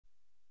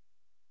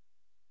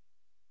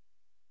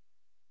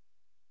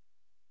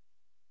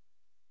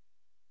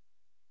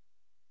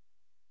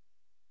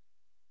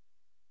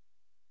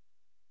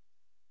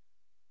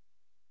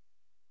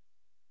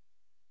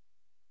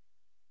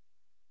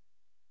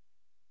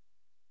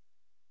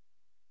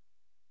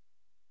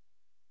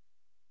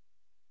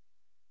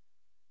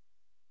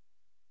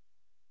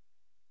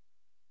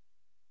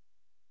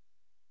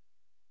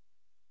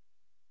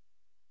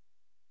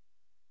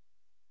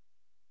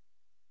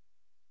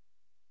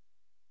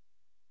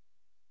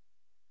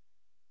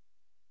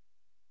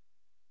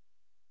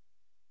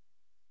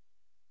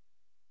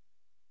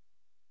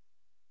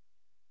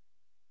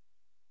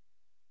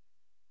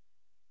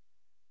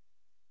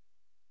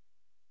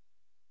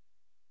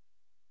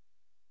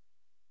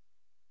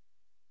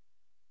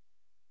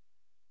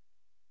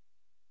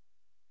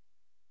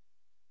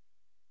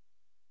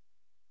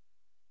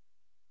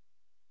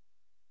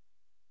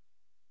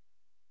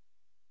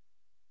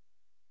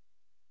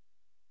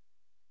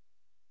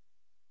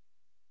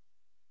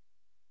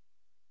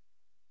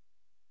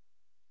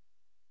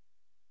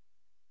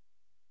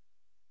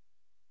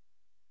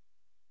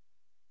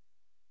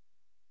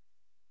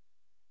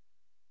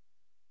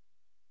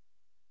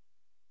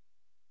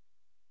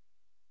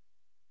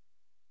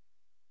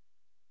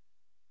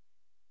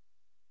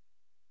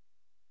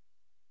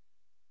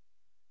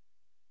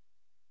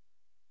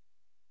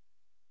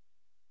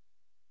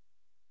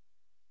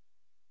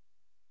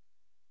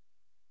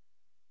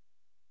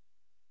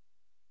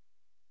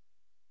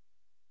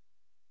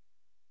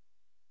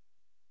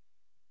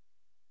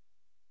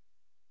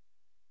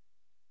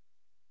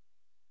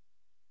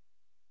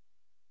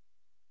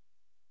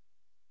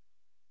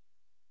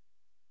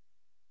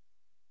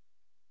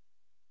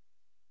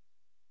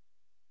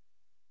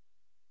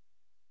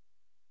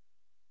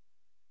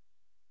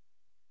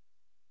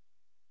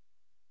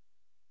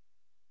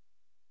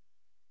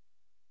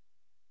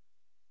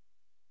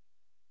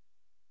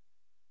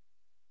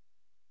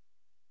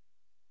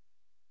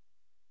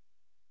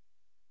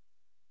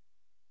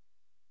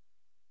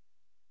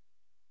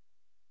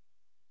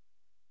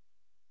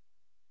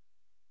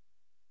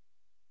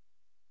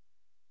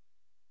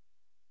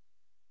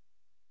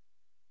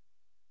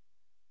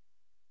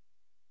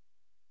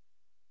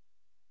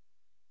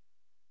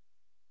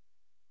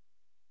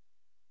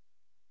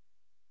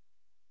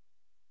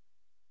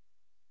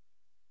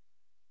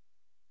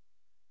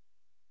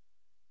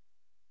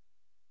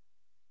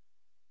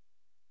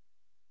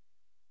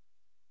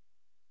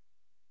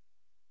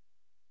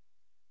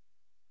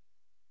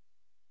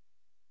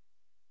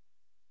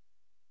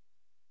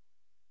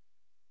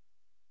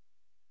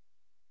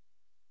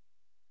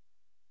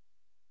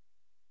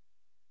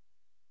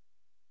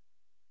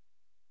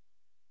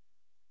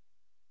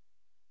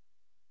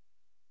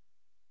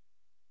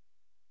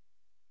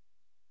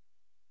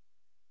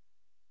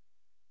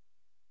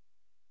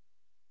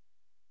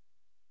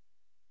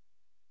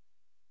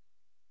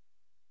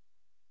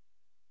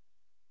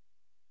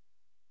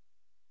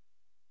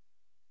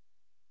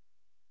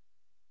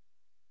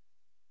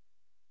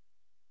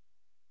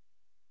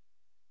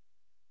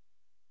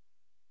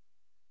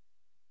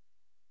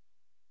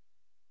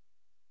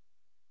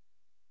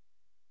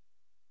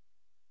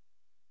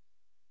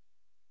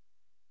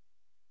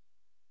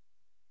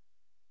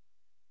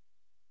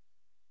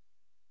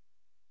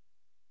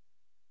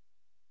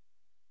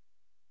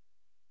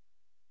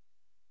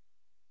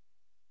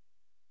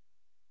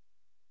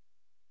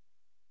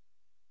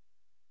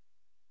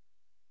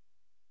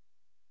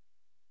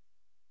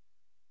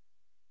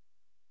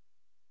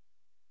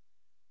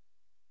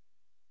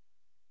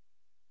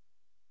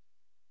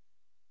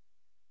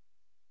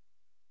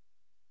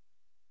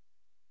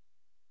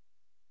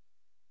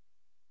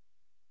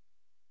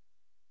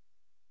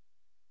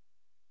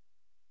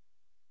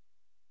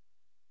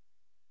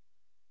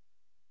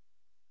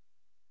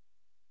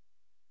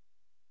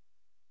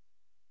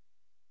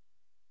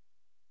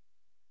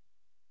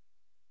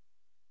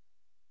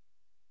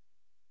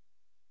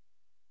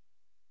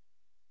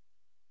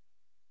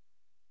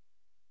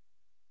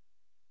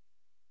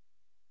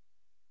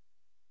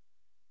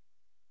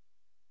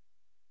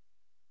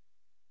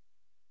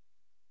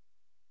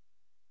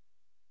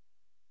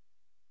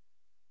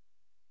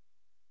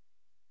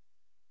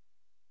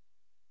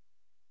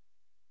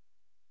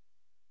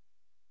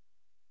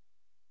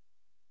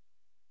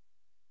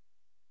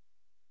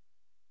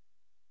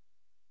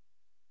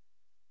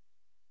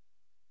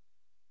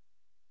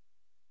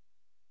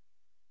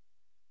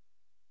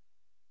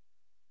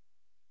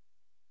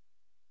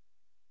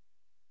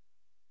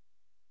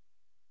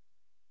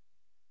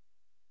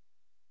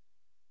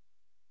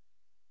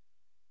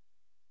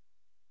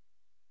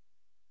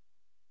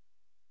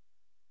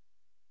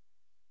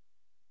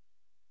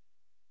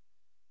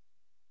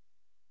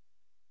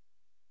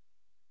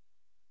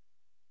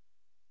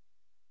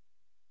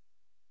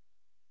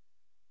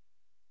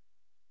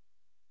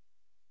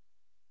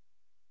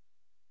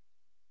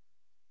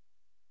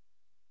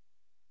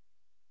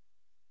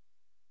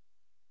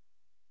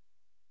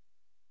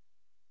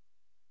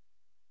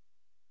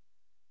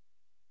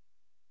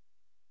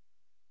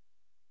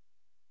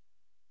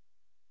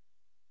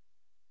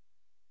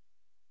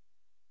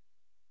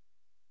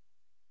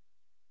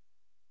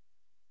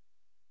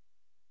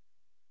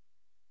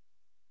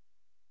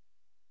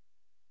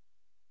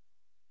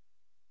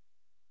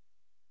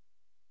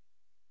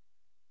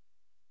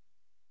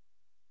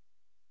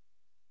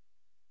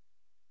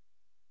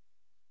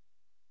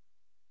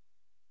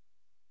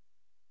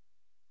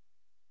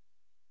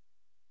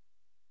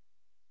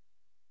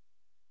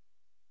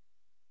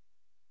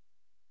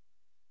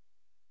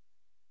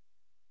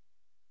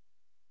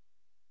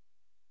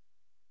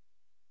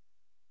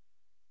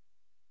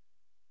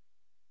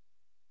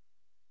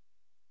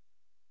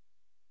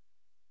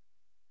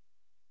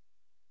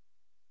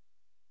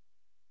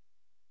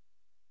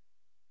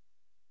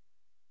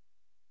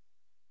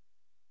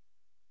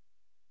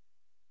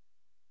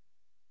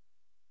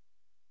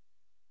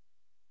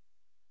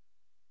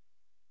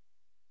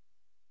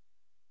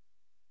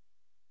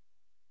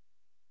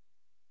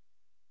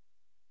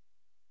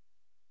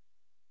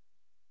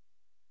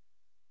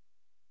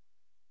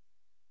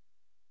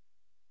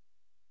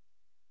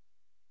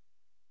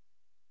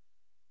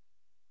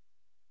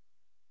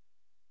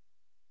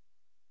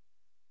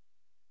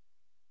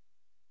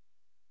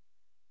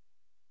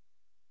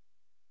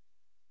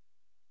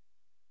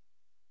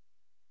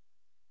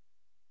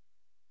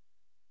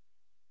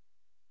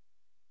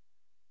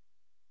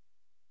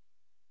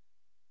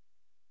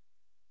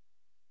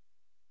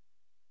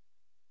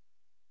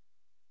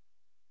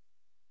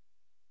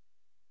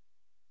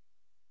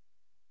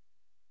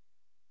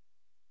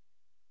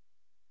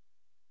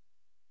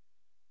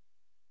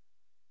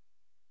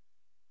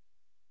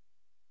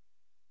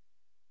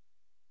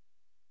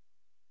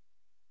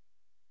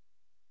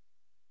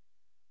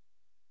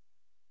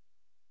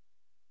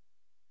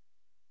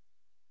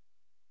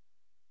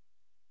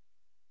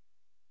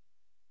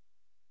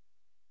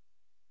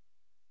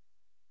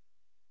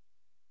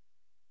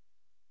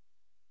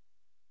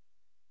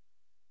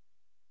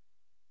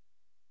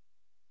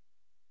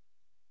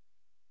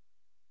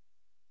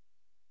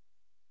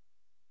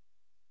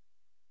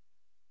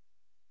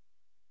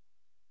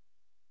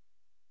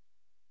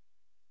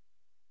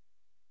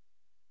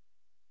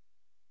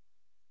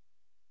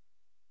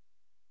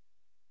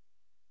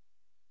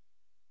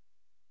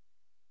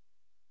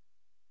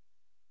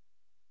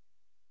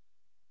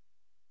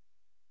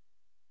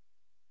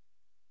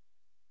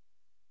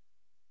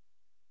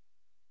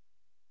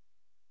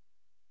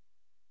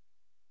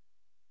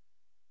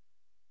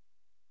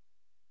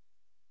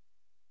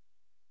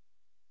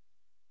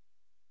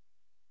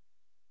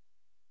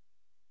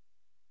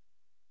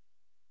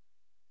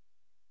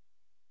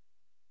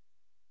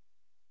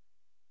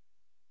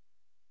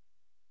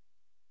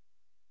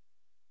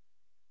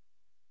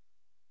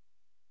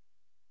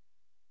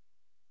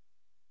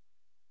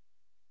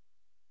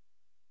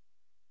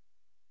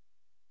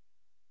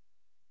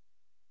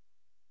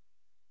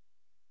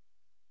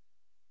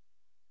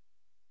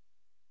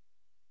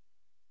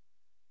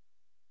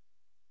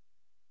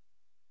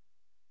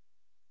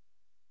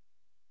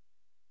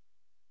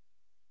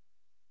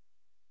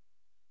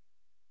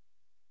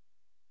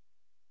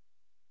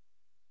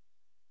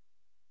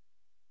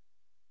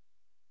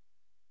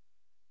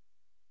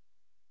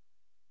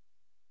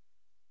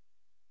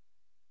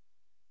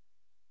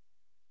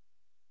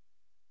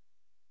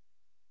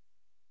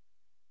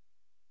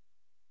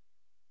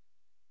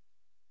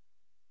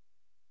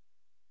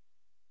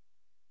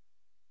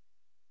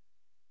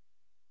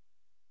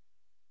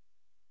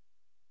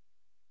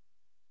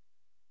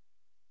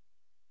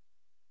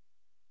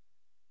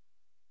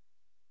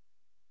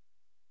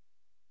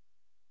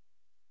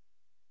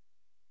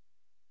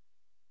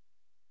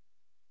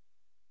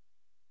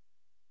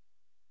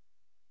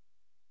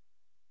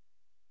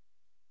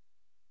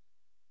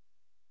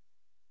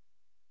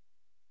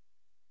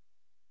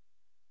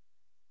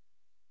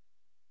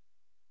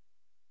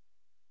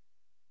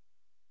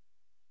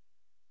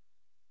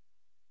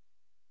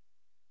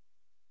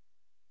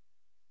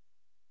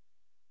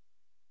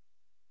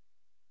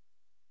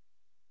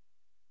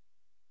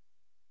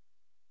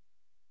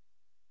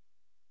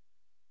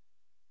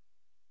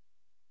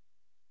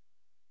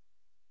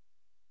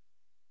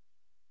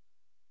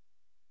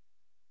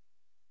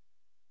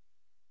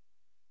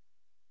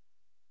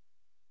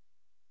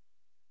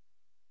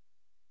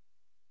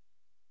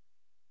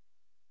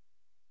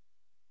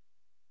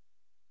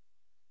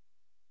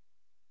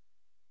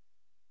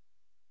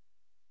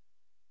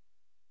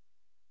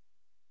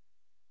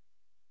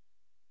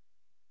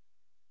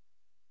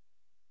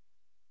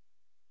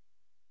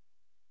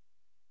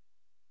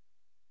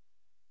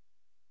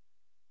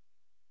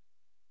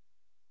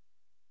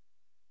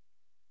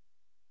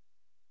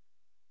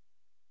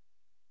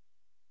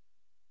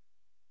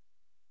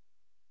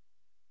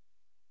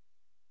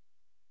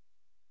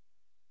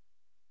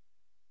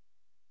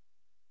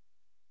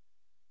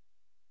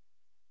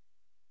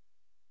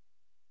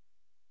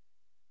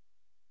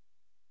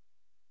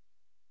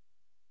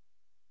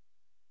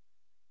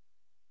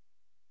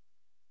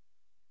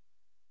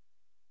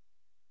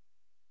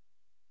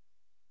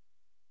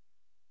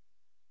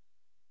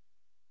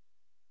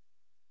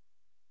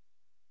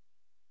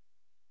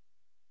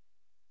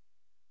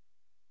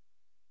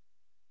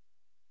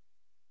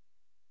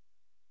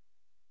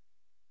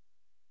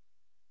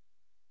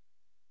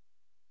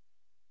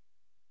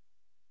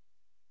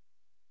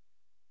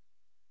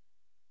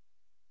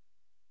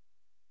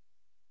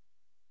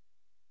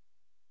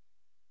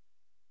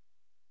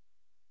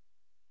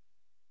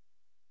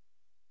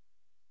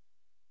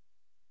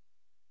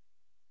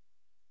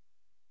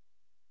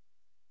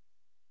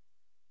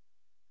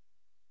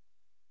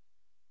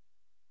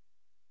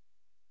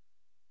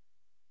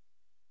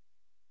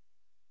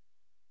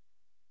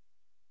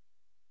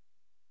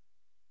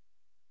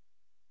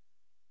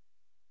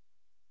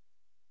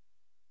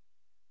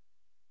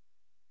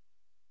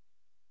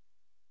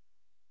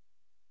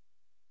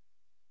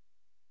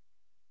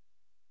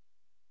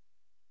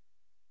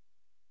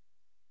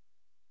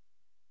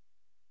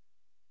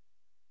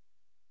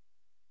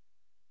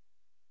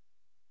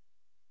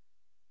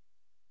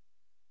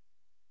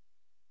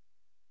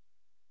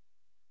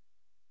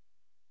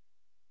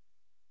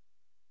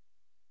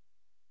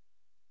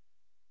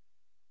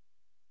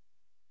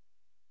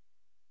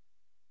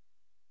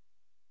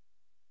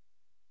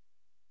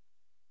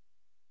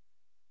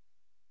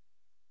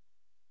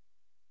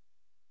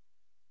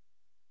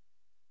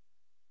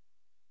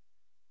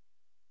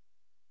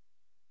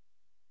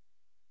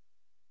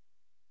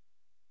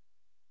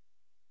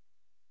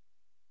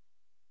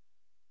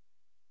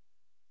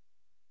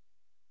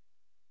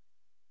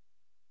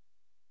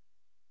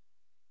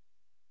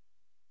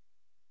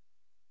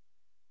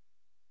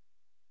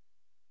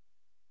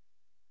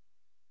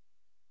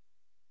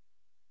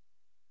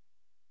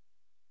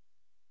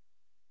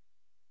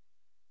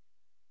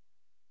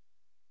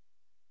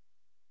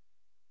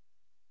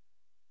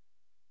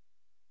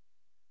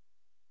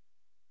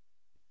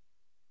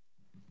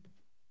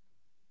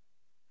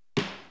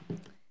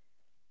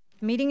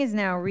The meeting is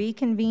now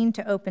reconvened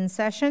to open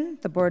session.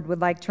 The board would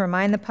like to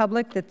remind the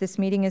public that this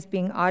meeting is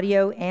being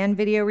audio and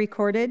video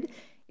recorded.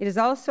 It is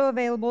also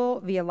available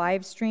via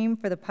live stream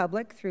for the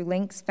public through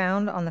links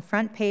found on the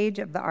front page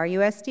of the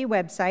RUSD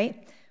website.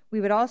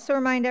 We would also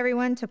remind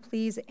everyone to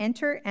please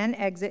enter and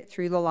exit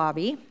through the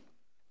lobby.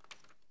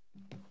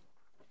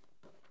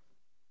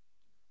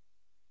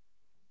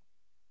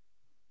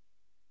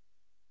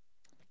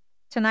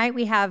 Tonight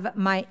we have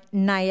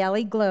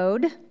Nayeli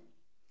Glode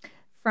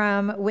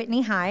from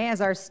Whitney High as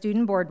our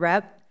student board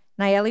rep.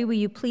 Nayeli, will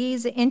you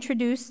please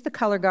introduce the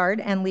color guard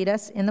and lead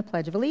us in the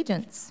Pledge of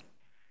Allegiance?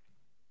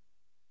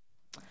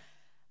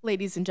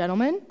 Ladies and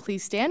gentlemen,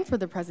 please stand for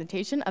the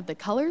presentation of the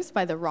colors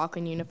by the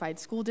Rocklin Unified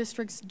School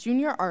District's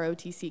Junior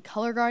ROTC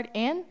Color Guard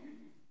and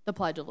the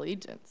Pledge of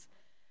Allegiance.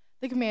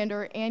 The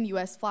commander and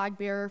U.S. flag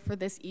bearer for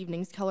this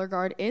evening's color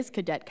guard is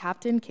Cadet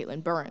Captain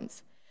Caitlin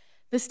Burns.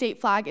 The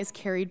state flag is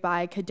carried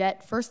by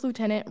Cadet First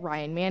Lieutenant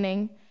Ryan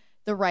Manning.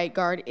 The right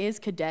guard is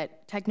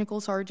Cadet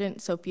Technical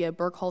Sergeant Sophia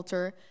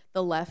Burkhalter.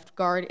 The left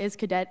guard is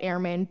Cadet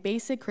Airman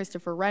Basic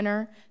Christopher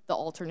Renner. The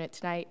alternate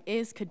tonight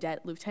is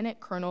Cadet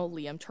Lieutenant Colonel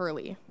Liam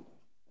Turley.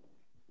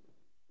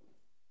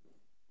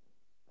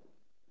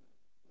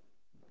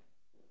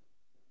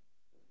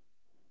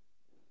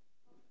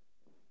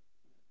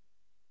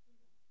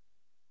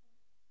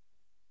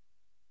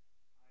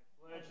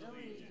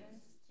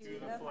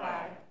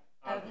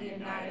 Of the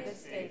United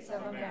States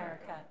of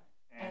America,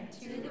 and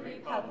to the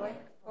republic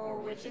for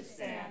which it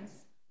stands,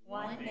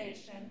 one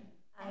nation,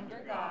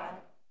 under God,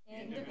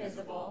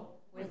 indivisible,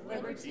 with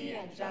liberty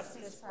and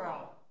justice for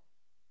all.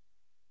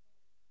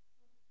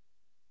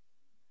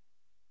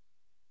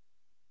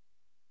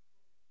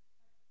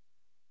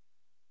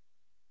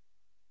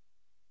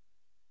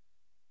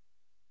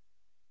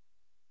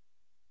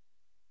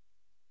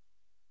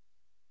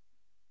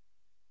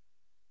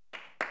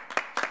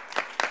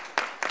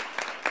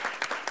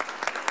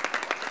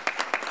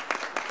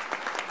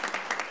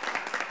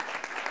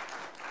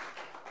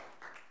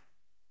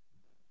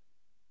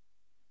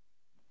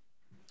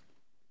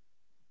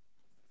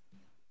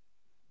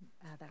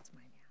 That's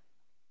mine,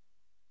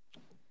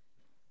 yeah.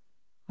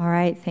 All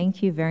right,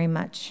 thank you very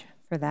much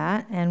for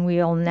that. And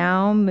we'll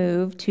now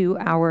move to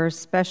our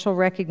special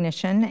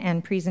recognition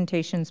and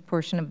presentations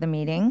portion of the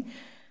meeting.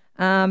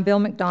 Bill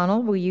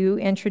McDonald, will you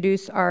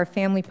introduce our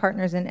Family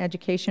Partners in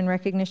Education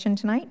recognition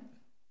tonight?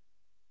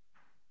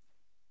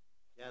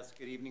 Yes,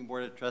 good evening,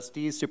 Board of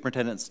Trustees,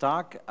 Superintendent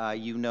Stock.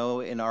 You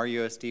know in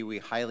RUSD we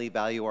highly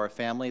value our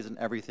families and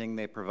everything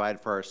they provide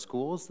for our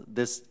schools.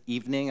 This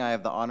evening I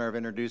have the honor of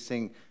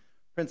introducing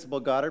Principal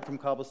Goddard from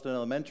Cobblestone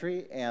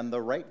Elementary and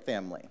the Wright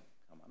family.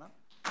 Come on up.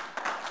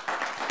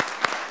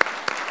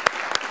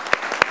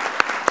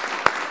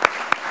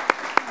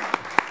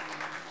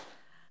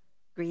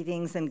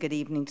 Greetings and good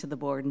evening to the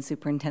board and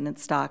Superintendent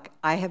Stock.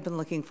 I have been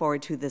looking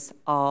forward to this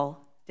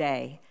all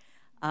day.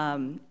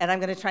 And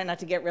I'm going to try not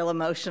to get real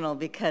emotional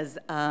because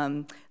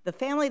the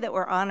family that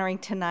we're honoring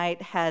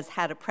tonight has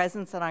had a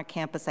presence on our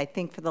campus, I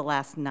think, for the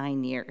last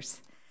 9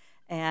 years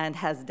and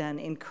has done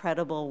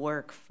incredible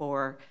work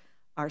for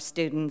our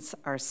students,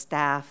 our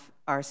staff,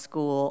 our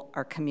school,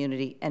 our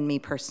community, and me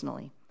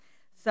personally.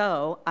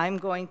 So I'm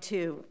going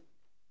to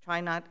try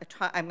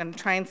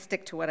and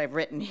stick to what I've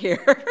written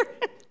here.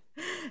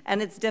 And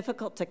it's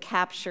difficult to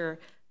capture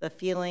the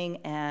feeling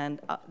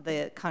and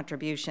the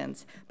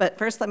contributions. But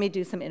first, let me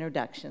do some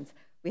introductions.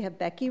 We have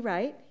Becky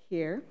Wright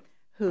here,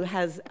 who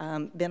has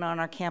been on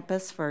our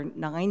campus for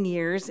 9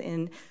 years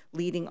in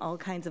leading all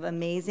kinds of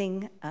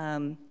amazing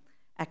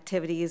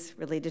activities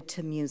related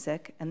to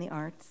music and the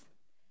arts.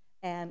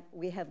 And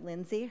we have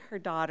Lindsay, her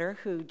daughter,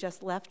 who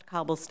just left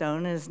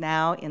Cobblestone and is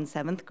now in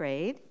 7th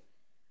grade.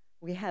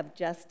 We have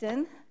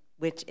Justin,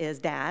 which is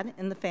dad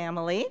in the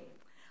family.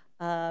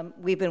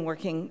 We've been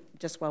working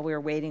just while we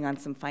were waiting on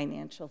some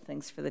financial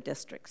things for the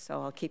district,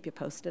 so I'll keep you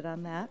posted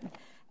on that.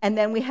 And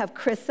then we have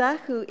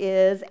Krissa, who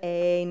is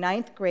a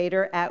 9th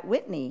grader at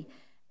Whitney.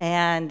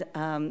 And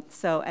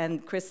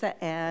Krissa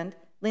and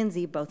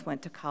Lindsay both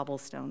went to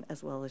Cobblestone,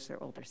 as well as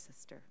their older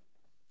sister.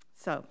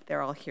 So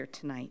they're all here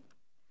tonight.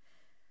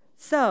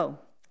 So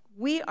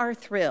we are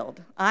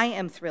thrilled, I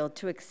am thrilled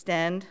to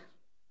extend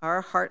our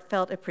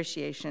heartfelt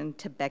appreciation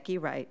to Becky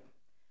Wright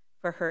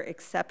for her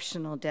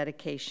exceptional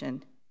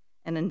dedication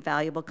and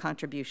invaluable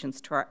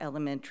contributions to our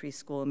elementary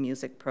school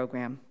music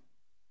program.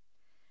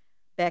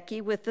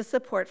 Becky, with the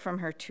support from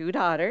her 2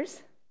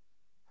 daughters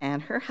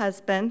and her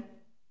husband,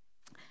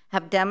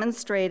 have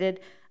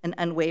demonstrated an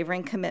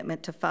unwavering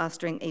commitment to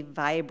fostering a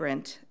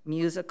vibrant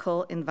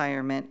musical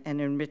environment and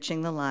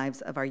enriching the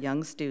lives of our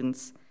young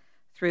students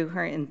through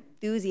her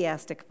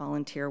enthusiastic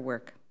volunteer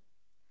work.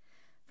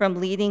 From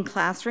leading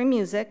classroom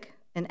music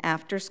and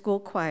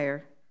after-school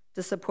choir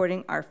to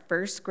supporting our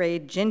 1st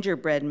grade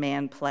Gingerbread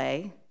Man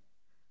play.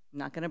 I'm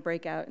not going to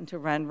break out into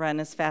run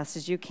as fast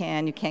as you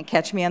can. You can't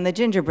catch me on the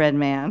Gingerbread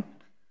Man.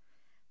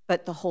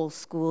 But the whole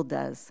school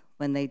does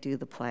when they do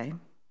the play.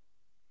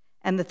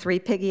 And the 3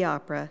 Piggy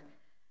Opera.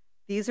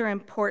 These are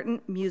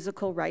important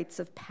musical rites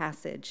of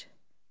passage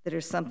that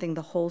are something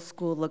the whole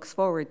school looks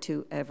forward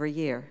to every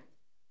year,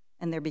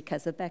 and they're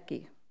because of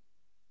Becky.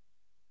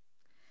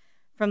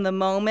 From the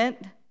moment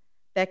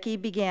Becky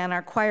began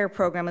our choir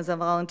program as a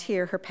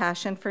volunteer, her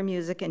passion for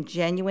music and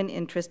genuine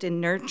interest in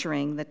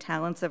nurturing the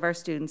talents of our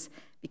students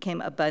became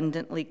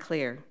abundantly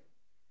clear.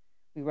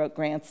 We wrote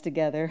grants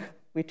together.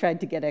 We tried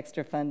to get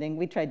extra funding.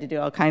 We tried to do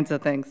all kinds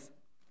of things.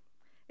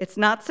 It's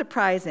not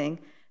surprising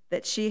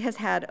that she has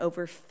had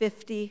over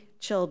 50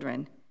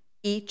 children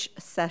each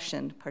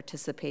session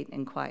participate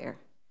in choir.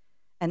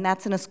 And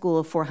that's in a school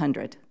of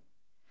 400.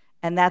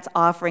 And that's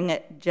offering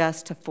it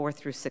just to 4th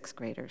through 6th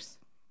graders.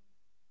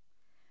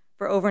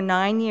 For over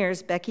 9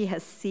 years, Becky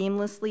has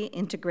seamlessly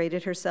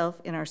integrated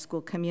herself in our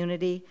school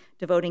community,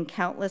 devoting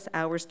countless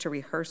hours to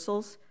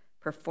rehearsals,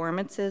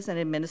 performances, and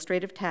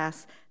administrative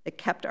tasks that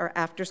kept our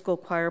after-school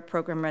choir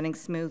program running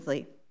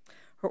smoothly.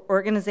 Her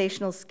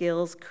organizational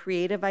skills,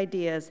 creative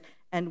ideas,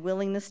 and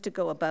willingness to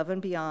go above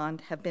and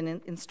beyond have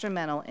been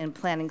instrumental in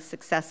planning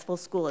successful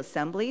school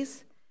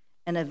assemblies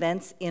and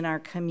events in our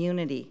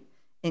community,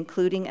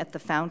 including at the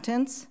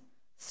Fountains,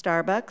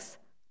 Starbucks,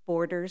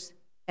 Borders,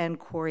 and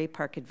Quarry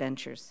Park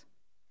Adventures.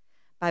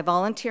 By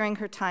volunteering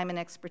her time and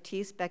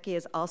expertise, Becky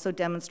has also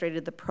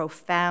demonstrated the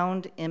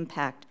profound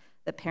impact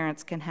that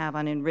parents can have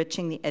on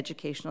enriching the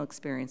educational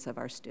experience of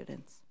our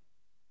students.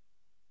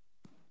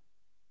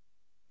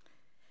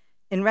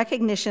 In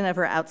recognition of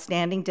her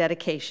outstanding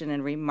dedication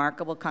and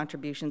remarkable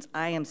contributions,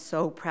 I am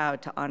so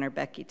proud to honor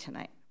Becky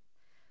tonight.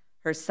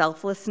 Her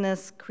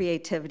selflessness,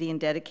 creativity, and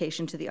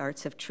dedication to the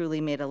arts have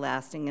truly made a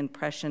lasting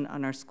impression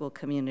on our school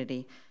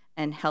community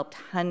and helped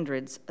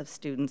hundreds of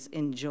students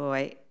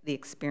enjoy the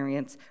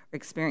experience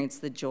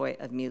the joy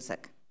of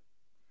music.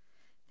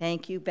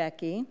 Thank you,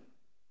 Becky,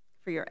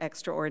 for your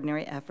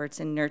extraordinary efforts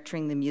in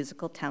nurturing the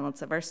musical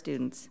talents of our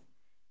students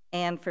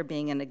and for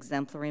being an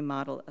exemplary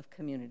model of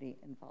community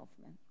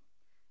involvement.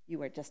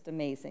 You are just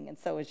amazing, and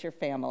so is your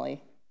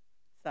family.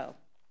 So,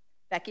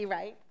 Becky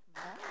Wright.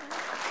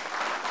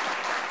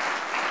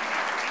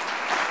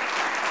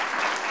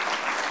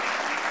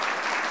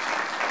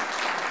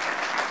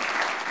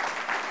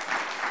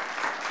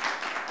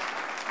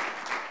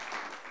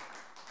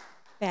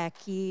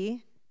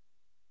 Becky.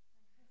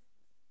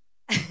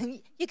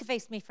 You can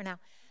face me for now.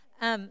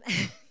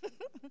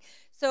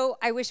 So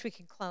I wish we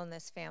could clone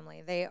this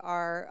family. They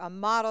are a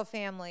model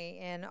family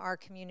in our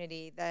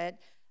community that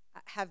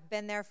have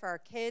been there for our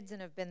kids and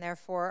have been there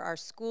for our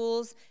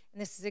schools,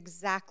 and this is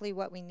exactly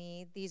what we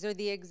need. These are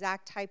the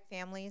exact type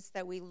families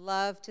that we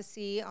love to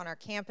see on our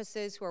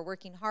campuses, who are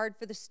working hard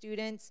for the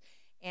students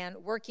and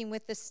working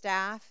with the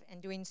staff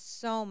and doing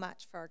so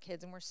much for our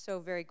kids, and we're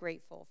so very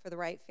grateful for the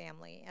Wright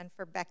family and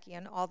for Becky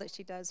and all that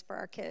she does for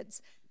our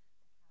kids.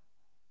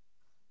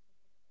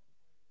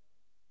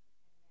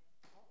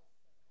 A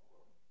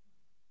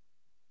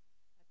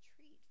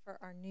treat for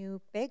our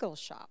new bagel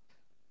shop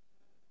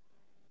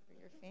for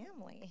your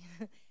family.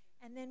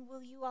 And then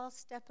will you all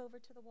step over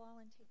to the wall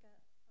and take a photo?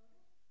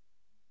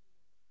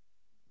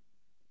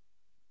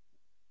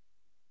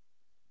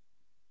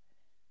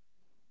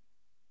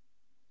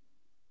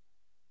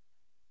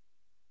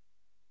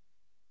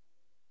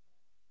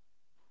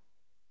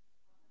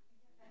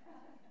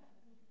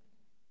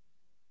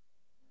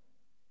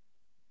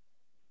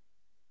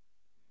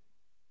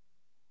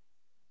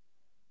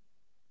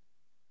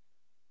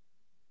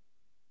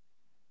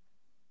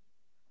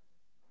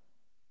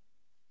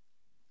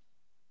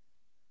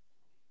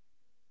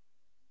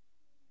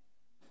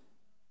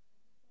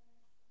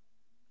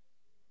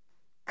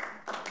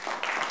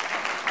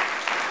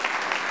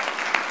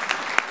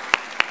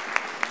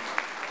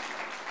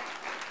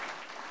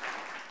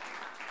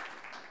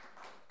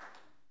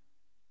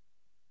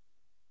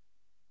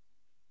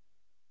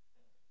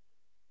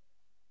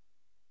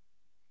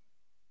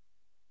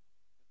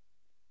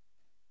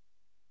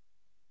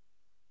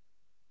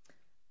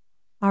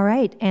 All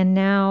right, and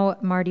now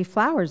Marty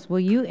Flowers,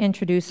 will you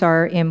introduce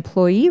our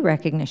employee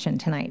recognition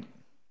tonight?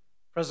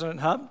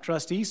 President Hupp,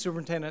 Trustee,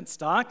 Superintendent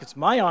Stock, it's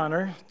my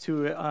honor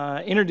to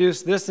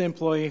introduce this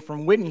employee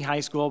from Whitney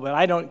High School, but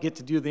I don't get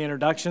to do the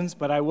introductions,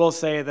 but I will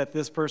say that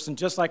this person,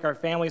 just like our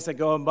families that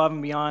go above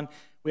and beyond,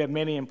 we have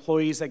many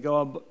employees that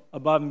go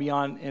above and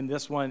beyond, and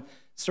this one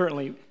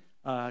certainly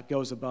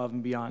goes above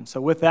and beyond. So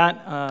with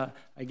that,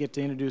 I get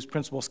to introduce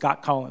Principal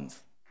Scott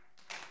Collins.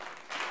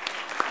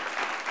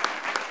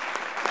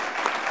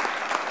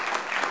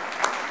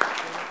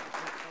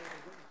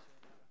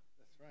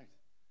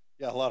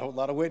 Yeah, a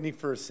lot of Whitney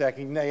for a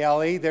second.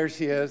 Nayeli, there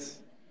she is.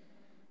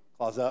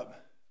 Claws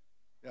up.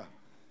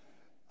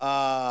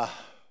 Yeah.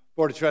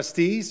 Board of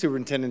Trustees,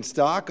 Superintendent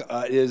Stock,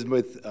 it is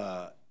with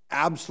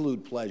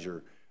absolute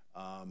pleasure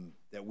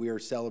that we are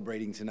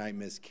celebrating tonight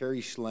Miss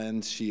Carrie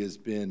Schlenz. She has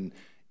been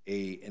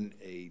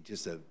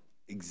just an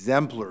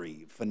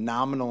exemplary,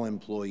 phenomenal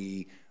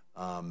employee,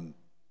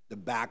 the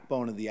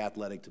backbone of the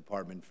athletic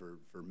department for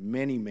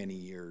many, many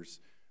years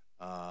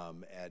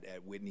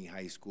at Whitney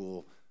High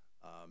School.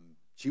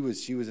 She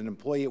was an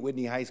employee at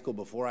Whitney High School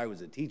before I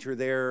was a teacher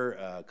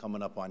there,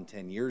 coming up on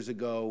 10 years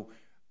ago.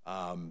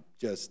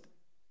 Just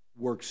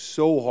works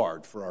so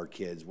hard for our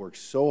kids, works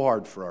so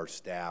hard for our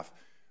staff.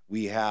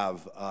 We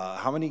have,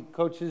 how many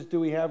coaches do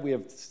we have? We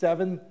have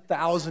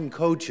 7,000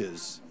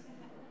 coaches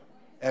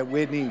at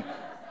Whitney,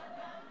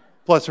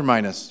 plus or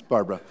minus,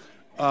 Barbara.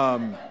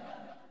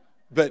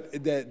 But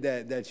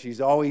that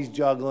she's always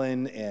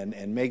juggling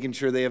and making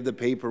sure they have the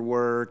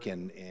paperwork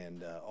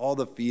and all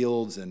the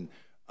fields, and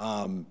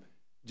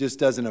just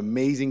does an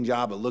amazing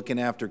job of looking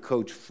after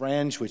Coach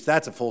French, which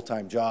that's a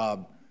full-time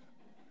job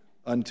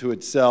unto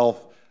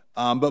itself.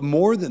 But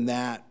more than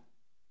that,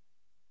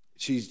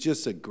 she's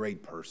just a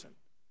great person.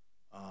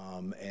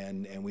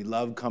 And we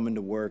love coming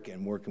to work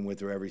and working with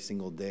her every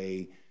single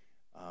day.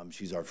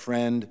 She's our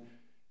friend.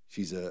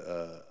 She's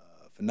a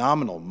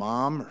phenomenal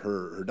mom.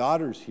 Her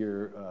daughter's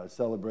here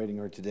celebrating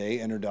her today,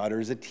 and her daughter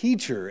is a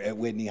teacher at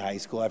Whitney High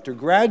School after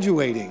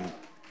graduating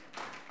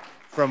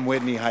from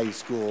Whitney High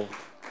School.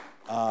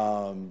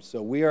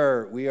 So we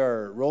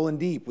are rolling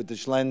deep with the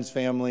Schlenz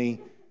family,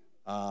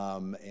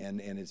 and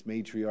its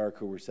matriarch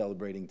who we're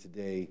celebrating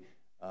today,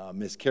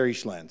 Miss Carrie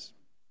Schlenz.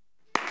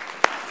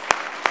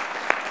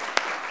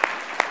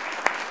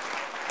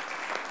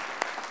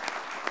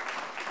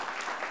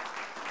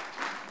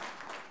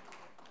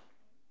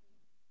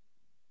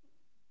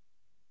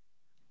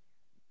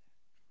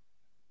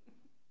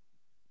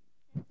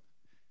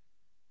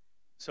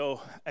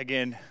 So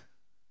again,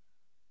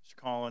 Mr.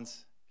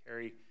 Collins,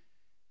 Carrie,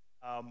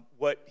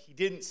 what he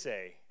didn't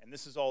say, and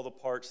this is all the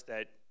parts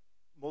that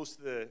most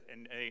of the,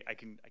 and I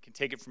can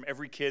take it from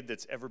every kid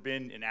that's ever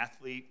been an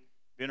athlete,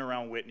 been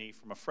around Whitney,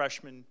 from a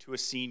freshman to a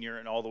senior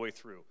and all the way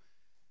through.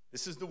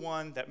 This is the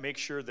one that makes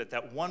sure that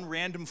that one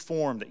random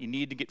form that you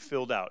need to get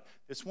filled out,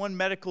 this one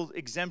medical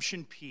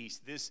exemption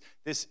piece,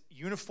 this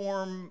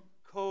uniform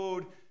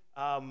code,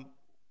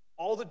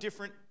 all the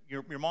different,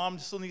 your mom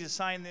still needs to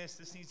sign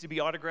this needs to be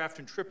autographed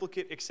in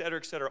triplicate, et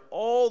cetera,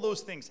 all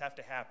those things have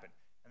to happen.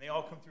 And they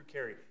all come through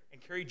Carrie.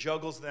 And Carrie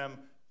juggles them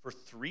for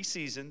 3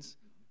 seasons,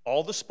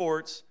 all the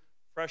sports,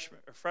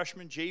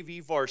 freshman,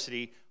 JV,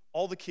 varsity,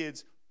 all the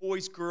kids,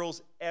 boys,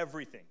 girls,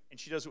 everything. And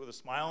she does it with a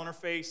smile on her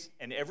face,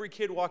 and every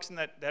kid walks in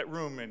that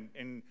room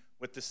and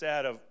with the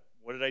sad of,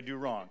 what did I do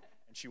wrong?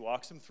 And she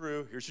walks them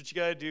through, here's what you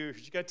gotta do, here's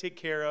what you gotta take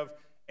care of,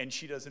 and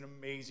she does an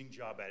amazing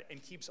job at it,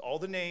 and keeps all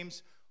the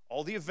names,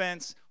 all the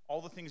events,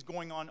 all the things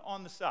going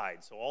on the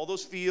side. So all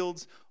those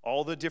fields,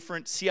 all the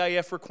different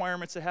CIF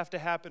requirements that have to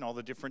happen, all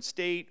the different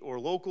state or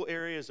local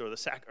areas or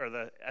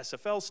the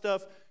SFL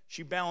stuff,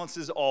 she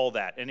balances all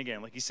that. And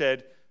again, like you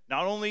said,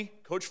 not only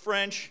Coach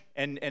French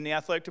and the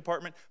athletic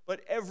department,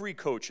 but every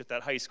coach at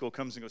that high school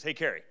comes and goes, hey,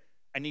 Carrie,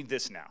 I need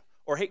this now.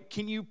 Or, hey,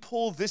 can you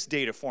pull this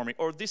data for me?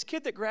 Or this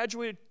kid that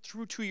graduated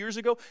through 2 years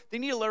ago, they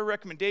need a letter of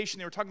recommendation.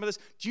 They were talking about this.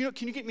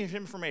 Can you get me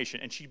information?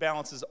 And she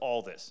balances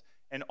all this.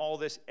 And all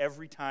this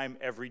every time,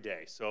 every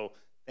day. So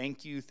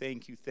thank you.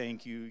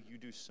 You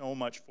do so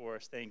much for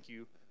us. Thank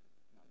you.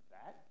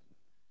 That,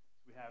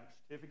 we have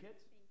certificates.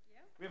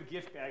 Thank you. We have a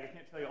gift bag. I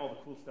can't tell you all the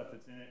cool stuff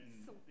that's in it. And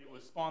it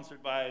was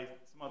sponsored by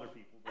some other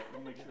people, but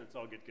we'll make sure it's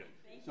all good.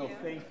 Thank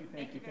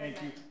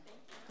you.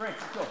 Frank,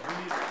 let's go.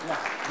 We need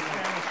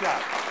family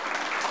shot.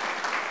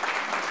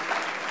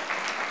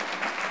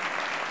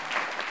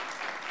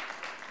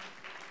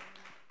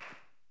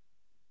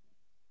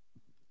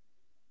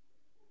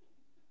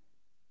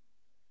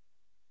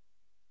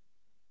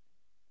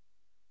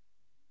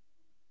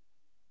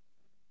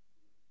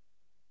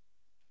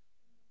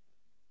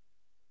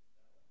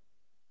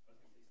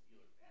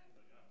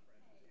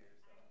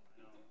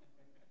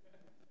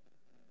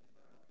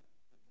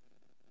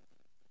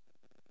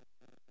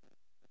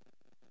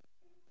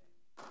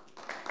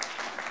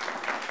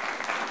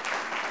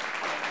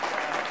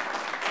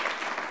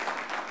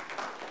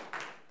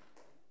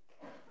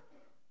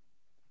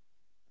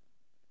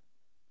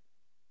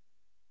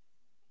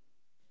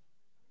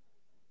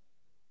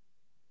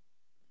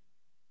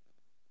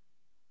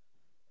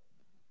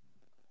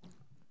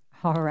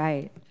 All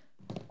right.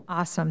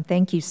 Awesome.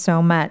 Thank you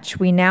so much.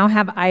 We now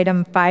have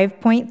item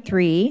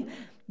 5.3.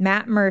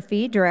 Matt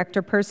Murphy,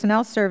 Director,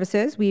 Personnel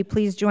Services. Will you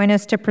please join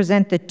us to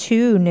present the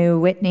 2 new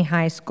Whitney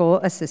High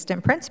School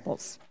assistant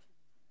principals?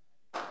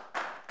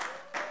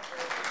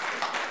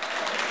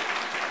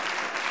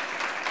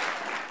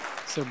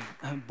 So,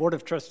 Board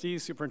of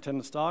Trustees,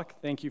 Superintendent Stock,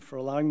 thank you for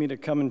allowing me to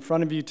come in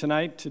front of you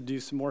tonight to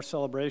do some more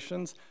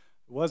celebrations.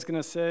 I was going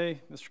to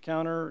say, Mr.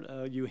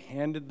 Counter, you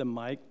handed the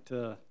mic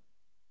to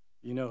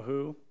you know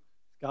who?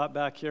 Scott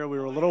back here. We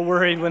were a little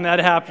worried when that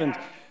happened.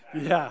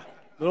 Yeah,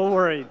 a little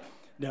worried.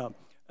 No,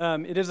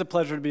 it is a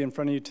pleasure to be in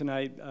front of you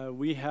tonight.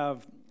 We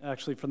have,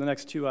 actually, for the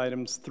next 2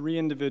 items, 3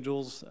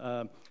 individuals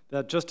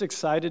that just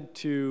excited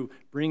to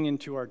bring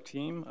into our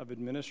team of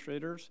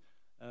administrators.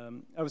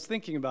 I was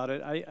thinking about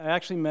it. I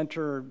actually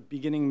mentor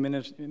beginning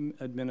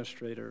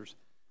administrators.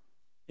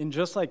 In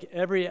just like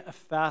every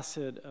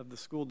facet of the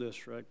school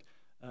district,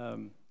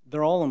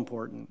 they're all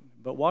important,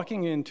 but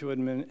walking into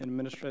an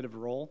administrative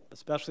role,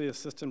 especially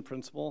assistant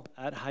principal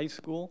at high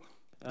school,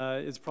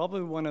 is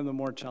probably one of the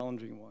more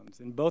challenging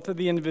ones. And both of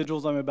the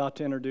individuals I'm about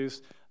to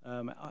introduce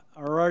are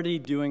already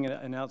doing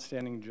an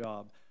outstanding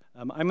job.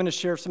 I'm going to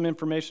share some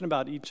information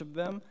about each of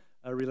them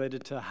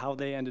related to how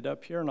they ended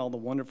up here and all the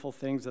wonderful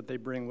things that they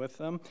bring with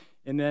them.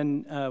 And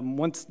then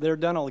once they're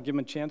done, I'll give them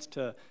a chance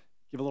to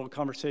give a little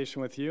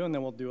conversation with you, and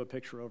then we'll do a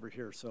picture over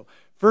here. So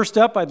first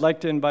up, I'd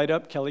like to invite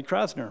up Kelly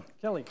Krasner.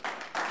 Kelly.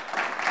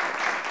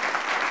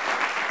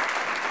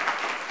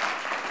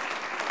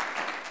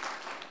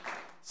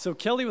 So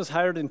Kelly was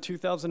hired in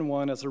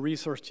 2001 as a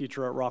resource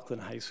teacher at Rocklin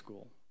High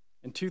School.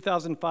 In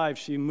 2005,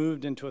 she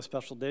moved into a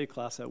special day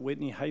class at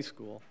Whitney High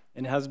School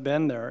and has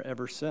been there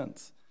ever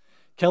since.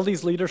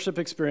 Kelly's leadership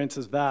experience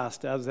is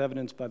vast, as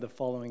evidenced by the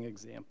following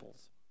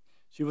examples.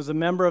 She was a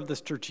member of the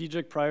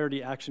Strategic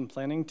Priority Action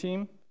Planning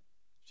Team.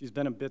 She's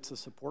been a BITSA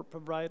support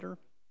provider.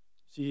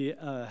 She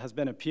has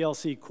been a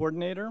PLC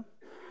coordinator.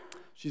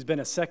 She's been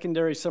a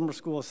secondary summer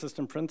school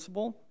assistant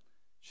principal.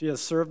 She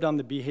has served on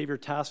the Behavior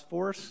Task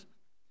Force.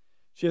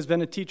 She has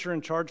been a teacher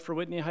in charge for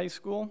Whitney High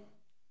School,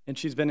 and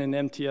she's been an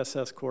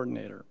MTSS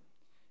coordinator.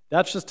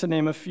 That's just to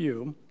name a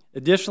few.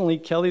 Additionally,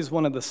 Kelly is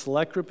one of the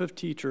select group of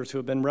teachers who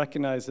have been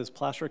recognized as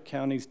Placer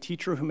County's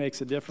Teacher Who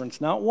Makes a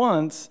Difference, not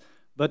once,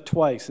 but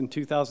twice in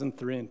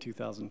 2003 and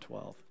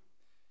 2012.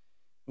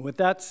 And with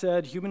that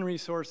said, Human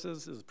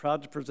Resources is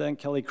proud to present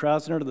Kelly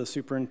Krasner to the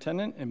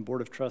Superintendent and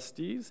Board of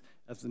Trustees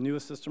as the new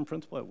Assistant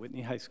Principal at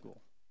Whitney High School.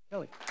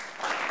 Kelly.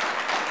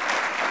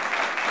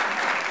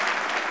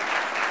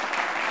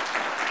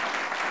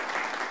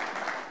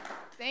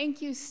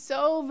 Thank you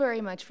so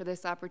very much for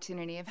this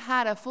opportunity. I've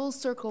had a full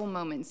circle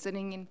moment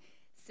sitting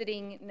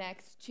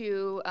next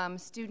to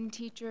student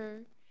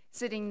teacher,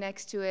 sitting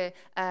next to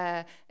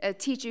a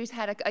teacher who's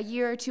had a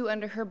year or two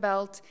under her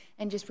belt,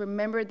 and just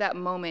remembered that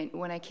moment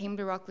when I came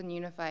to Rocklin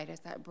Unified as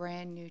that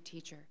brand new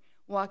teacher,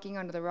 walking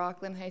onto the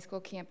Rocklin High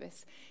School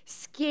campus,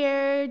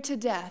 scared to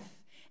death,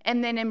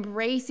 and then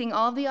embracing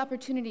all the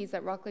opportunities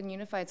that Rocklin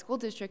Unified School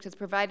District has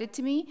provided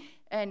to me,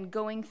 and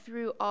going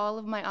through all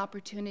of my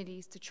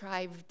opportunities to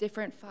try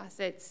different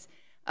facets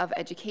of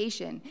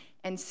education.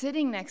 And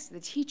sitting next to the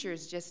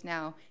teachers just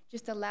now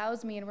just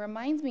allows me and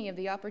reminds me of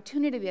the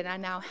opportunity that I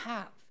now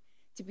have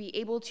to be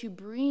able to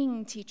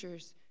bring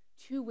teachers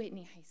to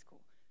Whitney High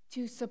School,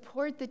 to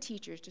support the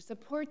teachers, to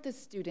support the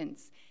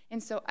students.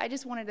 And so I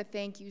just wanted to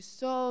thank you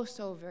so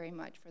very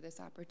much for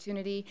this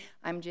opportunity.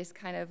 I'm just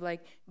kind of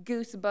like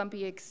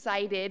goosebumpy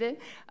excited.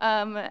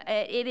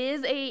 It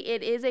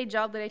is a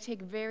job that I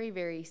take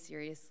very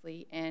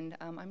seriously, and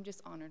I'm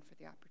just honored for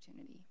the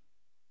opportunity.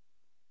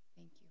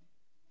 Thank you.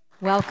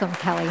 Welcome,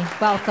 Kelly.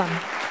 Welcome.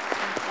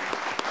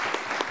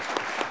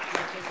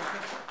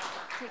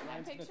 Take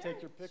my picture.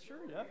 Take your picture,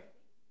 yep.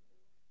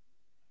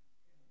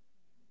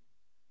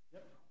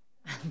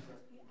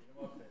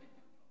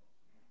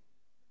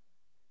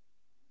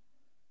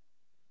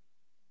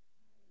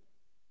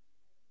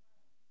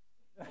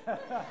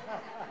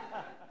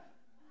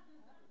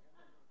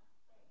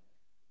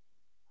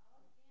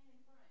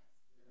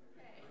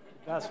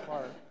 Best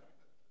part.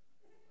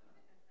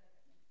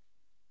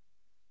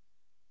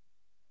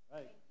 All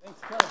right, thanks,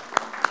 Kelly.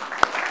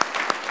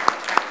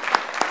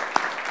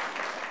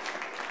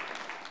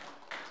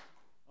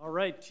 All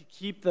right, to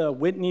keep the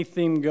Whitney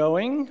theme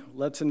going,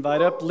 let's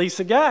invite up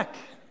Lisa Gack.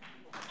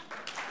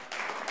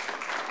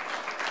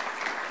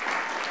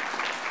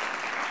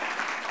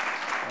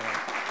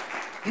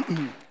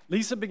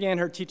 Lisa began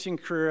her teaching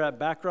career at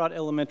Baccarat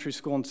Elementary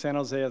School in San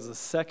Jose as a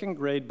second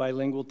grade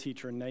bilingual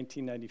teacher in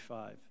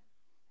 1995.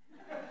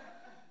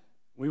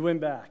 We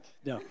went back.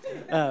 No.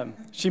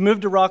 She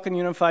moved to Rocklin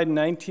Unified in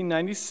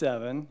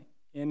 1997,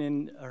 and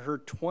in her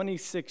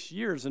 26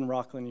 years in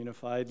Rocklin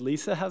Unified,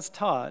 Lisa has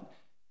taught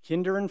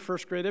kinder and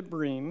first grade at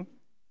Bream,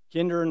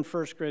 kinder and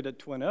first grade at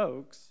Twin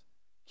Oaks,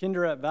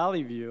 kinder at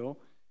Valley View,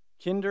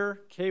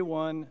 kinder,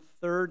 K1,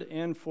 third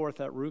and fourth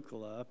at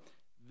Rucola.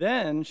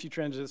 Then she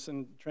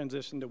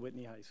transitioned to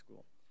Whitney High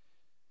School.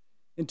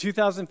 In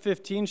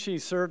 2015, she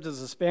served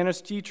as a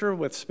Spanish teacher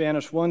with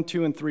Spanish 1,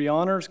 2, and 3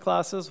 honors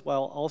classes,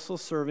 while also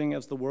serving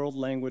as the World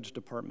Language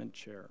Department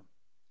Chair.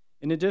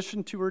 In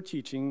addition to her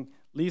teaching,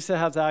 Lisa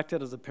has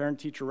acted as a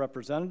parent-teacher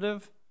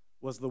representative,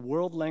 was the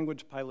World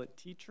Language Pilot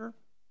Teacher,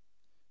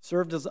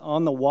 served as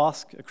on the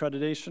WASC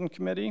Accreditation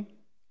Committee,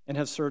 and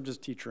has served as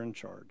teacher in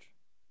charge.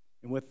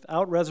 And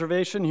without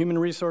reservation, Human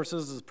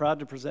Resources is proud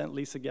to present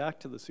Lisa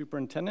Gack to the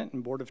Superintendent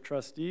and Board of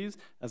Trustees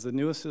as the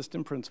new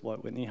Assistant Principal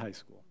at Whitney High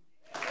School.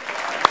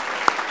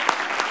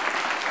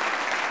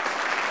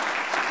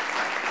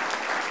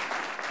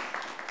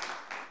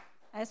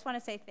 I just want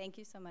to say thank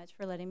you so much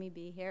for letting me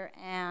be here.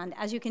 And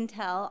as you can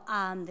tell,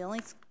 the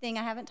only thing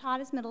I haven't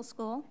taught is middle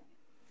school.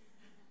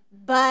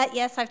 But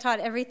yes, I've taught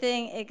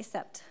everything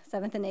except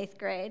 7th and 8th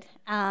grade.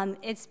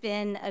 It's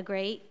been a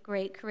great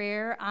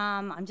career.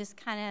 I'm just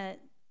kind of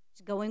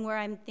going where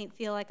I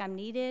feel like I'm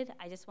needed.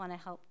 I just want to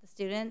help the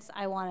students.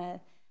 I want to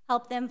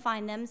help them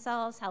find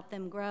themselves, help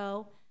them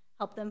grow,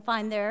 help them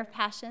find their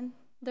passion,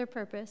 their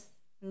purpose,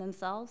 and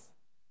themselves.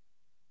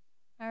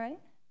 All right?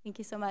 Thank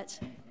you so much.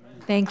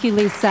 Thank you,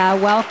 Lisa.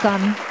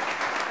 Welcome.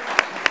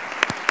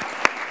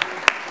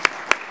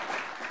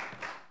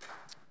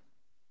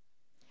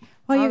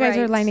 While you guys guys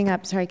are right. lining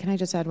up, sorry, can I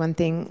just add one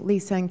thing?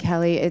 Lisa and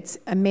Kelly, it's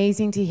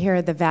amazing to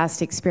hear the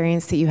vast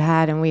experience that you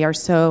had, and we are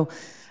so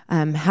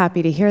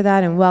happy to hear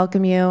that and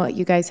welcome you.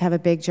 You guys have a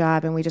big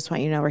job, and we just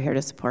want you to know we're here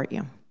to support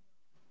you.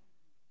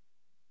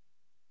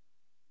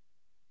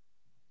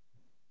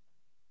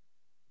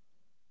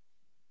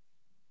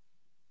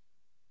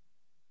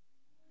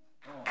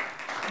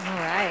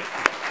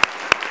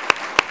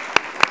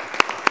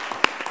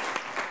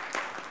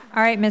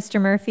 All right, Mr.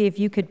 Murphy, if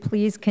you could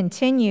please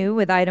continue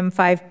with item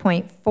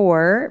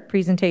 5.4,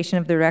 presentation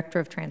of the Director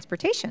of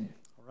Transportation.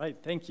 All right,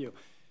 thank you.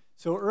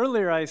 So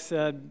earlier I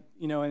said,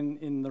 you know,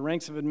 in the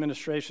ranks of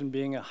administration,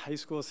 being a high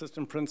school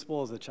assistant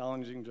principal is a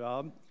challenging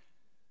job.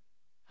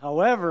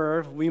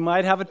 However, we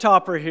might have a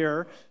topper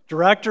here.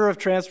 Director of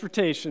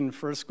Transportation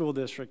for a school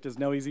district is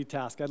no easy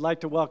task. I'd like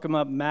to welcome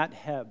up Matt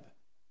Hebb.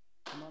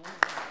 Come on.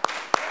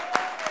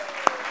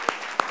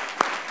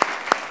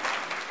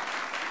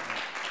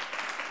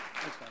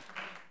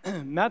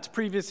 Matt's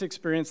previous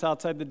experience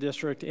outside the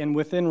district and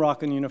within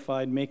Rocklin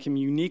Unified make him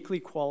uniquely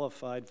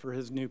qualified for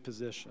his new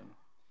position.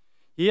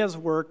 He has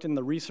worked in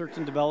the research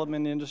and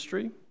development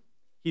industry.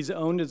 He's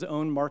owned his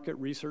own market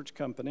research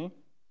company.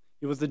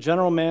 He was the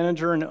general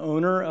manager and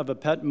owner of a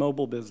pet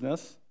mobile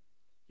business.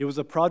 He was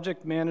a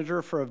project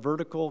manager for a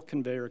vertical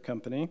conveyor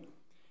company.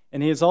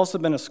 And he has also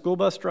been a school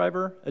bus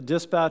driver, a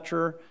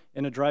dispatcher,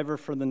 and a driver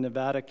for the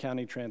Nevada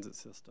County Transit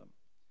System.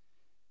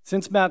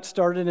 Since Matt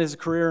started his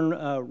career in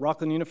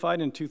Rocklin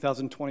Unified in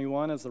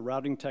 2021 as the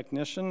routing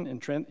technician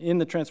in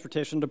the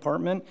transportation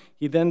department,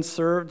 he then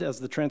served as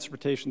the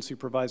transportation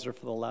supervisor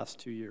for the last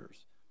 2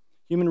 years.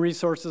 Human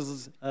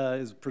Resources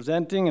is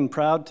presenting and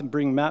proud to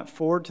bring Matt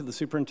forward to the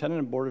Superintendent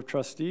and Board of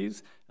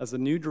Trustees as the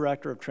new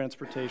Director of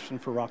Transportation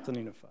for Rocklin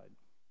Unified.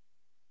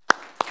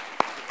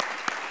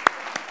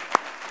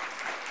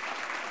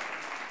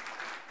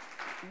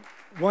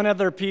 One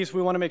other piece,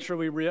 we want to make sure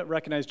we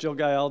recognize Jill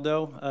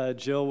Gallardo.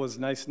 Jill was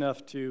nice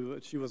enough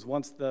she was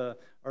once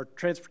our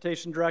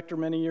transportation director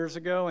many years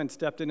ago and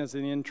stepped in as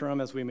an interim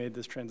as we made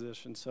this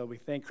transition. So we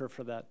thank her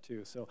for that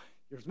too. So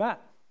here's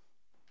Matt.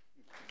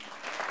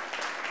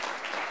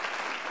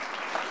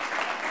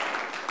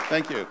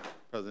 Thank you,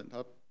 President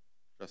Hupp,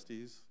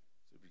 trustees,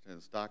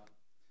 Superintendent Stock.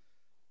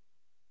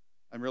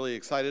 I'm really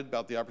excited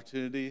about the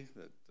opportunity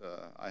that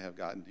I have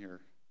gotten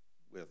here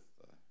with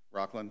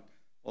Rocklin.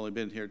 Only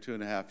been here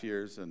 2.5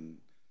 years, and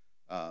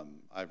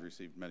I've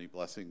received many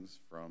blessings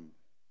from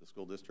the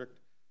school district.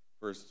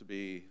 First, to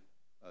be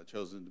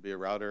chosen to be a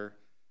router,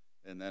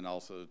 and then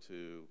also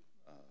to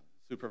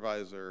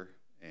supervisor,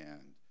 and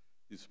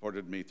you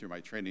supported me through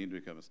my training to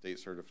become a state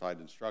certified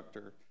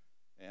instructor,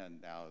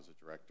 and now as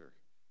a director.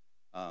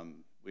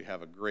 We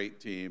have a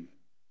great team.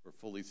 We're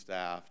fully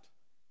staffed,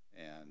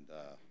 and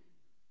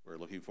we're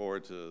looking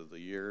forward to the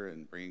year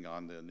and bringing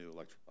on the new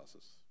electric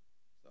buses.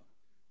 So,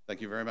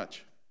 thank you very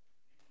much.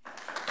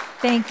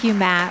 Thank you,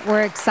 Matt.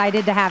 We're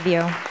excited to have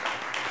you.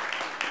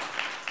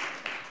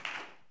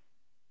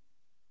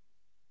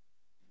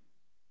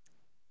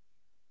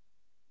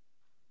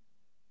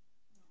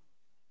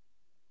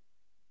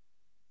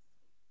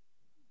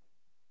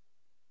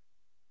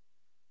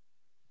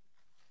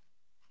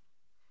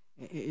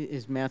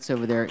 Is Matt's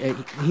over there?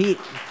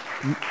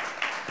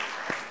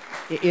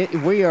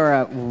 We are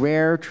a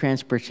rare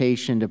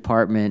transportation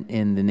department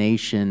in the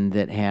nation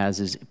that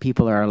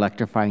people are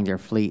electrifying their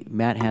fleet.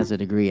 Matt has a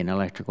degree in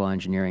electrical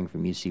engineering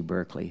from UC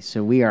Berkeley.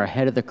 So we are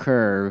ahead of the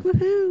curve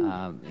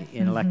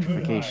in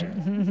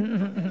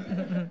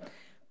electrification.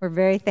 We're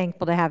very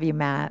thankful to have you,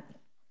 Matt.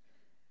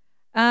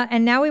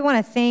 And now we want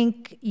to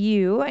thank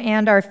you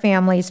and our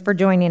families for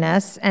joining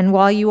us. And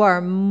while you are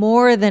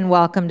more than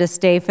welcome to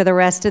stay for the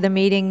rest of the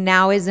meeting,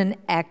 now is an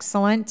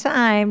excellent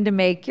time to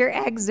make your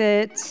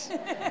exit.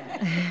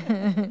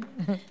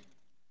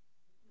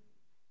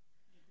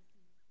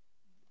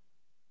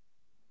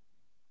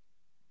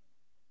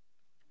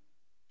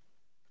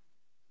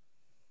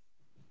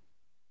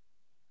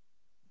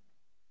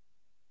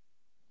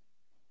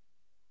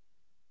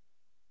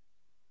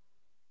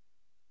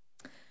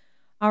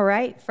 All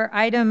right, for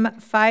item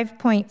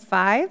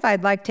 5.5,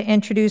 I'd like to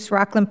introduce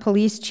Rocklin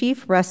Police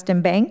Chief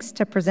Rustin Banks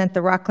to present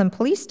the Rocklin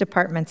Police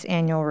Department's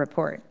annual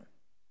report.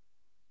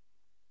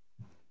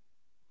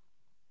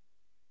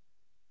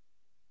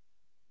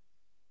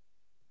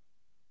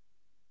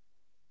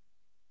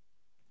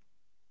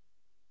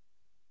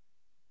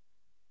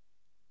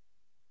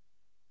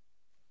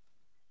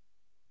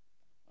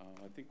 I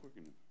think we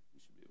should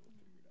be able to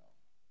figure it out.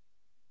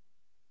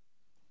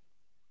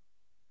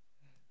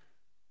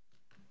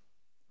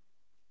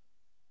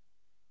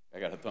 I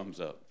got a thumbs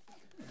up.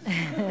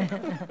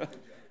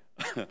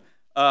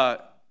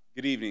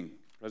 Good evening,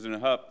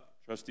 President Hupp,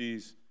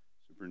 trustees,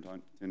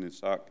 Superintendent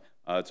Stock.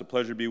 It's a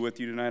pleasure to be with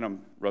you tonight.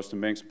 I'm Rustin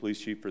Banks, Police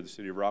Chief for the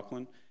City of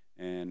Rocklin,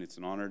 and it's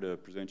an honor to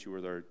present you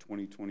with our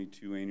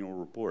 2022 annual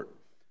report.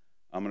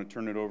 I'm going to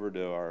turn it over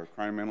to our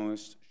crime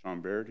analyst,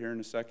 Sean Baird, here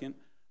in a second.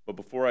 But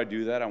before I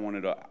do that, I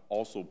wanted to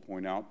also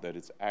point out that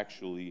it's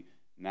actually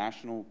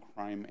National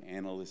Crime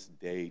Analyst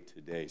Day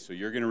today. So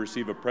you're going to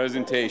receive a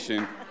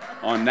presentation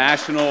on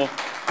National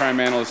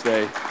Crime Analyst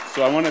Day.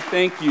 So I want to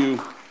thank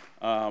you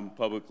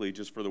publicly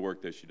just for the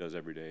work that she does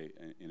every day,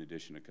 in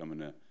addition to coming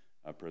to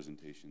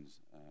presentations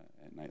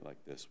at night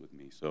like this with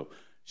me. So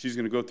she's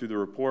going to go through the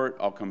report.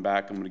 I'll come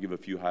back. I'm going to give a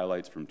few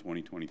highlights from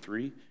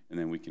 2023, and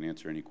then we can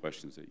answer any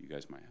questions that you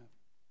guys might have.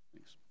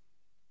 Thanks.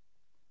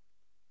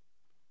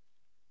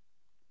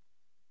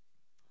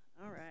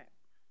 All right.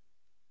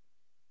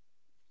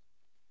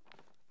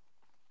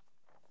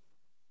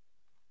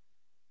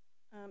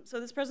 So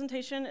this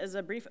presentation is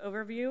a brief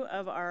overview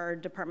of our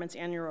department's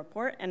annual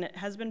report, and it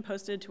has been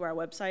posted to our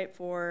website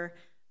for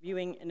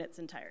viewing in its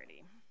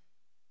entirety.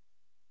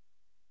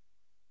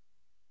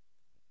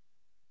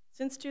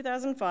 Since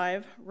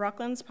 2005,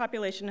 Rocklin's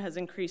population has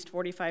increased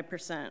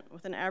 45%,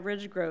 with an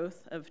average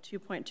growth of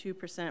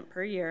 2.2%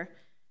 per year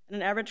and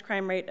an average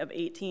crime rate of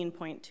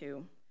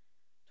 18.2.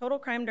 Total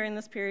crime during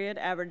this period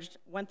averaged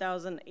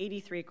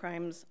 1,083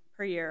 crimes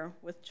per year,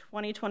 with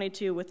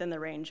 2022 within the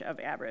range of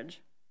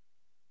average.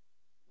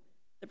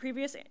 The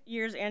previous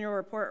year's annual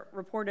report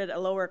reported a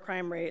lower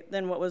crime rate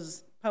than what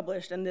was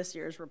published in this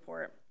year's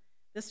report.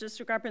 This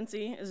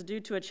discrepancy is due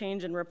to a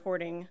change in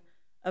reporting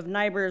of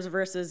NIBRS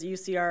versus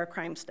UCR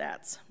crime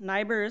stats.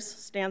 NIBRS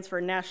stands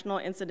for National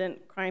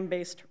Incident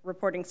Crime-Based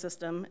Reporting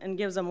System and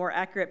gives a more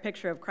accurate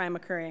picture of crime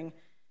occurring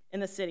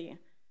in the city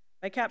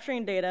by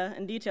capturing data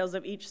and details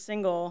of each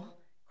single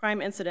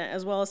crime incident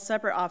as well as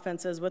separate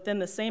offenses within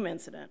the same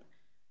incident.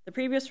 The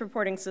previous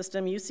reporting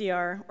system,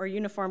 UCR, or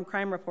Uniform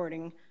Crime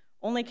Reporting,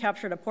 only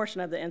captured a portion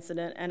of the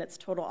incident and its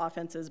total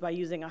offenses by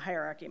using a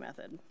hierarchy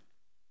method.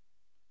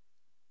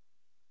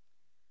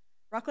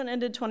 Rocklin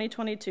ended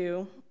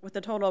 2022 with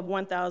a total of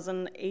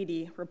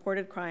 1,080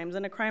 reported crimes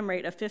and a crime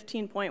rate of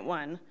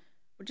 15.1,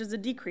 which is a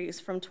decrease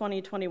from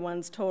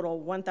 2021's total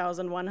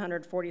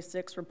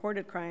 1,146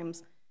 reported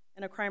crimes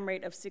and a crime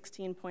rate of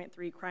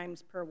 16.3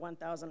 crimes per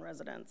 1,000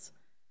 residents.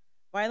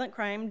 Violent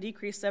crime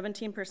decreased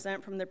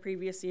 17% from the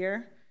previous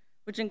year,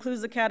 which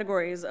includes the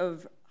categories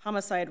of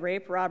homicide,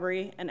 rape,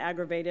 robbery, and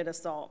aggravated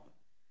assault.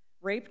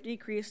 Rape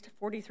decreased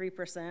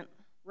 43%,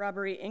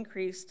 robbery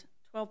increased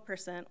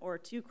 12% or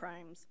 2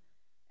 crimes,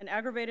 and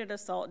aggravated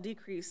assault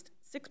decreased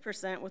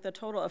 6% with a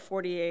total of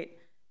 48,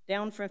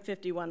 down from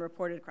 51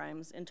 reported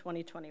crimes in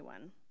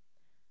 2021.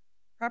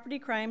 Property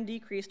crime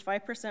decreased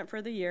 5%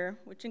 for the year,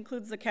 which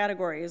includes the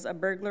categories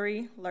of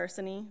burglary,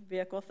 larceny,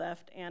 vehicle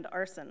theft, and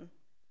arson.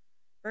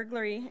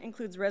 Burglary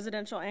includes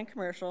residential and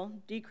commercial,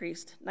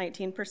 decreased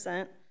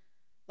 19%.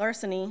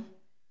 Larceny,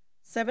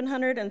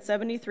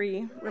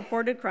 773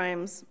 reported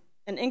crimes,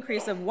 an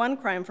increase of 1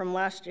 crime from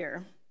last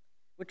year,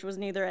 which was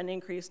neither an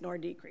increase nor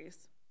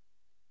decrease.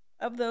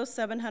 Of those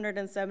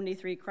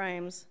 773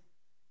 crimes,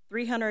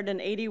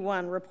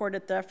 381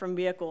 reported theft from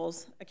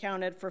vehicles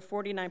accounted for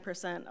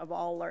 49% of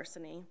all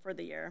larceny for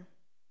the year.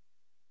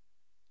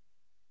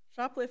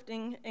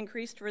 Shoplifting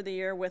increased for the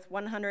year with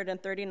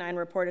 139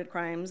 reported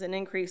crimes, an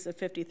increase of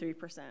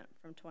 53%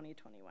 from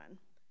 2021.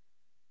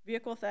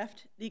 Vehicle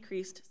theft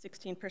decreased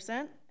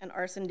 16%, and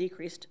arson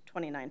decreased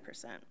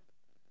 29%.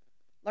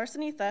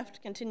 Larceny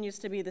theft continues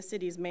to be the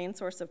city's main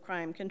source of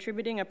crime,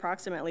 contributing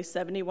approximately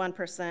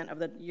 71% of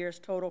the year's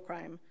total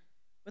crime,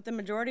 with the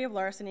majority of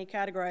larceny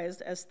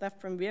categorized as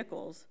theft from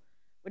vehicles,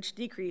 which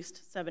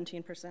decreased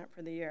 17%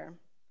 for the year.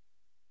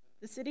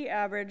 The city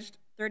averaged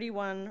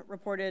 31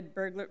 reported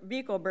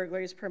vehicle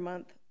burglaries per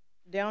month,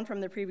 down from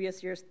the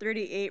previous year's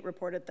 38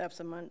 reported thefts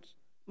a month,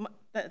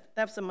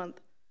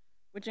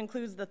 which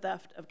includes the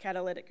theft of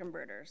catalytic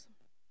converters.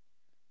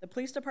 The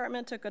police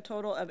department took a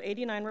total of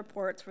 89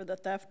 reports for the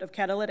theft of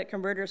catalytic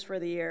converters for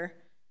the year,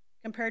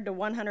 compared to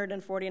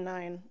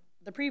 149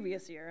 the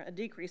previous year, a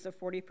decrease of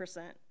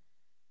 40%.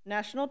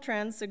 National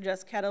trends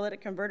suggest catalytic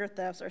converter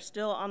thefts are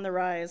still on the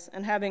rise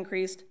and have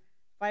increased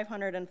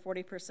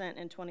 540%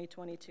 in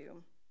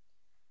 2022.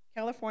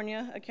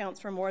 California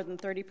accounts for more than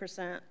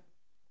 30%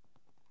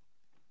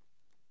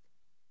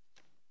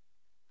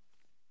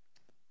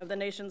 of the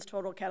nation's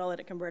total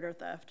catalytic converter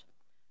theft.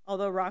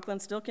 Although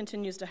Rocklin still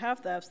continues to have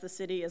thefts, the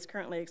city is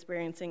currently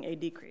experiencing a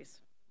decrease.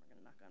 We're going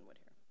to knock on wood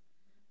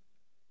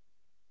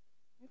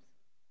here.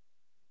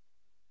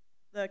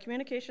 The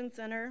Communications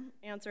Center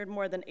answered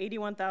more than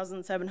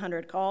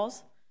 81,700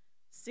 calls,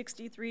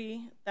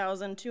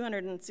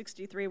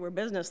 63,263 were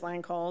business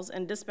line calls,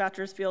 and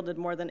dispatchers fielded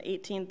more than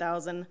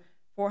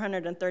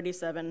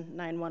 18,437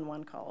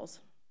 911 calls.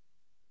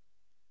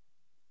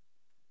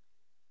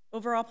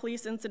 Overall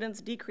police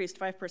incidents decreased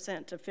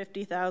 5% to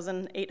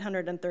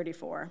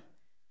 50,834.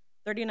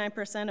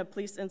 39% of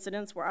police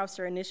incidents were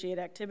officer-initiated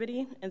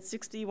activity, and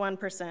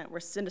 61% were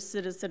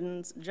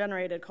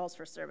citizens-generated calls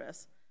for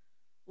service.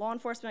 Law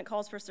enforcement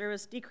calls for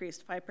service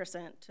decreased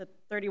 5% to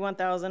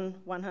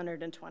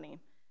 31,120,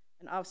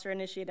 and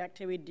officer-initiated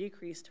activity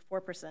decreased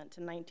 4%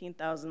 to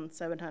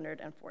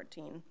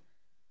 19,714.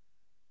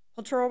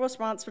 Patrol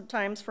response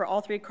times for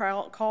all 3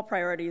 call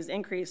priorities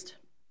increased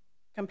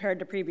compared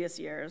to previous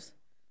years.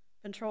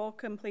 Patrol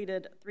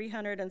completed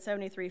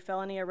 373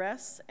 felony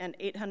arrests and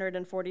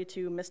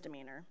 842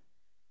 misdemeanor.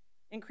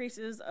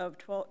 increases of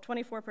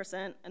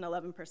 24% and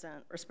 11%,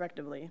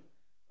 respectively.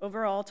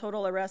 Overall,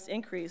 total arrests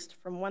increased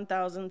from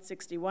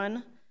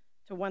 1,061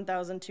 to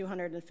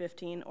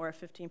 1,215, or a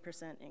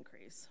 15%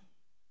 increase.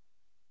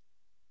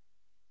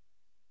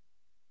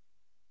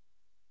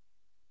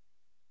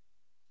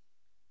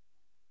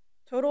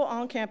 Total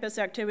on-campus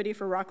activity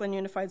for Rocklin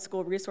Unified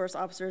School resource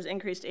officers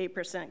increased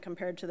 8%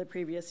 compared to the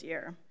previous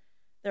year.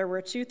 There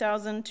were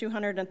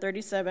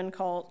 2,237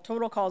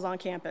 total calls on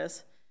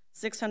campus,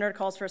 600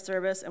 calls for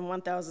service, and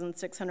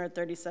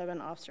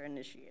 1,637 officer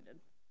initiated.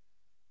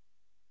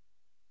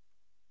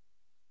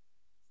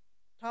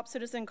 Top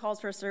citizen calls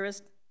for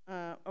service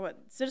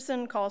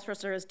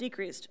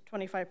decreased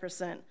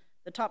 25%.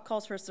 The top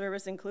calls for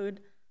service include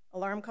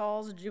alarm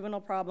calls,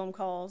 juvenile problem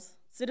calls,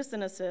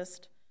 citizen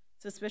assist,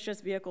 suspicious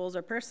vehicles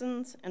or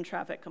persons, and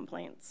traffic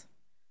complaints.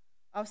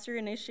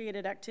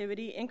 Officer-initiated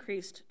activity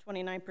increased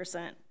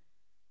 29%.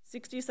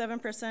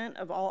 67%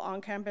 of all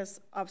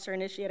on-campus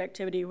officer-initiated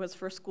activity was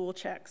for school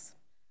checks.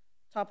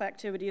 Top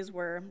activities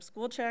were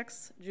school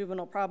checks,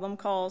 juvenile problem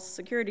calls,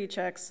 security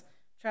checks,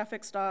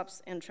 traffic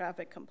stops, and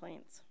traffic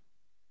complaints.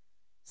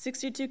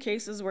 62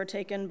 cases were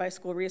taken by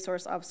school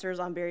resource officers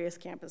on various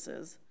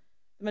campuses.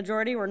 The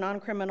majority were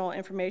non-criminal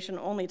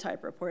information-only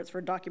type reports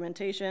for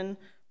documentation,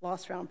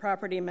 lost found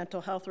property,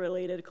 mental health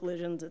related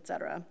collisions,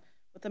 etc.,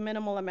 with a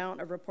minimal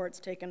amount of reports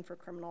taken for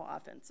criminal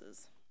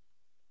offenses.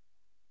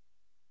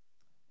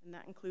 And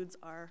that concludes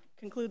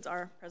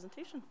our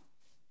presentation.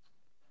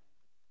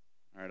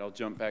 All right, I'll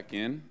jump back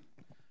in,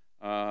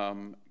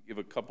 give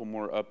a couple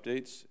more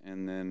updates,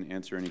 and then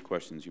answer any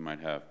questions you might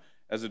have.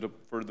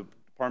 For the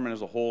department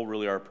as a whole,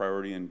 really our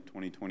priority in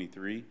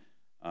 2023,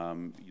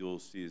 you'll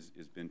see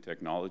has been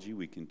technology.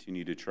 We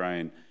continue to try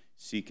and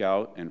seek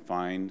out and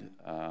find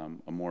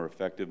a more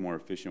effective, more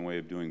efficient way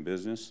of doing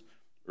business.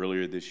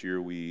 Earlier this year,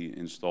 we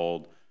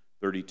installed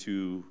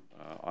 32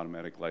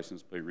 automatic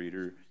license plate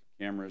reader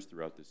cameras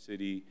throughout the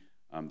city.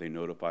 They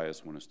notify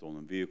us when a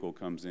stolen vehicle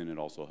comes in. It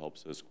also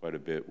helps us quite a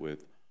bit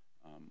with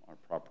our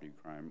property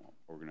crime,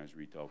 organized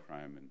retail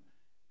crime,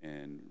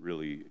 and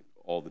really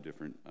all the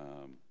different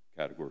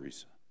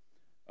categories.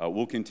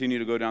 We'll continue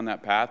to go down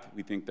that path.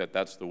 We think that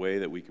that's the way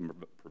that we can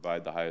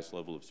provide the highest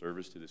level of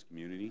service to this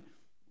community.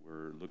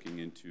 We're looking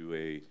into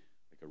a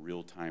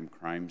real-time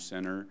crime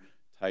center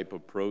type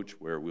approach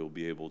where we'll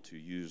be able to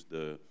use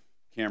the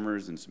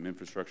cameras and some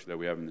infrastructure that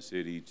we have in the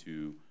city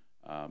to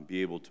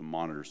be able to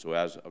monitor. So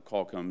as a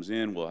call comes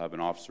in, we'll have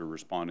an officer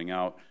responding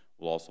out.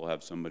 We'll also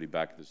have somebody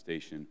back at the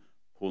station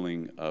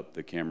pulling up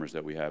the cameras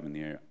that we have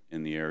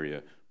in the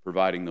area,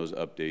 providing those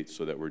updates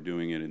so that we're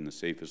doing it in the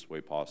safest way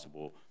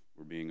possible.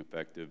 We're being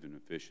effective and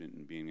efficient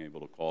and being able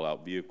to call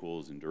out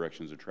vehicles and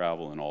directions of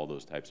travel and all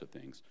those types of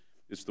things.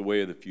 It's the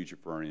way of the future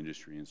for our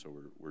industry, and so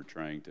we're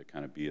trying to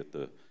kind of be at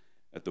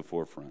the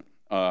forefront.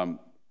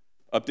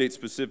 Update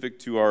specific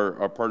to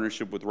our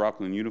partnership with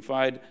Rocklin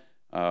Unified.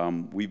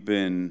 We've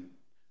been,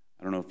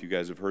 I don't know if you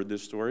guys have heard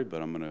this story,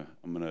 but I'm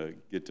gonna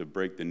get to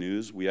break the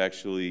news. We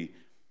actually,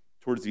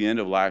 towards the end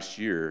of last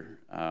year,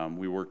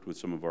 we worked with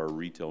some of our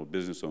retail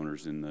business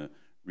owners in the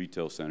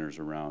retail centers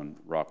around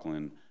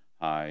Rocklin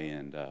High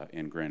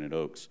and Granite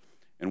Oaks.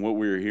 And what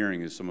we were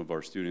hearing is some of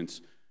our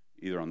students,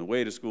 either on the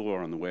way to school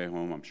or on the way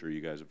home, I'm sure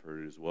you guys have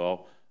heard it as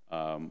well,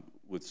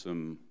 with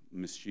some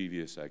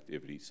mischievous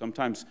activity.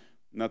 Sometimes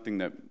nothing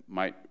that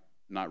might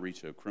not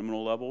reach a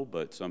criminal level,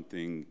 but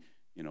something,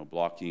 you know,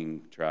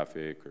 blocking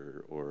traffic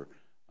or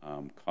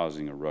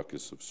causing a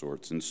ruckus of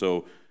sorts. And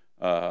so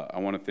I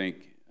want to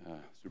thank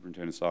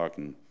Superintendent Stock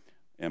and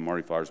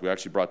Marty Flowers. We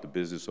actually brought the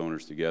business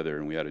owners together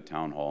and we had a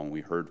town hall and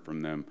we heard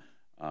from them.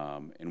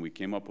 And we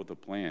came up with a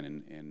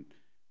plan, and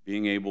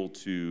being able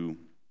to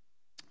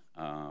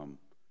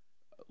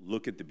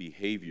look at the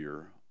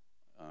behavior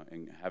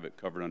and have it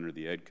covered under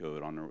the ed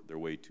code on their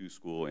way to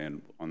school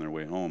and on their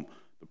way home.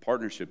 The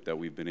partnership that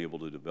we've been able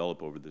to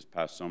develop over this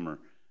past summer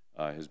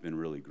has been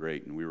really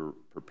great, and we were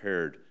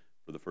prepared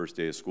for the first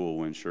day of school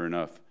when, sure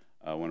enough,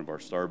 one of our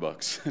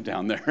Starbucks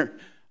down there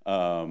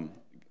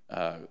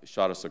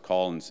shot us a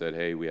call and said,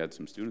 hey, we had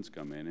some students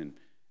come in and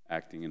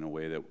acting in a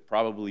way that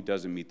probably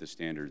doesn't meet the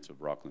standards of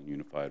Rocklin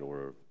Unified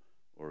or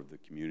the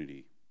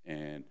community.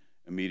 And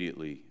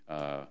immediately,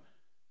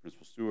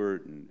 Principal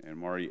Stewart and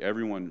Marty,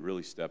 everyone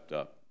really stepped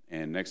up.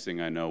 And next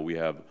thing I know, we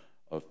have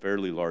a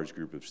fairly large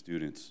group of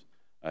students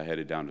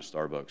headed down to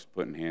Starbucks,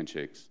 putting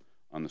handshakes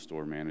on the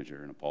store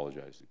manager and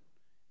apologizing.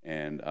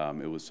 And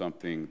it was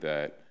something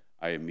that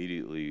I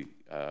immediately,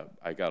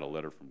 I got a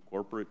letter from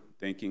corporate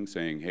thinking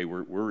saying, hey,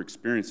 we're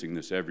experiencing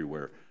this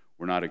everywhere.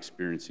 We're not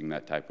experiencing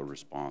that type of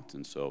response.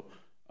 And so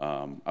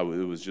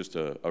it was just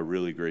a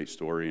really great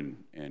story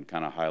and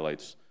kind of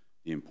highlights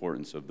the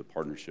importance of the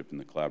partnership and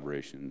the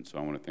collaboration. So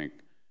I want to thank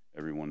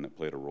everyone that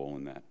played a role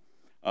in that.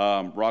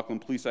 Rocklin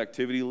Police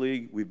Activity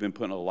League, we've been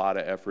putting a lot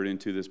of effort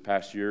into this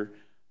past year.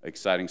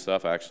 Exciting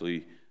stuff.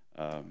 Actually,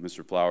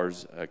 Mr.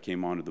 Flowers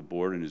came onto the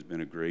board and has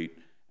been a great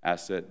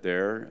asset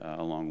there,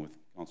 along with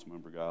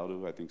Councilmember Galdo,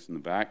 who I think is in the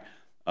back.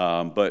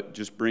 But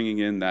just bringing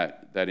in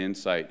that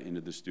insight into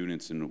the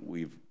students, and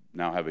we've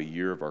now have a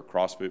year of our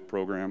CrossFit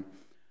program.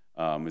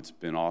 It's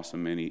been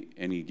awesome.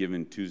 Any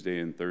given Tuesday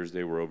and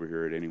Thursday, we're over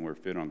here at Anywhere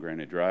Fit on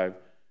Granite Drive,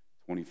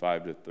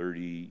 25 to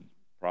 30,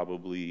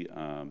 probably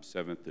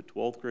 7th to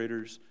 12th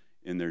graders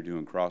in there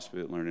doing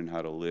CrossFit, learning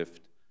how to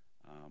lift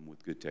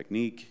with good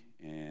technique,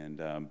 and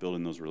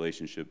building those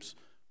relationships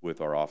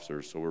with our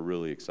officers. So we're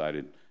really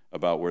excited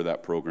about where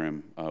that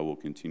program will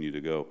continue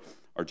to go.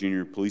 Our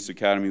Junior Police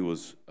Academy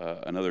was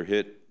another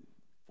hit,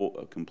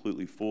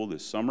 completely full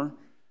this summer.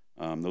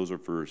 Those are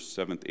for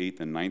 7th, 8th,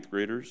 and 9th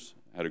graders.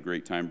 Had a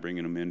great time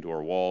bringing them into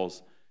our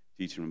walls,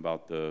 teaching them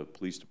about the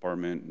police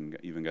department, and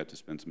even got to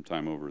spend some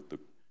time over at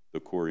the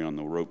Corey on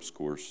the ropes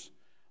course.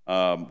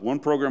 One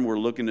program we're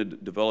looking to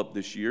develop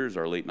this year is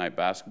our late night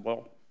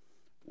basketball.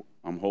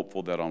 I'm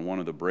hopeful that on one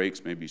of the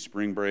breaks, maybe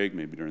spring break,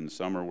 maybe during the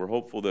summer, we're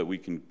hopeful that we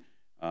can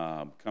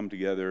come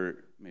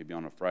together maybe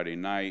on a Friday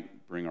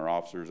night, bring our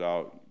officers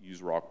out,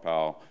 use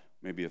RockPal,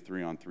 maybe a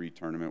 3-on-3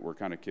 tournament. We're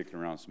kind of kicking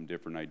around some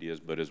different ideas,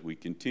 but as we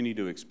continue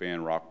to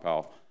expand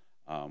RockPal,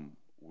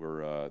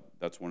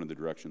 that's one of the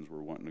directions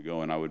we're wanting to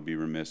go. And I would be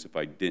remiss if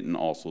I didn't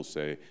also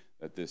say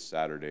that this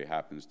Saturday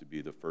happens to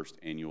be the first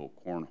annual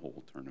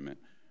cornhole tournament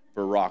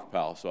for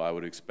RockPal. So I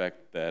would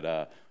expect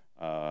that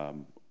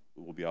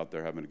we'll be out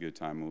there having a good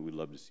time, and we'd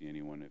love to see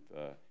anyone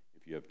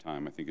if you have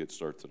time. I think it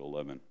starts at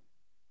 11.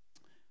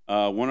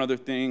 One other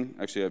thing,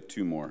 actually I have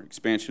two more.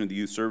 Expansion of the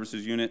Youth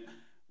Services Unit.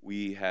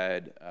 We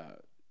had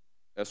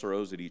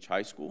SROs at each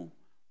high school.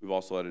 We've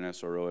also had an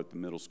SRO at the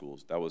middle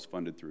schools. That was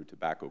funded through a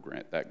tobacco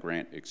grant. That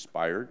grant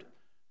expired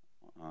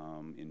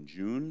in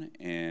June,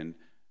 and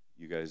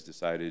you guys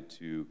decided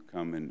to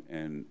come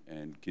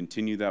and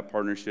continue that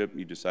partnership.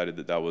 You decided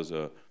that that was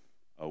a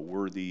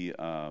worthy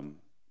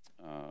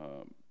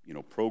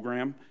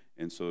program,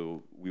 and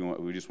so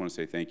we just want to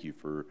say thank you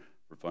for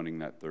funding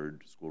that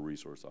third school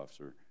resource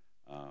officer.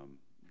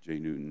 Jay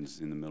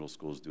Newton's in the middle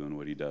schools doing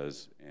what he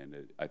does, and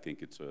I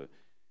think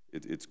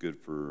it's good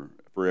for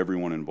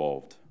everyone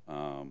involved.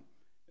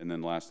 And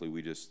then lastly,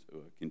 we just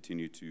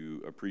continue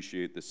to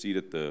appreciate the seat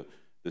at the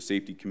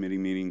safety committee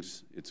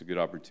meetings. It's a good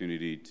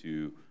opportunity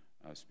to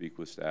speak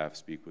with staff,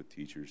 speak with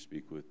teachers,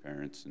 speak with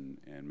parents,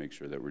 and make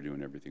sure that we're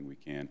doing everything we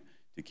can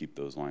to keep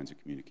those lines of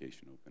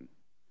communication open.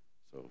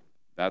 So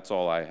that's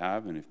all I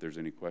have, and if there's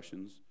any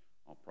questions,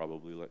 I'll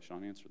probably let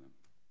Sean answer them.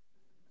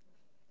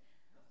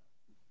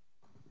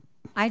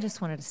 I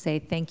just wanted to say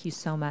thank you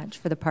so much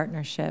for the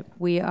partnership.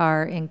 We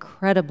are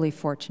incredibly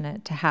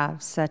fortunate to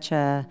have such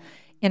a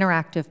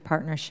interactive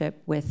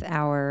partnership with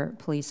our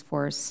police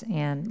force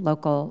and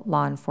local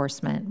law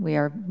enforcement. We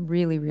are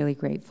really, really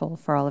grateful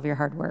for all of your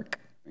hard work.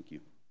 Thank you.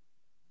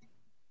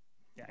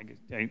 Yeah,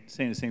 I'm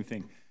saying the same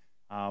thing.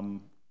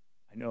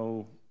 I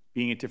know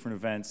being at different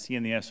events,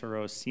 seeing the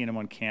SROs, seeing them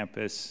on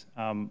campus,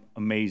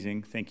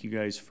 amazing. Thank you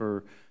guys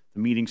for the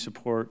meeting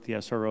support, the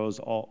SROs,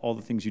 all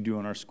the things you do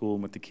in our school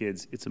and with the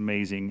kids. It's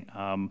amazing.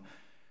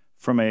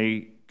 From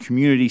a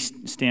community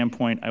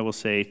standpoint, I will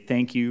say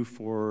thank you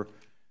for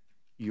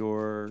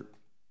your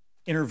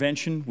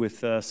intervention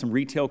with some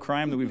retail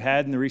crime that we've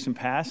had in the recent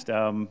past.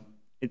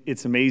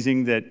 It's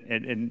amazing that,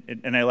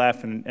 and I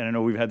laugh, and I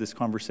know we've had this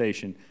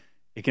conversation,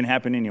 it can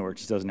happen anywhere, it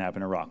just doesn't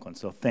happen in Rocklin.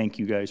 So thank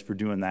you guys for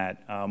doing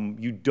that.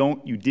 You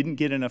didn't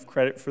get enough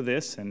credit for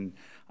this, and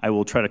I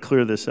will try to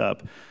clear this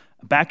up.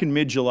 Back in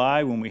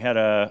mid-July, when we had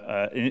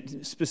a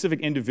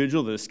specific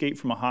individual that escaped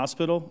from a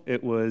hospital,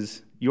 it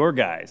was your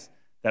guys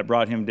that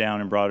brought him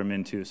down and brought him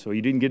into. So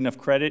you didn't get enough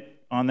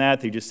credit on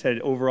that. They just said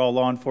overall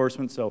law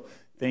enforcement. So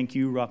thank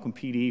you, Rocklin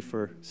PD,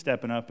 for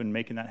stepping up and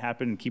making that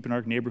happen and keeping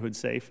our neighborhood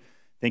safe.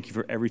 Thank you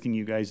for everything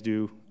you guys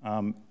do.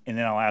 And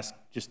then I'll ask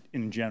just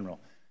in general,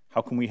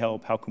 how can we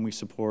help? How can we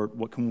support?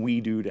 What can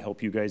we do to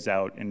help you guys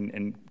out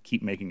and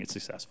keep making it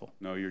successful?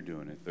 No, you're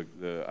doing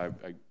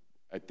it.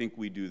 I think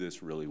we do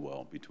this really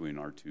well between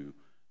our two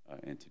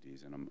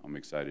entities, and I'm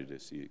excited to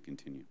see it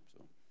continue.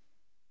 So.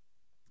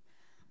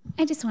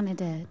 I just wanted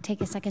to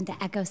take a second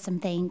to echo some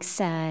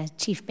thanks,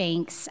 Chief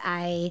Banks.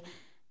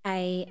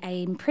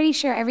 I'm pretty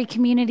sure every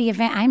community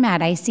event I'm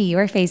at, I see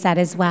your face at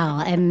as well.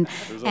 And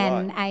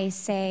I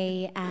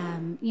say,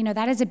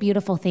 that is a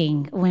beautiful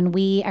thing when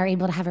we are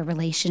able to have a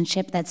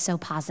relationship that's so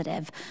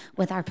positive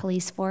with our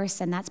police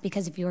force, and that's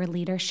because of your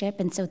leadership.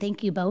 And so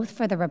thank you both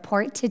for the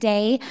report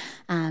today.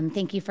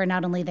 Thank you for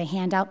not only the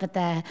handout, but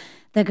the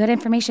good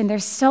information.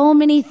 There's so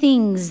many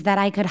things that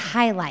I could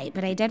highlight,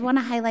 but I did want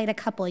to highlight a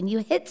couple, and you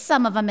hit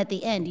some of them at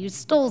the end. You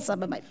stole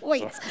some of my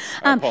points.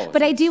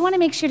 But I do want to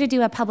make sure to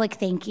do a public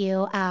thank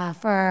you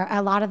for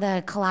a lot of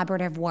the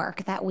collaborative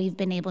work that we've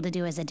been able to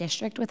do as a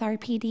district with our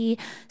PD,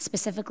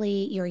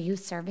 specifically your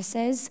youth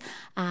services.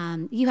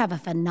 You have a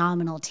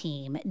phenomenal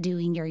team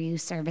doing your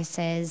youth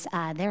services.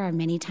 There are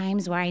many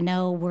times where I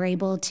know we're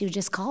able to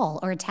just call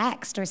or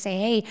text or say,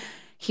 hey,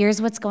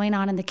 here's what's going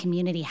on in the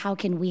community. How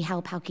can we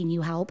help? How can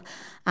you help?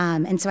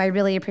 And so I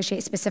really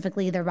appreciate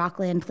specifically the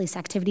Rocklin Police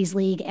Activities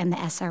League and the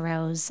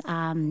SROs.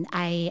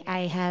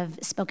 I have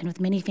spoken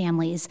with many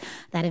families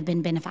that have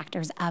been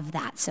benefactors of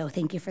that. So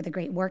thank you for the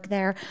great work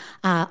there.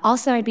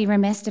 Also, I'd be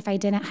remiss if I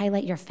didn't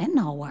highlight your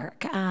fentanyl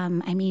work.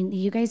 I mean,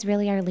 you guys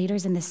really are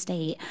leaders in the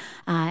state.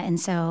 And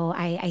so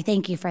I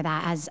thank you for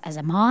that as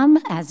a mom,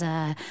 as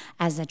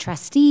a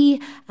trustee.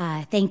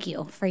 Thank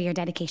you for your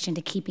dedication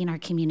to keeping our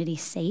community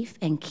safe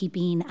and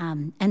keeping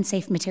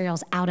unsafe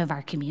materials out of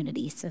our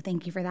community. So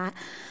thank you for that.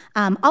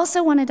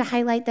 Also wanted to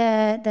highlight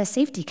the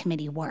safety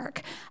committee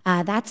work.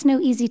 That's no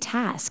easy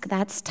task.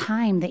 That's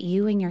time that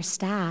you and your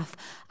staff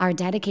are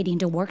dedicating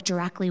to work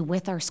directly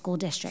with our school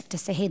district to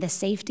say, hey, the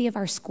safety of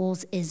our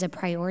schools is a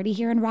priority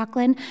here in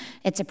Rocklin.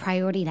 It's a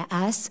priority to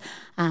us.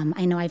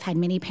 I know I've had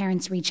many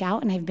parents reach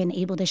out and I've been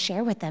able to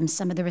share with them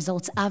some of the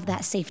results of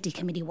that safety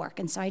committee work.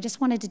 And so I just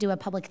wanted to do a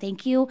public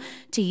thank you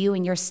to you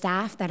and your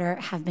staff that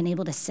have been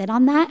able to sit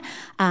on that,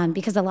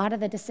 because a lot of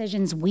the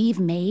decisions we've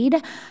made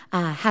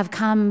have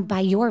come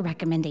by your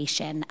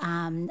recommendation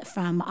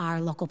from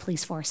our local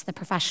police force, the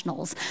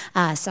professionals.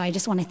 So I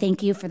just want to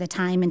thank you for the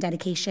time and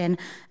dedication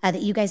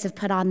that you guys have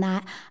put on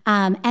that.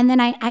 And then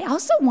I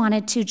also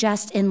wanted to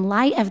just, in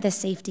light of the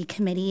safety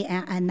committee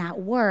and that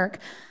work,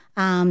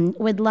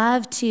 would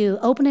love to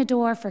open a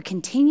door for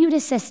continued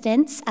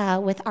assistance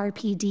with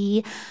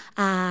RPD,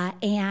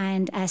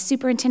 and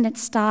Superintendent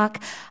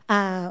Stock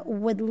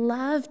would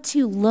love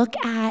to look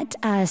at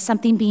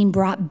something being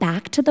brought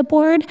back to the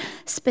board,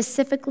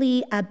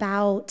 specifically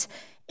about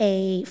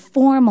a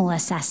formal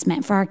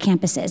assessment for our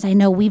campuses. I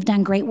know we've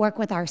done great work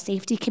with our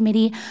safety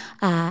committee.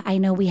 I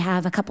know we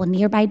have a couple of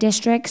nearby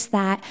districts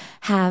that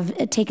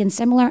have taken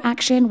similar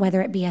action, whether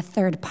it be a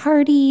third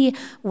party,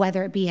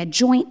 whether it be a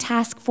joint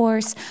task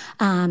force,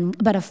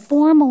 but a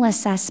formal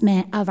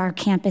assessment of our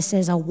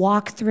campuses, a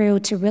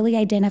walkthrough to really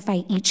identify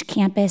each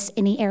campus,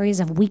 any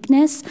areas of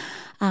weakness.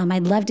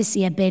 I'd love to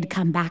see a bid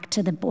come back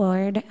to the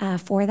board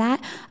for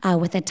that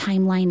with a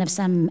timeline of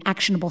some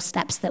actionable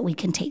steps that we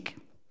can take.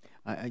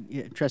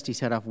 Trustee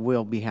Setoff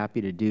will be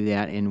happy to do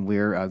that, and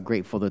we're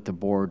grateful that the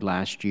board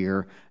last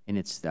year in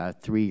its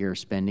 3-year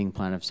spending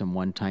plan of some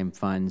one-time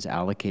funds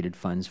allocated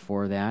funds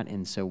for that,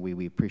 and so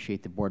we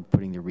appreciate the board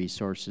putting the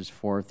resources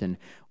forth, and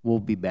we'll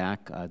be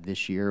back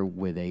this year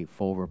with a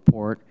full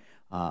report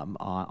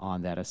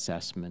on that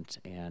assessment,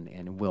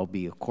 and we'll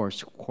be, of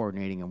course,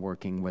 coordinating and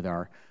working with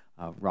our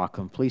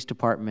Rocklin Police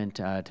Department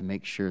to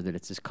make sure that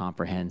it's as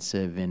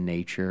comprehensive in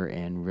nature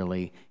and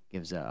really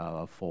gives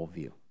a full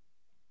view.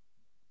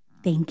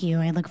 Thank you.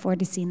 I look forward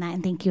to seeing that,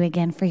 and thank you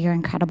again for your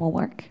incredible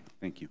work.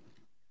 Thank you.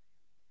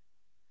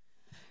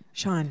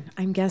 Sean,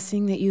 I'm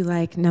guessing that you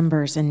like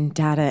numbers and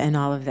data and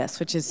all of this,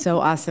 which is so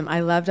awesome. I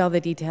loved all the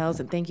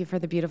details, and thank you for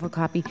the beautiful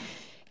copy.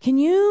 Can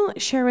you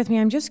share with me,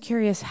 I'm just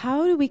curious,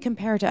 how do we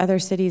compare to other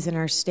cities in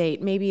our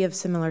state, maybe of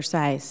similar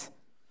size,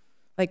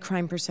 like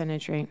crime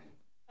percentage rate?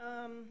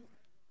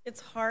 It's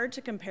hard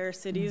to compare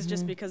cities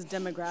just because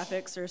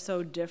demographics are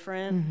so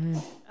different.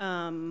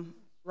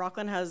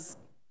 Rocklin has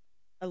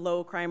a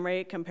low crime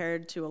rate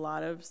compared to a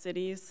lot of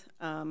cities,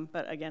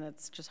 but again,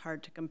 it's just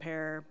hard to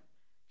compare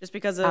just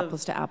because of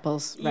apples to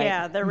apples, right?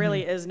 Yeah, there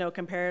really is no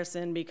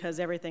comparison because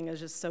everything is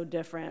just so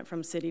different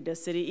from city to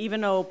city.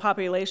 Even though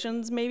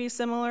populations may be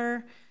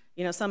similar,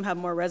 you know, some have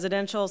more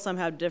residential, some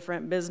have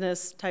different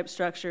business type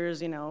structures,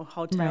 you know,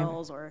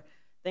 hotels or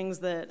things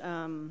that,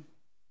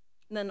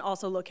 then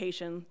also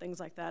location, things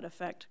like that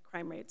affect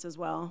crime rates as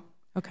well.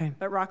 Okay.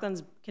 But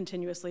Rocklin's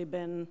continuously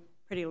been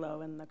pretty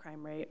low in the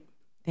crime rate.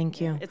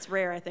 Thank you. It's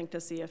rare, I think, to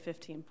see a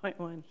 15.1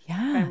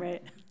 crime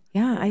rate.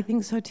 Yeah, I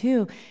think so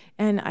too.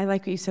 And I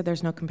like what you said,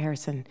 there's no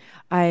comparison.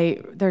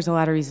 There's a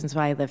lot of reasons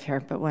why I live here,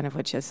 but one of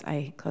which is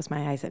I close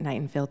my eyes at night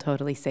and feel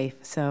totally safe.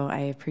 So I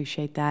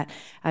appreciate that.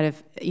 Out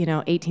of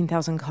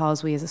 18,000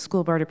 calls, we as a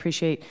school board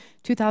appreciate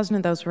 2,000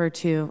 of those were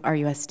to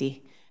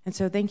RUSD. And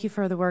so thank you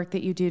for the work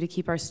that you do to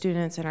keep our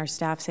students and our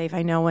staff safe.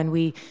 I know when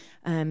we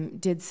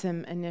did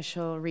some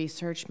initial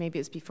research, maybe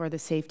it's before the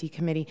safety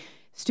committee,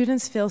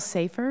 students feel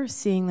safer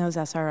seeing those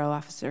SRO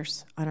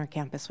officers on our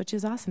campus, which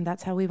is awesome.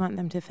 That's how we want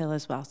them to feel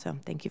as well. So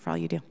thank you for all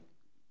you do.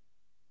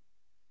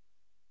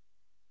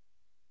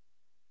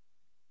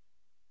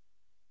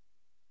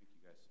 Thank you,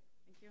 guys.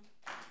 Thank you.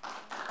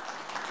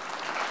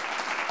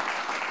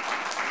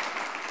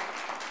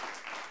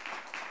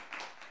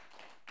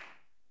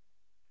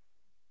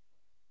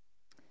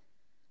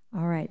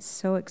 All right,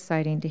 so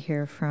exciting to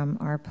hear from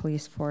our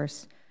police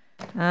force.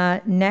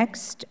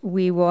 Next,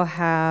 we will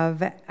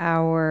have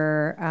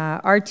our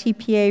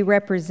RTPA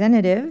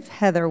representative,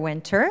 Heather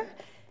Winter.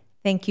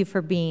 Thank you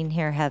for being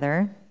here,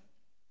 Heather.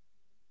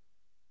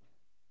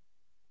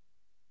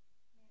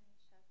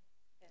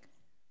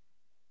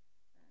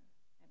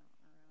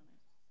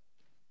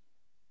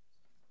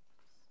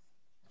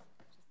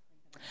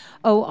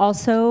 Oh,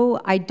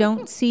 also, I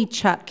don't see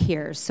Chuck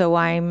here, so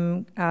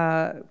I'm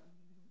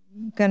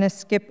going to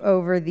skip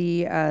over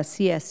the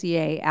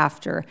CSEA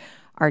after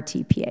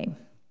RTPA.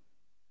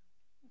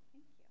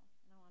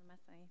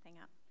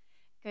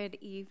 Good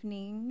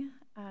evening,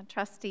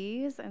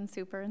 trustees and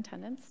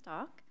Superintendent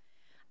Stock.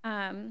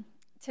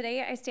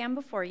 Today I stand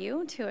before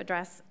you to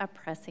address a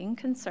pressing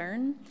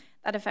concern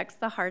that affects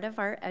the heart of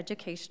our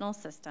educational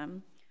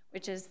system,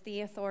 which is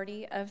the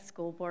authority of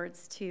school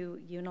boards to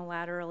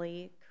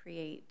unilaterally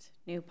create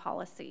new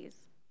policies.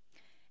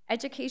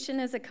 Education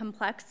is a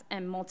complex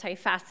and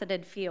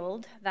multifaceted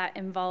field that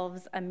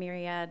involves a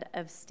myriad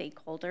of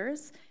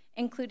stakeholders,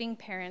 including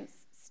parents,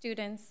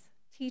 students,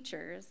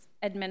 teachers,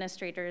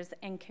 administrators,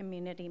 and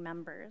community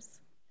members.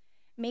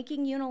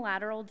 Making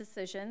unilateral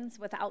decisions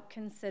without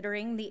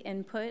considering the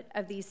input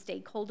of these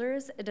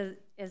stakeholders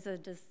is a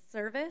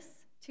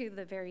disservice to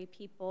the very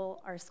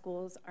people our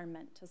schools are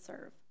meant to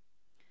serve.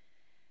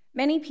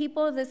 Many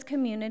people of this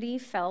community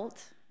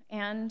felt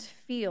and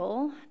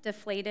feel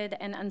deflated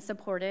and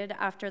unsupported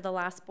after the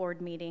last board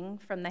meeting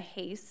from the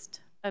haste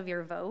of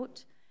your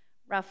vote,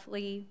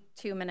 roughly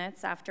 2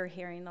 minutes after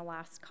hearing the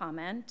last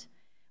comment,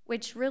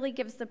 which really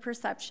gives the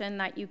perception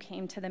that you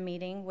came to the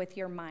meeting with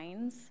your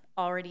minds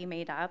already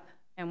made up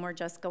and we're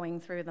just going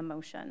through the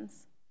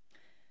motions.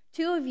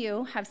 2 of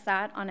you have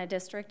sat on a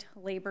district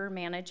labor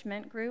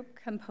management group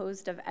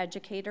composed of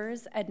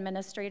educators,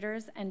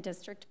 administrators, and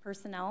district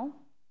personnel.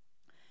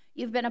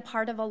 You've been a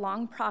part of a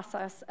long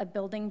process of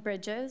building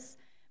bridges,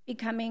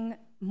 becoming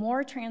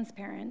more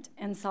transparent,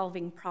 and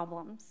solving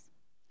problems.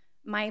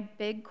 My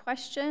big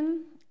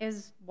question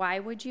is, why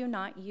would you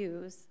not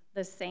use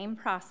the same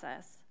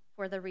process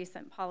for the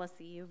recent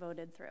policy you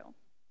voted through?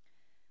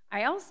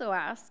 I also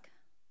ask,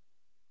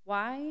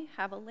 why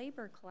have a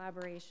labor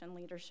collaboration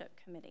leadership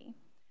committee?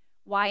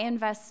 Why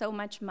invest so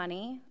much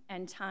money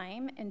and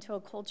time into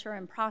a culture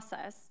and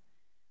process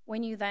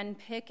when you then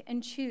pick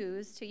and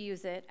choose to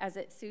use it as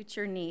it suits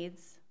your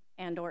needs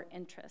and/or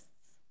interests?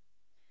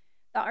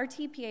 The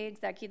RTPA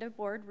Executive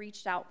Board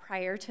reached out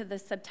prior to the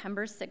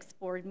September 6th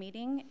board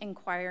meeting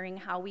inquiring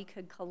how we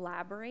could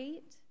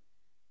collaborate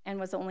and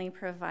was only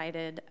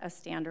provided a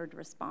standard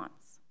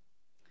response.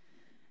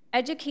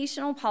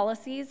 Educational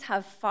policies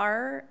have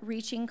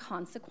far-reaching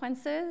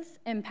consequences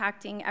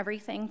impacting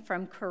everything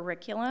from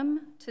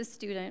curriculum to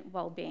student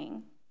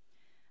well-being.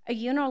 A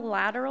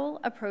unilateral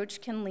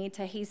approach can lead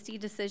to hasty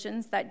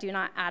decisions that do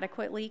not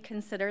adequately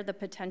consider the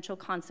potential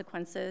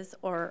consequences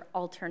or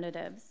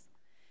alternatives.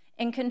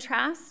 In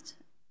contrast,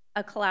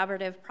 a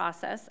collaborative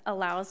process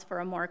allows for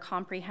a more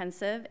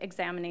comprehensive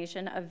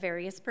examination of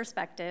various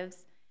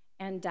perspectives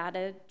and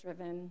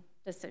data-driven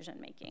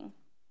decision-making.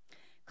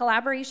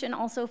 Collaboration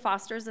also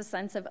fosters a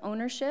sense of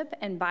ownership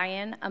and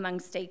buy-in among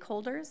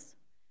stakeholders.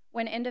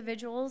 When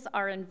individuals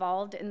are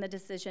involved in the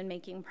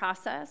decision-making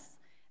process,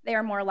 they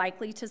are more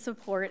likely to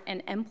support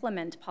and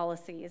implement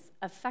policies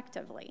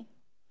effectively.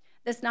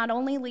 This not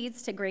only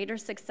leads to greater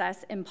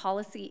success in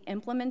policy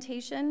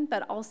implementation,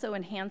 but also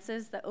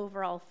enhances the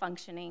overall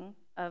functioning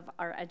of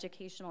our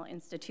educational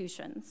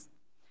institutions.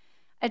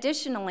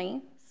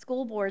 Additionally,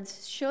 school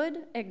boards should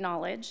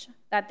acknowledge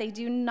that they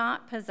do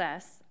not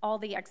possess all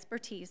the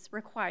expertise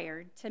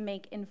required to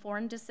make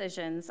informed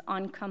decisions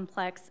on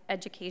complex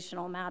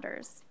educational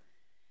matters.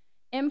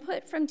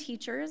 Input from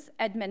teachers,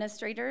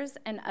 administrators,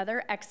 and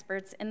other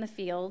experts in the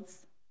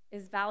fields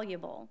is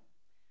valuable.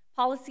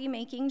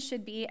 Policymaking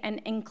should be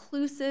an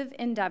inclusive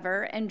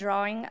endeavor and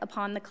drawing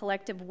upon the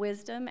collective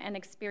wisdom and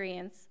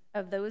experience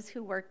of those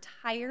who work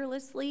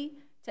tirelessly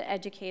to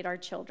educate our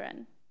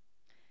children.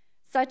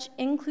 Such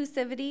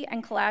inclusivity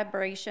and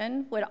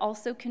collaboration would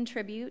also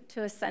contribute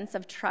to a sense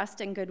of trust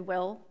and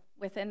goodwill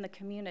within the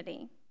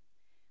community.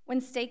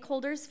 When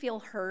stakeholders feel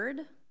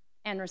heard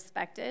and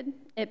respected,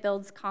 it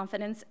builds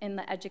confidence in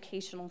the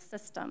educational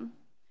system.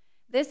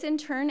 This in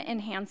turn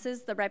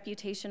enhances the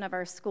reputation of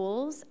our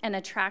schools and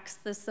attracts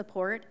the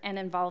support and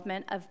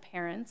involvement of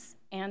parents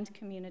and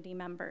community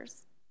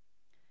members.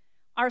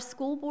 Our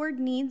school board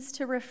needs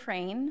to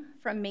refrain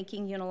from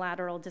making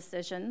unilateral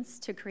decisions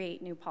to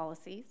create new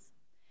policies.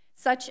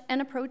 Such an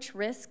approach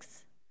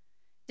risks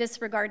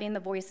disregarding the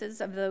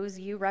voices of those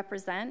you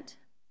represent,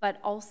 but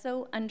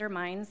also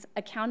undermines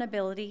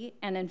accountability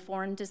and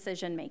informed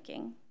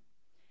decision-making.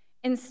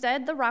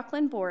 Instead, the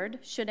Rocklin board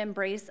should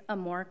embrace a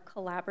more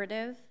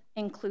collaborative,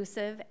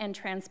 inclusive, and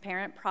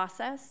transparent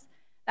process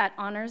that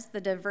honors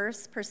the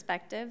diverse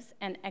perspectives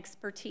and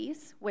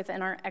expertise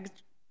within our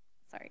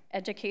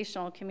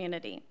educational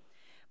community.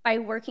 By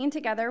working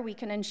together, we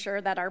can ensure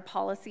that our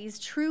policies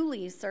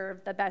truly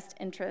serve the best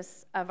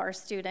interests of our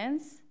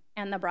students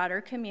and the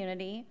broader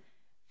community,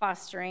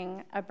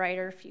 fostering a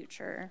brighter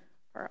future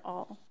for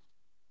all.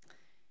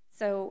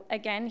 So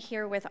again,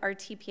 here with our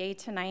TPA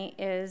tonight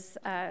is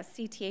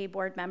CTA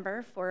board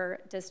member for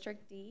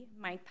District D,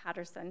 Mike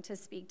Patterson, to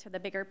speak to the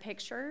bigger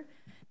picture,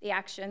 the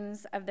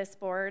actions of this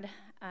board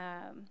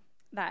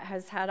that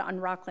has had on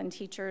Rocklin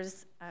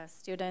teachers,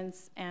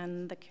 students,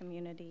 and the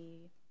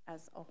community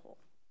as a whole.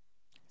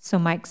 So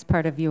Mike's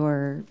part of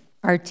your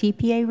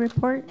RTPA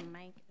report? And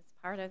Mike is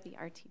part of the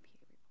RTPA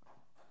report.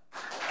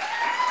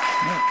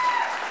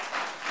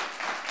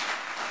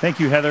 Thank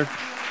you, Heather.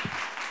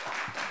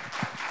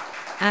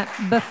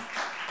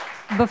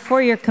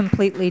 Before you're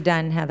completely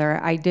done, Heather,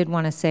 I did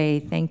want to say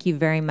thank you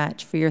very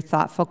much for your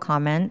thoughtful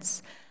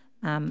comments.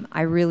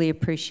 I really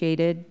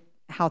appreciated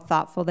how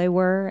thoughtful they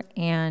were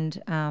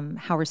and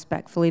how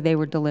respectfully they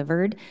were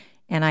delivered.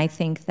 And I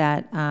think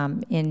that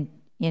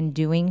in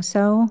doing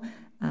so,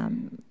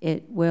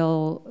 it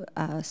will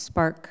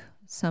spark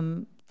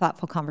some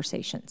thoughtful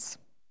conversations.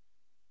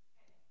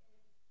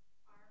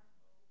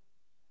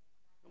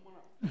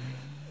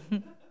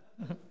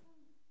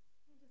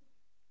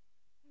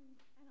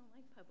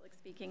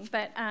 Speaking,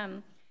 but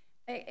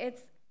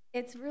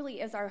it's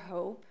really is our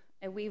hope.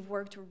 And we've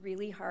worked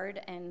really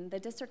hard, and the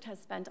district has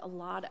spent a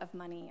lot of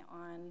money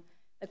on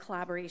the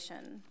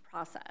collaboration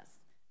process.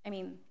 I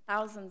mean,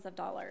 thousands of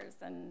dollars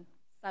and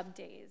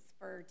sub-days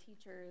for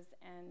teachers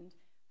and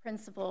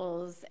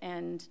principals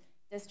and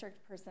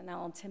district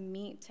personnel to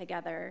meet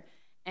together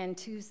and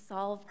to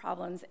solve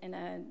problems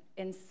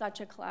in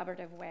such a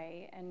collaborative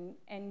way.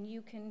 And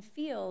you can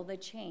feel the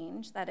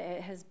change that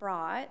it has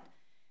brought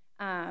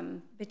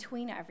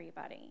between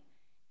everybody.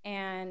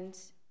 And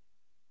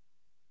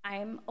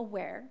I'm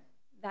aware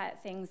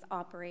that things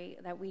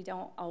operate, that we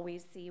don't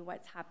always see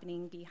what's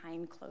happening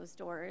behind closed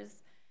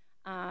doors.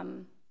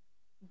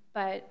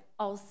 But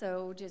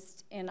also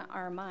just in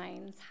our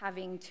minds,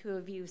 having two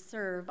of you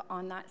serve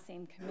on that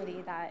same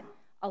committee that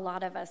a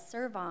lot of us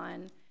serve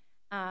on,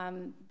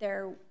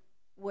 there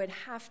would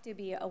have to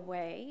be a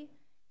way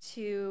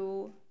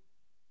to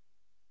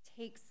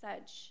take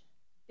such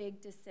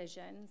big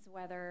decisions,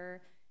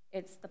 whether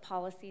it's the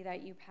policy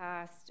that you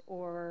passed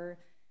or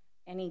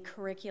any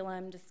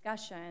curriculum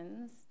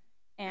discussions,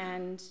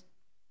 and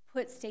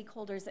put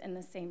stakeholders in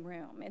the same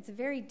room. It's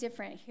very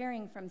different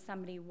hearing from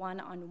somebody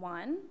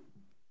one-on-one,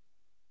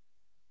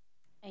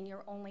 and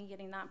you're only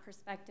getting that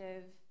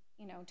perspective,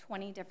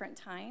 20 different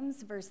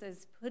times,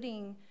 versus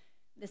putting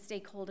the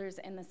stakeholders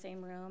in the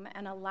same room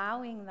and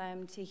allowing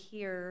them to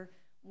hear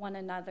one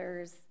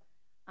another's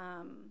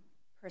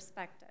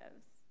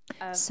perspectives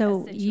of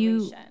so a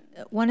situation.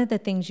 One of the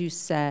things you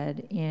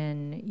said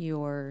in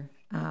your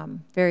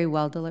very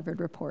well-delivered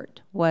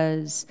report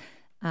was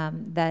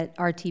that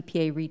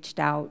RTPA reached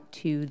out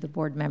to the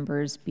board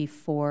members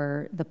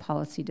before the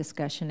policy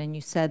discussion, and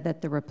you said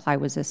that the reply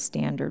was a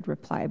standard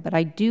reply. But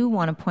I do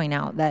want to point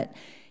out that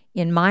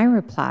in my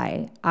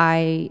reply,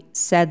 I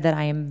said that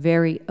I am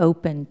very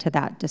open to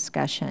that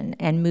discussion,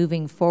 and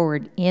moving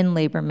forward in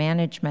labor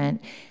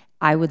management,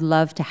 I would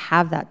love to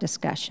have that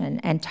discussion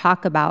and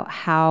talk about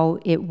how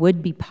it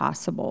would be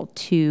possible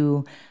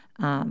to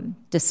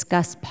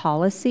discuss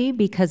policy,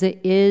 because it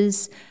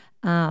is,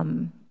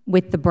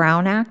 with the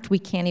Brown Act, we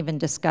can't even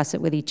discuss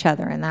it with each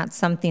other. And that's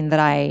something that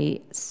I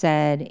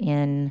said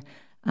in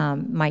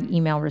my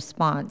email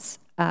response.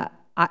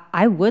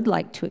 I would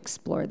like to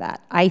explore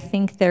that. I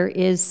think there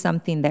is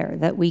something there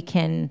that we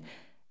can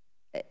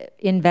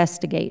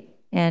investigate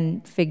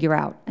and figure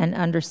out and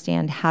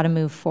understand how to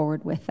move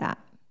forward with that.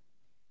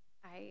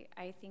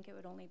 I think it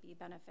would only be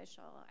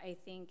beneficial. I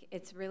think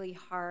it's really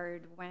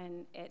hard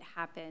when it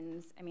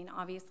happens. I mean,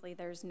 obviously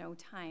there's no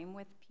time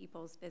with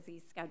people's busy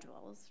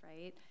schedules,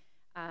 right?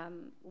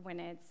 When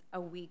it's a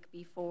week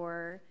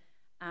before,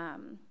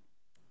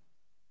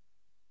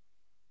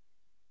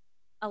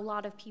 a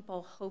lot of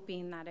people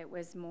hoping that it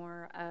was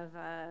more of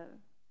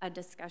a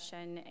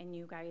discussion and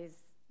you guys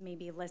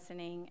maybe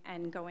listening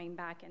and going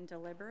back and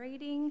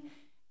deliberating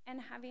and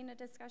having a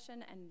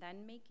discussion and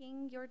then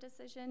making your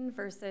decision,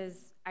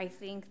 versus I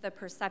think the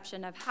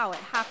perception of how it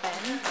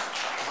happened.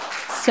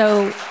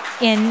 So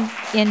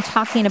in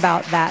talking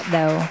about that,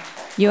 though,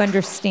 you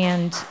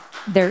understand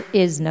there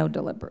is no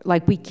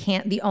we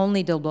can't, the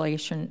only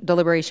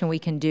deliberation we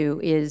can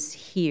do is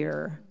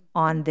here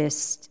on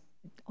this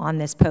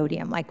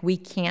podium. Like, we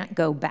can't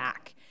go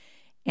back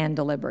and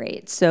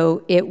deliberate.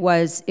 So it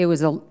was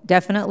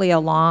definitely a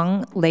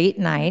long, late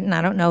night, and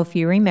I don't know if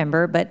you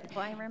remember, but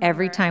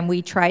every time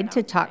we tried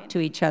to talk to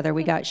each other,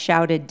 we got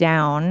shouted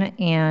down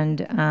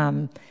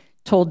and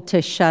told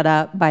to shut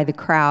up by the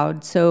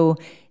crowd. So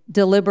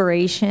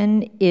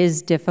deliberation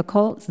is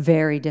difficult,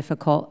 very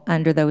difficult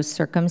under those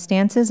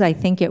circumstances. I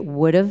think it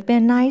would have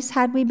been nice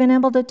had we been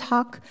able to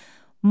talk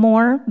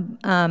more.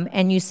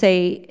 And you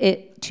say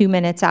it 2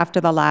 minutes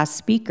after the last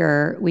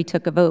speaker, we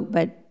took a vote,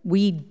 but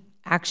we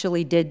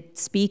actually did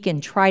speak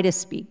and try to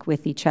speak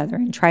with each other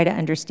and try to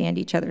understand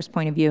each other's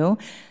point of view.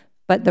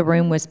 But the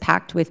room was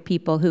packed with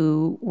people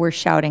who were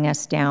shouting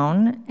us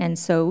down. And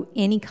so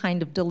any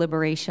kind of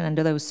deliberation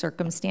under those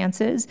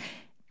circumstances,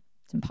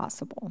 it's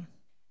impossible.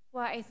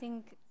 Well, I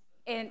think,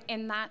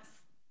 and that's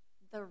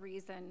the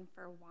reason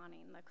for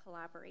wanting the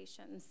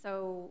collaboration.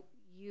 So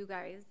you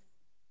guys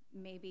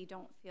maybe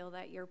don't feel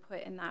that you're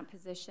put in that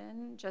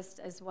position, just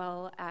as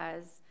well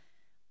as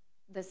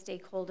the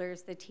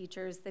stakeholders, the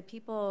teachers, the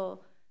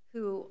people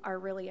who are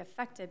really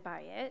affected by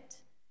it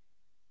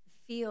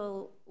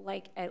feel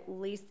like at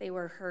least they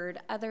were heard,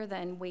 other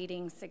than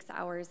waiting 6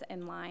 hours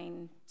in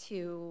line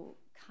to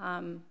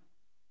come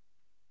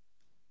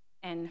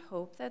and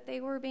hope that they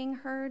were being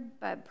heard,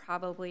 but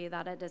probably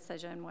that a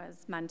decision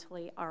was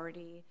mentally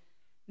already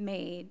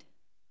made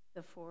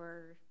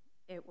before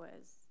it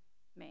was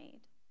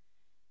made.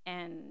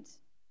 And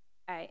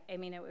I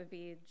mean, it would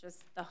be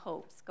just the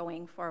hopes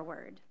going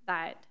forward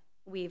that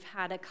we've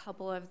had a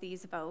couple of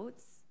these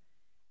votes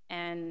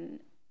and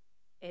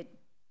it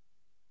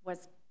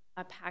was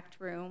a packed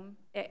room.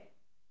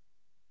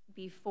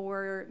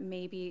 Before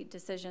maybe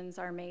decisions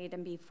are made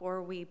and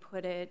before we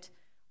put it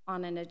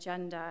on an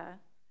agenda,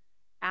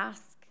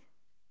 ask,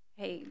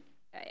 hey,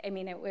 I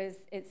mean,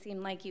 it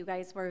seemed like you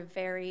guys were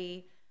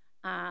very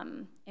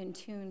in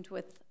tune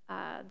with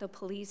the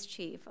police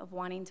chief of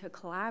wanting to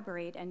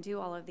collaborate and do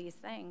all of these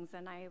things.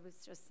 And I was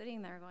just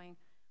sitting there going,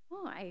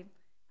 oh,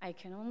 I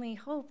can only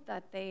hope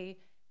that they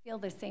feel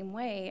the same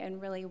way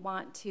and really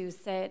want to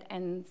sit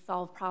and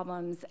solve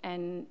problems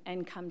and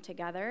come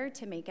together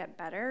to make it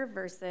better,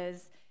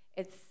 versus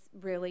it's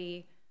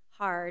really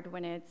hard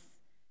when it's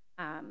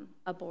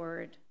a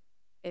board.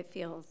 It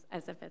feels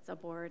as if it's a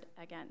board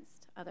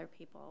against other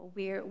people.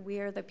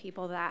 We're the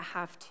people that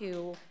have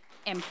to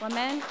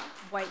implement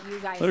what you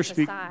guys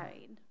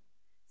decide.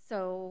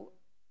 So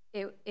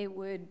it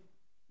would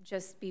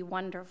just be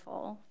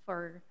wonderful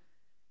for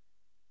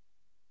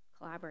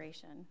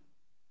collaboration.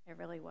 It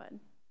really would.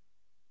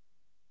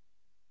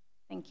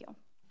 Thank you.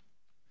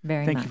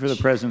 Very much. Thank you for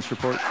the President's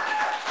report.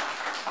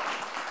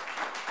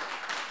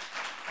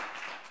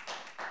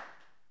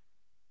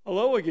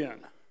 Hello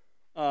again.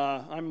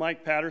 I'm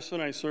Mike Patterson.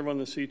 I serve on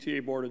the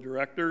CTA Board of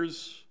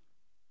Directors.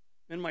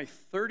 In my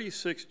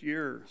 36th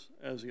year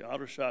as the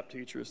auto shop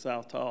teacher at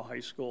South Tahoe High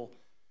School,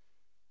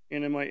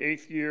 and in my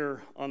 8th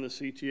year on the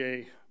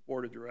CTA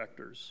Board of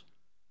Directors.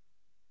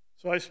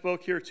 So I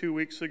spoke here 2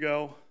 weeks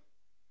ago.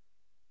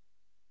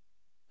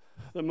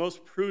 The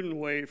most prudent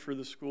way for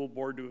the school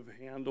board to have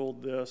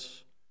handled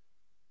this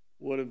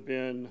would have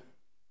been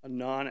a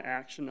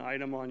non-action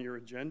item on your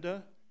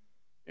agenda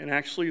and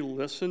actually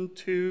listen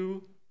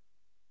to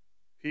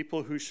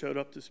people who showed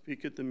up to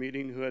speak at the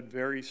meeting who had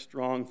very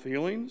strong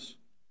feelings.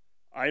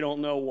 I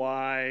don't know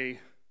why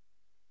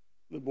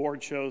the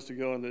board chose to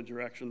go in the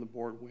direction the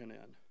board went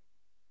in.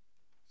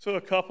 So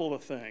a couple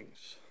of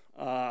things.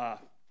 The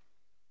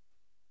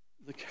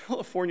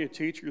California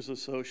Teachers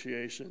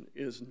Association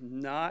is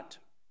not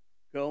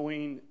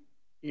going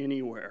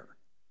anywhere,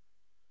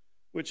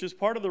 which is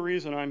part of the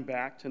reason I'm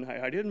back tonight.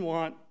 I didn't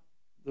want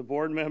the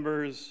board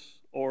members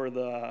or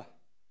the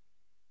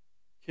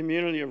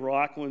community of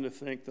Rocklin to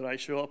think that I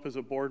show up as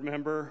a board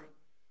member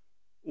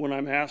when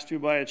I'm asked to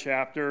by a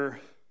chapter,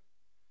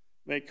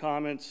 make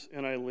comments,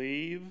 and I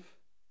leave,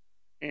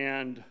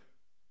 and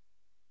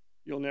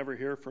you'll never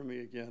hear from me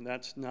again.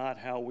 That's not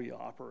how we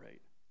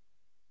operate.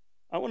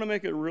 I want to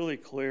make it really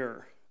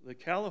clear. The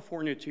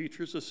California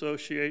Teachers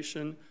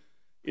Association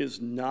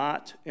is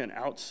not an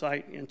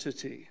outside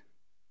entity.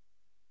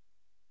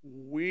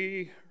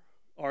 We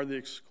are the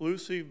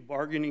exclusive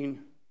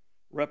bargaining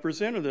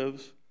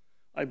representatives,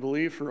 I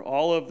believe, for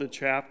all of the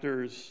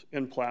chapters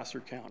in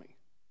Placer County.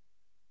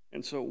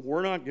 And so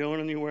we're not going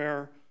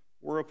anywhere.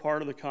 We're a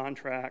part of the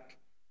contract.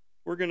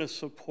 We're going to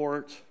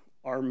support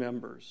our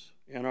members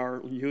and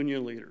our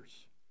union leaders,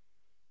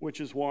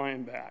 which is why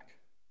I'm back.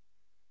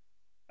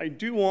 I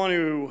do want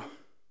to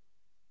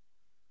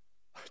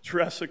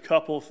address a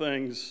couple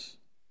things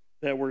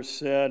that were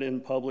said in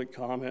public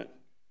comment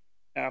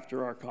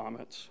after our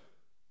comments.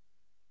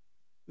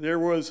 There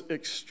was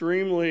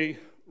extremely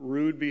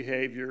rude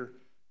behavior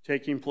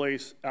taking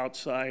place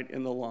outside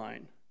in the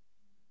line.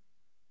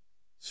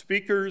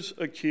 Speakers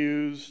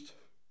accused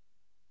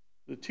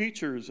the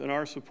teachers and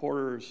our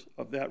supporters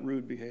of that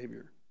rude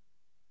behavior.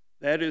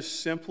 That is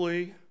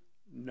simply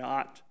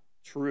not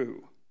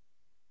true.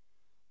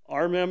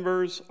 Our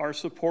members, our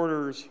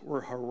supporters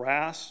were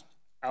harassed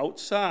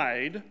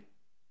outside,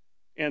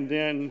 and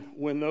then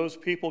when those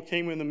people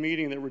came in the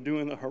meeting that were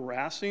doing the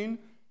harassing,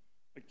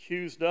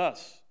 accused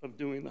us of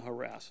doing the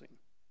harassing.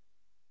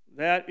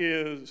 That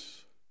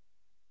is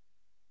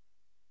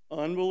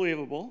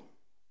unbelievable.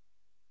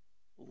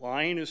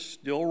 Lying is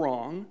still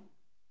wrong.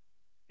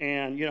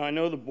 And, you know, I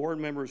know the board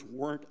members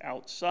weren't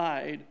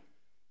outside,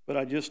 but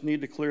I just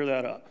need to clear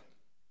that up.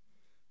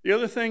 The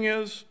other thing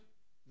is,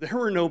 there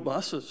were no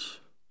buses.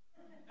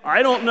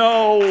 I don't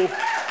know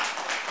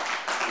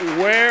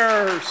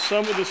where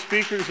some of the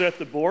speakers at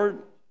the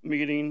board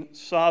meeting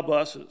saw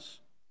buses.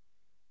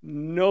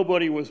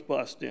 Nobody was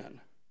bussed in.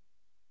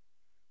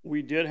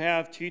 We did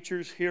have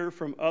teachers here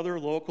from other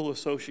local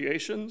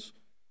associations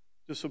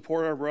to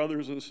support our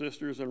brothers and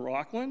sisters in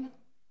Rocklin.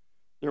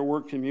 There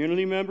were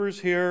community members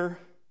here,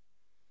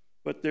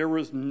 but there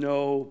was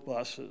no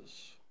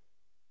buses.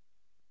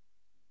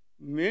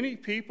 Many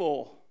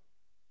people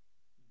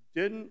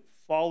didn't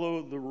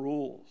follow the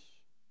rules.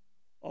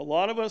 A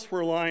lot of us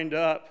were lined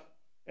up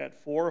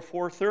at 4 or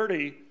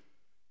 4:30,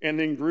 and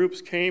then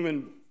groups came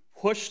and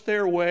pushed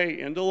their way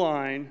into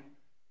line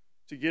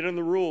to get in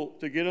the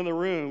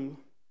room,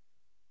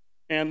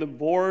 and the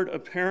board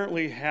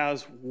apparently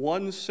has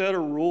one set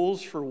of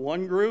rules for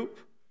one group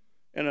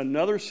and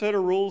another set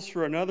of rules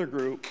for another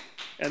group,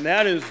 and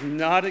that is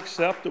not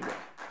acceptable.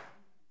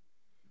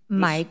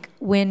 Mike,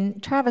 when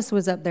Travis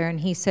was up there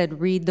and he said,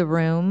 read the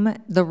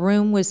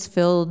room was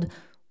filled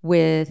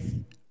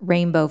with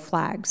rainbow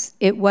flags.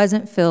 It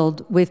wasn't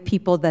filled with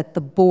people that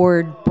the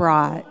board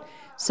brought.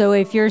 So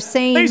if you're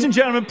saying... Ladies and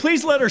gentlemen,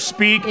 please let her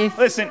speak.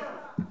 Listen.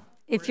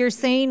 If you're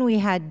saying we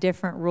had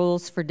different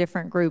rules for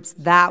different groups,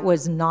 that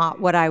was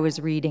not what I was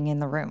reading in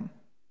the room.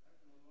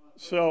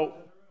 So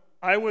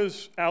I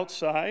was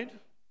outside.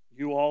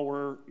 You all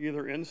were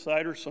either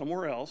inside or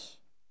somewhere else.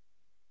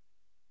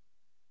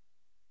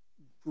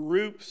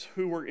 Groups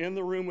who were in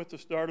the room at the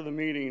start of the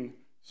meeting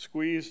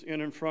squeezed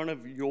in front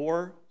of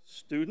your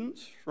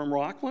students from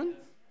Rocklin.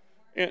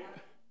 And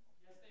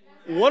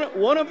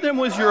one of them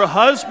was your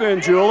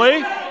husband,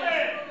 Julie.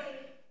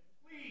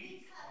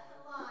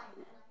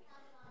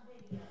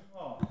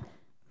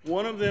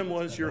 One of them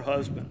was your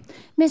husband.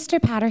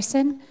 Mr.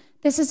 Patterson,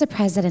 this is a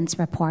president's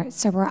report,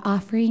 so we're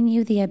offering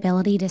you the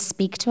ability to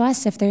speak to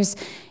us. If there's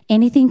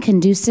anything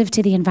conducive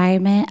to the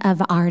environment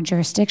of our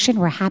jurisdiction,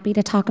 we're happy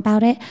to talk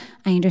about it.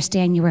 I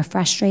understand you were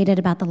frustrated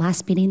about the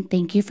last meeting.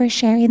 Thank you for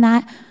sharing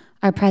that.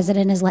 Our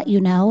president has let you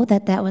know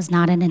that that was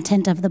not an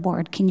intent of the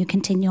board. Can you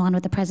continue on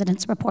with the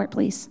president's report,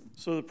 please?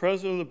 So the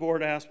president of the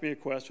board asked me a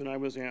question. I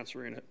was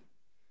answering it.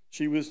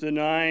 She was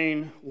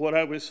denying what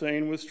I was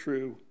saying was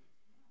true,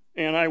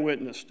 and I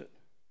witnessed it.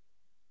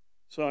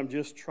 So I'm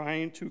just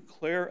trying to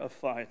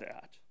clarify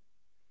that.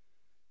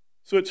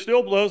 So it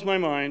still blows my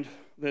mind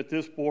that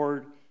this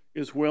board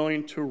is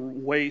willing to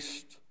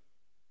waste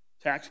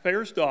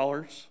taxpayers'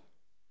 dollars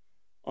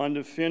on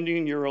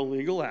defending your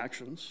illegal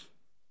actions.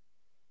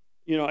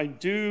 You know, I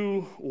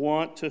do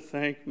want to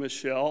thank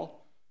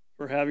Michelle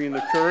for having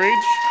the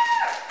courage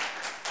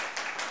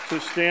to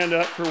stand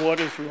up for what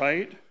is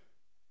right.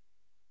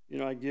 You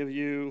know, I give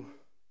you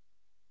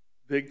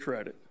big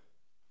credit.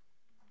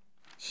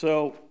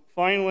 So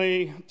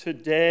finally,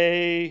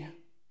 today,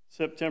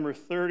 September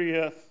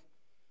 30th,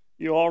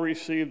 you all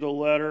received a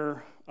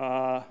letter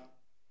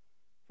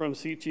from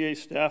CTA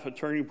staff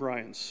attorney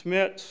Brian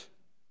Smith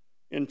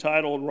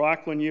entitled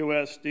Rocklin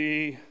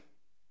USD.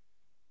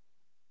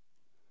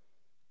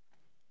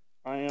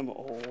 I am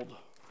old.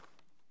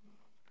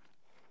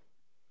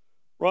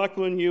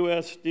 Rocklin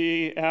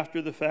USD,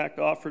 after the fact,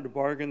 offered to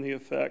bargain the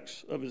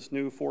effects of its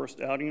new forced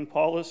outing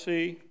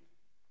policy.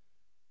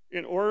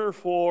 In order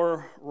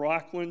for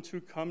Rocklin to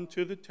come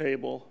to the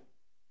table,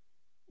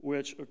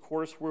 which of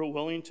course we're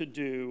willing to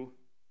do,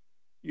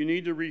 you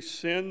need to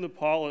rescind the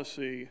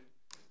policy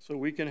so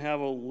we can have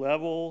a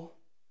level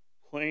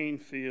playing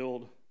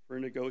field for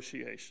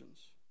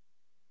negotiations.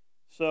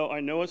 So I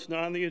know it's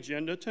not on the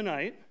agenda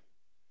tonight,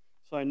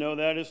 so I know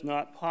that is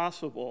not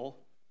possible,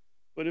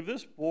 but if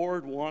this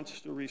board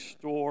wants to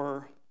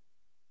restore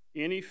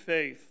any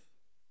faith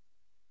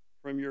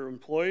from your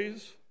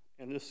employees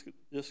and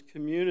this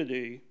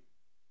community,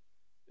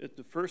 at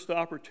the first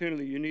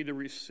opportunity, you need to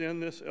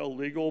rescind this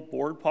illegal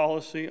board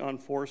policy on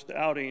forced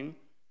outing,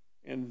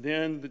 and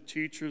then the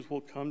teachers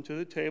will come to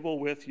the table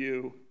with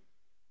you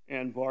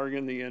and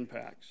bargain the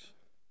impacts.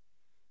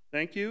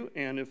 Thank you,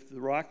 and if the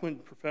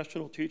Rocklin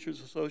Professional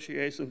Teachers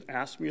Association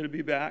asks me to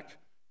be back,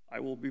 I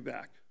will be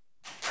back.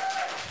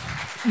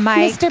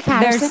 Mike, Mr.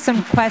 Patterson, there's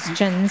some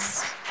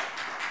questions.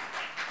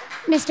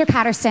 Mr.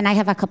 Patterson, I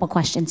have a couple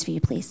questions for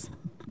you, please.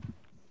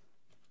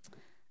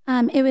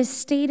 It was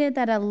stated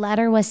that a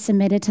letter was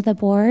submitted to the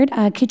board.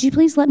 Could you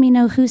please let me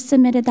know who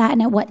submitted that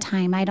and at what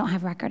time? I don't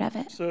have record of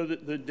it. So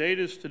the date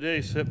is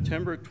today,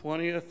 September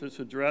 20th. It's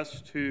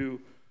addressed to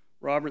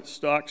Robert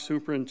Stock,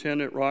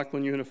 Superintendent,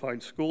 Rocklin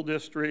Unified School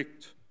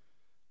District,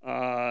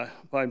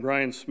 by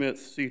Brian Smith,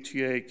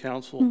 CTA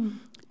Council.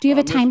 Do you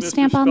have a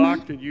timestamp on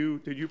that? Did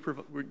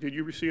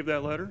you receive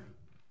that letter?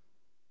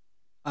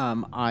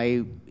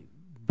 I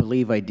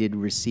believe I did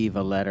receive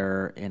a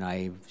letter, and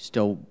I'm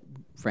still,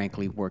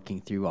 frankly,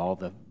 working through all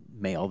the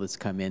mail that's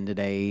come in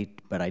today,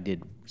 but I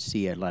did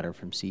see a letter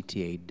from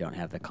CTA. Don't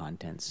have the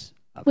contents.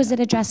 Was it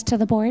addressed to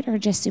the board or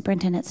just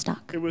Superintendent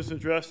Stock? It was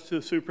addressed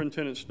to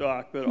Superintendent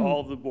Stock, but all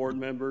of the board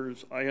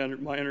members,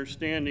 my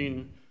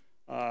understanding,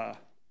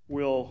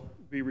 will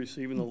be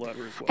receiving the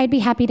letter as well. I'd be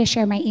happy to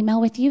share my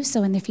email with you,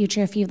 so in the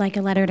future, if you'd like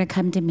a letter to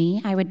come to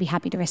me, I would be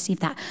happy to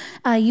receive that.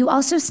 You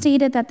also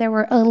stated that there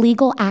were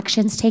illegal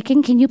actions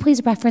taken. Can you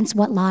please reference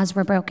what laws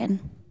were broken?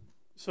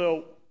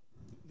 So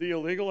the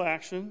illegal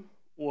action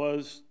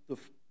was the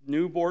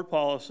new board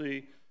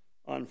policy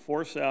on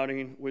forced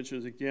outing, which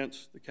is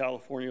against the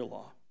California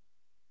law.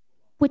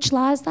 Which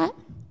law is that?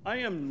 I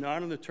am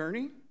not an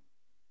attorney.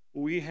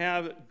 We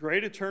have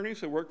great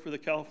attorneys that work for the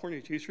California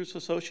Teachers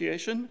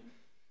Association.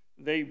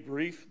 They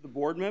brief the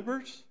board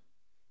members,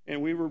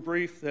 and we were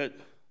briefed that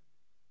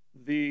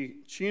the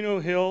Chino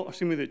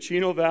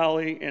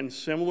Valley and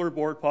similar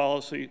board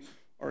policies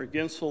are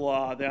against the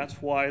law. That's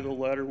why the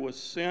letter was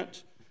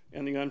sent,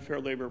 and the unfair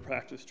labor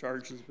practice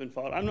charge has been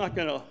filed. I'm not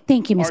going to.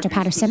 Thank you, Mr.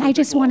 Patterson. I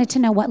just wanted to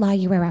know what law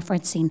you were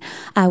referencing.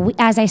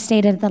 As I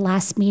stated at the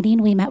last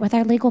meeting, we met with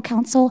our legal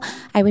counsel.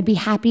 I would be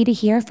happy to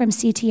hear from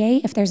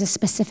CTA if there's a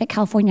specific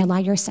California law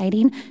you're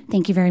citing.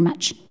 Thank you very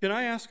much. Can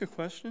I ask a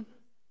question?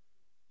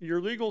 Your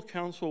legal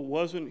counsel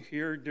wasn't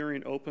here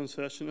during open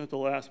session at the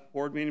last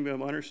board meeting, but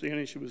I'm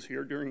understanding she was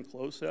here during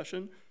closed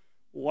session.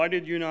 Why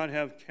did you not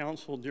have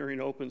counsel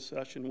during open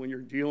session when you're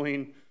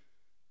dealing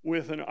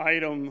with an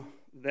item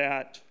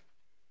that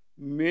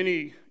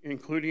many,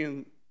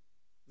 including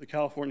the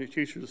California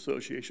Teachers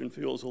Association,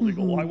 feels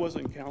illegal? Why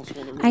wasn't counsel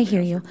in the room I to hear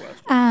answer you.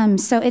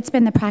 questions? So it's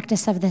been the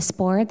practice of this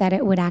board that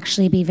it would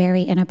actually be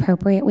very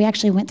inappropriate. We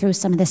actually went through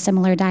some of the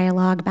similar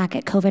dialogue back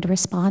at COVID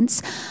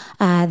response,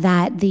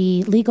 that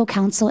the legal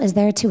counsel is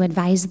there to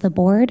advise the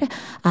board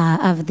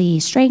of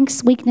the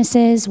strengths,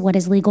 weaknesses, what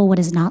is legal, what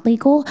is not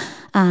legal.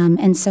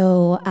 And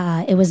so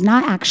it was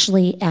not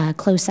actually a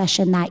closed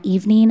session that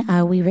evening.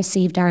 We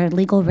received our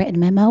legal written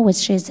memo,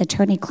 which is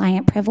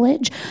attorney-client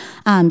privilege.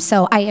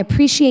 So I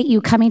appreciate you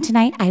coming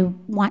tonight. I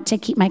want to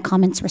keep my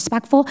comments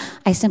respectful.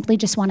 I simply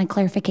just wanted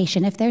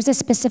clarification. If there's a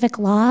specific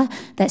law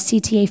that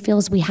CTA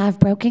feels we have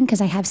broken,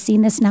 because I have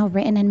seen this now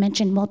written and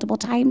mentioned multiple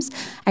times,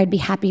 I'd be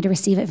happy to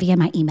receive it via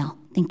my email.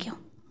 Thank you.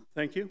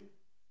 Thank you.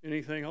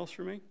 Anything else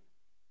for me?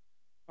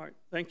 All right,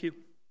 thank you.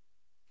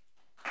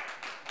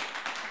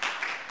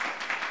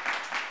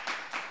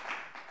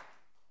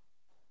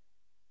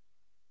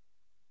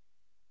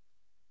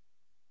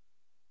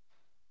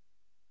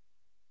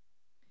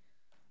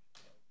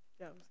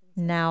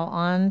 Now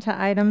on to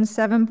item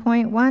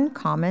 7.1,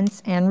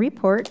 comments and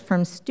report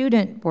from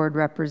Student Board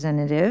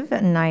Representative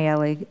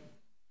Nayeli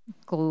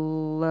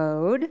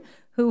Glode,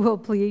 who will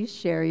please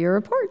share your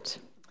report.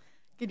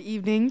 Good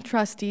evening,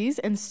 trustees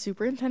and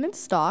Superintendent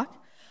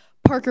Stock.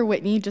 Parker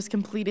Whitney just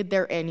completed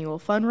their annual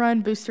fun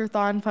run,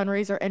 booster-thon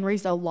fundraiser, and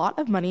raised a lot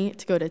of money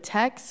to go to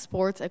tech,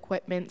 sports,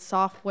 equipment,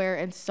 software,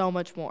 and so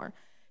much more.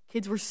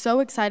 Kids were so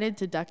excited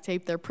to duct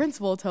tape their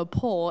principal to a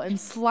pole and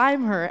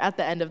slime her at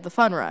the end of the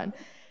fun run.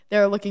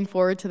 They're looking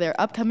forward to their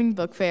upcoming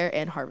book fair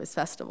and harvest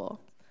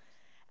festival.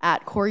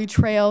 At Quarry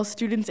Trail,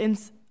 students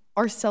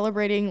are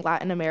celebrating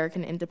Latin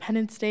American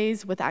Independence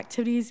Days with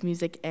activities,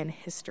 music, and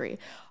history.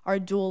 Their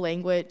dual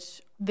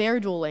language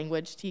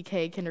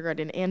TK,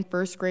 kindergarten, and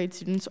first grade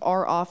students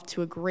are off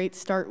to a great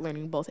start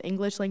learning both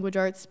English language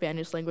arts,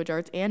 Spanish language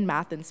arts, and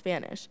math and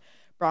Spanish.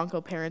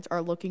 Bronco parents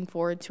are looking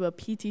forward to a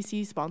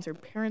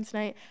PTC-sponsored Parents'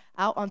 Night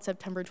out on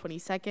September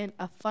 22nd,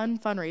 a fun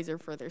fundraiser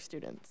for their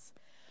students.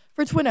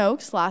 For Twin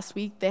Oaks, last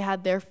week they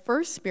had their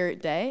first Spirit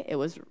Day. It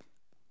was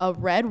a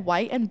red,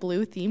 white, and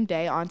blue themed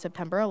day on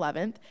September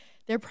 11th.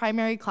 Their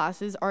primary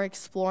classes are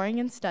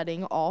exploring and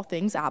studying all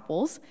things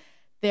apples.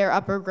 Their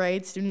upper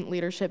grade student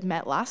leadership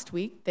met last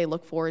week. They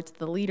look forward to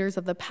the leaders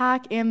of the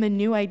pack and the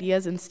new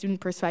ideas and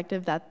student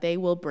perspective that they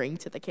will bring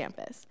to the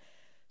campus.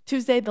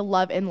 Tuesday, the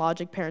Love and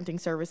Logic Parenting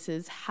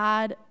Services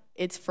had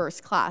its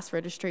first class.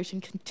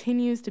 Registration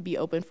continues to be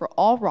open for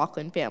all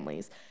Rocklin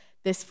families.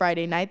 This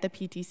Friday night, the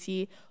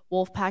PTC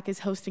Wolfpack is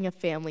hosting a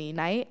family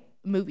night,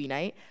 movie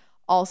night.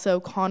 Also,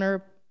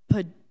 Connor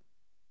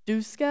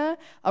Paduska,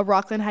 a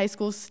Rocklin High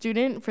School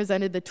student,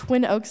 presented the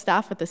Twin Oaks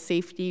staff with a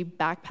safety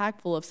backpack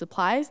full of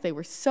supplies. They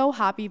were so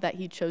happy that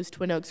he chose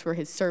Twin Oaks for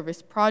his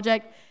service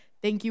project.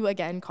 Thank you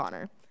again,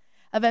 Connor.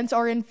 Events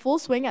are in full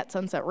swing at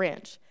Sunset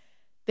Ranch.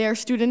 Their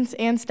students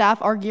and staff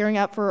are gearing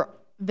up for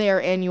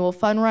their annual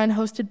fun run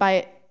hosted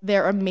by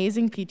their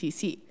amazing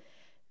PTC.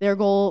 Their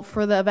goal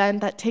for the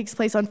event that takes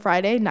place on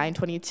Friday,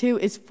 9/22,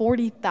 is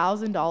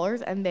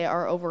 $40,000, and they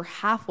are over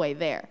halfway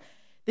there.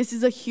 This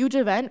is a huge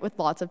event with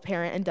lots of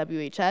parent and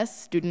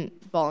WHS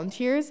student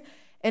volunteers,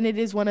 and it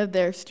is one of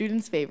their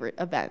students' favorite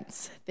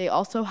events. They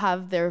also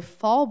have their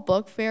fall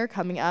book fair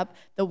coming up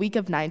the week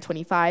of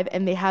 9/25,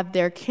 and they have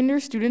their kinder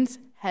students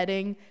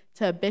heading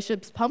to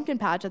Bishop's Pumpkin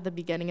Patch at the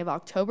beginning of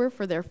October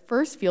for their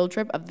first field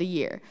trip of the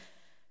year.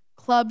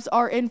 Clubs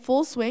are in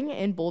full swing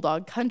in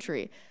Bulldog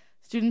Country.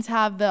 Students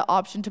have the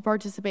option to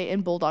participate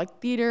in Bulldog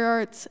Theater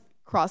Arts,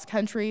 Cross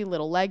Country,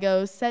 Little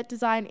Legos, Set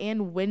Design,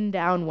 and Wind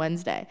Down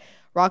Wednesday.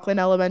 Rocklin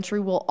Elementary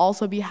will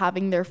also be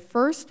having their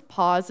first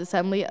pause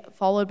assembly,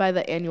 followed by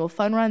the annual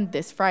fun run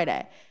this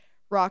Friday.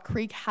 Rock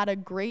Creek had a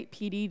great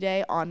PD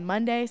day on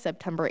Monday,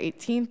 September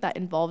 18th, that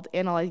involved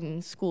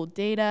analyzing school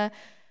data,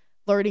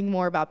 learning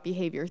more about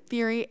behavior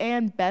theory,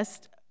 and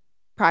best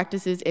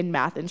practices in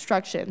math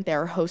instruction.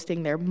 They're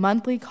hosting their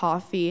monthly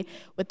coffee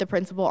with the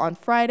principal on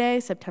Friday,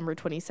 September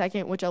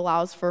 22nd, which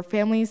allows for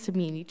families to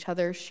meet each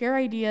other, share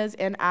ideas,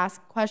 and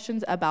ask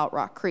questions about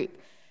Rock Creek.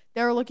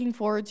 They're looking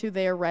forward to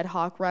their Red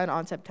Hawk run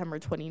on September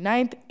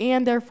 29th,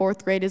 and their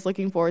fourth grade is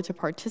looking forward to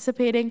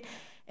participating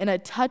in a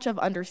touch of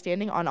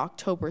understanding on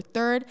October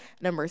 3rd,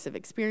 an immersive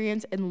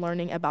experience in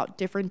learning about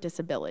different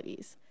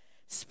disabilities.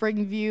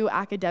 Springview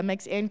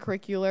academics and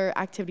curricular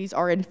activities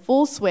are in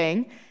full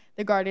swing.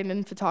 The Garden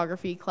and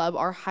Photography Club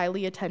are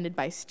highly attended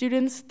by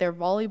students. Their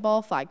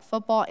volleyball, flag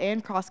football,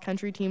 and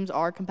cross-country teams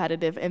are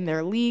competitive in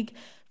their league.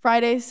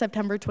 Friday,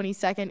 September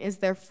 22nd, is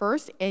their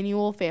first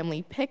annual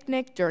family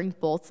picnic during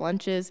both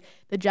lunches.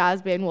 The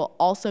jazz band will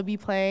also be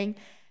playing.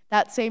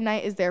 That same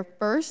night is their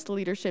first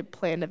leadership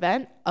planned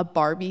event, a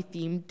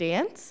Barbie-themed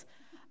dance.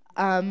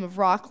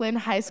 Rocklin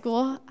High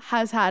School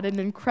has had an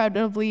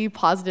incredibly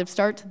positive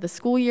start to the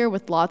school year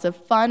with lots of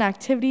fun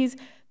activities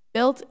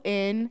built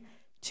in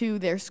to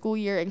their school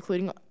year,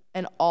 including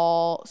an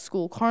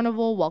all-school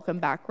carnival, welcome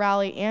back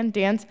rally, and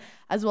dance,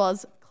 as well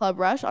as Club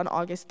Rush on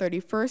August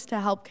 31st to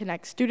help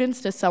connect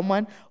students to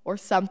someone or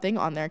something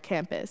on their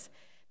campus.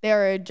 They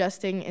are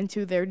adjusting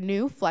into their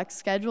new flex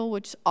schedule,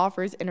 which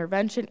offers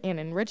intervention and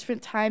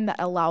enrichment time that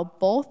allow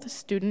both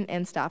student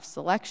and staff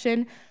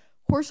selection.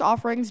 Course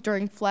offerings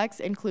during flex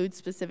include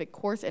specific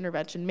course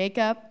intervention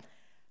makeup,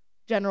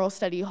 general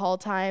study hall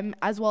time,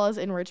 as well as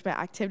enrichment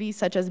activities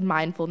such as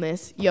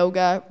mindfulness,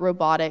 yoga,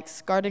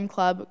 robotics, garden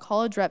club,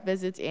 college rep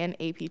visits, and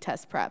AP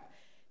test prep.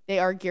 They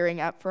are gearing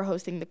up for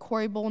hosting the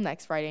Corey Bowl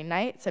next Friday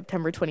night,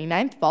 September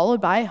 29th, followed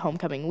by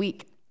homecoming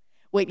week.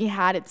 Whitney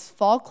had its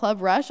Fall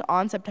Club Rush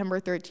on September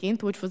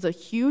 13th, which was a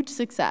huge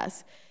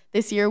success.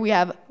 This year, we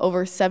have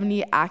over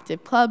 70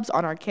 active clubs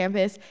on our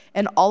campus,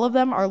 and all of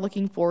them are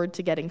looking forward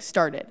to getting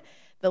started.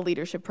 The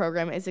leadership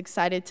program is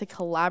excited to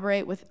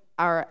collaborate with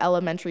our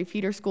elementary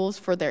feeder schools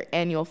for their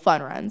annual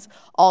fun runs.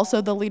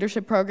 Also, the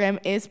leadership program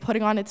is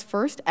putting on its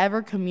first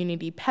ever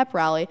community pep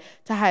rally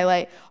to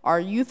highlight our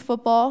youth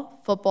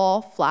football,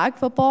 flag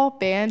football,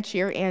 band,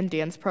 cheer, and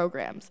dance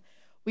programs.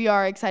 We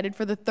are excited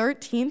for the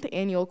 13th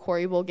annual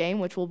Corey Bowl game,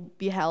 which will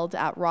be held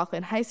at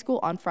Rocklin High School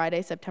on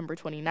Friday, September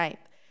 29th.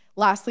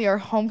 Lastly, our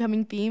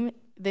homecoming theme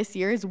this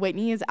year is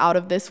Whitney is Out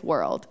of This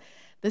World.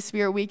 The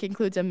Spirit Week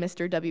includes a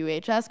Mr.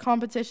 WHS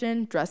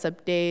competition,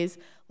 dress-up days,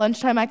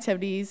 lunchtime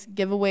activities,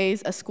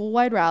 giveaways, a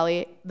school-wide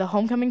rally, the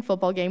homecoming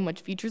football game,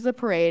 which features a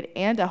parade,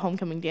 and a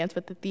homecoming dance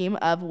with the theme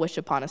of Wish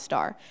Upon a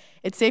Star.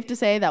 It's safe to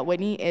say that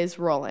Whitney is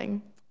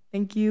rolling.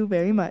 Thank you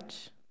very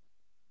much.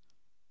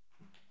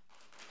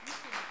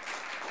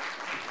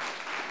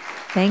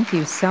 Thank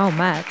you so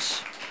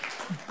much.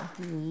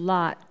 A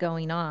lot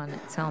going on.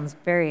 It sounds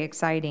very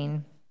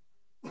exciting.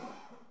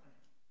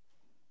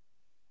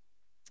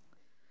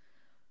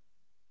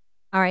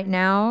 All right,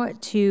 now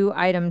to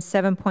item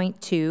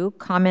 7.2,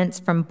 comments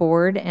from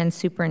board and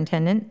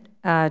superintendent.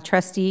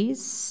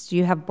 Trustees, do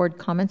you have board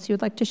comments you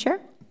would like to share?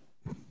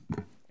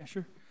 Yeah,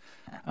 sure.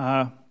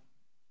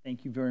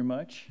 Thank you very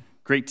much.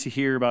 Great to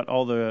hear about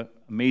all the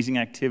amazing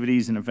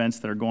activities and events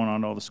that are going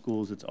on at all the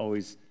schools.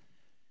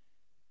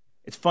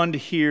 It's fun to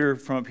hear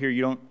from up here.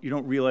 You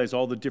don't realize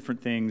all the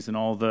different things and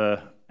all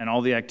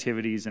the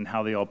activities and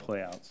how they all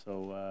play out.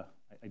 So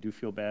I do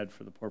feel bad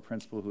for the poor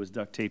principal who was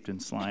duct taped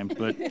and slimed,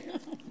 but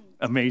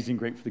amazing,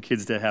 great for the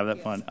kids to have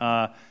that fun.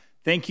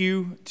 Thank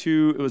you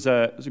to, it was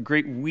a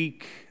great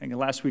week, I think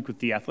last week with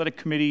the athletic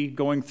committee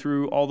going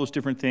through all those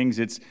different things.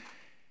 It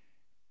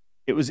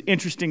was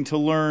interesting to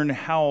learn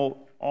how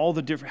all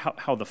the different,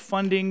 how the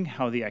funding,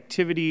 how the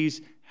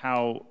activities,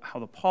 how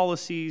the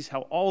policies,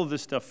 how all of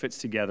this stuff fits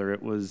together.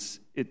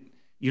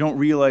 You don't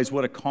realize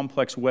what a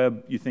complex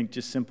web you think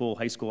just simple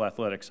high school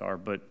athletics are,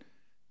 but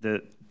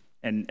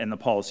and the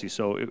policy.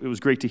 So it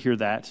was great to hear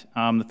that.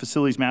 The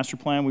facilities master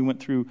plan, we went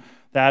through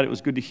that. It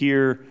was good to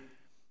hear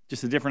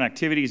just the different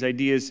activities,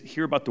 ideas,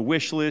 hear about the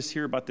wish list,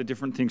 hear about the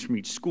different things from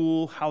each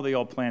school, how they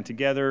all plan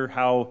together,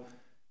 how,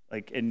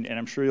 like, and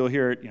I'm sure you'll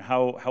hear it,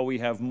 how we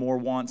have more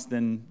wants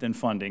than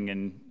funding.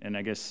 And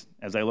I guess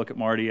as I look at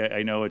Marty,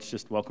 I know it's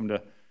just welcome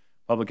to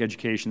public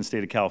education in the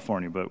state of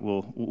California, but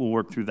we'll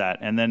work through that.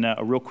 And then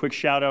a real quick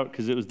shout out,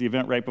 because it was the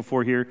event right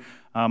before here,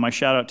 my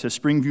shout out to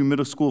Springview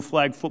Middle School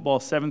flag football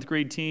 7th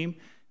grade team.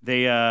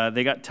 They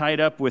got tied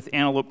up with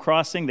Antelope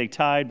Crossing. They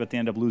tied, but they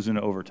ended up losing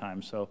to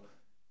overtime. So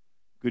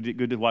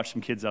good to watch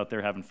some kids out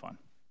there having fun.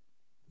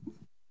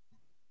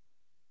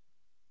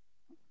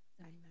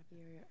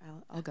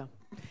 I'll go.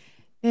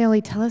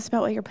 Naomi, tell us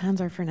about what your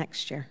plans are for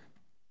next year.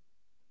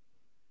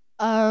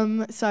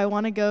 So I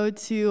want to go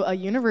to a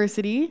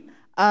university.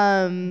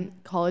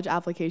 College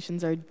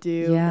applications are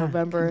due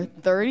November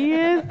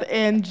 30th,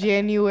 and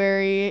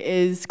January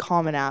is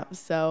Common App.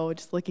 So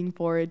just looking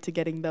forward to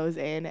getting those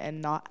in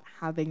and not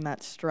having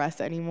that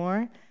stress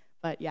anymore.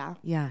 But yeah.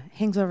 Yeah,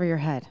 hangs over your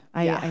head.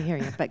 I hear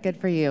you, but good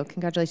for you.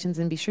 Congratulations,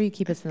 and be sure you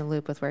keep us in the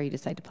loop with where you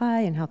decide to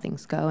apply and how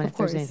things go, and if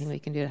there's anything we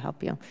can do to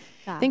help you.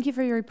 Yeah. Thank you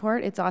for your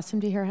report. It's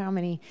awesome to hear how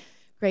many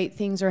great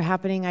things are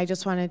happening. I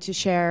just wanted to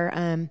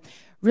share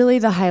really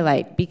the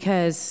highlight,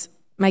 because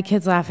my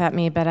kids laugh at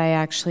me, but I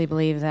actually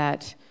believe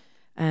that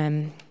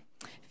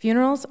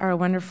funerals are a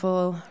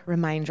wonderful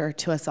reminder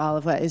to us all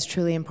of what is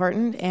truly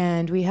important,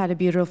 and we had a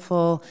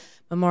beautiful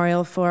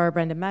memorial for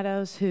Brenda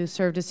Meadows, who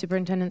served as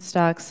Superintendent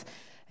Stock's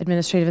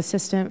administrative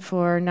assistant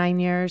for 9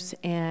 years,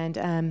 and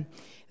it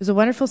was a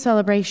wonderful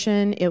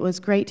celebration. It was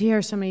great to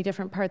hear so many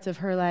different parts of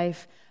her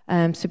life.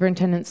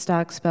 Superintendent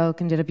Stock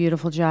spoke and did a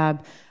beautiful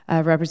job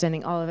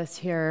representing all of us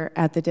here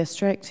at the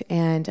district,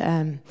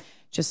 and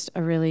just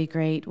a really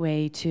great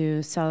way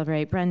to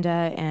celebrate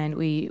Brenda, and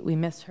we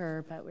miss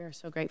her, but we are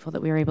so grateful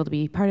that we were able to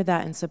be part of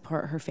that and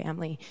support her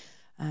family.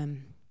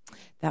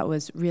 That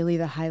was really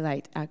the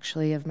highlight,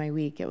 actually, of my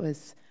week. It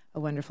was a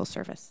wonderful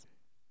service.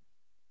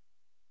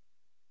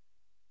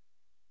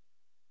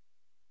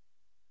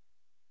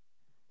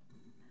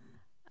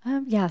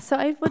 So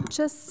I would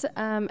just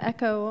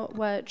echo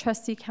what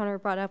Trustee Counter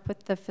brought up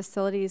with the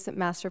facilities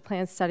master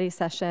plan study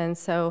session.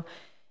 So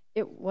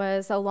it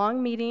was a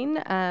long meeting.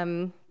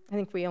 I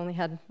think we only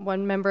had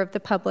one member of the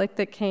public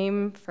that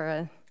came for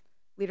a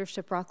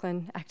leadership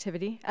Rocklin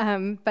activity.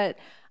 But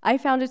I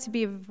found it to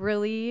be a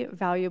really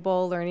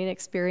valuable learning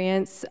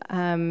experience.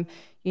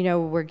 You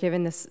know, we're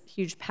given this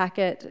huge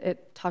packet.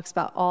 It talks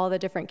about all the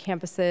different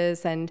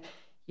campuses, and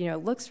you know,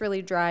 it looks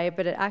really dry,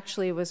 but it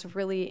actually was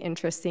really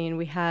interesting.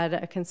 We had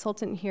a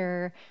consultant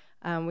here.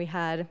 We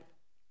had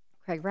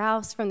Craig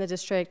Rouse from the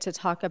district to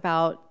talk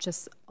about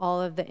just all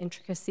of the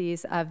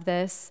intricacies of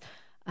this.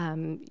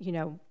 You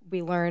know,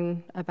 we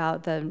learn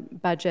about the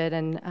budget,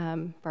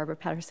 and Barbara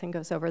Patterson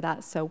goes over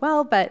that so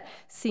well, but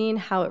seeing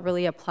how it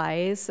really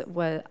applies,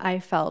 what I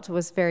felt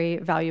was very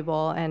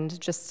valuable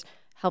and just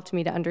helped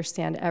me to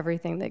understand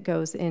everything that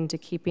goes into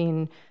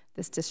keeping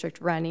this district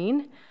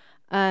running.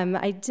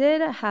 I did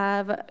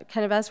have,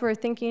 kind of as we're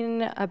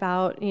thinking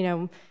about, you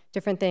know,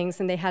 different things,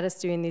 and they had us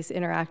doing these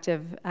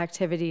interactive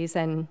activities,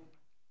 and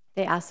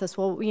they asked us,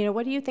 well, you know,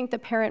 what do you think the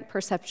parent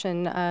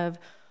perception of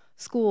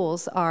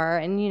schools are?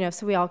 And, you know,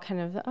 so we all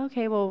kind of,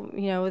 okay, well,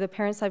 you know, the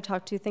parents I've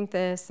talked to think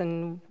this,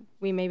 and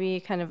we maybe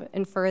kind of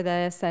infer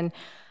this. And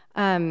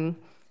so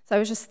I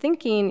was just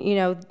thinking, you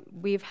know,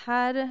 we've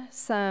had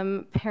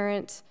some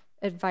parent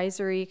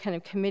advisory kind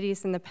of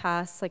committees in the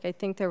past. Like, I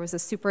think there was a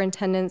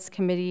superintendent's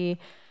committee.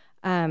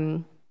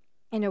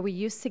 You know, we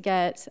used to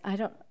get,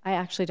 I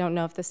actually don't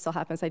know if this still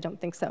happens, I don't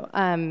think so.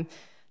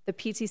 The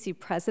PTC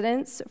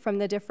presidents from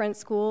the different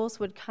schools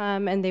would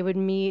come and they would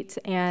meet,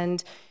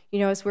 and, you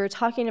know, as we were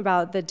talking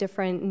about the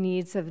different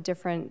needs of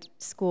different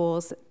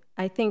schools,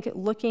 I think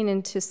looking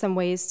into some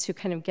ways to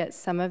kind of get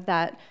some of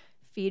that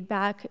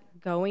feedback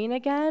going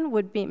again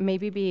would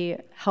maybe be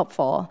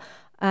helpful.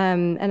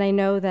 And I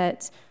know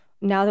that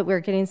now that we're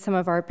getting some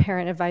of our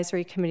parent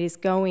advisory committees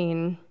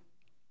going,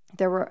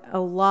 there were a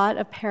lot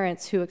of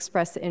parents who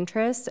expressed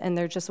interest, and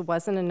there just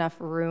wasn't enough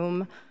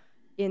room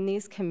in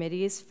these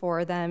committees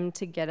for them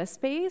to get a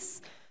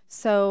space.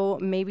 So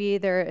maybe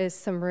there is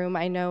some room.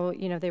 I know,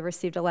 you know, they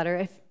received a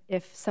letter.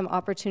 If some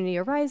opportunity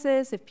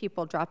arises, if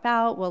people drop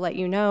out, we'll let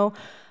you know.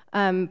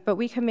 But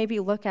we could maybe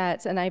look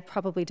at, and I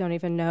probably don't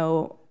even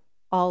know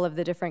all of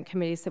the different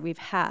committees that we've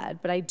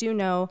had, but I do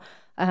know,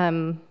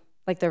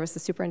 like there was the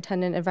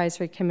Superintendent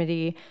Advisory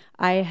Committee.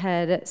 I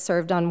had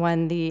served on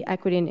one, the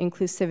Equity and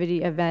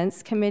Inclusivity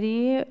Events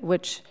Committee,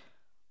 which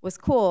was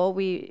cool.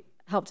 We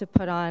helped to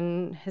put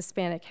on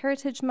Hispanic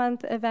Heritage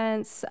Month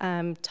events,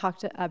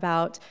 talked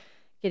about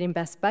getting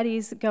Best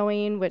Buddies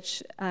going,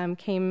 which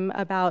came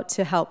about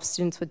to help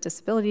students with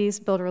disabilities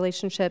build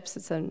relationships.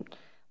 It's a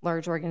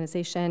large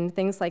organization,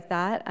 things like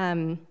that.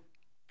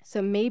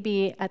 So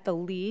maybe at the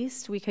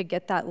least, we could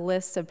get that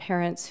list of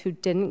parents who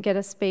didn't get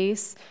a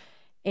space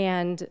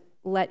and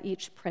let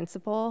each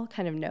principal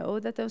kind of know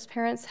that those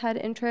parents had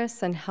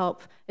interests and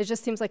help. It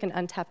just seems like an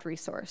untapped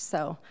resource.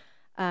 So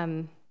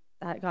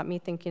that got me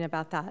thinking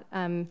about that.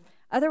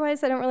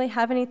 Otherwise, I don't really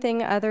have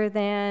anything other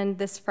than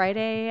this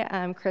Friday,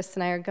 Chris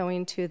and I are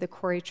going to the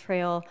Quarry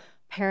Trail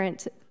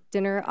Parent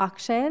Dinner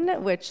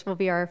Auction, which will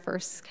be our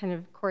first kind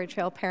of Quarry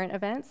Trail parent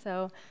event.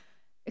 So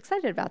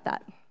excited about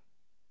that.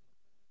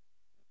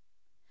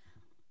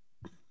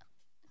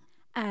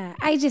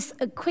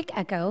 A quick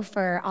echo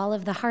for all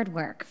of the hard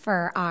work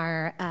for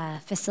our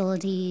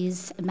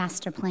facilities,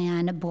 master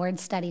plan, board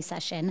study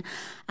session.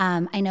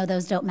 I know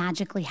those don't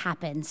magically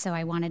happen, so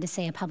I wanted to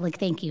say a public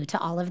thank you to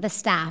all of the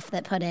staff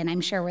that put in,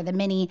 I'm sure were the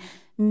many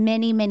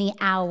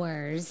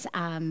hours.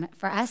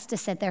 For us to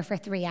sit there for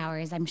 3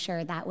 hours, I'm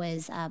sure that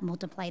was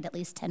multiplied at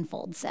least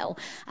tenfold. So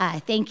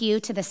thank you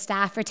to the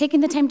staff for taking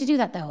the time to do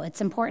that, though.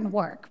 It's important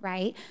work,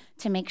 right?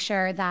 To make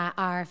sure that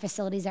our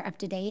facilities are up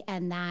to date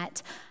and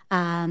that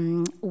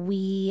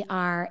we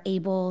are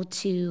able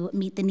to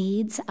meet the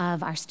needs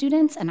of our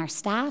students and our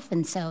staff.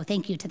 And so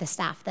thank you to the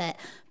staff that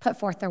put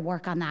forth their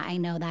work on that. I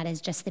know that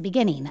is just the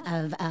beginning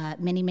of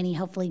many,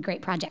 hopefully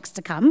great projects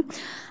to come.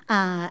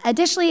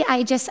 Additionally,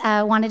 I just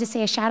wanted to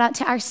say a shout out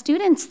to our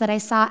students that I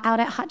saw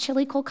out at Hot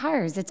Chili Cold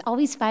Cars. It's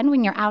always fun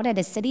when you're out at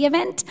a city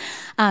event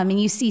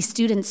and you see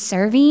students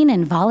serving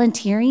and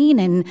volunteering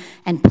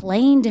and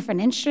playing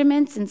different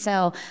instruments. And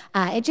so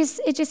it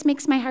just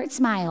makes my heart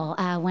smile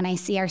when I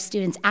see our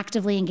students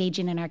actively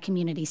engaging in our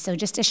community. So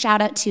just a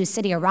shout out to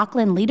City of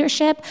Rocklin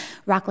leadership,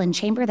 Rocklin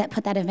Chamber that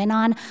put that event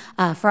on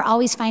for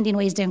always finding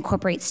ways to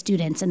incorporate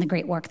students and the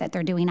great work that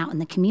they're doing out in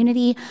the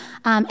community.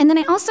 And then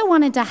I also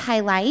wanted to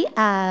highlight,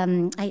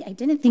 I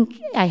didn't think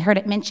I heard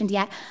it mentioned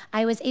yet,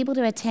 I was able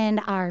to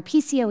attend our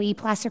PCOE,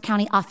 Placer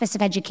County Office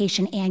of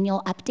Education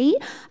annual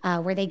update,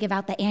 where they give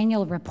out the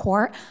annual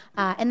report.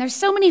 And there's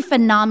so many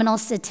phenomenal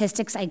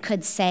statistics I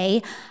could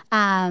say,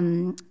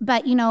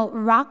 but you know,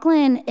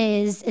 Rocklin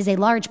is a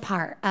large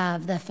part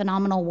of the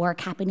phenomenal work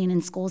happening in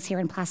schools here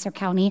in Placer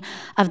County.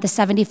 Of the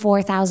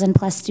 74,000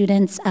 plus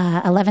students,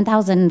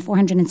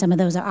 11,400 and some of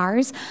those are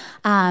ours.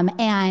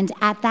 And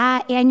at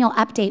that annual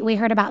update, we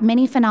heard about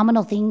many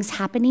phenomenal things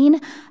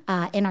happening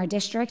in our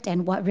district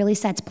and what really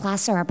sets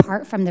Placer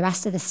apart from the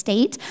rest of the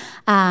state.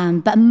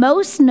 But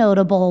most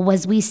notable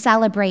was we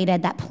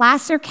celebrated that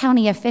Placer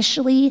County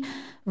officially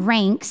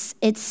ranks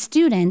its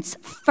students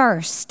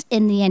first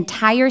in the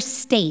entire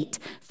state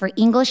for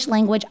English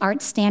language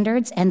arts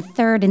standards and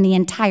third in the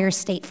entire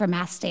state for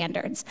math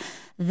standards.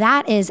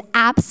 That is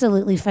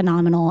absolutely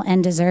phenomenal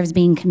and deserves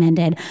being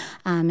commended.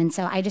 And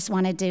so I just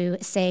wanted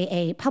to say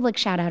a public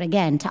shout out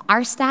again to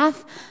our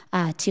staff,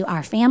 to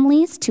our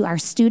families, to our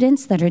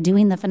students that are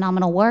doing the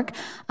phenomenal work,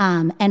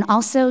 and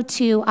also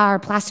to our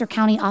Placer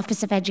County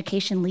Office of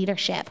Education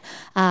leadership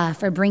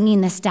for bringing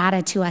this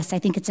data to us. I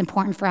think it's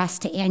important for us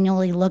to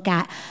annually look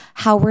at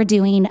how we're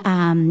doing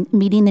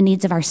meeting the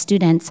needs of our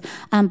students,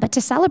 but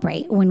to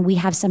celebrate when we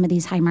have some of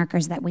these high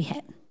markers that we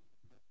hit.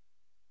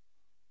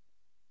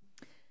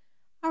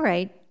 All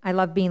right. I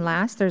love being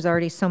last. There's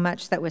already so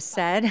much that was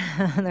said.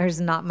 There's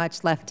not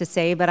much left to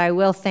say, but I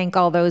will thank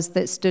all those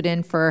that stood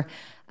in for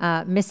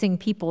missing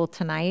people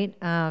tonight,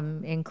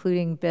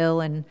 including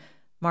Bill and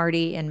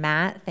Marty and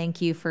Matt.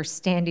 Thank you for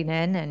standing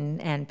in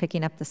and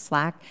picking up the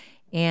slack.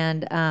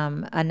 And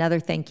another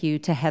thank you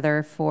to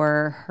Heather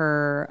for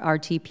her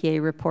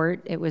RTPA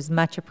report. It was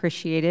much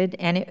appreciated,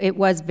 and it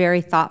was very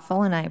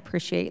thoughtful, and I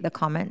appreciate the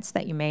comments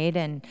that you made,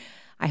 and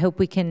I hope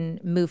we can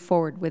move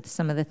forward with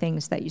some of the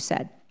things that you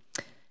said.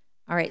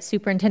 All right,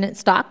 Superintendent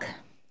Stock.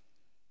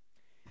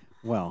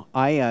 Well,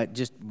 I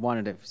just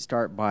wanted to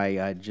start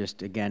by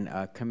just again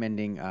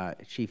commending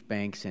Chief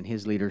Banks and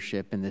his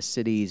leadership and the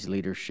city's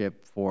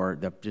leadership for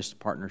the just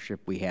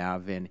partnership we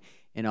have, and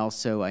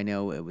also I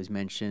know it was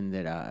mentioned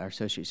that our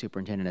Associate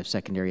Superintendent of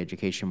Secondary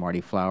Education,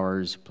 Marty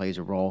Flowers, plays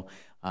a role.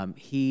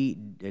 He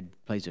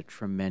plays a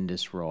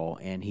tremendous role,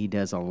 and he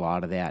does a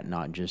lot of that,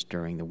 not just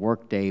during the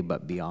workday,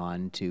 but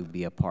beyond, to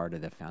be a part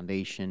of the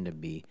foundation, to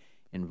be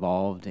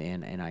involved,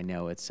 and I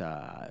know it's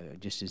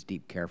just as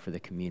deep care for the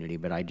community,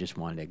 but I just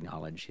wanted to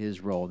acknowledge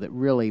his role that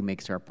really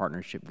makes our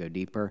partnership go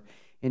deeper,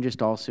 and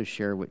just also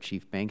share what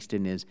Chief Banks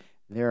did is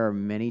there are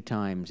many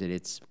times that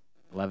it's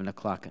 11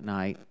 o'clock at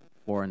night,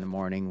 4 in the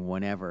morning,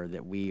 whenever,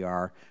 that we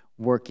are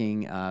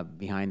working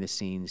behind the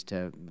scenes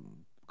to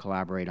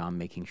collaborate on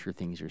making sure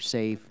things are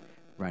safe,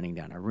 running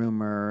down a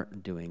rumor,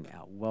 doing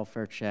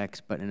welfare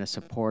checks, but in a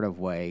supportive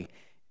way.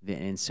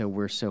 And so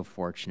we're so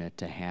fortunate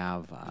to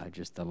have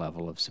just the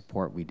level of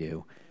support we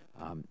do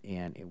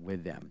and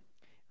with them.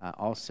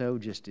 Also,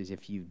 just as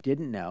if you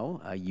didn't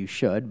know, you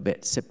should,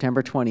 but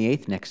September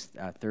 28th, next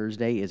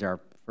Thursday, is our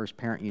first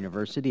parent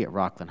university at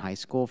Rocklin High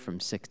School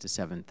from 6 to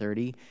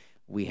 7:30.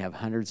 We have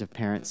hundreds of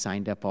parents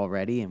signed up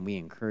already, and we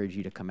encourage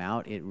you to come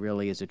out. It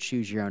really is a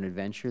choose-your-own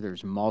adventure.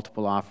 There's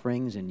multiple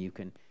offerings, and you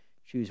can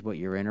choose what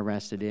you're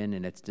interested in,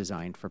 and it's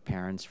designed for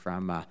parents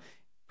from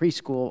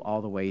preschool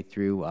all the way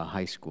through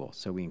high school.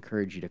 So we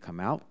encourage you to come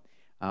out.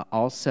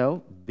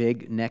 Also,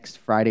 big next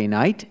Friday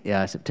night,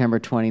 September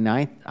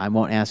 29th. I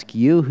won't ask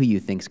you who you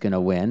think's going to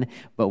win,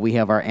 but we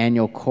have our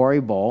annual Corey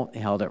Bowl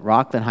held at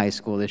Rocklin High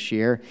School this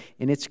year,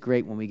 and it's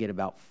great when we get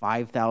about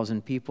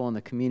 5,000 people in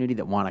the community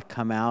that want to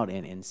come out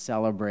and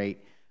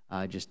celebrate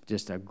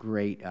just a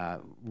great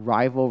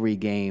rivalry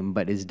game,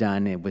 but is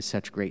done with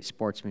such great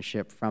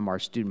sportsmanship from our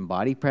student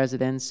body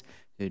presidents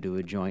who do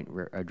a joint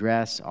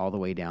address all the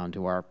way down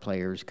to our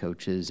players,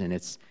 coaches, and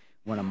it's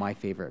one of my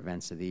favorite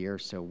events of the year,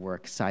 so we're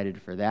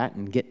excited for that.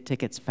 And get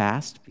tickets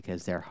fast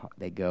because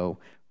they go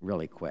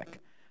really quick.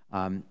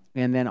 And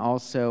then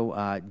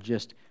also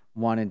just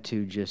wanted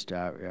to just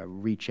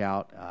reach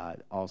out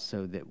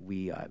also that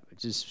we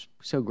just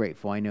so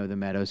grateful. I know the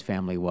Meadows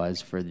family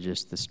was for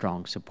just the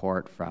strong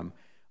support from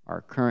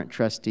our current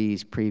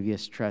trustees,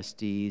 previous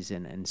trustees,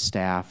 and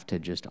staff to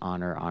just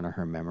honor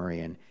her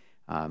memory. And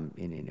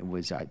it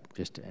was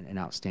just an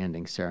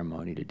outstanding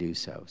ceremony to do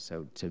so.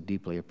 So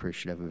deeply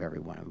appreciative of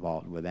everyone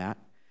involved with that.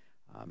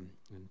 And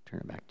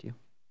turn it back to you.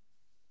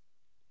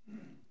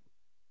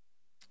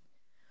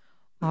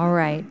 All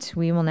right,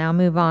 we will now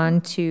move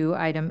on to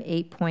item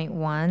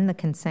 8.1, the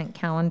consent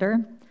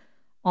calendar.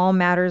 All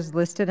matters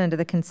listed under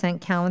the consent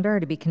calendar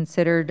are to be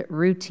considered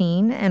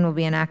routine and will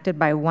be enacted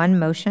by one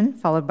motion,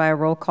 followed by a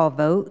roll call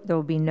vote. There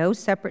will be no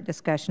separate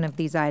discussion of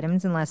these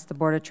items unless the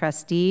Board of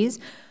Trustees,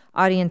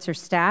 audience, or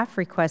staff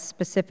requests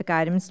specific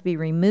items to be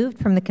removed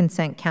from the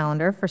consent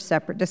calendar for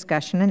separate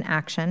discussion and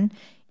action.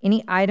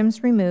 Any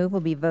items removed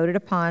will be voted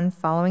upon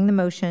following the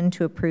motion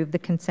to approve the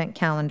consent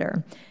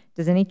calendar.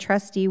 Does any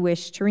trustee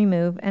wish to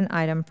remove an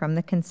item from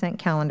the consent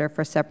calendar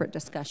for separate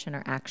discussion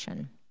or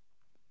action?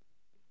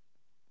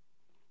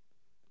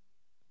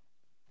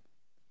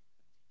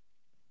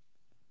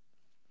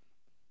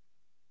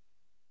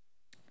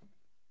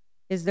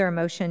 Is there a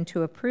motion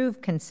to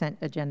approve consent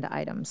agenda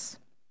items?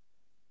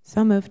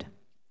 So moved.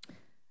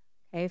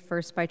 Okay,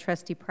 first by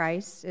Trustee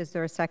Price. Is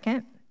there a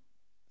second?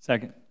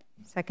 Second.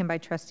 Second by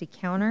Trustee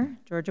Counter.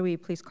 Georgia, will you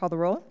please call the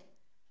roll?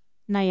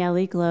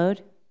 Nayeli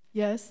Glode.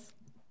 Yes.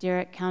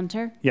 Derek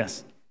Counter.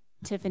 Yes.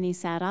 Tiffany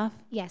Sadoff.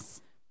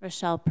 Yes.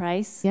 Rochelle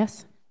Price.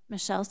 Yes.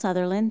 Michelle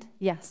Sutherland.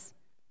 Yes.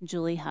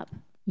 Julie Hupp.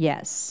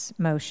 Yes,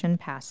 motion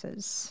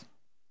passes.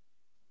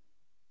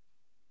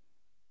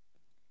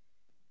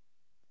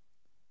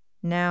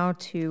 Now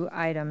to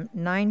item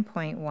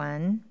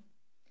 9.1.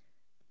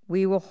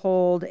 We will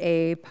hold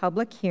a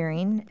public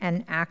hearing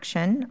and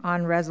action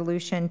on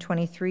Resolution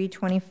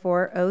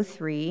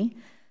 232403,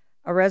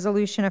 a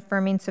resolution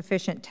affirming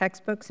sufficient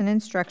textbooks and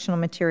instructional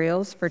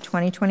materials for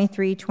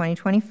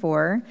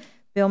 2023-2024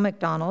 Bill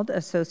McDonald,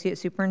 Associate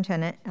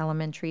Superintendent,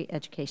 Elementary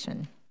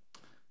Education.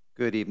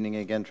 Good evening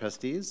again,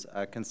 trustees.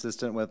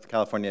 Consistent with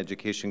California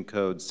Education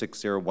Code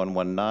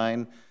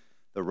 60119,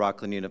 the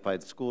Rocklin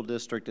Unified School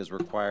District is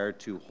required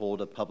to hold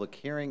a public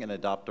hearing and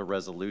adopt a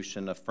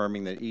resolution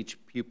affirming that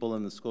each pupil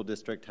in the school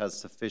district has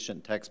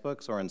sufficient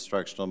textbooks or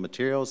instructional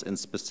materials in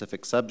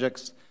specific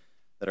subjects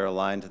that are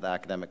aligned to the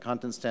academic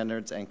content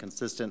standards and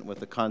consistent with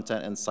the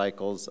content and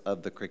cycles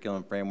of the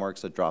curriculum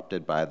frameworks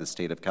adopted by the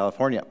state of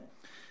California.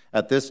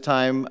 At this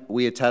time,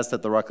 we attest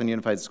that the Rocklin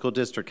Unified School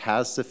District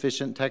has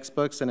sufficient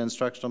textbooks and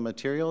instructional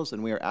materials,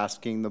 and we are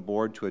asking the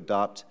board to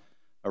adopt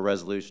a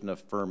resolution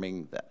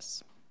affirming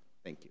this.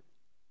 Thank you.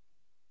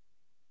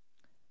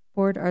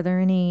 Board, are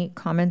there any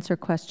comments or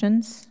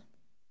questions?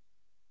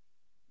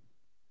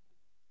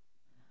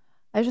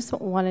 I just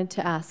wanted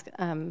to ask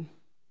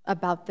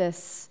about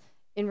this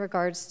in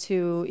regards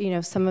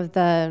to, some of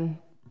the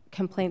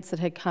complaints that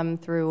had come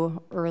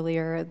through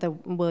earlier, the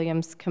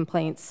Williams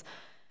complaints.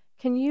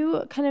 Can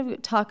you kind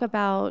of talk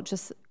about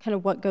just kind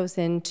of what goes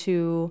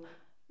into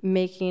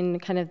making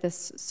kind of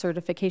this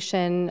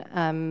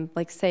certification?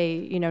 Like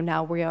say,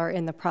 now we are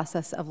in the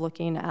process of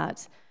looking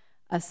at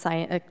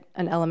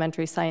an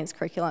elementary science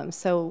curriculum.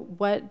 So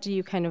what do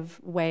you kind of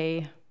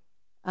weigh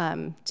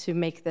to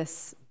make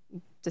this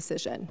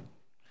decision?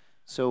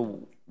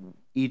 So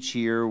each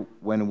year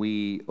when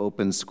we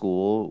open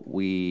school,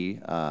 we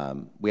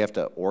have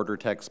to order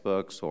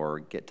textbooks or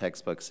get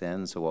textbooks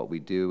in. So what we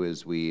do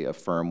is we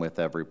affirm with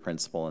every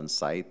principal and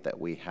site that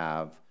we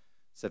have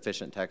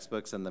sufficient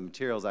textbooks, and the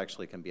materials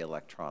actually can be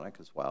electronic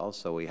as well.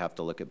 So we have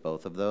to look at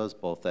both of those,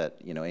 both at,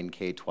 in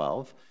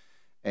K-12.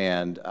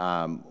 And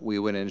we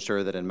would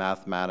ensure that in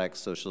mathematics,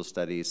 social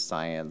studies,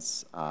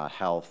 science,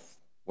 health,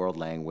 world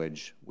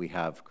language, we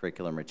have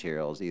curricular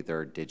materials,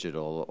 either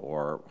digital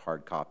or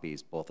hard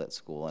copies, both at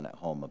school and at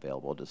home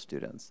available to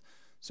students.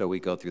 So we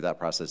go through that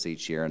process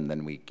each year, and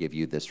then we give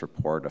you this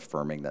report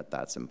affirming that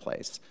that's in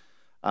place.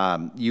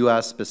 You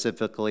asked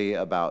specifically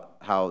about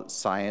how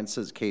science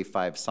is,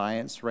 K-5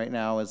 science right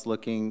now is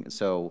looking.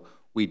 So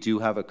we do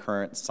have a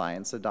current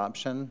science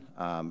adoption.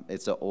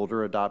 It's an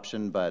older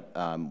adoption, but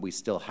we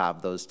still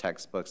have those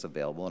textbooks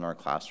available in our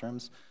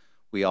classrooms.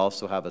 We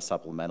also have a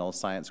supplemental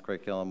science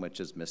curriculum, which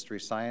is mystery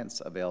science,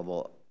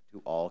 available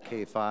to all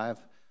K-5.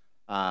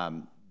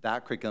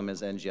 That curriculum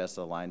is NGS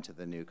aligned to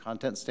the new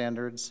content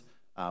standards.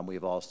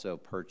 We've also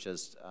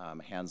purchased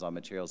hands-on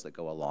materials that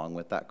go along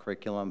with that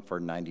curriculum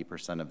for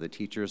 90% of the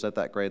teachers at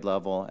that grade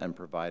level, and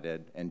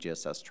provided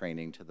NGSS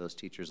training to those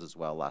teachers as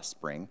well last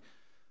spring.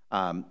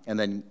 And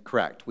then,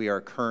 correct, we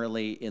are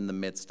currently in the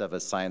midst of a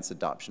science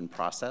adoption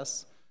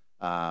process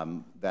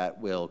that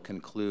will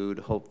conclude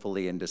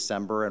hopefully in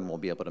December, and we'll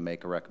be able to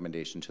make a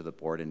recommendation to the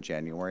board in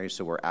January.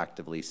 So we're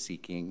actively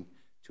seeking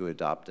to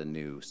adopt a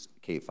new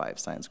K-5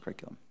 science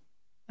curriculum.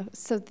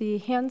 So the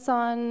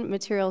hands-on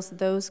materials,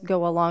 those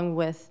go along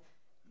with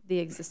the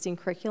existing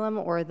curriculum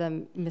or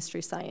the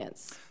mystery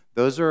science?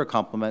 Those are a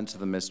complement to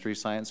the mystery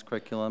science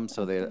curriculum,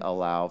 so they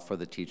allow for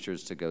the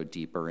teachers to go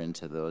deeper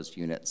into those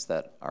units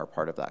that are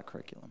part of that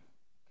curriculum.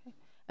 Okay.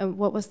 And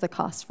what was the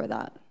cost for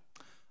that?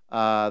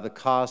 The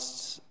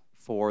costs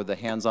for the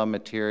hands-on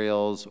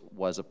materials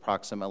was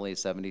approximately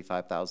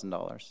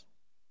 $75,000.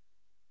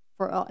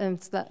 For all,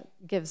 and so that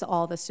gives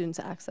all the students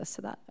access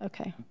to that.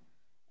 Okay.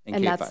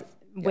 And that's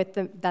K-5.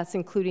 with that's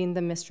including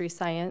the mystery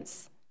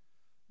science.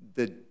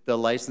 The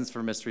license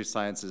for mystery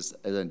science is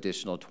an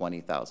additional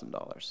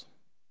 $20,000.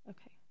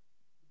 Okay,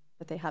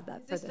 but they have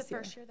that for this year. Is this the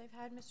first year they've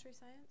had mystery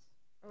science,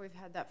 or we've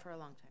had that for a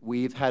long time?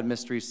 We've had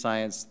mystery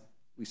science.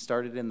 We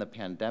started in the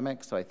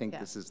pandemic, so I think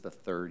this is the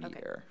third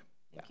year.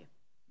 Thank you.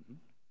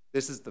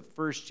 This is the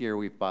first year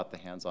we've bought the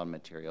hands-on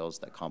materials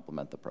that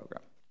complement the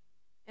program.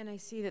 And I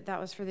see that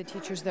that was for the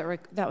teachers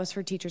that was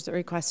for teachers that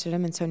requested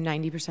them, and so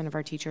 90% of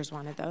our teachers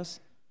wanted those.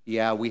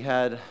 Yeah, we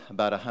have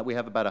about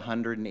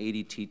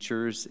 180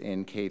 teachers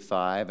in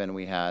K-5, and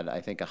we had,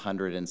 I think,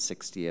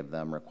 160 of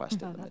them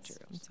requested the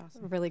materials. That's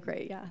awesome. Really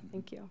great. Yeah,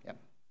 thank you. Yep.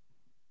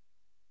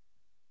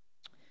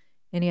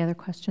 Any other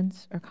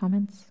questions or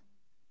comments?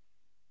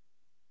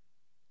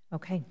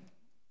 Okay.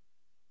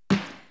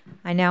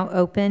 I now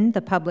open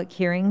the public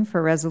hearing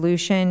for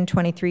Resolution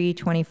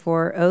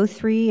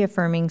 23-2403,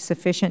 affirming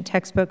sufficient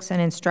textbooks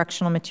and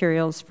instructional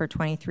materials for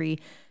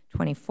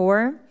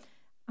 23-24.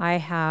 I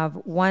have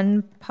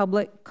one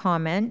public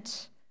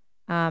comment.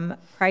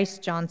 Price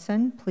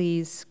Johnson,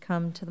 please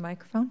come to the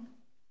microphone.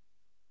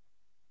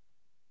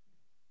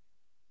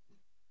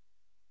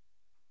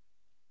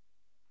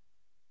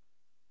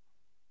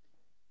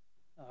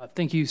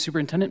 Thank you,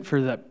 Superintendent,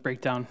 for that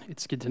breakdown.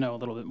 It's good to know a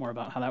little bit more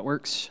about how that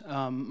works.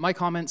 My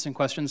comments and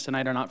questions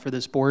tonight are not for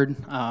this board.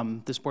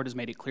 This board has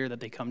made it clear that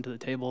they come to the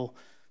table.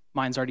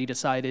 Mine's already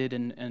decided,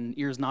 and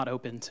ears not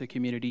open to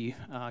community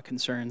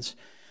concerns.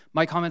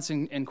 My comments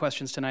and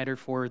questions tonight are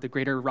for the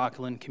greater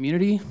Rocklin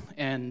community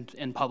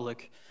and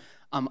public.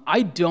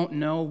 I don't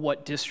know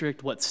what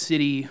district, what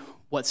city,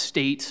 what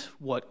state,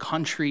 what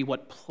country,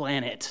 what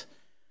planet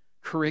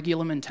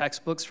curriculum and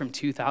textbooks from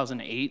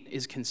 2008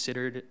 is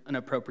considered an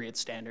appropriate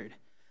standard.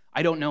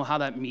 I don't know how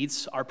that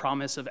meets our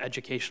promise of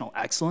educational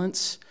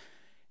excellence.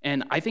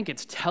 And I think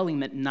it's telling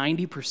that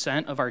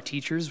 90% of our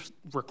teachers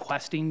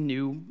requesting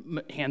new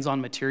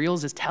hands-on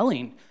materials is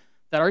telling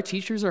that our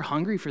teachers are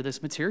hungry for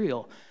this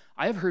material.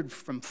 I have heard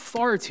from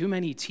far too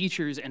many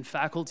teachers and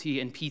faculty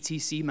and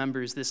PTC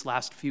members this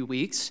last few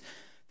weeks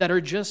that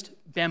are just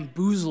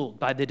bamboozled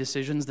by the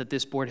decisions that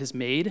this board has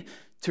made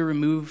to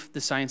remove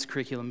the science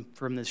curriculum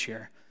from this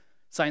year.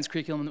 Science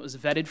curriculum that was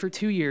vetted for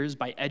 2 years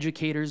by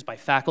educators, by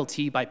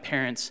faculty, by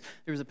parents.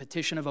 There was a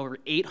petition of over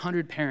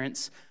 800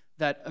 parents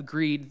that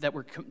agreed, that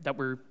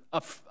were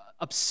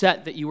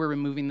upset that you were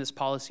removing this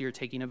policy or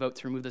taking a vote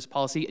to remove this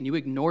policy, and you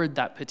ignored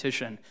that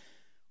petition.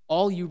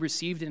 All you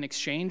received in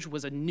exchange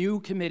was a new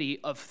committee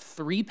of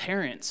 3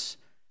 parents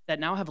that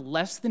now have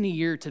less than a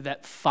year to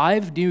vet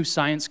 5 new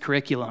science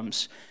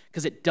curriculums,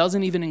 because it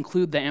doesn't even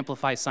include the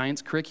Amplify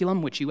Science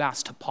curriculum, which you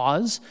asked to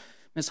pause.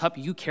 Ms. Hupp,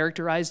 you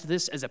characterized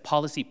this as a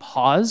policy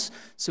pause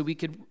so we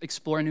could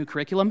explore a new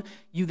curriculum.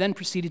 You then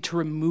proceeded to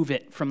remove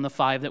it from the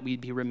 5 that we'd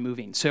be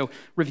reviewing. So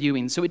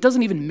it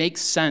doesn't even make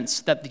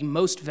sense that the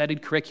most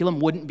vetted curriculum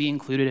wouldn't be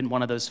included in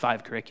one of those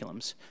 5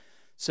 curriculums.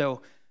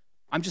 So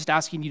I'm just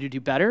asking you to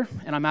do better,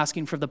 and I'm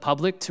asking for the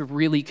public to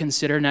really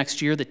consider next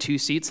year the 2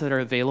 seats that are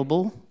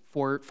available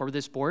for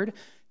this board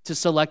to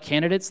select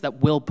candidates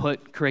that will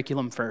put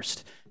curriculum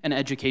first and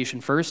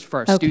education first for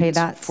our students,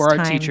 for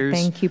our teachers,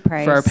 Thank you,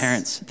 Price. for our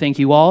parents. Thank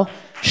you all.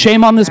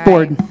 Shame on this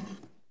board.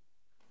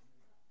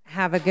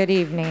 Have a good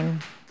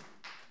evening.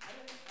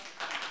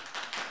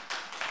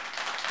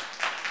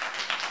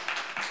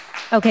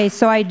 Okay,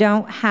 so I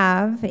don't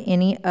have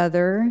any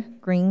other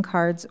green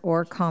cards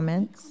or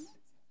comments.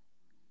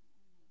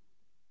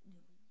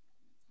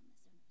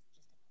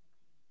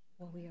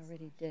 Well, we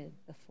already did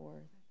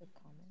before the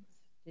comments.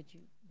 Did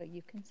you? But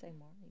you can say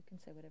more. You can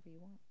say whatever you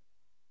want.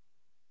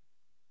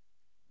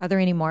 Are there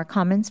any more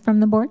comments from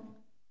the board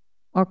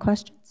or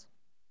questions?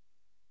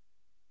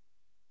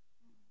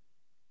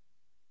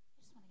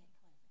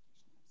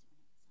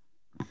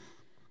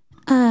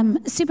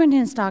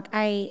 Superintendent Stock,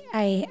 I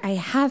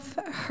have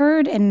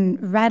heard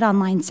and read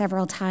online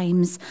several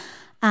times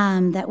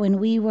that when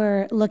we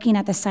were looking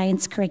at the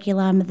science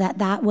curriculum,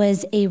 that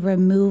was a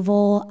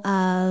removal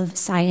of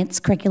science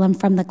curriculum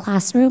from the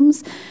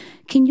classrooms.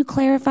 Can you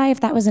clarify if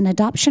that was an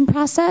adoption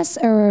process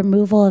or a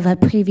removal of a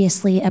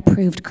previously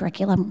approved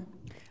curriculum?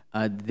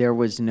 There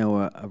was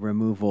no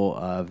removal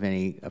of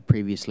any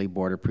previously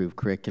board-approved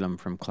curriculum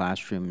from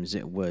classrooms.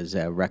 It was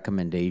a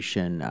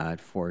recommendation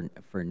for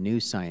new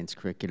science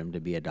curriculum to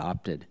be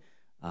adopted,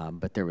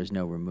 but there was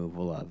no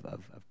removal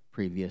of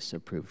previous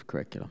approved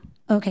curriculum.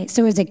 Okay,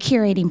 so it was a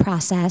curating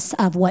process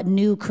of what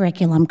new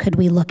curriculum could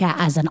we look at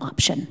as an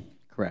option?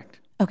 Correct.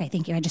 Okay,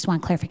 thank you. I just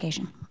want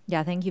clarification.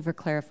 Yeah, thank you for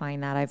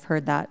clarifying that. I've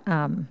heard that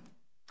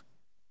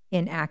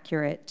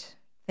inaccurate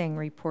thing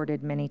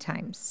reported many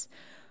times.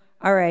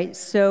 All right,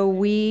 so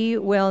we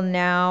will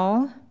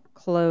now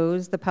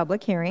close the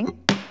public hearing.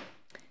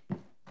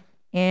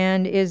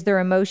 And is there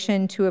a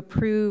motion to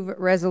approve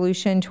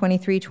Resolution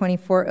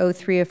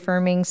 232403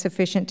 affirming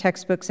sufficient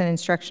textbooks and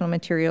instructional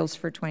materials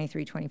for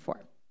 2324?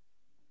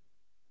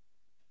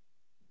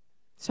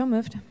 So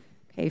moved.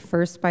 Okay,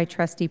 first by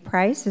Trustee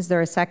Price. Is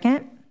there a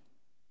second?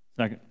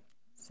 Second.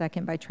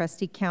 Second by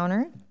Trustee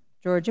Counter.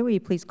 Georgia, will you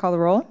please call the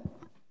roll?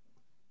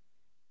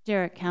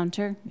 Derek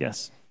Counter.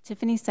 Yes.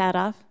 Tiffany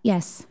Sadoff.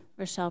 Yes.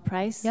 Rochelle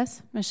Price.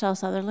 Yes. Michelle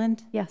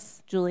Sutherland.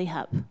 Yes. Julie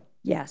Hupp.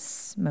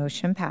 Yes,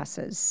 motion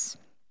passes.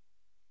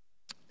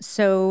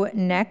 So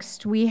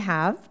next we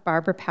have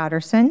Barbara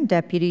Patterson,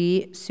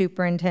 Deputy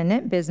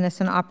Superintendent,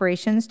 Business and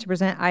Operations, to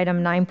present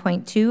item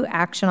 9.2,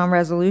 action on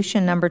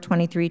resolution number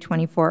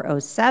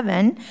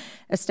 232407,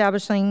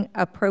 establishing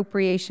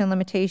appropriation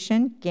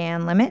limitation,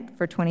 GAN limit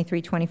for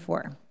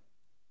 2324.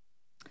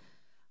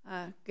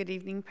 Good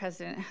evening,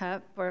 President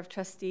Hupp, Board of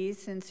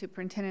Trustees, and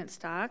Superintendent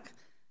Stock.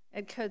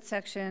 Ed Code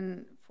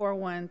Section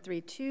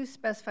 4132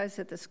 specifies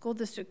that the school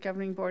district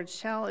governing board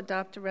shall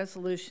adopt a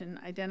resolution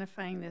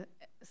identifying the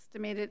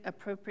estimated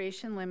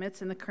appropriation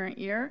limits in the current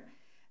year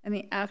and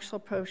the actual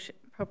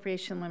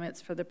appropriation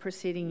limits for the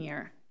preceding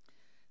year.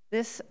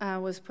 This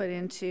was put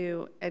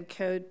into Ed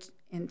Code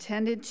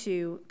intended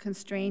to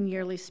constrain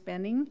yearly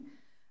spending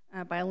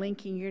by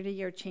linking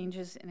year-to-year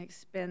changes in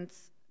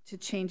expense to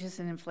changes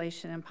in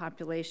inflation and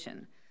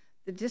population.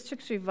 The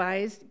district's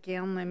revised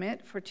GAN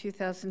limit for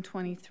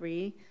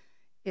 2023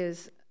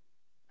 is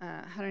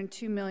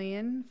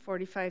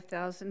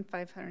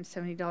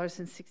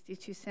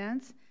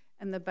 $102,045,570.62,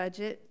 and the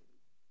budget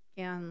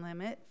GAN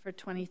limit for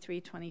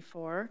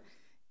 23-24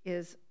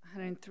 is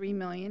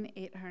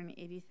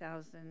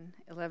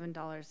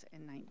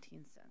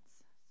 $103,880,011.19. So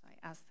I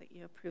ask that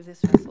you approve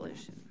this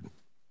resolution.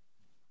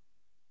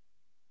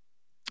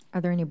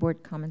 Are there any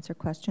board comments or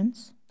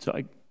questions? So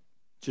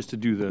just to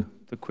do the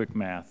quick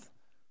math,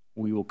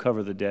 we will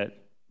cover the debt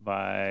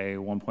by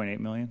 1.8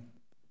 million?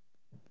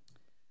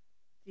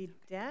 The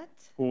debt?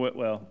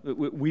 Well,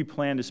 we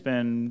plan to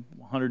spend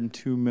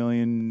 102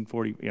 million,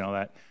 40,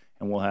 that,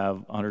 and we'll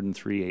have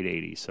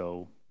 103,880.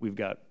 So we've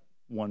got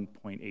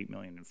 1.8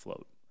 million in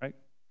float, right?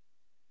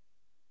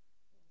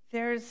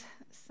 There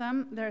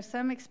are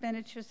some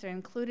expenditures that are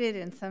included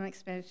and some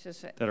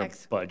expenditures that are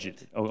excluded.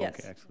 budgeted. Oh, Yes.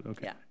 okay, excellent.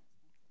 Okay. Yeah.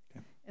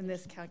 Okay. In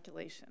this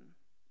calculation.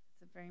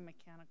 It's a very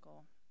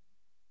mechanical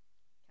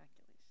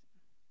calculation.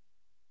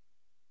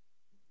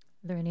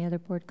 Are there any other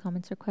board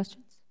comments or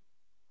questions?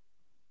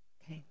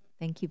 Okay,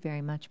 thank you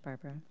very much,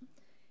 Barbara.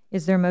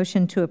 Is there a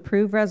motion to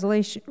approve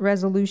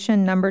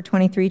resolution number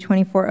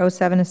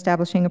 232407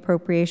 establishing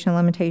appropriation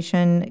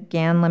limitation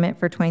GAN limit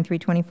for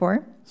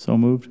 2324? So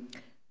moved.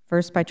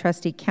 First by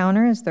trustee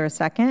Counter. Is there a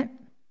second?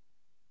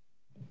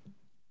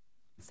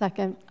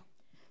 Second.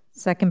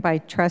 Second by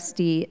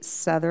trustee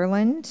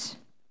Sutherland.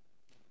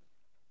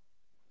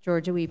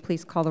 Georgia, will you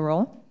please call the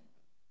roll?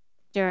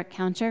 Derek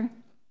Counter,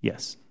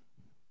 Yes.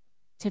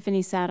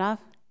 Tiffany Sadoff,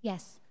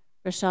 Yes.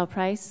 Rochelle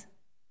Price,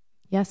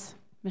 Yes.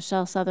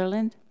 Michelle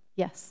Sutherland,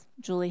 Yes.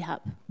 Julie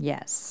Hupp.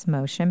 Yes,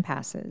 motion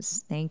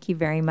passes. Thank you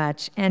very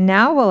much. And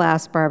now we'll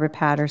ask Barbara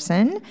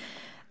Patterson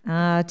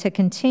to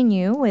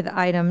continue with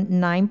item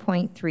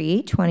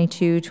 9.3,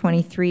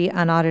 22-23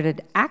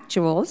 unaudited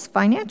actuals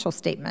financial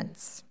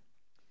statements.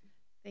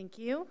 Thank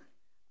you.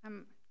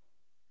 I'm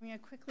going to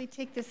quickly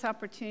take this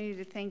opportunity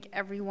to thank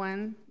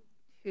everyone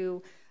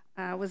who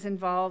was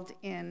involved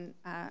in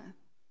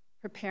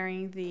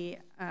preparing the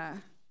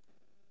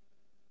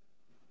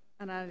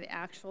unaudited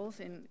actuals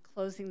and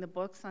closing the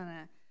books on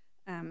a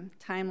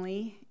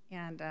timely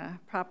and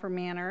proper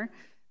manner.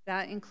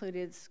 That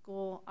included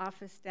school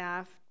office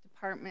staff,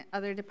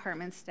 other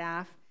department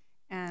staff,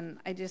 and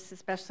I just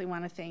especially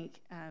want to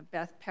thank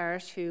Beth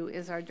Parrish, who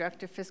is our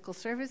Director of Fiscal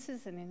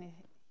Services and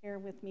here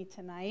with me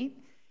tonight,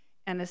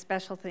 and a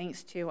special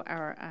thanks to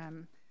our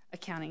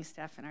accounting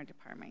staff in our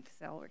department because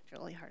they all worked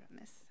really hard on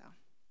this, so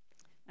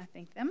I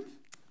thank them.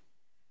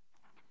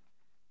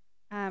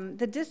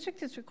 The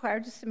district is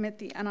required to submit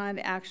the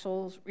unaudited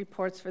actuals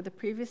reports for the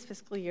previous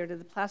fiscal year to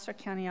the Placer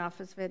County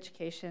Office of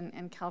Education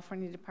and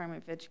California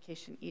Department of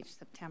Education each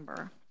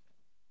September.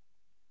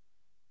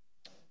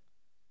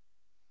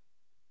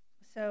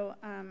 So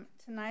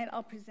tonight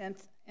I'll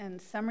present in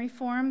summary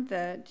form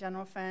the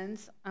general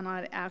funds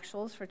unaudited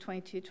actuals for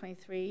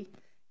 22-23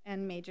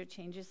 and major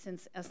changes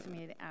since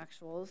estimated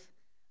actuals.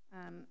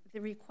 The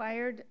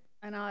required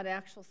unaudited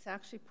actual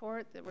SACS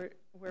report that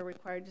we're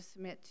required to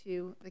submit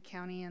to the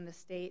county and the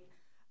state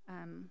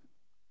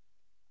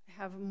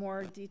have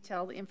more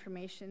detailed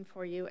information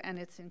for you, and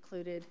it's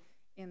included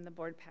in the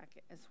board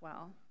packet as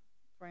well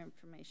for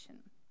information.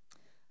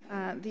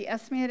 The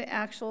estimated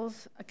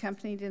actuals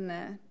accompanied in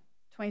the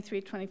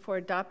 23-24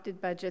 adopted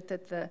budget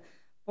that the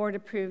board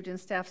approved and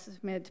staff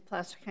submitted to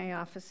Placer County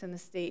Office in the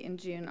state in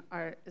June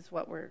is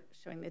what we're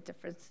showing the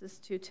differences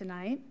to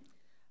tonight.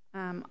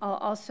 I'll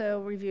also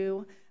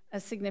review a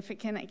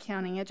significant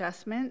accounting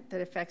adjustment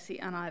that affects the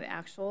unaudited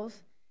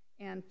actuals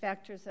and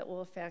factors that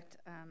will affect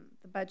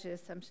the budget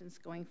assumptions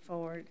going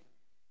forward,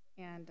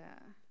 and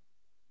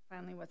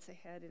finally what's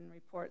ahead in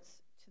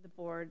reports to the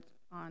board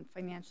on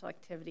financial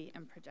activity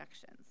and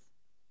projections.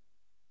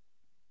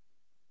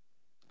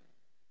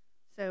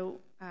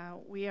 So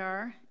we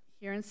are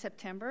here in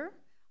September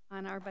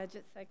on our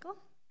budget cycle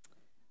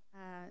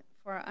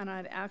for our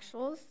unaudited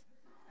actuals,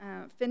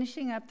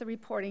 finishing up the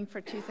reporting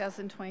for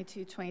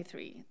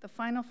 2022-23. The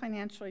final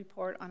financial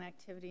report on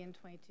activity in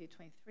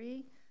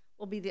 22-23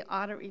 will be the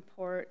audit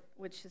report,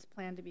 which is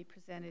planned to be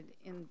presented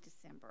in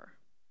December.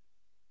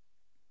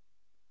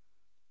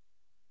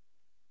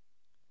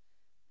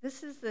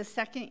 This is the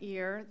second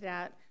year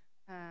that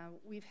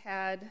we've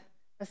had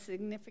a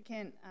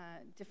significant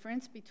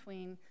difference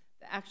between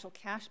the actual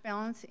cash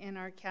balance in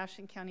our cash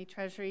and county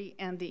treasury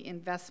and the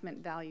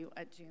investment value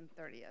at June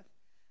 30th.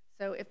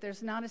 So if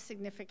there's not a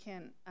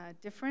significant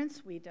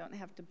difference, we don't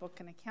have to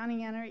book an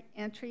accounting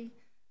entry,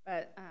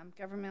 but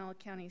Governmental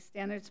Accounting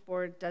Standards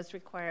Board does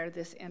require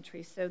this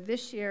entry. So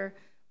this year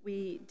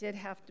we did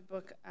have to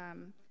book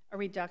a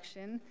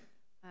reduction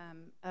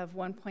of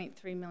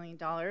 $1.3 million.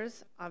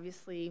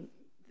 Obviously,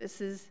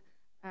 this is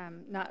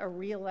not a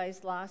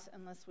realized loss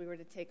unless we were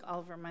to take all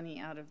of our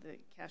money out of the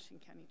cash and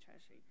county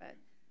treasury, but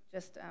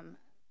just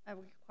a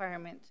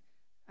requirement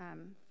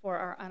for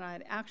our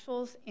unaudited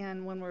actuals.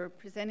 And when we're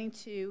presenting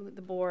to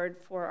the board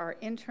for our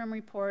interim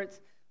reports,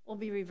 we'll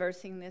be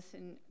reversing this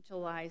in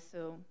July,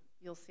 so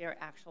you'll see our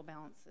actual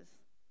balances.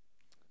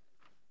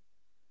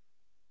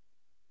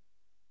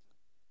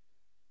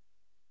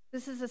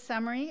 This is a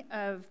summary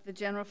of the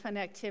general fund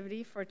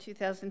activity for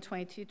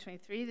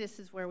 2022-23. This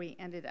is where we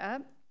ended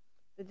up.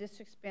 The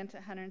district spent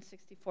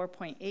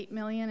 $164.8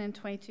 million in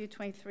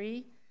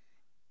 22-23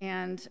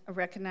 and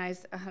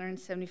recognized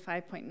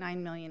 $175.9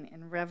 million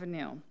in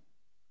revenue.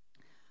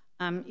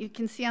 You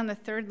can see on the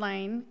third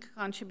line,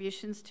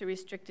 contributions to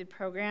restricted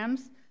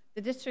programs.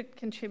 The district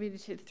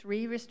contributed to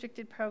 3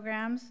 restricted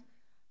programs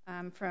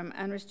from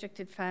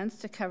unrestricted funds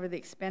to cover the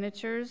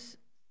expenditures,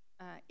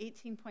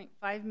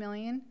 $18.5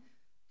 million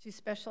to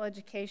special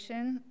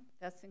education,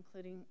 that's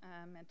including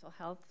mental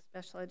health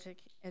special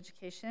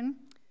education,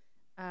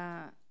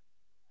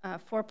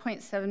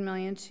 $4.7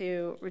 million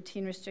to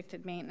routine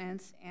restricted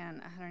maintenance,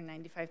 and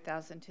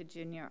 $195,000 to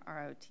junior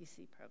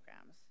ROTC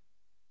programs.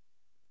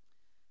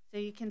 So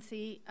you can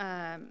see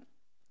a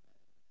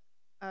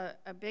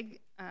big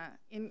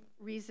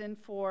reason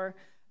for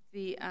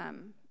the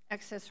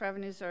excess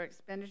revenues or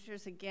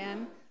expenditures,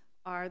 again,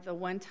 are the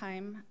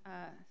one-time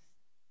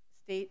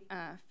state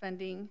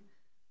funding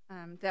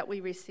that we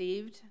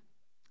received.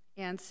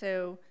 And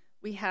so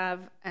we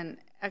have an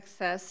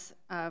excess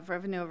of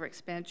revenue over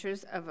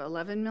expenditures of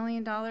 $11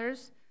 million.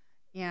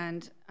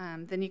 And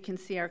then you can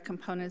see our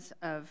components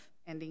of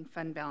ending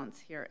fund balance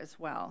here as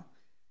well.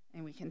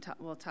 And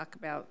we'll talk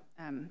about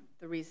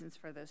the reasons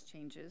for those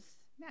changes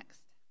next.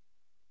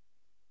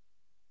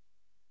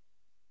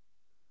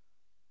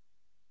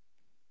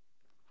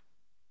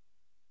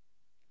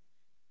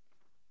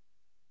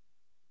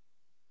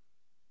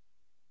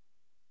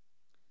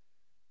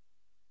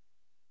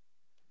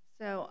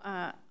 So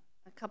a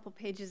couple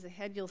pages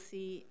ahead, you'll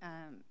see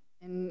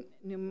in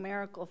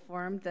numerical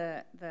form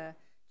the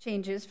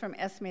changes from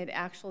estimated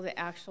actual to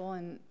actual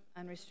and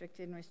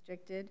unrestricted and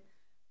restricted.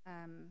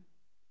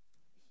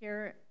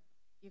 Here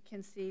you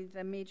can see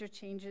the major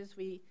changes.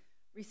 We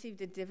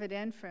received a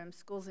dividend from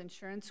Schools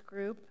Insurance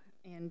Group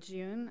in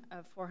June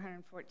of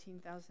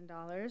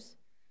 $414,000.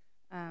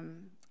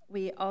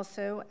 We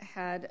also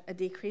had a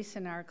decrease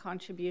in our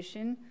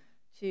contribution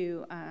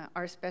to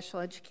our special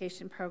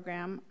education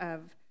program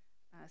of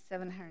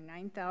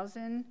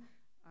 $709,000.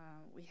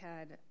 We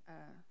had a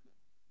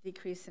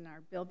decrease in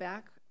our bill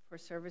back for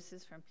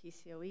services from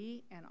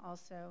PCOE and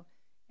also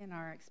in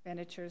our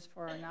expenditures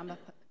for our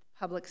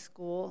non-public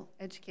school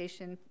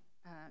education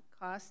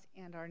costs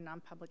and our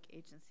non-public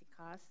agency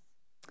costs.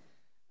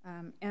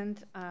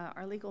 And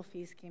our legal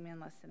fees came in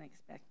less than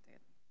expected.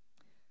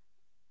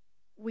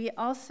 We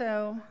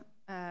also,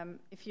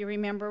 if you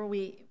remember,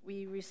 we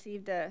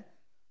received the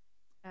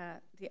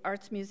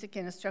Arts, Music,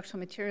 and Instructional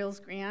Materials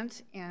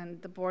grant,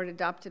 and the board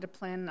adopted a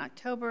plan in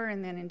October,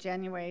 and then in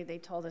January they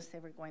told us they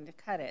were going to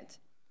cut it.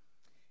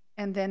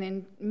 And then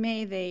in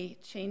May they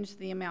changed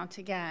the amount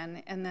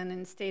again, and then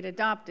in state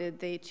adopted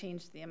they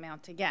changed the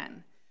amount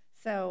again.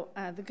 So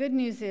the good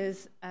news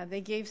is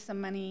they gave some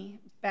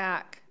money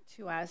back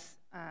to us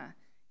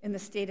in the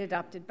state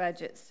adopted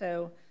budget.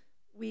 So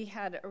we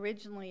had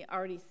originally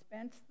already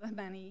spent the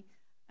money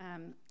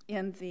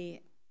in the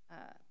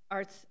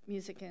Arts,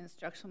 Music, and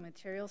Instructional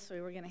Materials, so we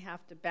were going to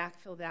have to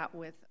backfill that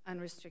with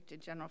unrestricted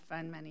general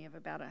fund money of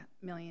about $1.5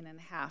 million.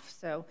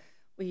 So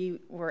we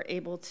were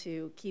able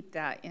to keep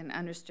that in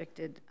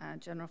unrestricted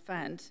general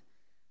fund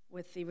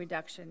with the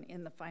reduction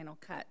in the final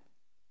cut.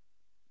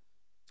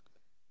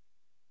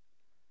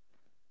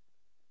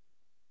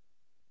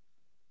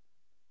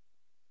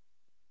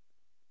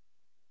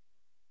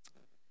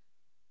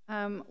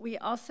 We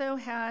also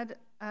had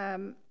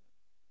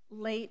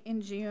late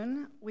in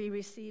June, we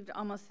received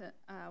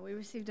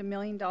 $1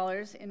 million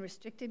in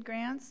restricted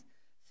grants.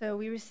 So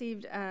we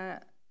received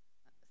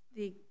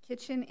the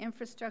kitchen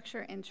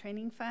infrastructure and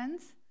training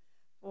funds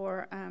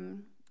for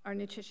our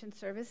nutrition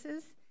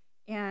services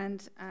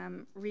and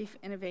reef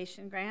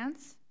innovation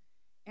grants.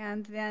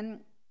 And then,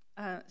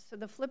 so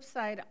the flip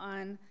side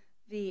on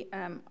the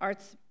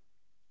arts,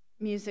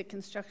 music,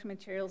 construction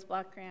materials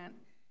block grant,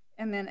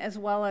 and then as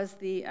well as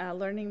the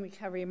learning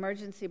recovery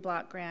emergency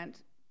block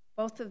grant,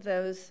 both of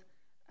those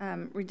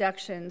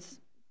reductions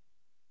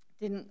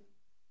didn't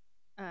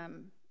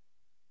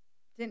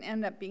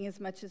end up being as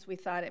much as we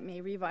thought it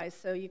may revise.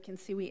 So you can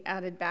see we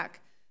added back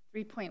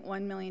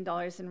 $3.1 million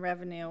in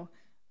revenue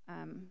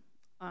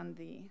on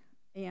the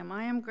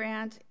AMIM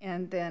grant,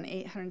 and then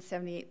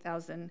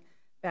 $878,000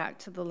 back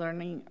to the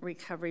learning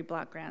recovery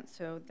block grant.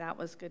 So that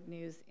was good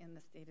news in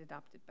the state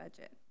adopted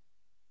budget.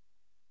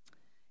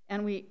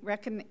 And we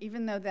reckon,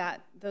 even though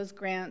those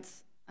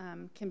grants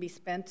can be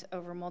spent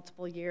over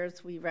multiple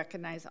years, we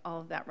recognize all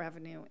of that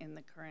revenue in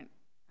the current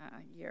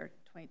year,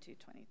 22-23.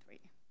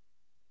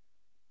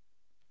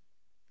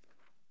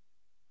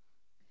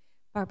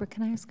 Barbara,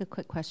 can I ask a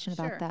quick question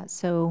Sure. about that?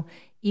 So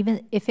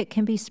even if it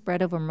can be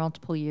spread over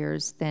multiple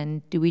years,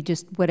 then do we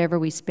just, whatever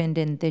we spend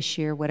in this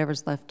year,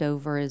 whatever's left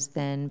over is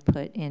then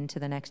put into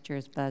the next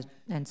year's budget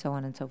and so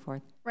on and so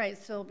forth? Right,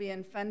 so it'll be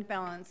in fund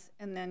balance,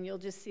 and then you'll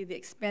just see the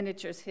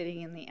expenditures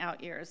hitting in the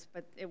out years,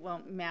 but it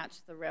won't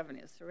match the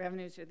revenues. So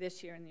revenues are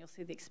this year, and you'll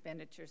see the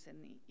expenditures in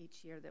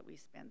each year that we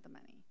spend the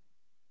money.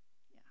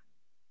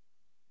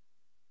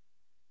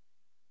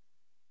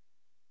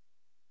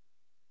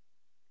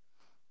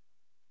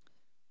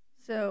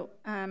 So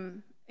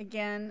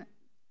again,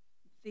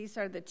 these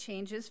are the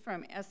changes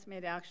from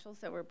estimated actuals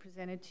that were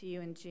presented to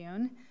you in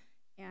June,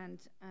 and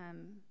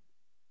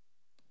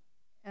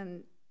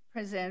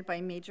presented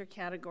by major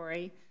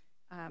category,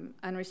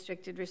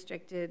 unrestricted,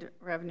 restricted,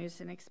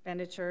 revenues and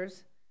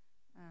expenditures.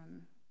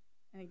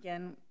 And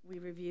again, we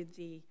reviewed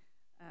the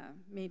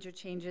major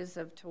changes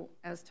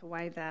as to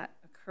why that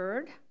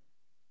occurred.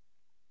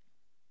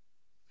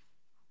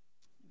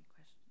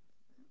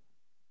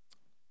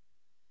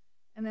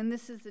 And then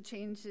this is the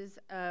changes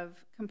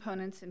of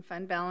components in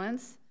fund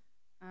balance.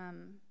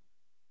 And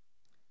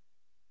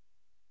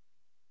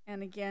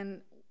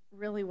again,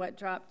 really what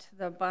dropped to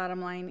the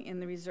bottom line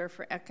in the reserve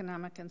for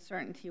economic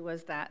uncertainty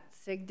was that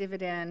SIG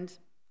dividend,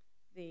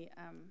 the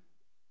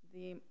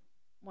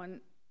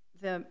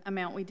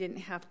amount we didn't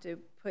have to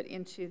put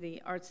into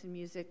the arts and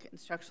music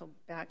instructional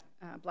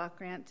block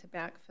grant to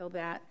backfill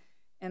that,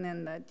 and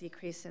then the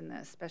decrease in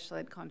the special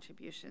ed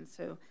contribution.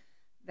 So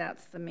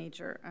that's the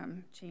major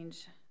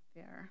change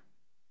there.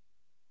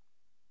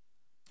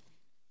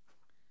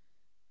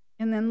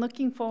 And then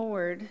looking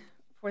forward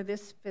for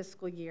this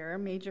fiscal year,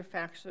 major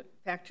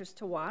factors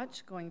to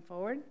watch going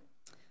forward.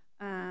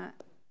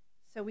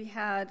 So we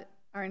had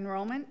our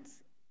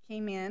enrollments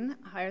came in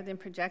higher than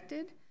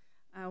projected.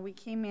 We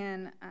came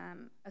in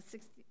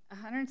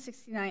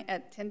 169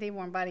 at 10-day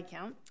warm body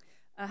count,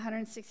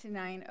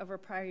 169 over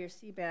prior year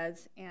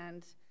CBEDs,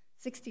 and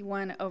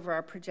 61 over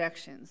our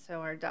projections. So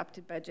our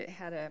adopted budget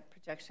had a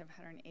projection of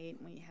 108,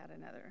 and we had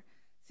another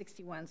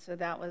 61. So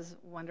that was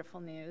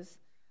wonderful news.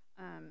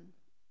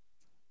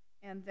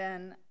 And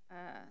then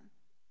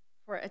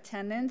for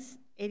attendance,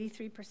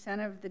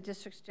 83% of the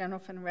district's general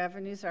fund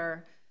revenues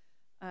are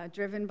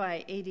driven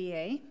by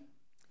ADA.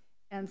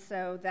 And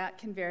so that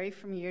can vary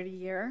from year to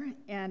year,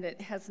 and it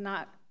has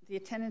not, the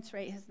attendance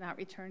rate has not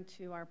returned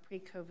to our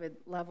pre-COVID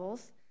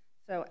levels.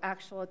 So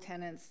actual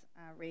attendance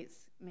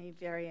rates may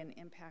vary and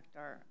impact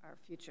our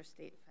future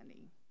state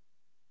funding.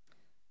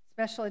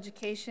 Special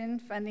education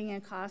funding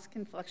and costs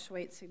can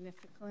fluctuate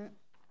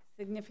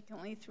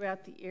significantly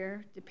throughout the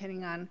year,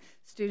 depending on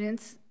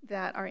students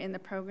that are in the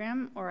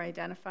program or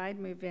identified,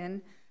 move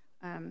in,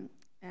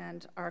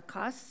 and our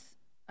costs,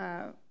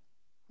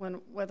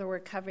 whether we're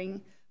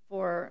covering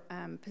for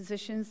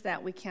positions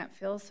that we can't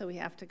fill, so we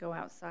have to go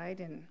outside,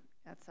 and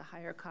that's a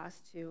higher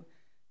cost to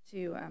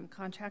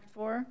contract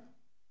for.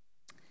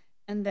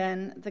 And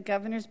then the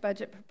governor's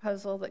budget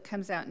proposal that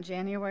comes out in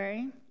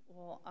January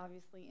will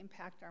obviously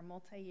impact our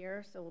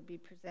multi-year, so we'll be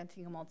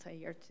presenting a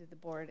multi-year to the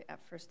board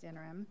at first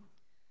interim.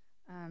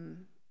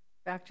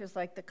 Factors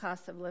like the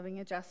cost of living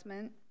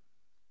adjustment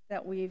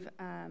that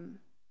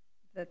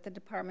that the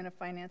Department of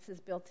Finance has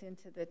built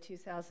into the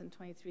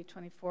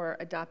 2023-24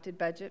 adopted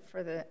budget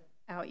for the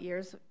out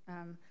years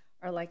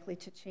are likely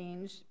to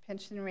change.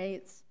 Pension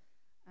rates,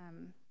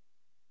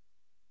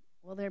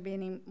 will there be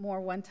any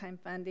more one-time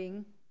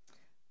funding?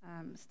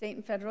 State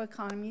and federal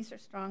economies are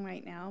strong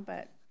right now,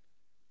 but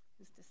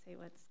who's to say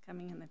what's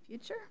coming in the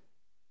future?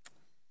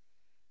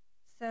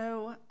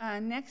 So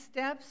next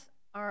steps,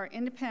 our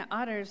independent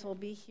auditors will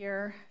be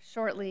here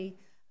shortly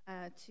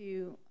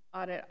to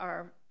audit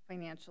our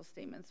financial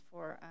statements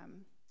for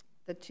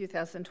the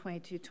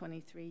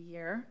 2022-23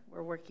 year.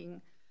 We're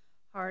working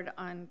hard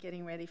on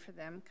getting ready for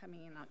them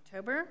coming in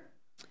October.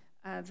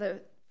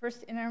 The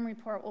first interim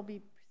report will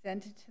be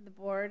presented to the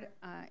board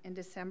in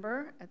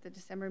December at the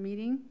December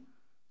meeting,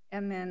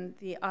 and then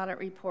the audit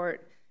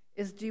report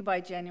is due by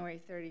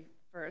January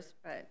 31st,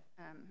 but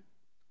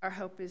our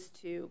hope is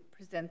to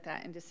present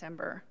that in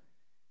December.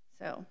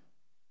 So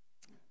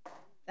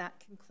that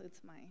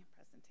concludes my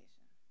presentation.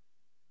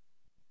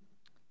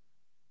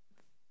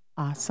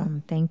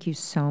 Awesome. Thank you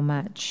so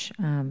much.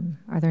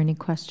 Are there any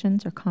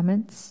questions or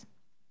comments?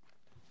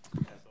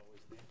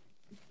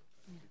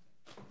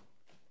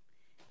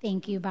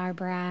 Thank you,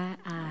 Barbara.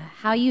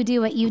 How you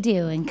do what you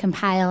do and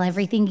compile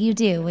everything you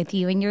do with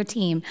you and your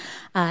team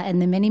and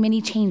the many,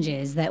 many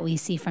changes that we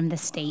see from the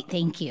state.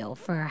 Thank you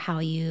for how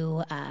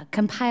you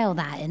compile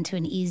that into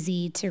an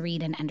easy to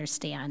read and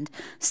understand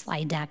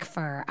slide deck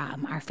for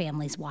our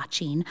families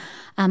watching.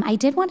 I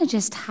did want to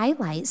just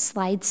highlight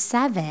slide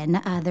 7,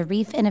 the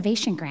Reef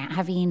Innovation Grant.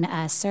 Having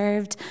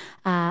served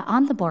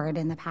on the board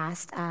in the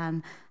past,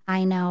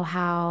 I know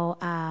how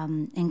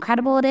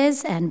incredible it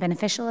is and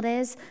beneficial it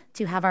is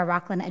to have our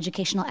Rocklin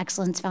Educational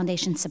Excellence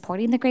Foundation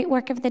supporting the great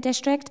work of the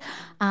district.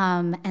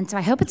 And so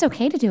I hope it's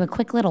okay to do a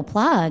quick little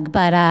plug,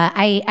 but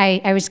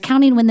I was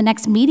counting when the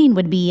next meeting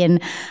would be,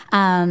 and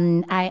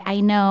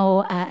I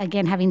know,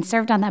 again, having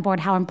served on that board,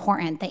 how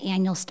important the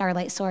annual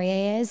Starlight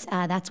Soiree is.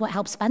 That's what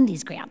helps fund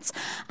these grants.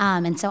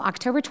 And so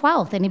October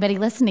 12th, anybody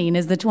listening,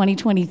 is the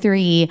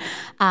 2023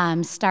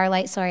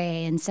 Starlight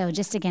Soiree. And so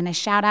just again, a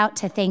shout out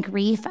to thank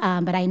Reef,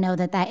 but I know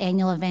that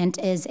annual event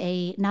is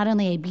not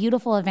only a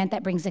beautiful event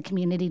that brings the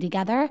community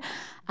together,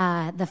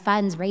 the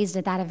funds raised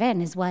at that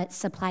event is what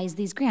supplies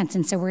these grants.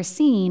 And so we're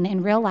seeing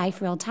in real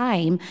life, real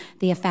time,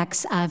 the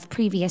effects of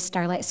previous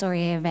Starlight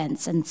Soiree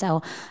events. And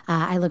so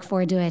I look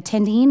forward to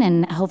attending,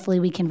 and hopefully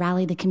we can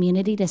rally the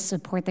community to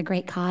support the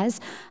great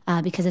cause,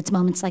 because it's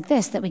moments like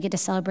this that we get to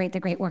celebrate the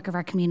great work of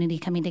our community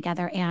coming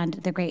together and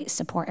the great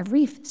support of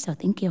Reef. So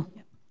thank you.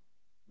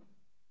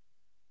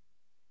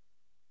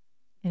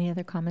 Any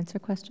other comments or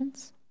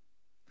questions?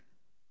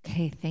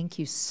 Okay, thank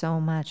you so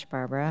much,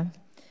 Barbara.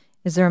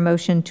 Is there a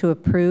motion to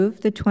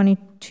approve the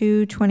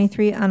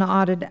 22-23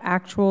 unaudited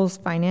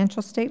actuals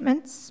financial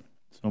statements?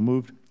 So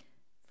moved.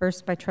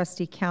 First by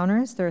Trustee Counter.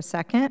 Is there a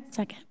second?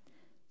 Second.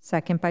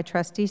 Second by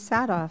Trustee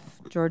Sadoff.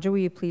 Georgia, will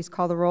you please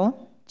call the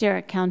roll?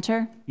 Derek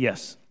Counter.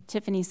 Yes.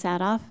 Tiffany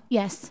Sadoff.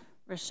 Yes.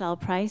 Rochelle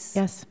Price.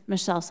 Yes.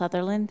 Michelle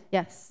Sutherland.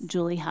 Yes.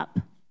 Julie Hupp.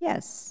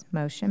 Yes,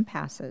 motion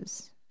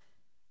passes.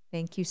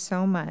 Thank you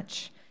so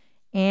much.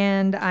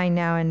 And I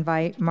now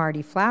invite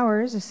Marty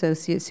Flowers,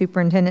 Associate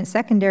Superintendent,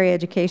 Secondary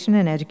Education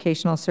and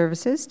Educational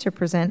Services, to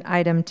present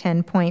item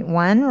 10.1,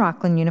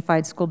 Rocklin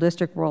Unified School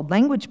District World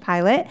Language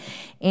Pilot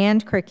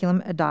and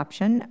Curriculum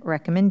Adoption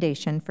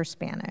Recommendation for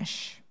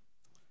Spanish.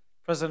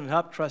 President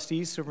Hupp,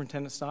 Trustees,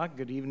 Superintendent Stock,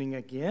 good evening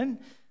again.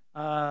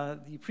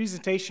 The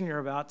presentation you're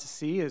about to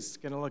see is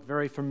going to look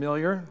very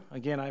familiar.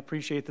 Again, I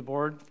appreciate the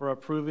board for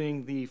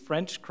approving the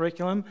French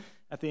curriculum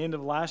at the end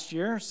of last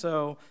year.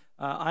 So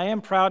I am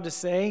proud to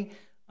say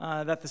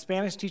that the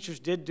Spanish teachers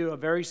did do a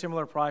very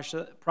similar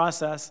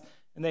process,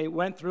 and they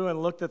went through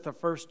and looked at the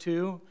first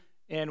two,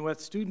 and with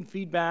student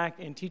feedback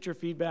and teacher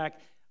feedback,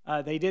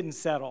 they didn't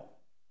settle.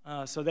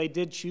 So they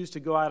did choose to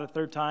go out a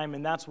third time,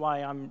 and that's why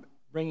I'm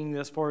bringing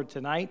this forward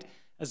tonight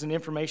as an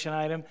information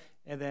item,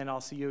 and then I'll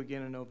see you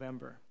again in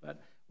November. But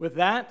with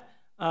that,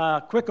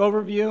 quick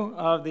overview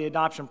of the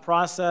adoption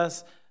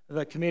process,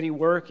 the committee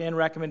work and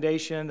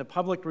recommendation, the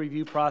public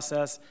review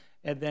process,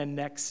 and then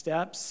next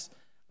steps.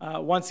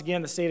 Once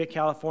again, the state of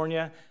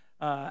California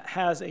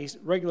has a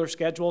regular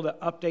schedule to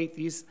update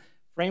these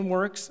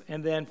frameworks,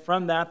 and then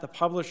from that, the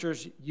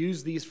publishers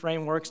use these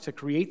frameworks to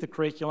create the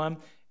curriculum,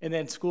 and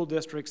then school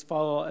districts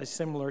follow a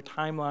similar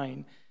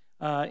timeline.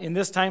 In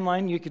this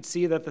timeline, you could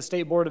see that the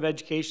State Board of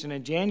Education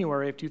in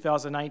January of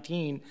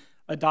 2019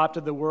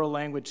 adopted the World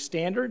Language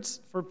Standards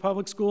for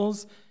public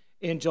schools.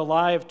 In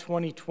July of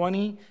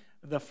 2020,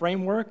 the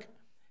framework,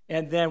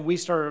 and then we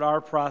started our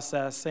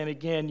process. And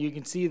again, you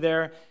can see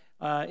there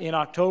in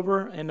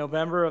October and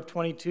November of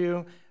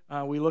 22,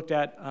 we looked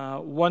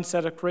at one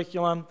set of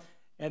curriculum,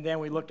 and then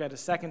we looked at a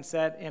second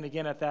set, and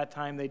again at that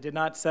time they did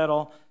not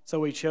settle, so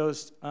we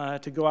chose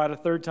to go out a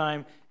third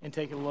time and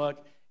take a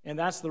look. And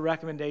that's the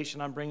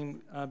recommendation I'm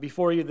bringing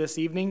before you this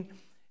evening.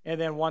 And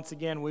then once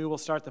again, we will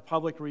start the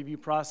public review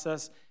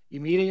process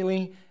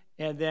immediately,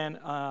 and then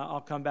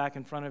I'll come back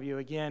in front of you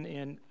again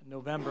in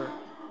November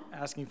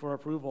asking for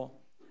approval.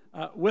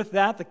 With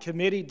that, the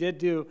committee did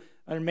do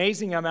an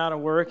amazing amount of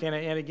work, and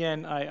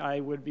again, I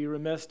would be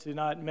remiss to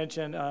not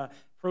mention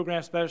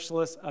program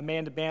specialist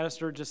Amanda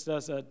Bannister just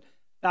does a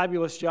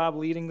fabulous job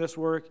leading this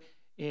work,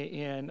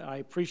 and I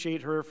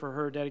appreciate her for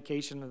her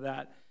dedication to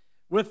that.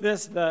 With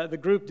this, the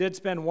group did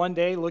spend 1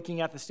 day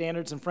looking at the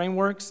standards and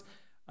frameworks,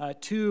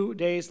 2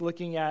 days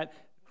looking at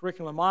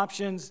curriculum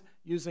options,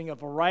 using a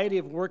variety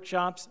of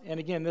workshops, and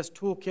again, this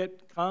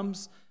toolkit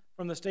comes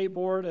from the state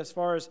board as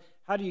far as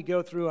how do you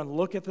go through and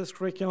look at this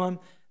curriculum.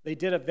 They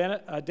did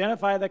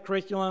identify the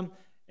curriculum,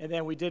 and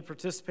then we did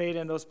participate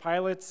in those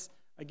pilots.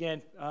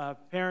 Again,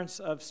 parents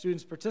of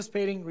students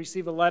participating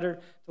receive a letter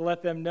to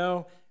let them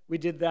know. We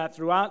did that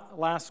throughout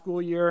last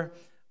school year,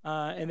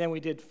 and then we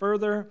did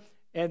further.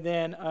 And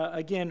then,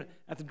 again,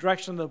 at the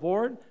direction of the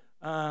board,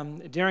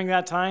 during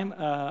that time,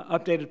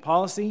 updated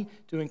policy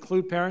to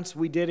include parents.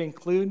 We did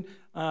include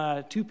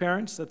 2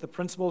 parents that the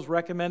principals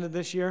recommended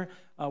this year.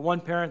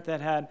 One parent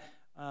that had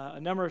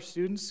a number of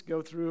students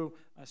go through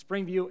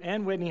Springview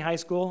and Whitney High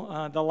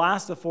School. The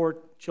last of 4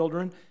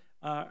 children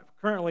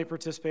currently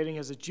participating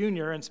as a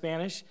junior in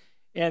Spanish.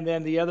 And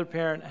then the other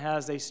parent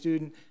has a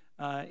student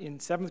in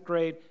 7th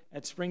grade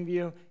at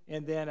Springview,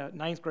 and then a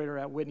 9th grader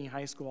at Whitney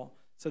High School.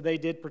 So they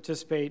did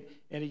participate,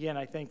 and again,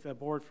 I thank the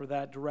board for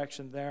that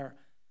direction there.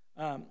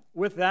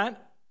 With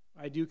that,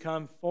 I do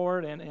come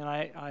forward, and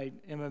I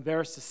am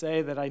embarrassed to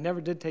say that I never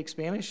did take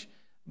Spanish,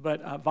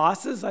 but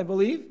VASAs, I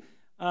believe,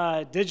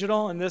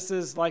 digital, and this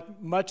is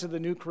like much of the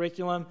new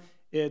curriculum.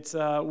 It's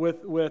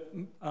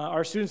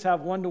our students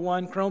have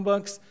one-to-one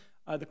Chromebooks.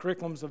 The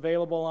curriculum's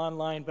available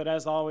online, but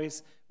as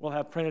always, we'll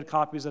have printed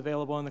copies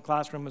available in the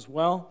classroom as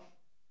well.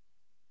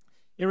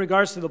 In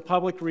regards to the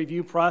public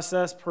review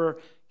process per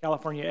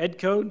California Ed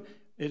Code,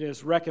 it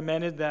is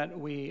recommended that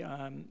we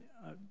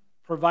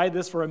provide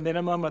this for a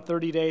minimum of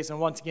 30 days, and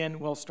once again,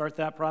 we'll start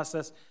that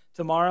process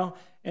tomorrow.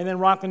 And then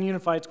Rocklin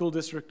Unified School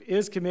District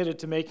is committed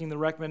to making the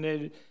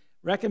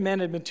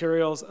recommended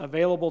materials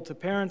available to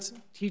parents,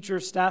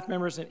 teachers, staff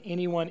members, and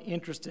anyone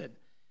interested.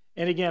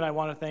 And again, I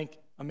want to thank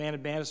Amanda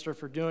Bannister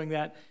for doing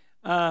that.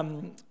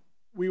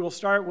 We will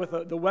start with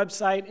the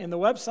website, and the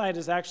website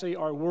is actually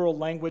our world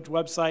language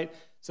website,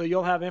 so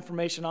you'll have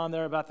information on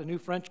there about the new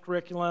French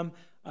curriculum,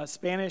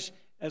 Spanish,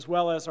 as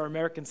well as our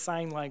American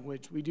Sign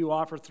Language. We do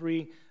offer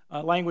 3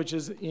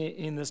 languages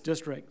in this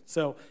district.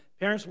 So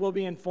parents will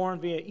be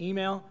informed via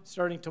email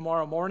starting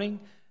tomorrow morning.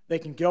 They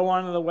can go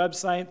onto the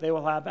website. They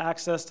will have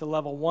access to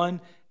level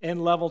 1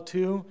 and level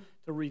 2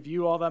 to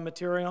review all that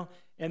material.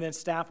 And then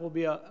staff will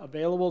be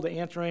available to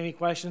answer any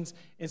questions.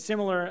 And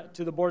similar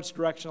to the board's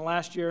direction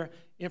last year,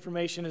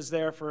 information is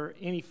there for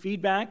any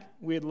feedback.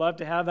 We'd love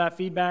to have that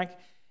feedback.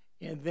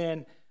 And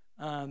then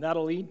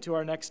that'll lead to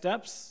our next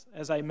steps.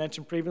 As I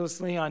mentioned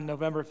previously, on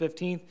November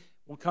 15th,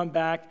 we'll come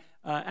back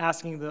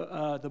asking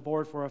the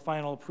board for a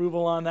final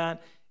approval on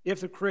that.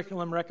 If the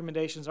curriculum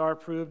recommendations are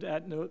approved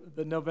at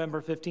the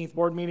November 15th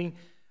board meeting,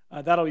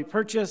 that'll be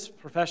purchased,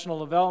 professional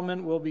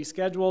development will be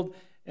scheduled,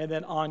 and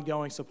then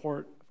ongoing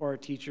support for our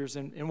teachers.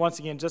 And once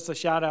again, just a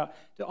shout out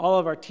to all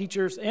of our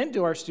teachers and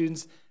to our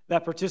students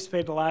that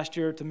participated last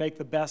year to make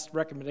the best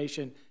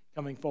recommendation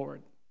coming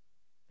forward.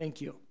 Thank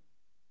you.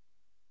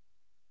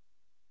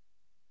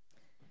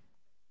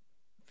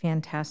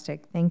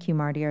 Fantastic. Thank you,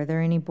 Marty. Are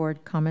there any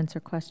board comments or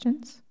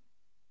questions?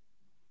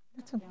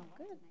 That's okay.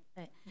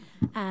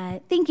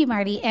 Thank you,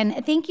 Marty,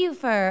 and thank you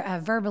for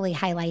verbally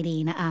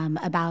highlighting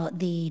about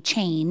the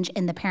change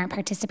in the parent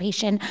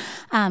participation,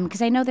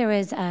 because I know there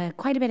was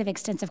quite a bit of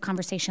extensive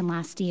conversation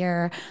last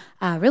year,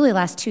 really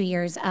last 2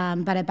 years,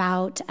 but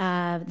about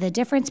the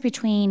difference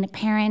between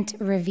parent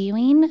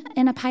reviewing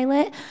in a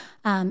pilot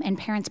and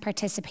parents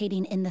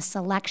participating in the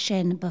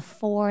selection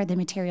before the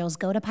materials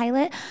go to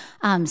pilot.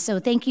 So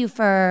thank you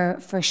for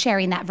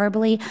sharing that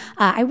verbally.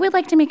 I would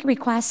like to make a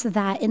request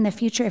that in the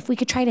future, if we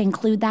could try to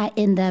include that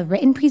in the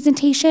written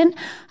presentation,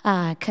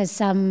 because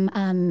some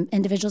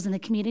individuals in the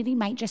community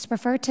might just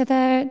refer to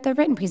the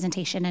written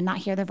presentation and not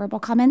hear the verbal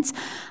comments.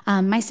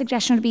 My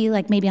suggestion would be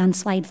like maybe on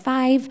slide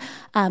 5,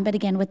 but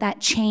again, with that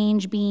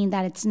change being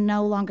that it's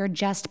no longer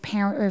just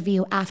parent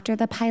review after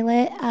the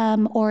pilot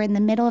or in the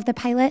middle of the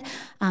pilot,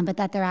 but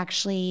that they're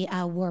actually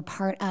were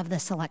part of the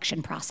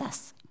selection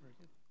process.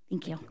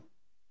 Thank you.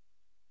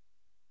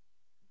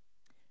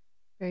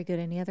 Very good.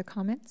 Any other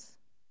comments?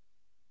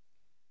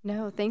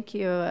 No, thank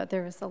you.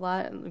 There was a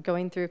lot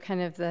going through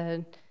kind of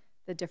the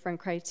different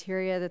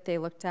criteria that they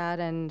looked at,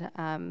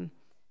 and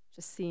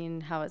just seeing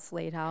how it's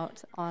laid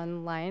out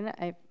online.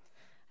 I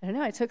don't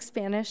know, I took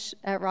Spanish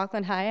at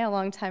Rocklin High a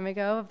long time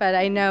ago, but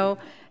I know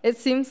it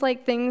seems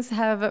like things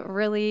have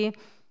really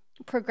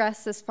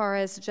progressed as far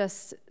as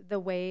just the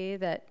way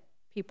that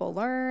people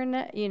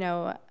learn. You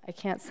know, I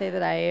can't say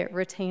that I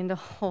retained a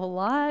whole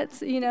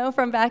lot, you know,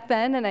 from back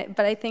then,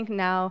 but I think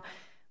now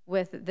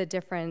with the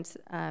different,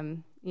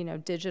 you know,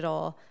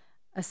 digital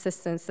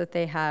assistants that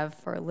they have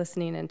for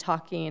listening and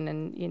talking,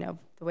 and, you know,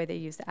 the way they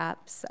use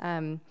apps,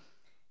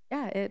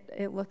 yeah,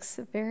 it looks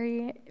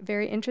very,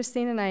 very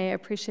interesting, and I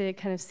appreciate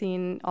kind of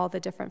seeing all the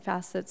different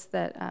facets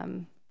that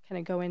kind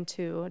of go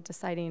into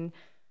deciding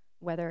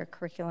whether a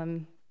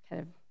curriculum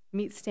kind of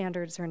meets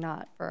standards or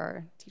not for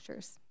our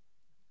teachers.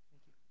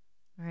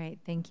 All right,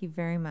 thank you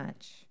very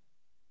much.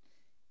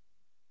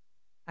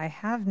 I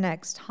have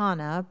next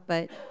Hannah,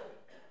 but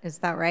is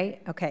that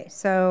right? Okay,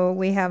 so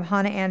we have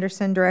Hannah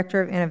Anderson,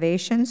 Director of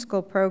Innovation,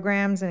 School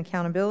Programs and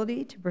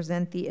Accountability, to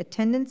present the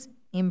Attendance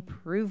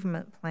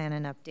Improvement Plan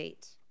and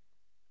Update.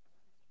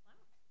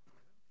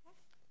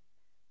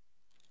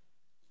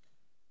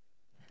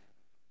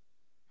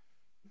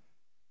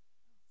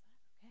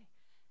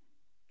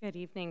 Good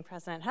evening,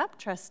 President Hupp,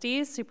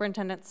 trustees,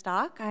 Superintendent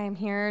Stock. I am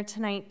here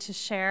tonight to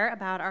share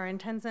about our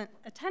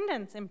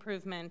attendance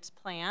improvement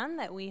plan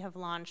that we have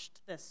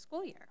launched this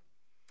school year.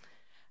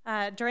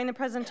 During the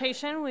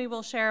presentation, we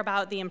will share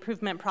about the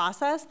improvement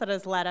process that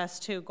has led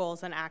us to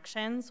goals and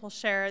actions. We'll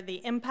share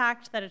the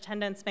impact that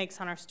attendance makes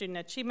on our student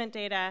achievement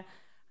data.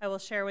 I will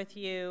share with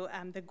you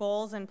the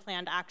goals and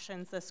planned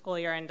actions this school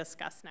year and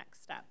discuss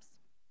next steps.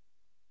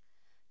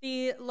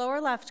 The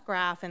lower left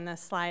graph in this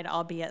slide,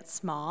 albeit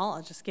small,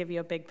 I'll just give you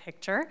a big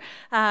picture.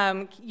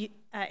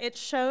 It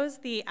shows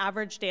the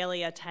average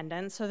daily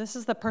attendance. So this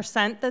is the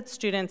percent that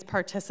students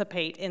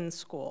participate in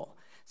school.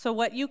 So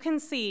what you can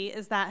see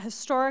is that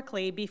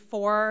historically,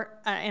 before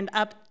and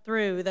up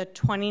through the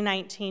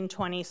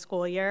 2019-20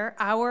 school year,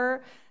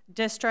 our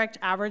district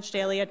average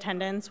daily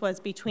attendance was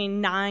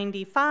between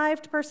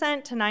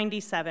 95% to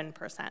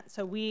 97%.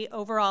 So we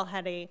overall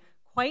had a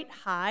quite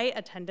high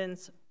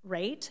attendance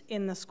rate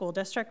in the school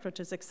district, which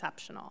is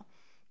exceptional.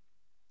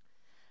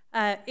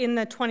 In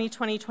the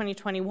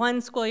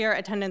 2020-2021 school year,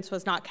 attendance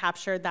was not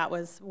captured. That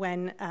was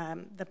when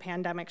the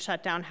pandemic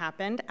shutdown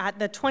happened. At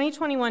the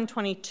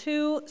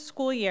 2021-22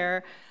 school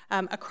year,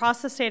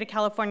 across the state of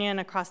California and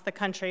across the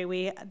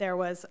country, there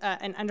was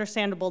an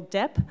understandable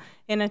dip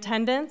in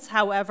attendance.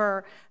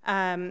 However,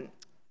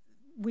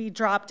 we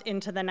dropped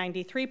into the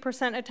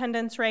 93%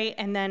 attendance rate,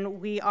 and then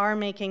we are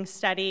making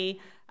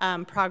steady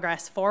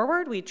progress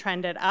forward. We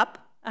trended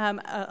up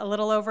a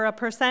little over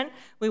 1%.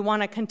 We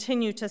want to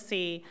continue to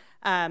see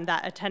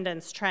that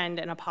attendance trend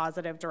in a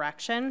positive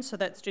direction so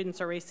that students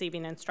are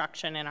receiving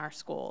instruction in our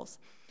schools.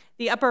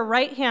 The upper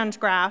right-hand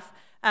graph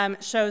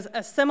shows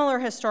a similar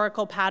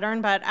historical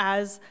pattern, but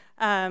as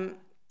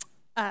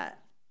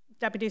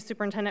Deputy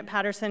Superintendent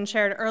Patterson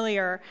shared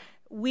earlier,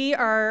 we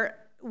are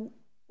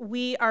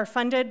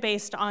funded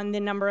based on the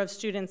number of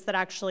students that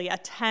actually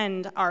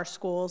attend our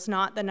schools,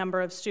 not the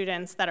number of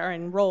students that are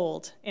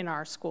enrolled in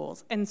our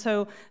schools. And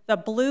so the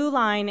blue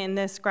line in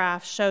this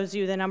graph shows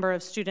you the number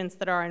of students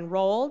that are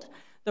enrolled.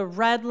 The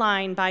red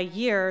line by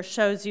year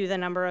shows you the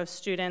number of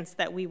students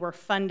that we were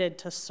funded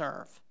to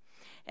serve.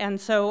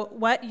 And so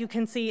what you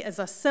can see is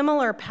a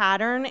similar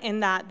pattern in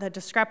that the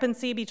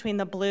discrepancy between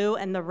the blue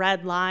and the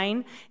red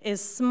line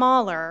is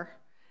smaller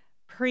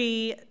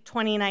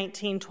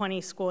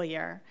pre-2019-20 school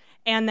year.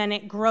 And then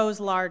it grows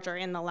larger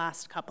in the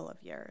last couple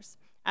of years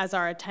as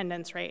our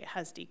attendance rate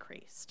has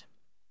decreased.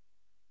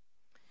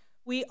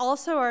 We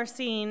also are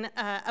seeing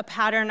a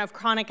pattern of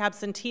chronic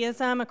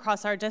absenteeism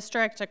across our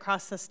district,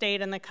 across the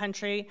state and the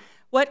country.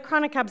 What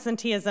chronic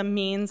absenteeism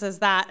means is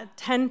that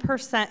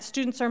 10%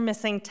 students are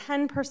missing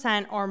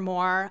 10% or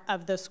more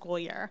of the school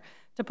year.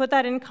 To put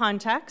that in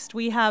context,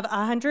 we have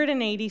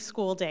 180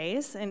 school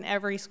days in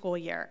every school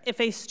year.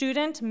 If a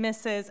student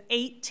misses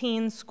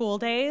 18 school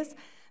days,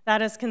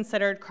 that is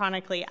considered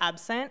chronically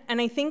absent.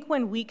 And I think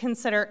when we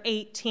consider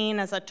 18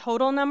 as a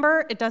total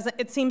number,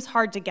 it seems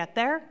hard to get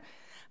there,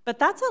 but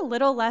that's a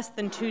little less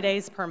than 2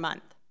 days per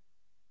month.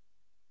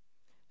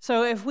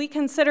 So if we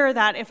consider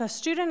that if a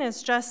student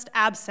is just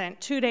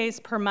absent 2 days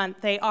per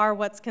month, they are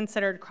what's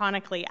considered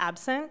chronically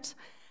absent,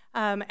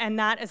 and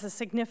that is a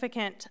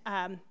significant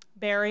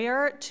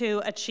barrier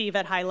to achieve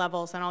at high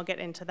levels, and I'll get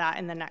into that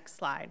in the next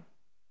slide.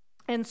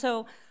 And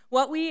so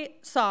what we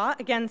saw,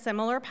 again,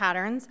 similar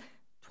patterns.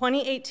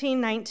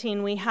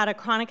 2018-19, we had a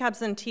chronic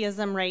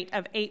absenteeism rate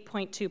of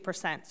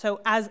 8.2%. So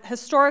as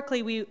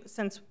historically,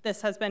 since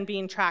this has been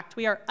being tracked,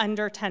 we are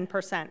under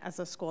 10% as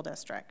a school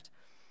district.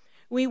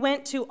 We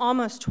went to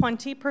almost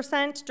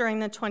 20% during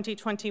the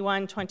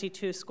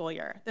 2021-22 school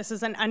year. This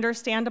is an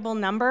understandable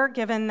number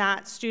given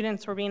that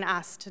students were being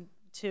asked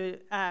to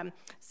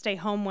stay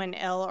home when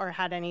ill or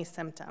had any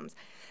symptoms.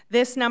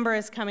 This number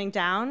is coming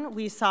down.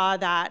 We saw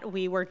that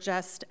we were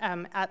just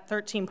at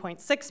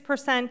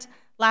 13.6%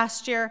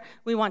 last year.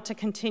 We want to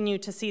continue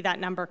to see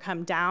that number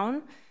come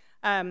down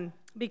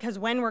because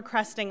when we're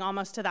cresting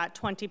almost to that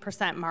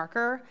 20%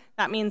 marker,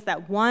 that means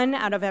that 1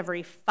 out of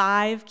every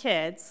 5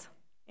 kids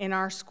in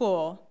our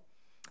school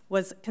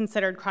was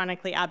considered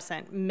chronically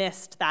absent,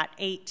 missed that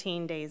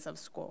 18 days of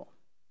school.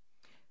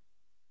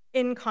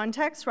 In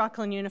context,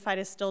 Rocklin Unified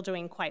is still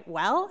doing quite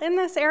well in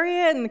this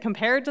area and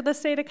compared to the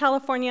state of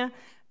California,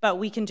 but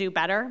we can do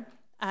better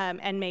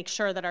and make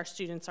sure that our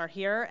students are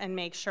here and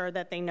make sure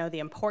that they know the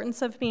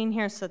importance of being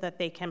here so that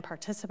they can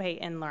participate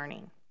in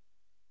learning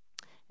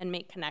and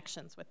make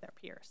connections with their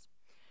peers.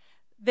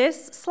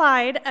 This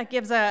slide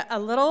gives a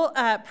little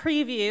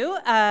preview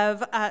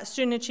of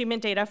student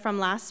achievement data from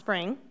last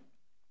spring.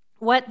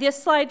 What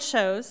this slide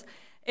shows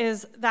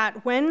is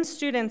that when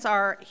students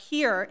are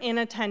here in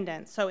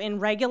attendance, so in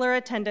regular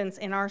attendance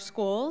in our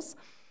schools,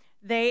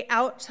 they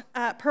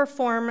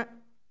outperform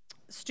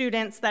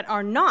students that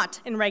are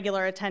not in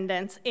regular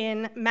attendance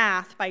in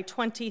math by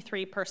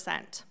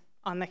 23%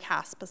 on the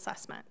CASP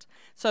assessment.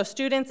 So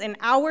students in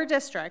our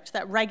district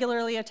that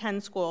regularly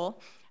attend school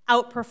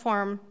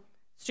outperform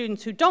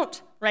students who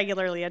don't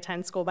regularly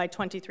attend school by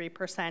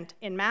 23%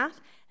 in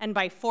math and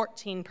by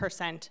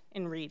 14%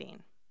 in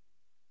reading.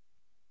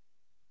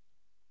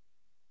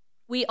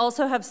 We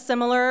also have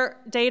similar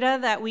data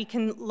that we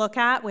can look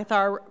at with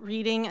our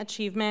reading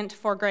achievement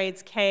for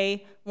grades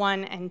K,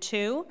 1, and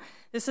 2.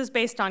 This is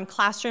based on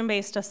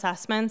classroom-based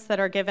assessments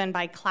that are given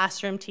by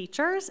classroom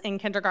teachers in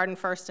kindergarten,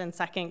 1st, and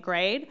 2nd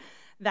grade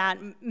that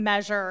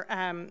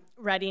measure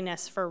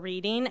readiness for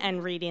reading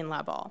and reading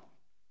level.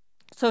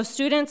 So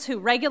students who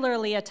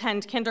regularly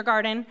attend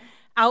kindergarten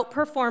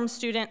outperform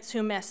students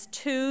who miss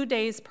 2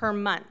 days per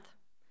month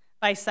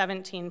by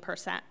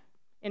 17%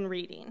 in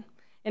reading.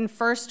 In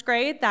 1st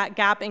grade, that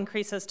gap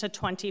increases to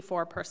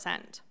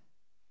 24%.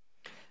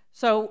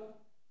 So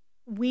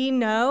we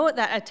know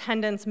that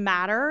attendance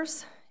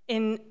matters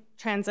in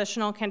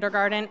transitional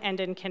kindergarten and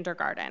in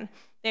kindergarten.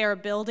 They are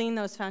building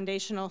those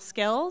foundational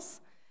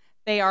skills.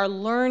 They are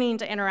learning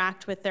to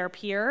interact with their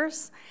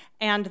peers,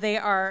 and they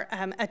are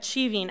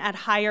achieving at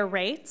higher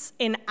rates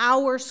in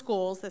our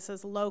schools. This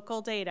is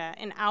local data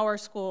in our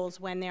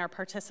schools when they are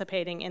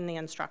participating in the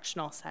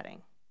instructional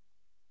setting.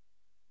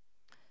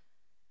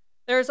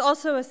 There's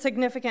also a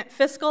significant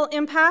fiscal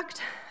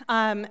impact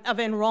of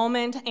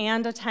enrollment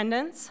and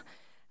attendance.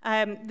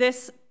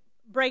 This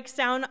breaks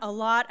down a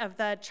lot of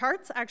the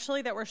charts,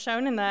 actually, that were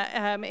shown in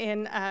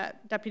the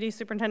Deputy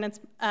Superintendent's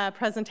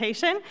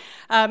presentation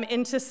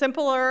into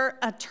simpler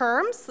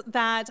terms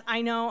that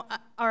I know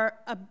are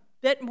a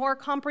bit more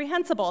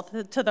comprehensible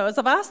to those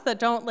of us that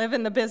don't live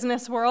in the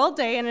business world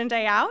day in and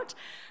day out.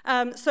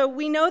 So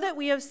we know that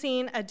we have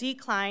seen a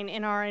decline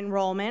in our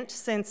enrollment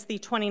since the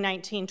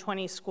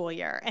 2019-20 school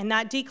year, and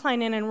that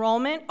decline in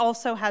enrollment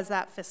also has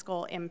that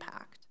fiscal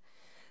impact.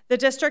 The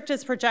district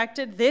is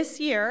projected this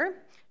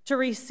year to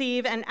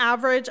receive an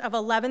average of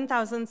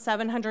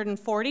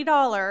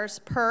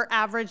 $11,740 per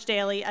average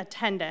daily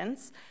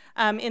attendance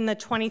in the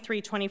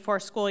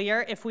 23-24 school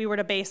year if we were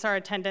to base our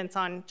attendance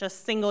on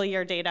just single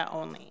year data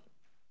only.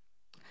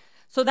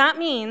 So that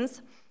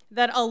means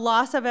that a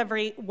loss of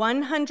every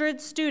 100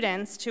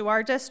 students to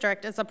our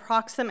district is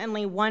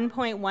approximately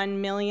 $1.1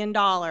 million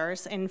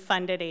in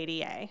funded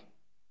ADA.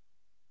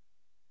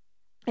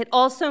 It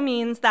also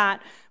means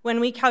that when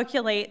we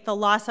calculate the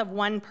loss of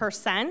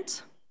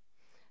 1%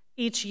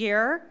 each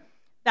year,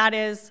 that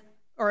is,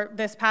 or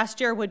this past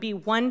year would be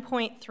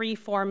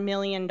 $1.34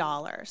 million.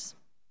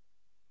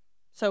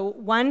 So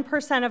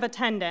 1% of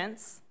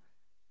attendance,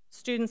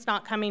 students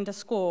not coming to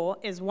school,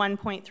 is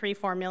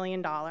 $1.34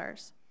 million.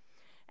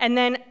 And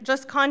then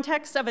just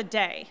context of a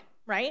day,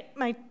 right?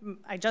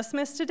 I just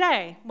missed a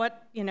day.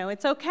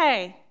 It's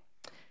okay.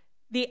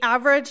 The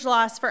average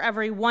loss for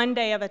every 1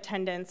 day of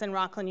attendance in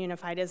Rocklin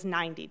Unified is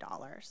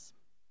 $90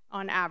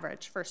 on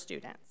average for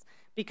students,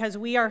 because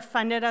we are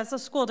funded as a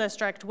school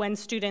district when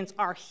students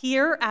are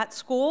here at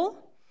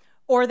school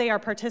or they are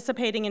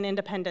participating in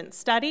independent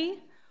study,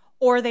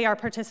 or they are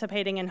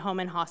participating in home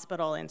and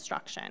hospital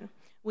instruction.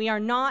 We are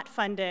not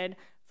funded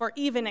for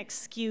even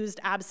excused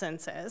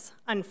absences,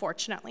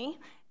 unfortunately,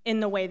 in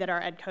the way that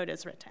our ed code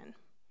is written.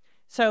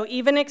 So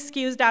even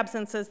excused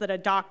absences that a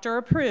doctor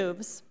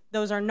approves,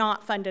 those are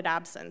not funded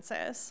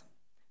absences.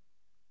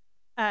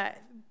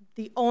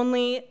 The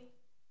only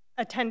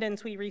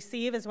attendance we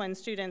receive is when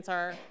students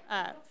are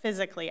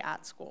physically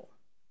at school.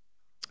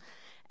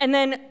 And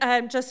then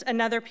just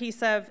another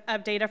piece of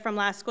data from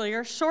last school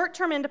year,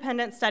 short-term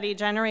independent study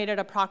generated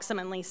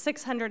approximately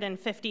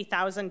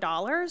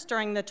 $650,000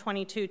 during the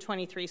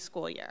 22-23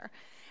 school year.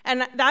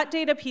 And that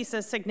data piece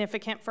is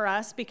significant for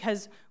us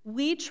because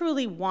we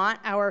truly want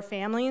our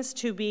families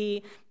to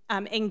be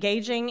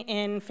engaging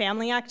in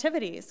family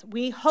activities.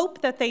 We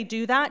hope that they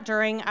do that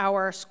during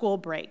our school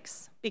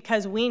breaks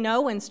because we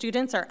know when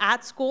students are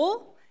at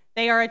school,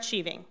 they are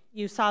achieving.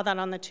 You saw that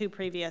on the 2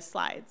 previous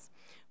slides.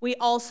 We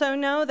also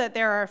know that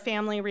there are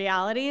family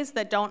realities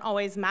that don't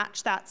always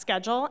match that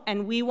schedule,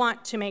 and we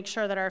want to make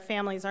sure that our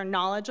families are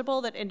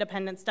knowledgeable that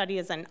independent study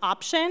is an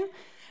option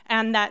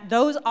and that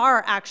those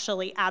are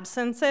actually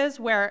absences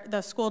where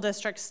the school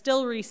district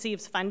still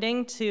receives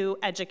funding to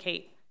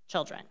educate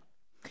children.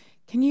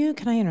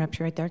 Can I interrupt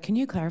you right there? Can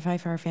you clarify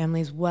for our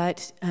families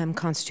what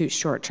constitutes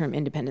short-term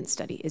independent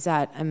study? Is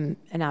that an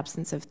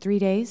absence of 3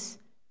 days?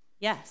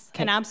 Yes,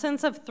 Okay. an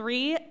absence of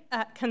 3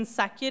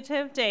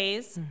 consecutive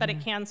days, but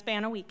it can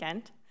span a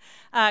weekend,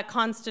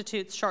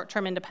 constitutes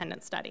short-term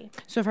independent study.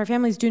 So if our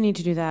families do need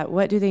to do that,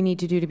 what do they need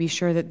to do to be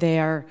sure that they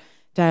are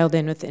dialed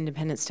in with the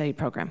independent study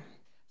program?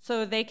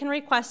 So they can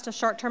request a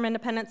short-term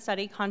independent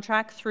study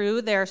contract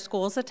through their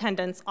school's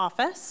attendance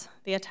office.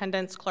 The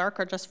attendance clerk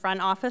or just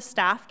front office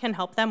staff can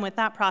help them with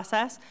that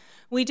process.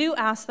 We do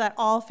ask that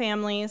all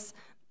families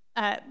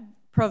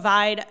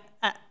provide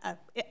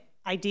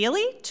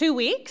ideally 2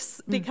 weeks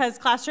because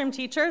classroom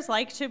teachers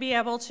like to be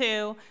able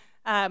to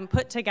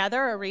put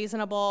together a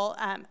reasonable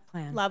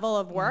level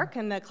of work,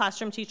 and the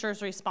classroom teacher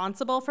is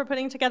responsible for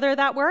putting together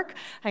that work.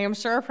 I am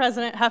sure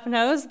President Hupp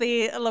knows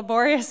the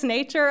laborious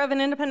nature of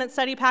an independent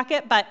study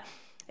packet, but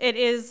it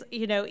is,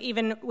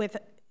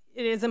 it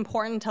is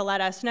important to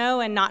let us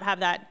know and not have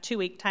that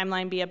 2-week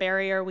timeline be a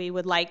barrier. We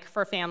would like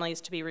for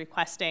families to be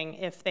requesting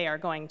if they are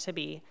going to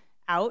be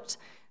out.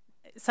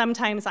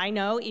 Sometimes I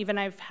know, even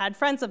I've had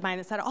friends of mine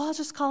that said, oh, I'll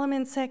just call them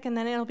in sick and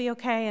then it'll be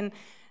okay.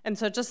 And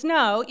so just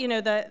know,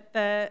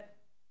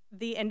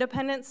 the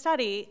independent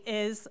study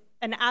is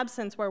an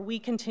absence where we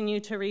continue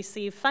to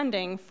receive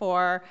funding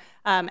for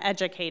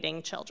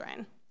educating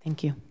children.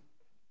 Thank you.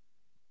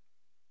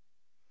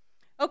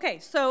 Okay,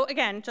 so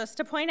again, just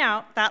to point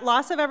out, that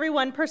loss of every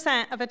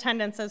 1% of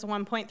attendance is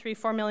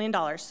 $1.34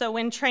 million. So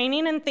when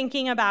training and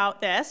thinking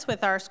about this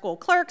with our school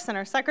clerks and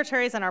our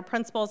secretaries and our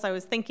principals, I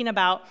was thinking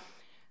about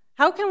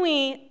how can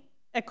we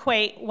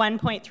equate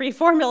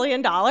 $1.34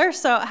 million.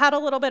 So I had a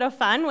little bit of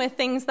fun with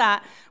things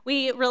that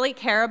we really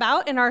care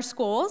about in our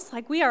schools.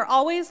 Like we are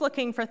always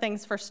looking for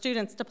things for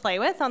students to play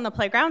with on the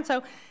playground.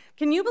 So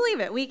can you believe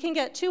it? We can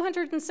get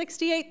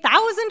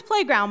 268,000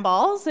 playground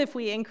balls if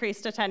we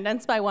increased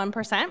attendance by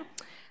 1%.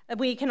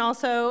 We can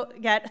also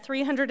get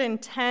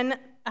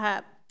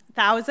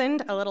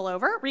 310,000, a little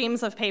over,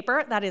 reams of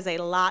paper. That is a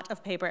lot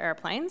of paper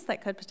airplanes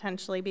that could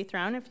potentially be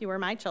thrown if you were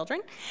my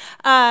children.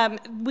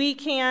 We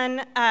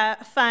can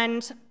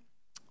fund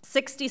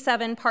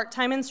 67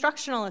 part-time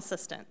instructional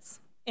assistants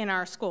in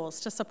our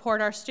schools to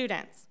support our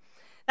students.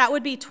 That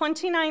would be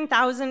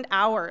 29,000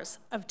 hours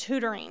of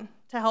tutoring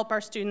to help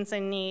our students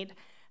in need.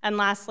 And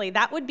lastly,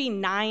 that would be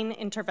 9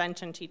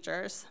 intervention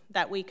teachers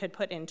that we could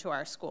put into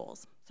our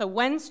schools. So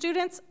when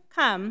students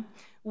come,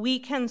 we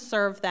can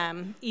serve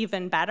them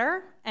even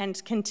better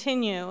and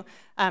continue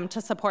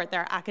to support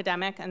their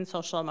academic and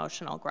social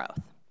emotional growth.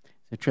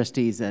 So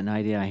trustees, an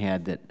idea I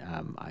had that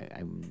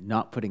I'm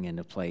not putting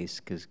into place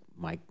because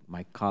my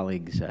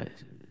colleagues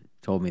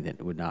told me that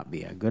it would not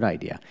be a good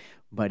idea,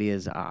 but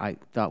I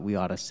thought we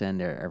ought to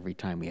send every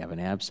time we have an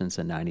absence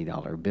a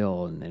 $90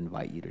 bill and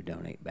invite you to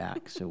donate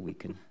back so we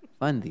can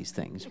fund these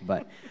things,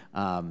 but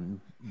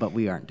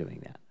we aren't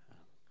doing that.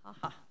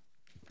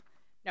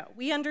 No,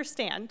 we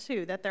understand,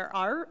 too, that there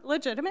are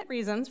legitimate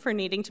reasons for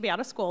needing to be out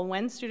of school.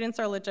 When students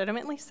are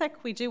legitimately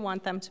sick, we do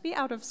want them to be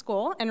out of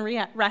school and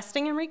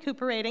resting and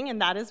recuperating,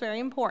 and that is very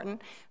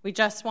important. We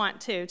just want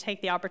to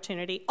take the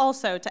opportunity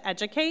also to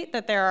educate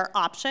that there are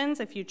options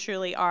if you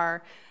truly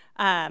are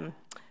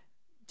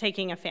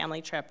taking a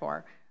family trip.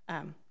 Or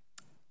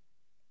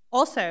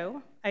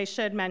also, I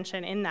should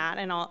mention in that,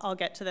 and I'll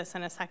get to this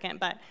in a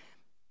second, but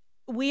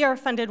we are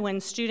funded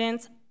when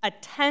students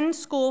attend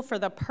school for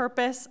the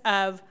purpose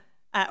of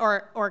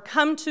or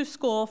come to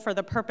school for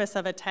the purpose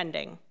of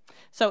attending.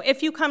 So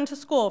if you come to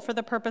school for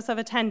the purpose of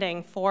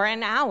attending for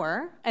an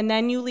hour, and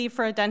then you leave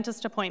for a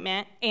dentist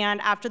appointment, and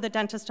after the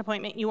dentist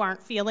appointment you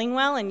aren't feeling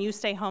well and you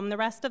stay home the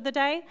rest of the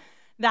day,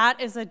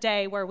 that is a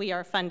day where we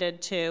are funded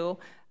to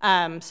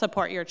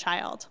support your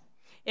child.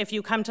 If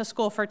you come to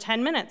school for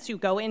 10 minutes, you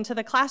go into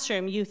the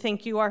classroom, you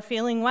think you are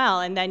feeling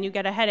well, and then you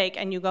get a headache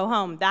and you go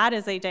home, that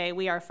is a day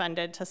we are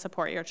funded to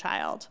support your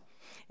child.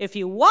 If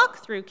you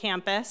walk through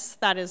campus,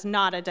 that is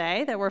not a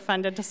day that we're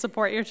funded to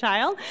support your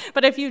child.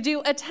 But if you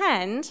do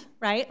attend,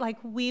 right, like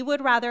we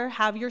would rather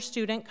have your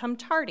student come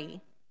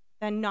tardy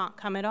than not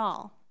come at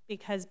all,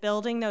 because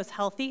building those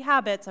healthy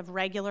habits of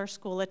regular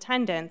school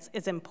attendance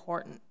is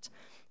important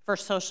for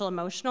social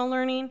emotional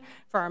learning,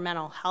 for our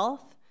mental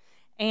health,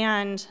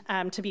 and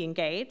to be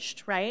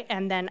engaged, right?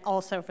 And then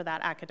also for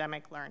that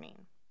academic learning.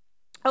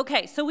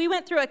 Okay, so we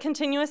went through a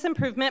continuous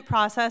improvement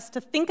process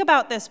to think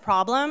about this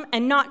problem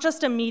and not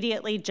just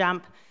immediately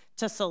jump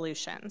to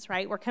solutions,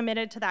 right? We're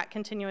committed to that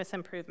continuous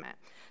improvement.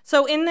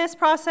 So in this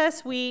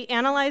process, we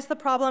analyzed the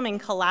problem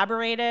and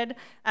collaborated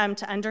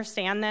to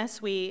understand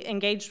this. We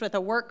engaged with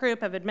a work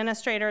group of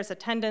administrators,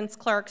 attendance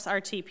clerks,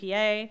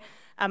 RTPA,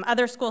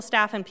 other school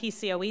staff, and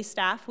PCOE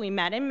staff. We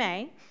met in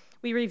May.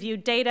 We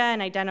reviewed data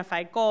and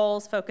identified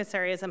goals, focus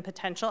areas, and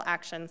potential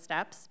action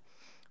steps.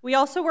 We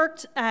also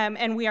worked,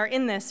 and we are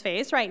in this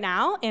phase right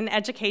now, in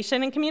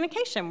education and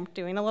communication. We're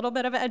doing a little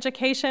bit of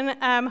education,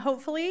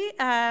 hopefully,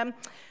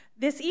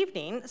 this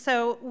evening.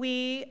 So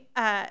we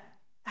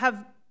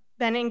have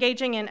been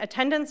engaging in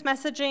attendance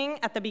messaging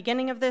at the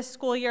beginning of this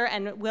school year,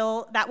 and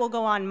that will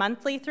go on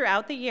monthly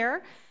throughout the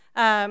year.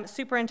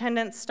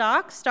 Superintendent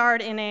Stock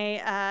starred in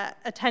a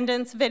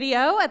attendance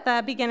video at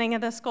the beginning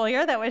of the school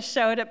year that was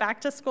showed at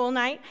back to school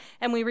night,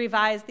 and we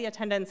revised the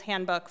attendance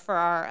handbook for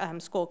our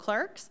school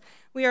clerks.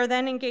 We are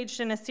then engaged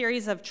in a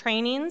series of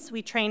trainings.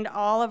 We trained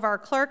all of our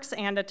clerks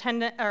and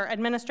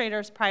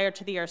administrators prior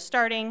to the year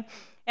starting,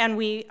 and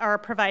we are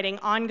providing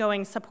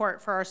ongoing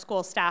support for our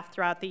school staff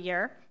throughout the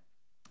year.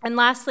 And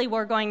lastly,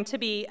 we're going to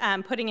be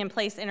putting in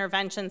place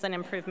interventions and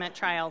improvement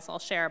trials. I'll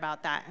share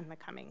about that in the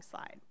coming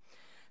slide.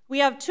 We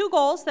have two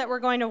goals that we're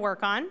going to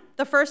work on.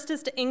 The first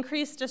is to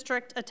increase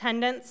district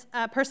attendance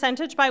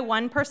percentage by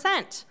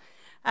 1%.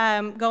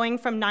 Going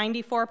from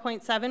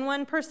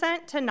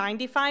 94.71% to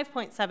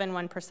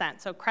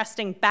 95.71%, so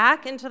cresting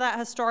back into that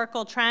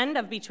historical trend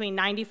of between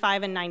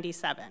 95 and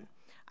 97.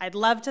 I'd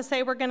love to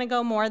say we're going to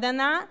go more than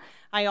that.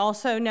 I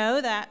also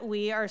know that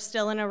we are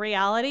still in a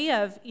reality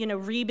of,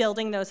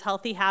 rebuilding those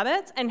healthy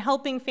habits and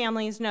helping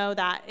families know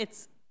that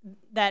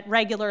that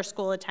regular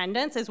school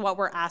attendance is what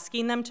we're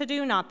asking them to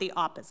do, not the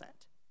opposite.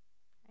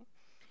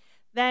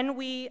 Then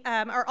we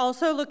are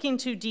also looking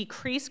to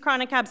decrease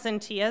chronic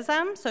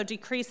absenteeism, so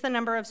decrease the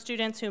number of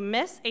students who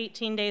miss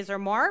 18 days or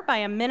more by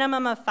a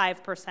minimum of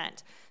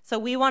 5%. So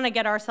we want to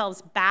get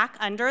ourselves back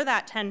under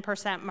that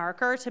 10%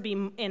 marker to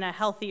be in a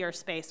healthier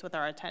space with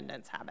our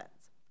attendance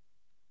habits.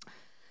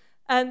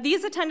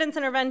 These attendance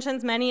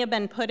interventions, many have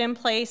been put in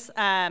place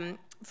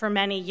for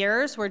many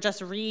years. We're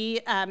just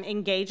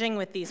re-engaging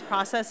with these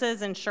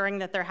processes, ensuring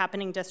that they're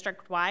happening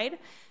district-wide.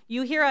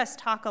 You hear us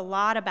talk a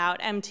lot about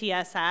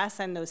MTSS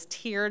and those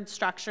tiered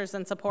structures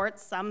and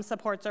supports. Some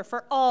supports are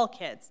for all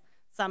kids.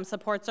 Some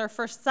supports are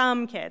for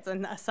some kids,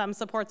 and some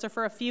supports are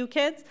for a few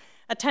kids.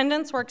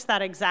 Attendance works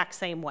that exact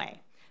same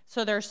way.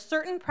 So there's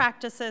certain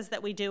practices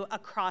that we do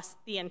across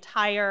the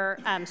entire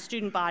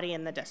student body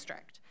in the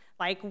district.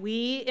 Like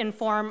we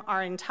inform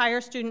our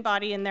entire student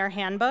body in their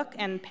handbook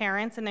and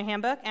parents in the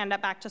handbook and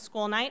at back to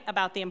school night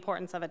about the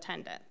importance of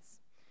attendance,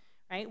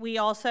 right? We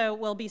also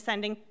will be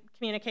sending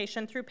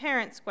communication through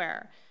Parent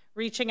Square,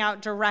 reaching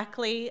out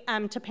directly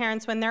to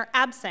parents when they're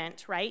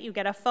absent, right? You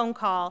get a phone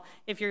call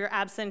if you're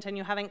absent and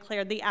you haven't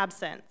cleared the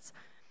absence.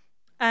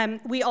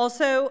 We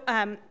also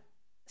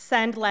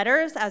send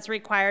letters as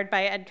required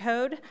by Ed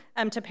Code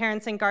to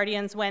parents and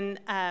guardians when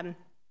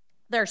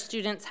their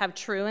students have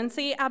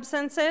truancy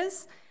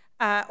absences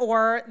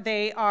or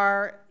they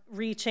are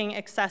reaching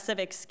excessive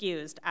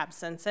excused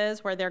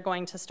absences where they're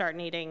going to start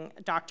needing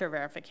doctor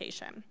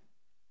verification.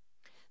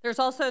 There's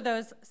also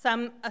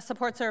some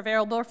supports are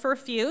available for a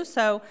few,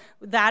 so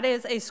that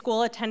is a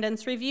school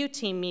attendance review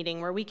team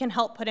meeting where we can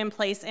help put in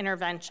place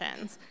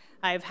interventions.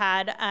 I've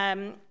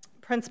had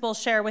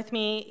principals share with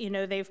me,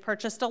 they've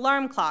purchased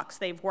alarm clocks,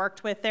 they've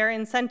worked with their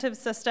incentive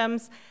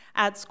systems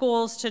at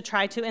schools to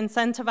try to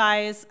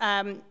incentivize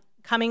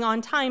coming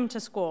on time to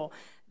school.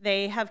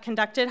 They have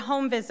conducted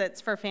home visits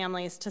for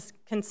families to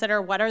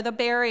consider what are the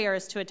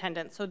barriers to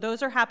attendance. So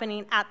those are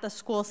happening at the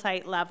school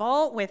site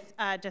level with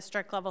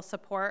district level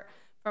support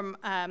from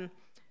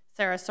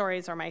Sarah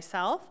Soares or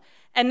myself.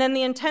 And then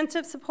the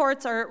intensive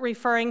supports are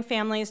referring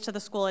families to the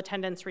School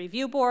Attendance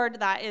Review Board.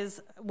 That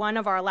is one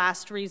of our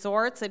last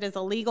resorts. It is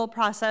a legal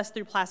process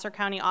through Placer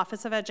County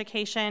Office of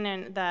Education,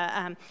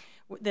 and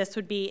this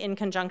would be in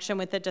conjunction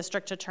with the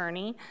district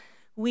attorney.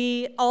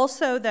 We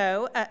also,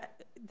 though,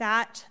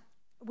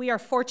 we are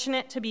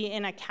fortunate to be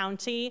in a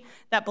county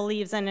that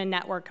believes in a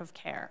network of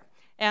care.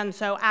 And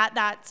so at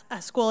that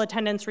school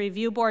attendance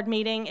review board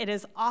meeting, it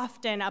is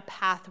often a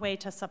pathway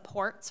to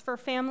supports for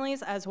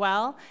families as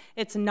well.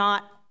 It's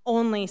not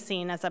only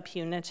seen as a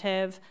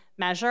punitive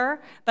measure,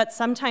 but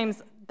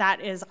sometimes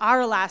that is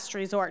our last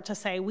resort to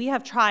say, we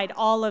have tried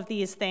all of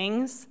these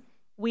things.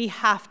 We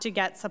have to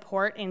get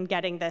support in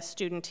getting this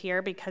student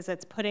here because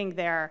it's putting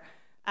their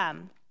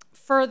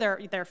further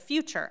their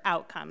future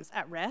outcomes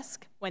at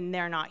risk when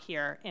they're not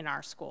here in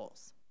our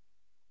schools.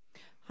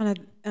 Hannah,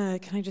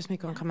 can I just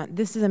make one comment?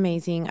 This is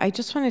amazing. I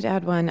just wanted to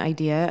add one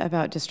idea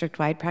about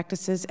district-wide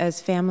practices. As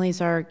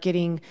families are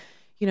getting,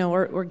 you know,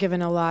 we're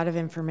given a lot of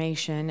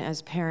information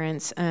as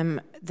parents.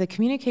 The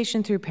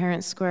communication through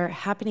Parent Square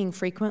happening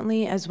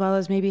frequently, as well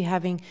as maybe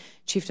having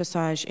Chief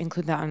Dosage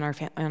include that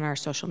on our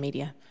social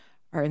media,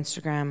 our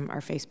Instagram,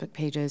 our Facebook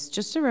pages.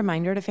 Just a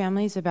reminder to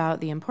families about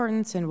the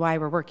importance and why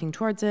we're working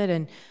towards it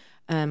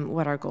and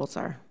what our goals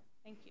are.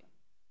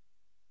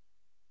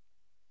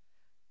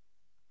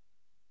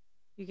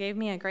 You gave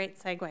me a great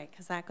segue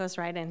because that goes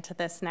right into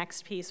this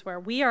next piece where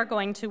we are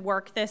going to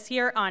work this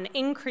year on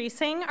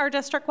increasing our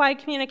district-wide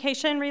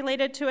communication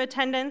related to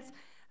attendance,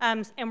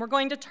 and we're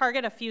going to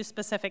target a few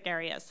specific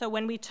areas. So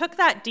when we took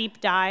that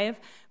deep dive,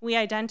 we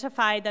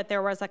identified that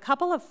there was a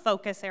couple of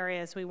focus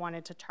areas we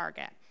wanted to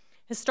target.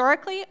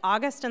 Historically,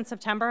 August and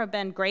September have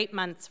been great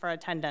months for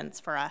attendance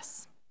for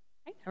us.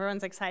 Right?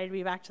 Everyone's excited to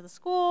be back to the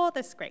school.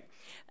 This is great.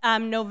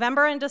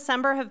 November and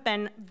December have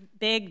been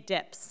big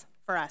dips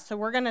for us. So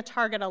we're going to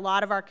target a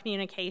lot of our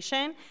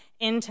communication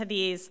into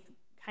these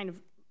kind of,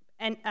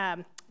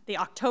 the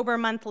October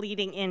month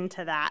leading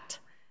into that,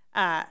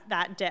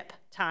 that dip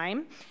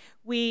time.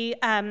 We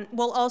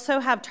will also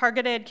have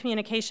targeted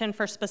communication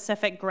for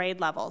specific grade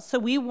levels. So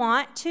we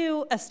want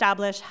to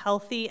establish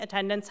healthy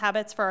attendance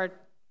habits for our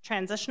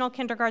transitional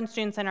kindergarten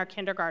students and our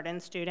kindergarten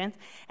students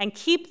and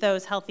keep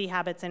those healthy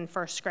habits in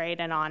first grade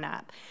and on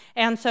up.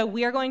 And so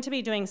we are going to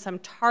be doing some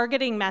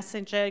targeting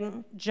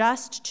messaging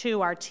just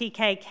to our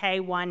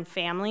TK-K1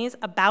 families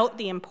about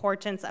the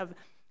importance of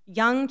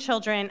young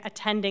children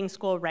attending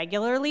school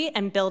regularly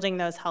and building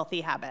those healthy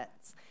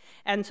habits.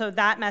 And so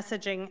that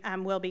messaging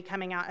will be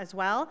coming out as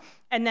well.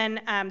 And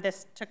then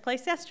this took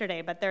place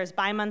yesterday, but there's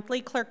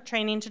bi-monthly clerk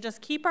training to just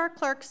keep our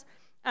clerks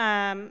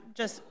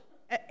just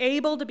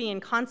able to be in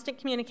constant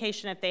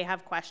communication. If they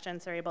have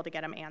questions, they're able to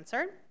get them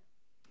answered.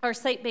 Our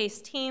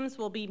site-based teams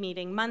will be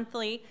meeting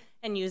monthly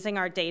and using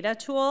our data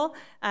tool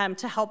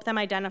to help them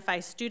identify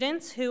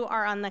students who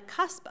are on the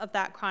cusp of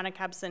that chronic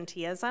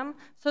absenteeism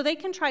so they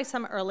can try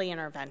some early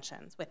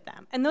interventions with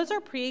them. And those are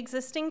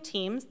pre-existing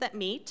teams that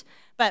meet,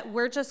 but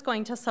we're just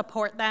going to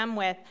support them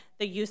with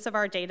the use of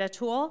our data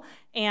tool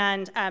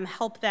and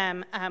help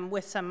them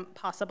with some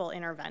possible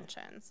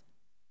interventions.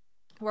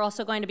 We're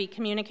also going to be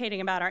communicating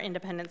about our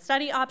independent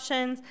study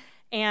options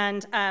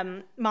and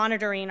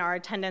monitoring our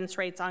attendance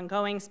rates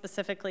ongoing,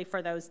 specifically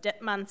for those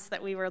dip months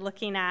that we were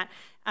looking at,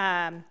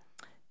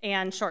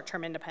 and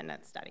short-term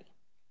independent study.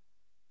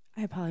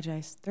 I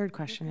apologize. Third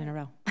question in a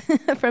row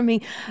from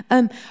me.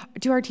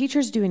 Do our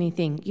teachers do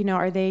anything? You know,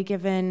 are they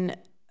given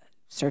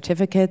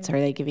certificates? Are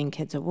they giving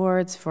kids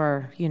awards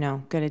for, you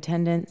know, good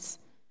attendance?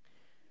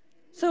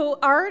 So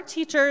our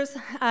teachers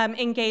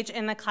engage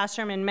in the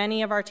classroom, and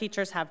many of our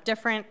teachers have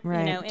different,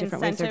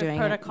 incentive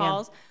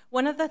protocols. Yeah.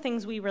 One of the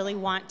things we really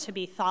want to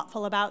be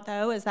thoughtful about,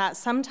 though, is that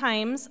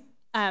sometimes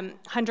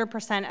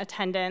 100%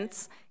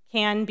 attendance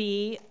can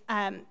be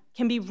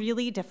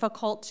really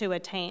difficult to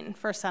attain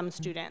for some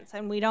students,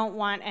 and we don't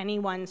want any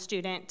one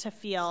student to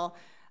feel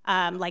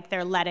like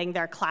they're letting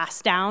their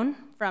class down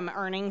from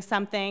earning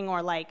something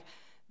or like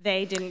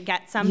they didn't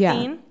get something.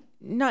 Yeah.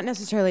 Not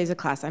necessarily as a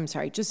class, I'm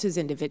sorry, just as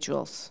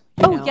individuals.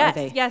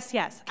 Yes,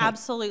 okay.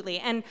 Absolutely.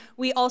 And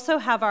we also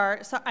have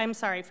I'm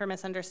sorry for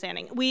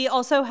misunderstanding. We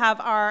also have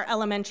our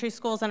elementary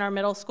schools and our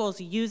middle schools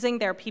using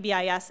their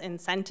PBIS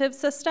incentive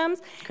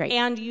systems. Great.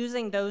 And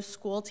using those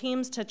school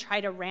teams to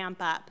try to ramp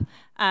up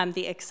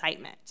the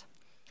excitement.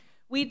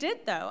 We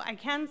did, though, I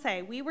can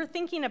say, we were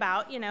thinking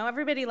about,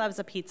 everybody loves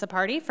a pizza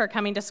party for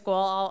coming to school.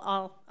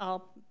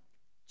 I'll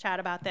chat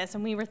about this,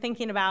 and we were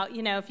thinking about,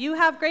 if you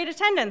have great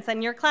attendance,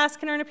 then your class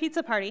can earn a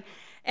pizza party.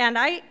 And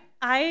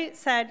I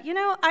said,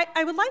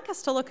 I would like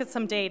us to look at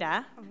some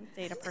data. I'm a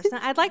data person.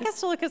 I'd like us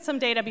to look at some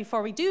data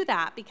before we do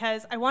that,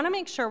 because I want to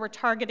make sure we're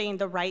targeting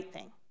the right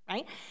thing,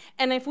 right?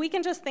 And if we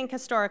can just think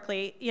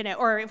historically,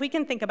 or if we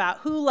can think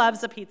about who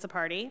loves a pizza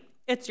party,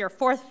 it's your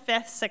 4th,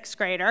 5th, 6th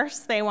graders.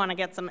 They want to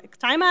get some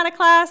time out of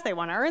class. They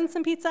want to earn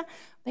some pizza.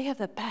 They have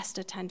the best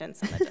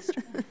attendance in the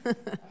district.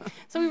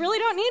 So we really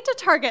don't need to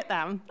target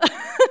them,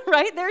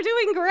 right? They're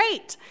doing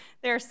great.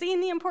 They're seeing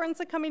the importance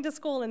of coming to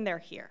school, and they're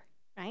here,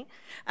 right?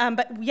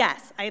 But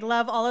yes, I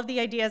love all of the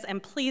ideas,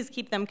 and please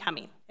keep them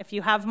coming. If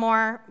you have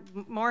more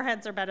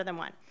heads are better than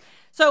one.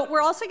 So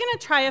we're also going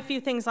to try a few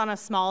things on a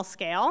small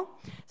scale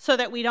so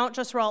that we don't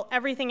just roll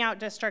everything out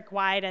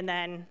district-wide and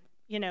then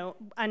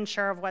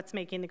unsure of what's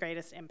making the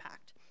greatest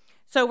impact.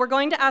 So we're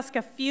going to ask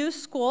a few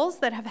schools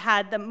that have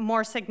had the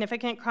more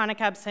significant chronic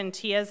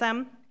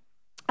absenteeism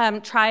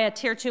try a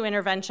Tier 2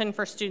 intervention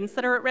for students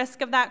that are at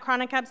risk of that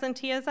chronic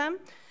absenteeism.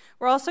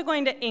 We're also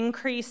going to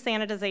increase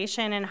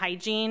sanitization and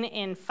hygiene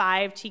in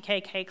 5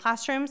 TKK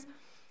classrooms.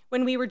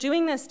 When we were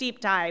doing this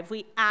deep dive,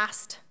 we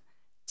asked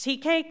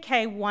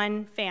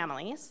TKK1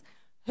 families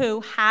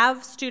who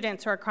have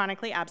students who are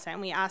chronically absent.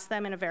 We ask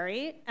them in a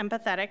very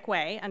empathetic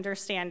way,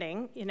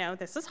 understanding,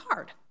 this is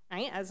hard,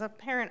 right? As a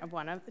parent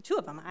of two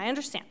of them, I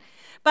understand.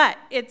 But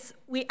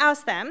we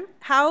ask them,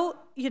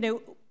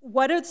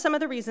 what are some of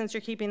the reasons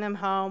you're keeping them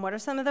home? What are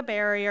some of the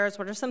barriers?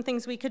 What are some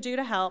things we could do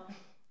to help?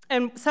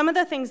 And some of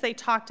the things they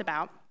talked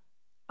about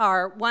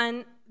are,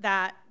 one,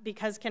 that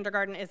because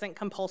kindergarten isn't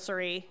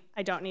compulsory,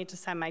 I don't need to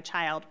send my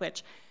child,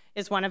 which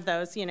is one of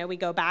those, we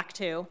go back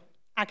to.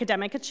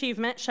 Academic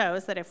achievement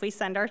shows that if we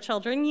send our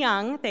children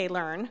young, they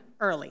learn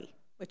early,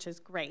 which is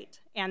great.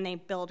 And they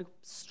build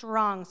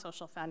strong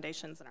social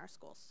foundations in our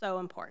schools, so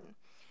important.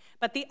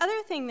 But the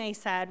other thing they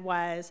said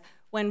was,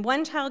 when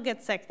one child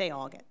gets sick, they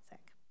all get sick.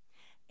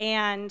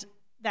 And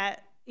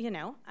that,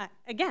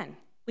 again,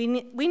 we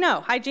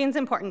know hygiene's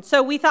important.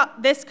 So we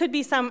thought this could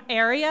be some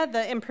area,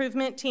 the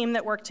improvement team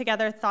that worked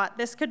together thought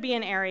this could be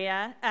an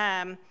area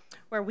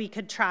where we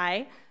could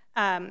try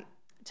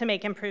to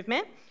make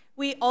improvement.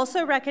 We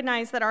also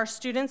recognize that our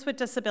students with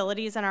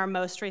disabilities in our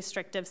most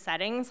restrictive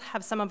settings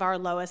have some of our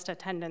lowest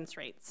attendance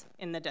rates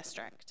in the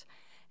district.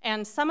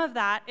 And some of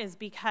that is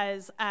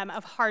because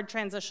of hard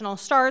transitional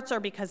starts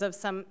or because of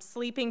some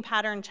sleeping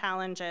pattern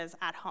challenges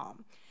at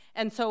home.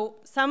 And so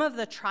some of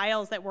the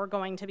trials that we're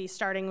going to be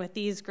starting with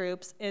these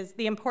groups is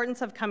the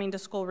importance of coming to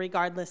school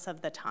regardless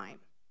of the time.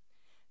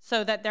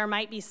 So that there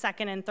might be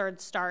second and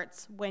third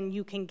starts when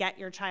you can get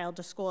your child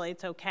to school,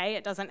 it's okay.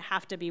 It doesn't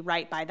have to be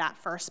right by that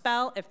first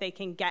bell. If they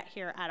can get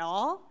here at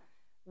all,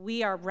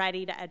 we are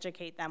ready to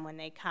educate them when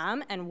they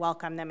come and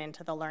welcome them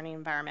into the learning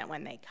environment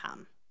when they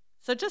come.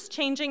 So just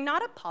changing,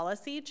 not a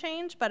policy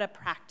change, but a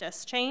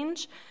practice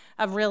change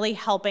of really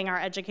helping our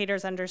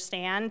educators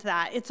understand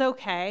that it's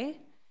okay.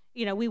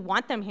 We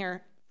want them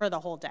here for the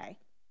whole day,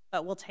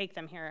 but we'll take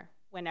them here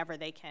whenever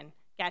they can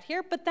get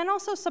here. But then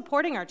also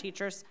supporting our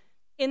teachers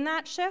in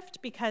that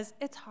shift, because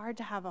it's hard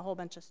to have a whole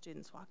bunch of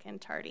students walk in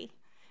tardy,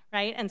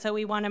 right? And so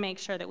we want to make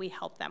sure that we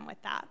help them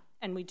with that,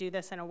 and we do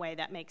this in a way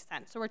that makes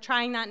sense. So we're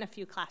trying that in a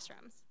few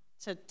classrooms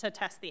to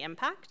test the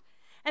impact.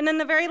 And then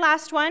the very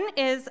last one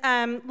is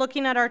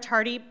looking at our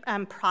tardy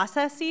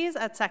processes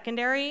at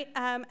secondary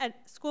at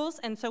schools.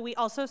 And so we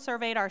also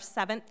surveyed our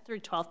 7th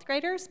through 12th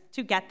graders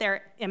to get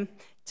their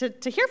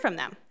to hear from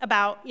them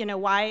about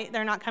why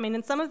they're not coming.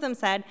 And some of them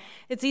said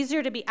it's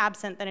easier to be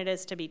absent than it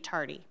is to be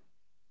tardy.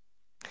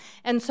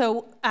 And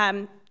so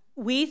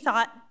we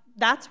thought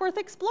that's worth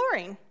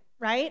exploring,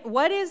 right?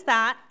 What is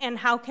that, and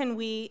how can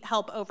we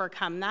help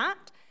overcome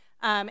that?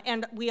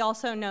 And we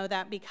also know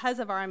that because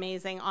of our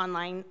amazing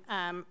online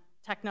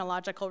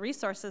technological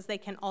resources, they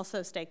can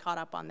also stay caught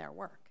up on their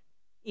work,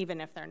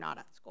 even if they're not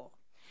at school.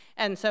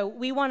 And so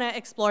we want to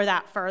explore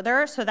that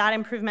further. So that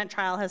improvement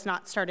trial has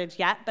not started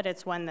yet, but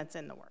it's one that's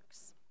in the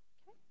works.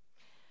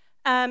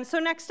 So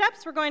next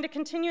steps, we're going to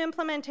continue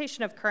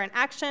implementation of current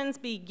actions,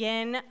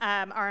 begin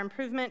our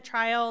improvement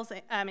trials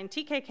in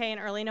TKK in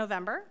early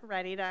November,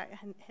 ready to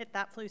hit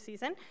that flu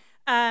season.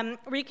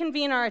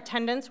 Reconvene our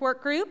attendance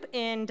work group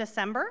in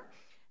December.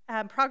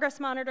 Progress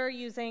monitor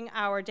using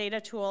our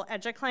data tool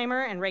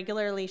EduClaimer and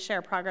regularly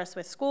share progress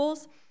with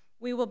schools.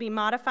 We will be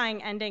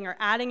modifying, ending, or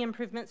adding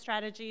improvement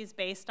strategies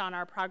based on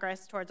our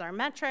progress towards our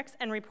metrics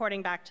and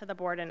reporting back to the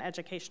board and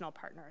educational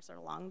partners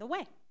along the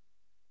way.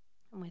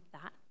 And with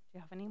that, do you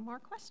have any more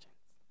questions?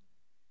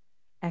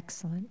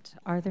 Excellent.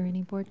 Are there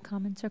any board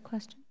comments or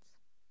questions?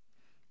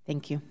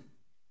 Thank you.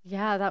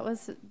 Yeah, that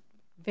was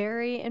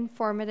very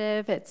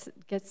informative. It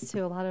gets to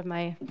a lot of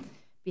my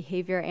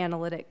behavior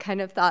analytic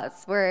kind of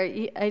thoughts where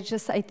I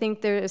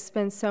think there's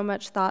been so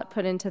much thought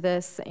put into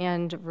this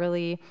and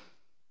really,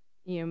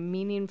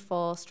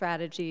 meaningful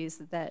strategies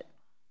that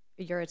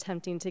you're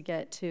attempting to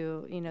get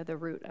to, the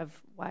root of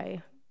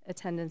why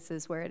attendance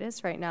is where it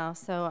is right now.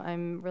 So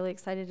I'm really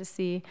excited to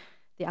see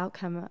the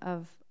outcome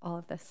of all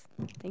of this.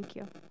 Thank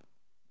you.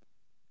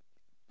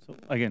 So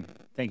again,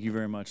 thank you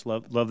very much.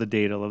 Love the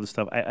data, love the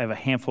stuff. I have a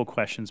handful of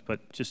questions,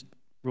 but just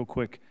real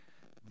quick,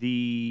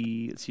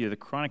 the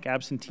chronic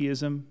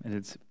absenteeism, and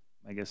it's,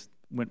 I guess,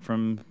 went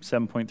from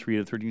 7.3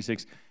 to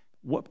 13.6.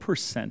 What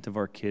percent of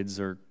our kids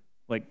are,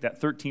 like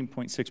that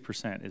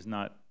 13.6% is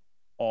not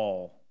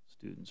all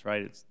students,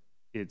 right?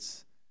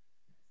 It's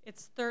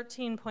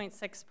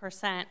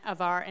 13.6%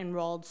 of our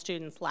enrolled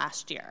students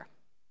last year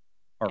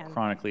are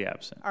chronically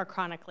absent. Are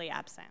chronically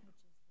absent.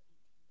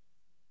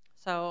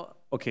 So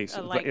okay,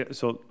 so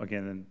so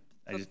again,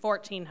 then so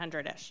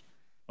 1,400-ish.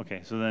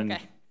 Okay, so then.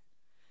 Okay.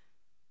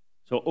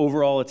 So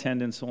overall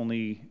attendance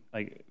only,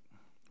 like,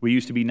 we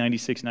used to be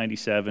 96,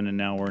 97, and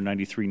now we're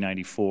 93,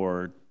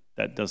 94.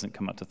 That doesn't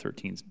come up to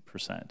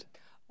 13%.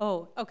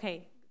 Oh,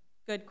 okay.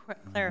 Good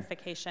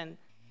clarification.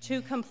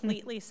 Two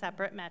completely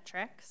separate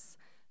metrics.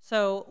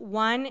 So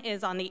one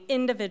is on the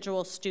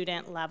individual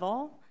student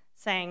level,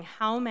 saying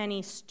how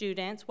many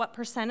students, what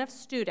percent of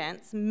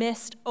students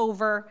missed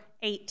over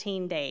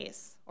 18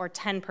 days, or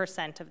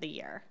 10% of the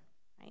year.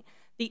 Right?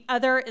 The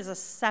other is a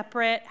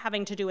separate,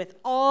 having to do with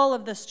all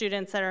of the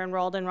students that are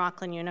enrolled in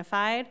Rocklin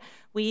Unified.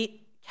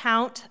 We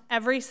count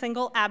every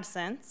single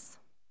absence,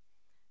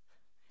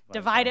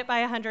 divide it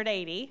by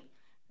 180,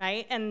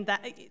 right? And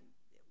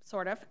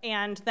sort of,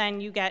 and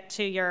then you get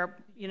to your,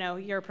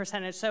 your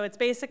percentage. So it's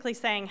basically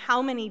saying how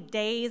many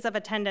days of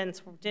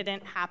attendance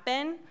didn't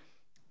happen,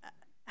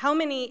 how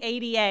many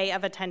ADA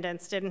of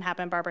attendance didn't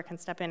happen. Barbara can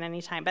step in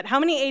anytime, but how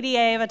many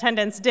ADA of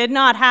attendance did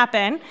not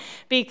happen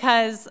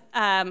because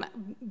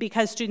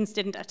students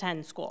didn't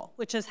attend school,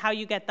 which is how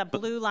you get the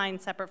blue line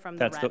separate from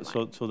the red line.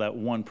 So that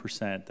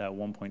 1%, that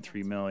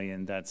 1.3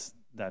 million, that's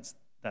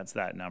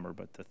that number,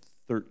 but the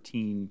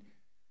 13,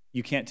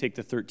 you can't take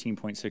the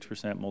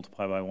 13.6%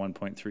 multiply by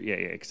 1.3. Yeah,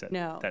 except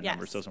that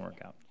number doesn't work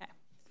out. Okay.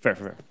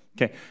 Fair.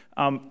 Okay.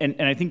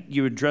 And I think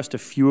you addressed a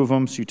few of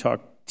them. So you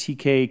talked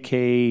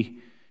TKK,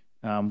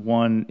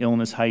 one,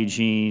 illness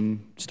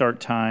hygiene, start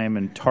time,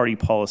 and tardy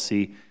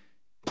policy.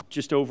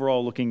 Just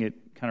overall, looking at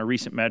kind of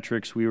recent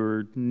metrics, we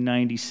were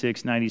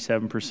 96,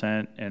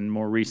 97%, and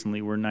more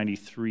recently we're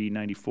 93,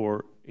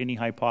 94. Any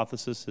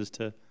hypothesis as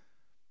to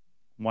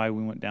why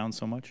we went down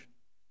so much?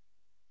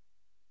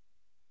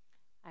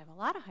 I have a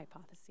lot of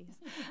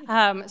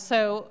hypotheses.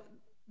 So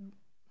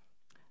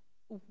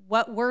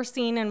what we're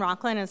seeing in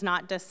Rocklin is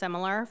not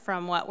dissimilar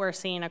from what we're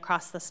seeing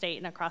across the state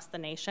and across the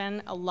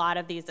nation. A lot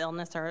of these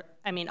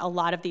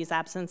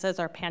absences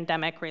are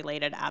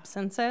pandemic-related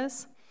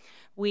absences.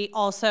 We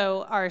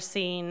also are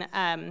seeing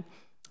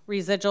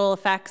residual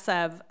effects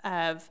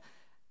of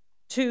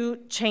two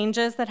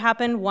changes that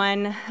happened.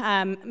 One,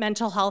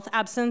 mental health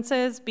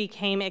absences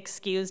became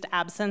excused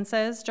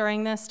absences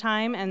during this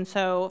time, and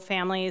so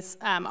families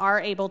are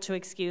able to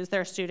excuse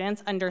their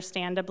students,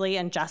 understandably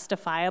and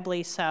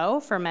justifiably so,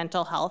 for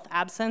mental health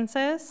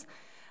absences.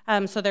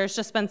 So there's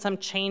just been some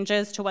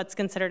changes to what's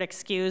considered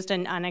excused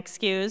and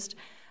unexcused.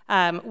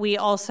 We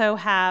also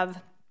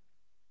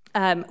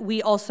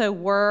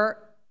were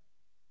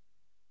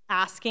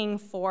asking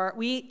for,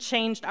 we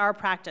changed our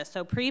practice.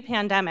 So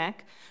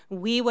pre-pandemic,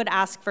 we would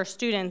ask for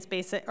students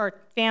or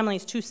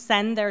families to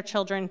send their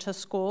children to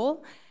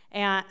school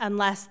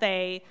unless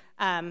they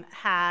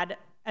had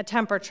a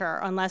temperature,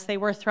 unless they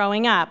were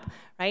throwing up,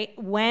 right?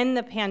 When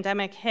the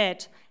pandemic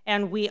hit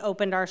and we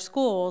opened our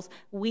schools,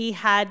 we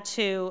had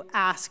to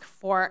ask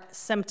for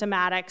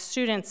symptomatic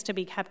students to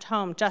be kept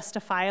home,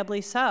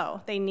 justifiably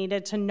so. They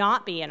needed to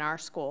not be in our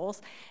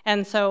schools.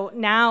 And so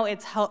now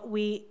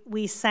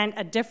we sent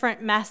a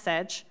different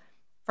message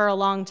for a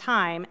long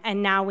time,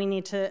 and now we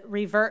need to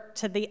revert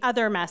to the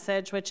other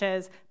message, which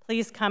is,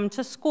 please come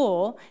to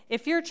school.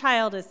 If your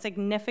child is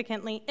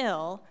significantly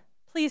ill,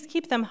 please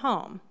keep them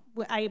home.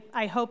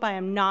 I hope I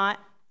am not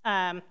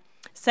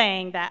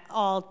saying that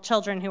all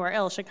children who are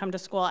ill should come to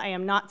school. I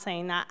am not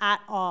saying that at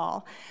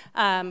all.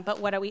 But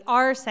what we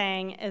are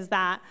saying is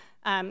that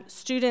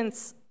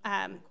students,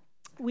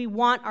 we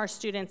want our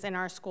students in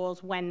our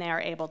schools when they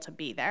are able to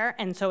be there.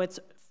 And so it's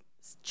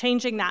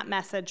changing that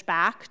message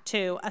back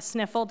to a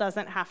sniffle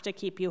doesn't have to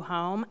keep you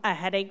home. A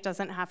headache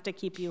doesn't have to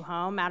keep you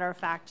home. Matter of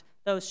fact,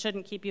 those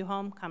shouldn't keep you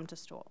home. Come to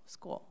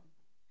school.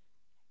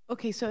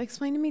 Okay, so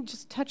explain to me,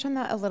 just touch on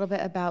that a little bit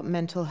about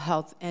mental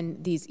health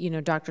and these,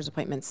 doctor's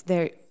appointments.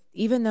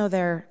 Even though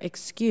they're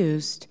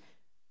excused,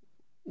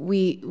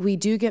 we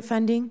do get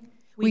funding?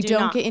 We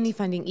don't get any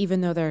funding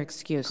even though they're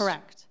excused?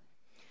 Correct.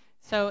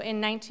 So in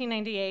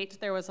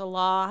 1998, there was a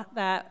law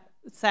that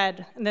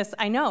said this.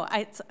 I know,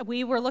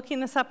 we were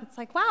looking this up. It's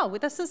like, wow,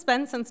 this has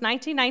been since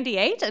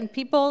 1998, and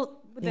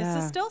this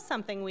is still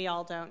something we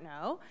all don't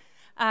know.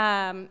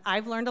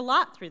 I've learned a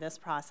lot through this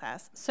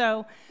process.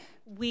 So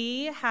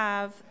we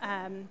have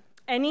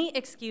any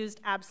excused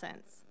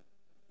absence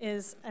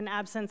is an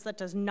absence that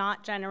does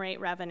not generate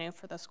revenue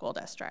for the school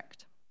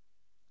district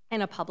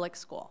in a public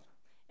school,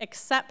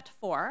 except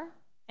for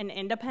an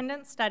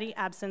independent study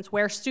absence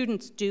where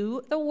students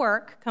do the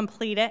work,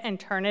 complete it, and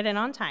turn it in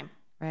on time.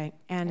 Right,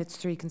 and it's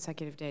 3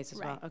 consecutive days as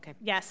well. Okay.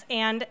 Yes,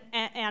 and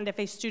if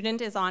a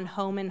student is on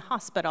home and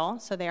hospital,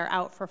 so they are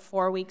out for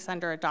 4 weeks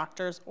under a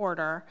doctor's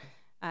order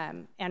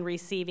and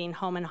receiving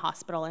home and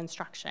hospital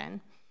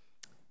instruction,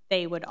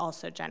 they would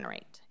also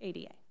generate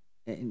ADA.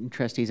 And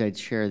trustees, I'd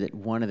share that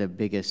one of the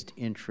biggest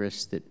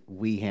interests that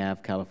we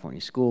have, California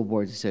School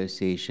Boards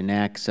Association,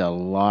 ACSA, a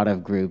lot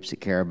of groups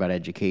that care about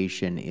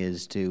education,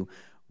 is to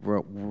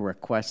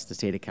request the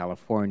state of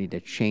California to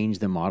change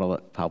the model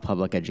of how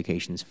public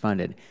education is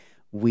funded.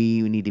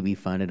 We need to be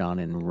funded on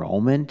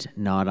enrollment,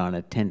 not on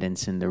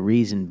attendance, and the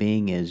reason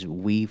being is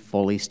we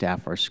fully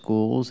staff our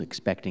schools,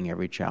 expecting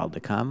every child to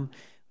come.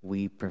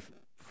 We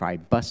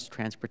provide bus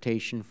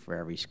transportation for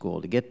every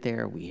school to get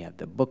there. We have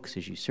the books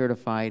as you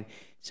certified.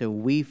 So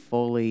we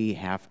fully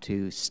have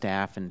to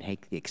staff and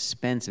take the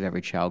expense of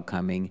every child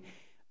coming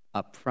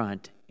up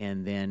front,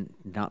 and then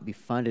not be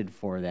funded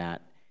for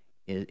that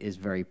is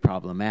very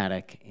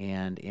problematic,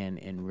 and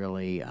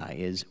really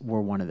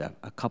we're one of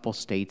a couple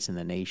states in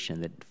the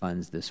nation that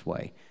funds this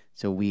way.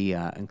 So we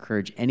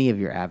encourage any of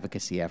your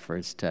advocacy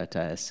efforts to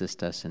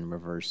assist us in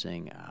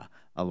reversing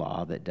a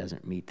law that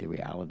doesn't meet the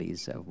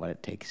realities of what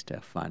it takes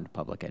to fund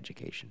public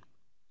education.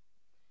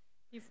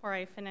 Before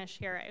I finish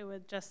here, I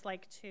would just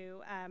like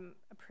to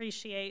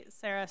appreciate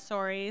Sarah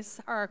Soares,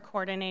 our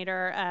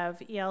coordinator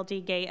of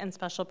ELD Gate and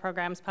Special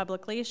Programs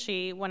publicly.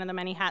 One of the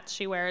many hats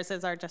she wears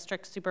is our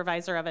district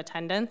supervisor of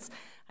attendance.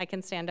 I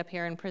can stand up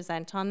here and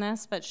present on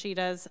this, but she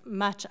does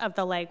much of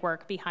the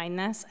legwork behind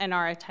this, and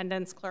our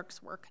attendance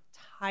clerks work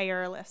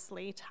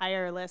tirelessly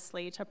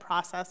to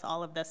process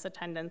all of this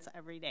attendance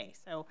every day.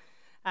 So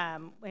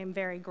I'm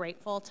very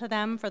grateful to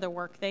them for the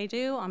work they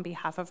do on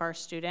behalf of our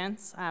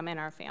students and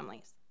our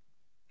families.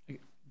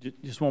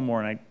 Just one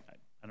more, and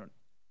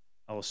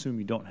I'll assume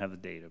you don't have the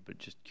data, but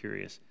just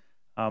curious.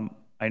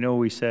 I know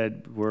we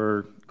said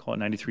we're, call it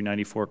 93,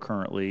 94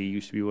 currently,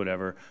 used to be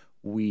whatever.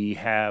 We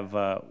have,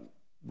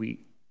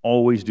 we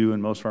always do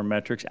in most of our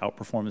metrics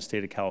outperform the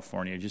state of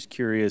California. Just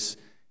curious,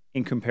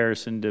 in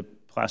comparison to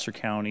Placer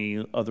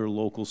County, other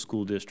local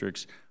school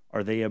districts,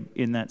 are they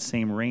in that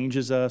same range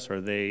as us?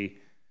 Are they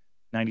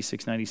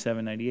 96,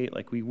 97, 98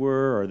 like we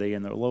were? Are they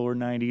in the lower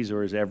 90s,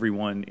 or is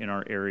everyone in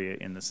our area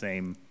in the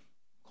same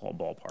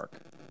ballpark?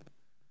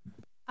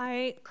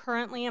 I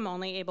currently am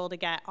only able to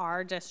get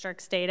our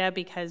district's data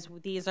because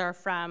these are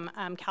from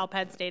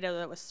CalPED's data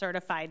that was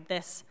certified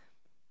this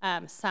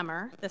past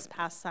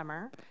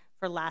summer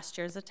for last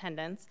year's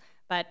attendance.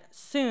 But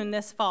soon,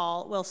 this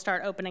fall, we'll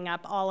start opening up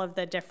all of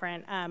the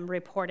different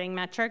reporting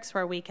metrics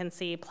where we can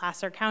see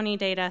Placer County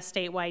data,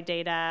 statewide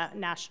data,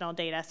 national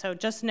data. So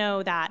just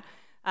know that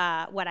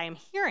what I'm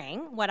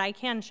hearing, what I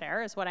can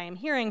share is what I am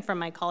hearing from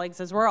my colleagues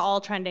is we're all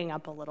trending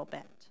up a little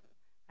bit.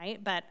 Right?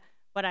 But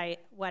what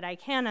I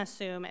can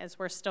assume is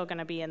we're still going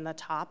to be in the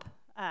top,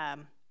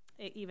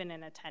 even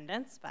in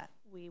attendance, but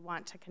we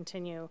want to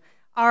continue.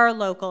 Our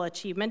local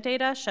achievement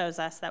data shows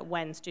us that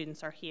when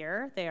students are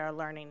here, they are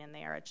learning and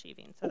they are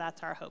achieving. So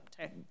that's our hope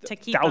to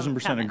keep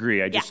 1000% agree.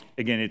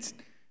 Again,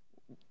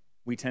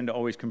 we tend to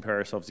always compare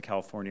ourselves to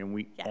California, and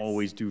we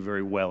always do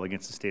very well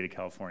against the state of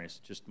California.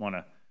 So just don't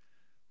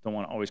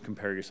want to always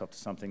compare yourself to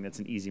something that's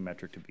an easy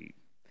metric to beat.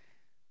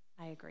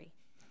 I agree.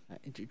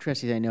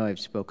 Trustees, I know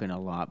I've spoken a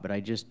lot, but I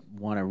just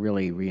want to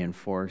really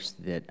reinforce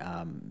that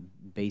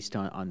based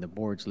on the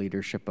board's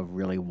leadership of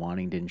really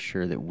wanting to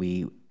ensure that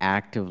we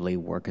actively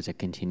work as a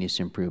continuous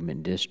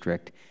improvement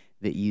district,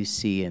 that you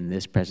see in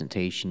this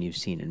presentation, you've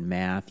seen in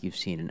math, you've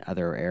seen in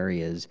other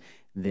areas,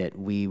 that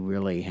we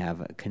really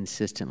have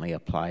consistently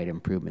applied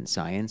improvement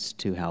science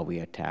to how we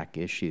attack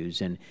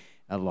issues. And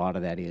a lot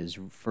of that is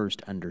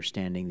first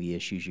understanding the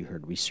issues. You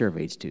heard we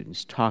surveyed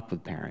students, talked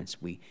with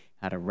parents, we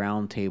had a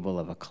round table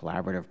of a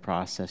collaborative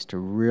process to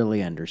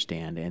really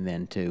understand, and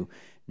then to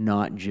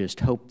not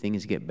just hope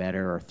things get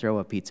better or throw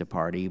a pizza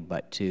party,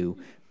 but to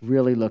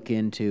really look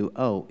into,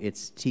 oh,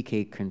 it's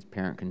TK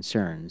parent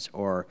concerns,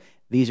 or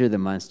these are the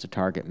months to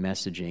target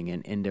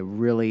messaging, and to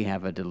really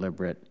have a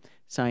deliberate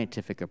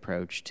scientific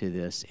approach to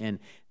this. And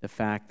the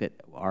fact that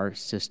our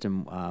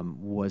system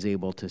was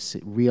able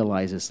to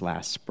realize this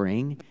last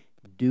spring,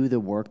 do the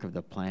work of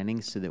the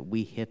planning so that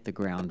we hit the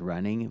ground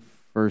running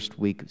first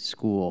week of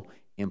school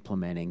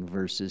implementing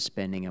versus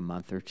spending a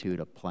month or two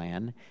to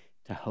plan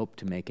to hope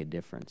to make a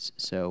difference.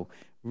 So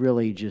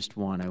really just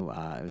want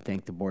to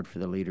thank the board for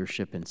the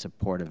leadership and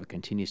support of a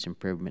continuous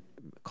improvement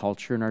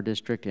culture in our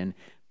district,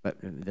 but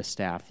the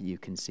staff, you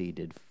can see,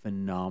 did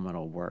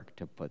phenomenal work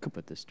to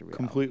put this to reality.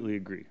 Completely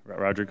agree,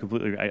 Roger.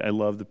 Completely agree. I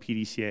love the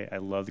PDCA. I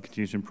love the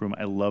continuous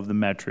improvement. I love the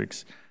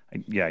metrics.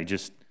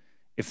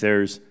 If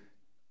there's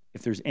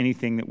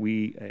anything that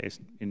we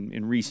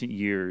in recent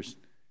years,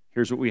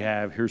 here's what we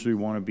have, here's where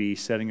we want to be,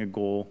 setting a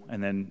goal,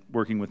 and then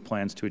working with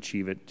plans to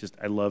achieve it.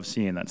 I love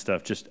seeing that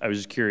stuff. I was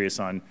just curious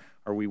on,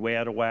 are we way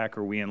out of whack,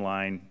 or are we in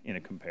line in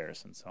a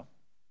comparison? So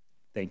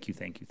thank you.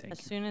 As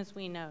soon as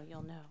we know,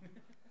 you'll know.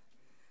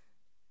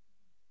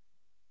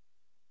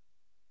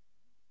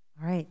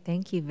 All right,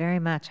 thank you very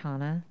much,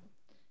 Hannah.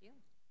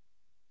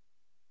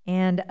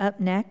 And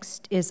up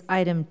next is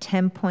item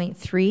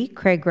 10.3,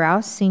 Craig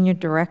Rouse, Senior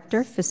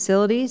Director,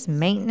 Facilities,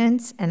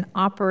 Maintenance, and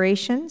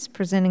Operations,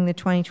 presenting the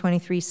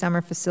 2023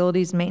 Summer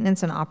Facilities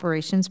Maintenance and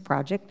Operations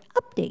Project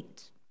Update.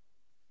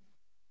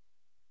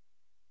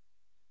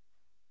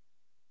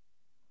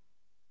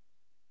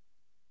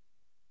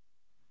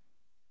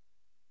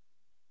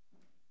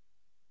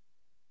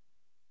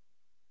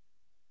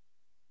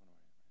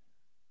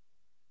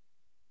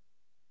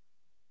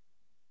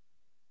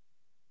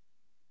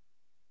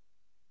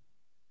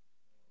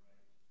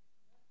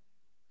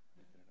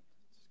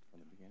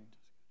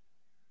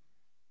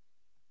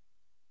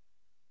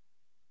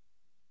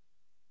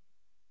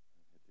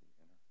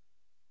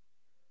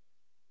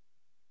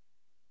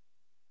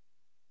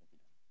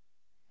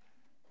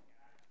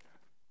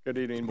 Good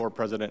evening, Board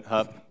President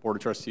Hupp, Board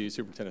of Trustees,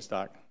 Superintendent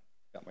Stock.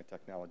 Got my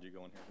technology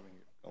going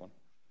here.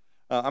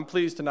 I'm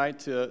pleased tonight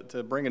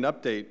to bring an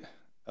update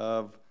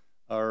of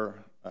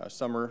our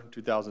summer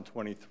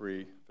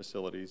 2023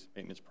 facilities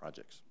maintenance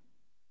projects.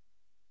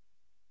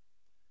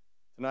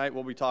 Tonight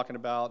we'll be talking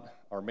about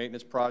our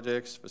maintenance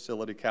projects,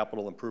 facility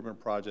capital improvement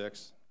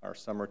projects, our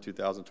summer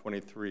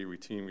 2023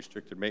 routine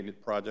restricted maintenance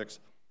projects,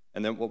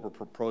 and then what we're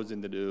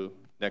proposing to do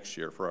next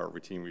year for our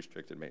routine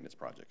restricted maintenance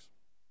projects.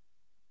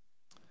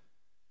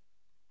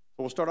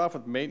 So we'll start off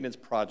with maintenance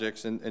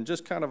projects and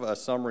just kind of a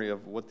summary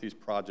of what these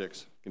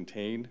projects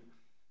contain.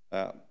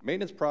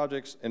 Maintenance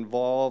projects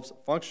involves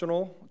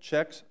functional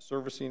checks,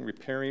 servicing,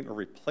 repairing, or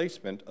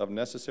replacement of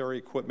necessary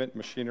equipment,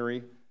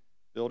 machinery,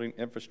 building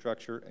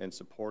infrastructure, and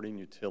supporting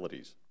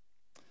utilities.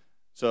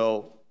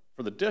 So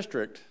for the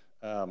district,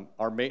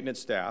 our maintenance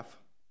staff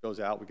goes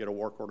out. We get a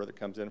work order that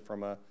comes in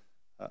from a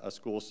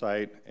school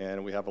site,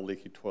 and we have a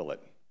leaky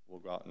toilet. We'll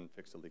go out and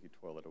fix the leaky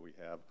toilet, or we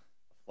have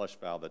a flush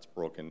valve that's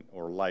broken,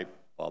 or a light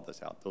bulb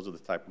that's out. Those are the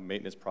type of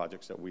maintenance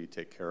projects that we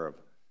take care of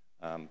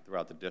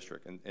throughout the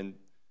district. And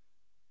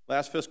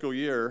last fiscal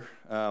year,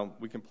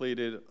 we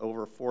completed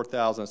over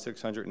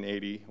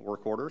 4,680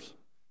 work orders.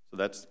 So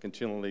that's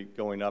continually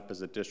going up as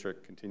the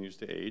district continues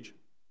to age.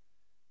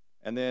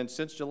 And then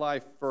since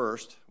July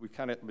 1st, we've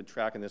kind of been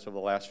tracking this over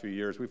the last few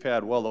years. We've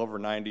had well over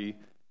 90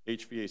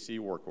 HVAC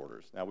work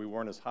orders. Now, we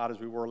weren't as hot as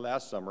we were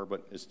last summer,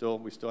 but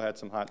we still had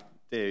some hot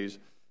days,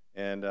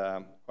 and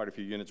quite a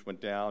few units went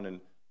down.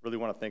 And really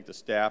want to thank the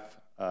staff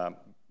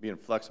being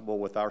flexible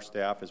with our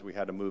staff as we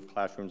had to move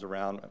classrooms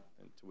around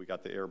until we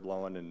got the air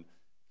blowing and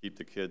keep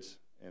the kids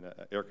in an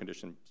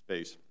air-conditioned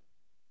space.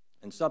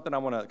 And something I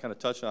want to kind of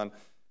touch on,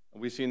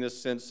 we've seen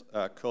this since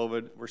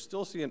COVID. We're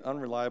still seeing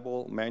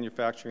unreliable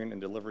manufacturing and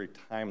delivery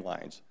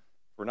timelines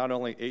for not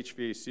only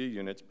HVAC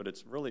units, but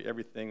it's really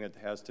everything that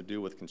has to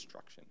do with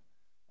construction.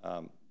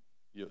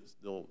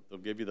 They'll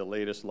give you the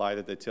latest lie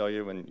that they tell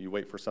you, and you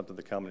wait for something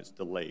to come and it's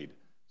delayed.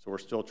 So we're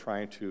still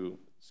trying to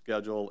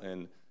schedule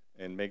and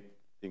make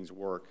things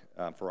work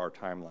for our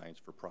timelines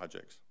for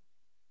projects.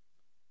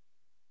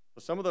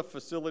 So some of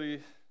the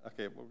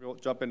we'll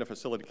jump into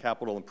facility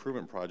capital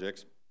improvement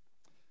projects.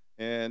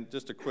 And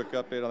just a quick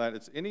update on that,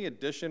 it's any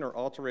addition or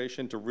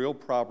alteration to real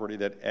property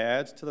that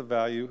adds to the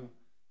value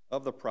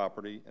of the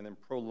property and then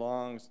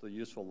prolongs the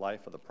useful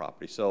life of the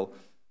property. So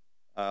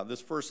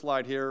this first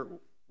slide here,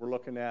 we're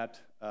looking at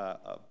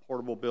a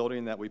portable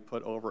building that we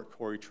put over at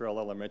Corey Trail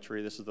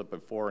Elementary. This is the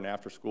before and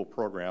after school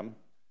program.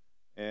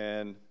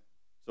 And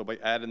so by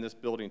adding this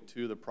building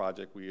to the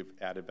project, we've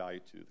added value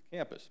to the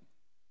campus.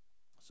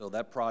 So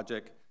that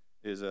project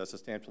is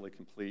substantially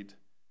complete.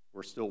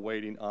 We're still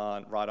waiting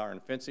on wrought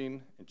iron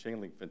fencing and chain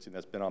link fencing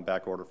that's been on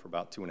back order for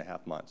about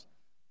 2.5 months.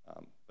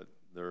 But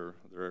they're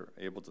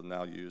able to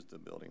now use the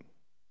building.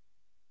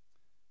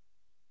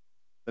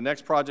 The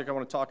next project I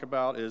want to talk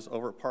about is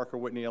over at Parker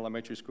Whitney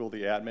Elementary School,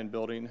 the admin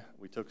building.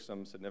 We took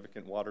some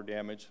significant water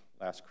damage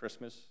last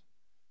Christmas.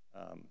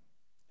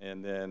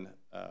 And then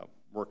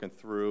working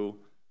through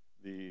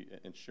the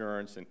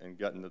insurance and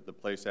getting the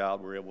place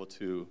out, we were able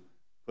to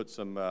put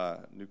some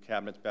new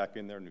cabinets back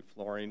in there, new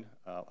flooring.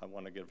 I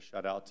want to give a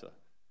shout out to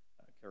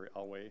Carrie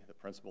Alway, the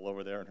principal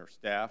over there, and her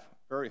staff.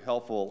 Very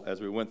helpful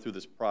as we went through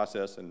this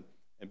process and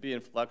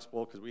being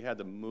flexible, because we had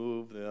to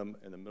move them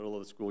in the middle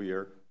of the school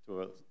year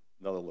to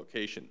another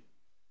location.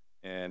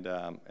 And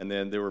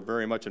then they were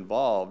very much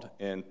involved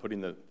in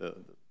putting the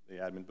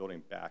admin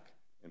building back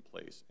in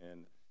place.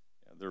 And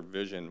their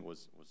vision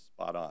was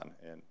spot on.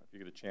 And if you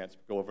get a chance,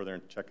 go over there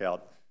and check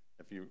out,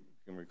 if you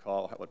can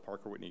recall what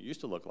Parker Whitney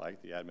used to look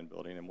like, the admin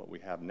building, and what we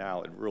have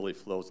now. It really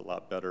flows a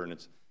lot better, and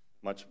it's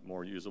much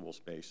more usable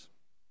space.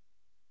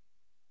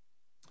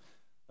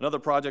 Another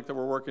project that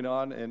we're working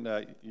on, and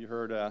you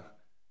heard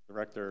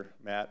Director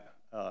Matt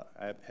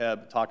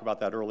Hebb talk about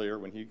that earlier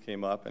when he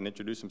came up and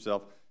introduced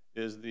himself,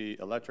 is the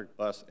electric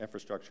bus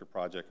infrastructure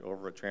project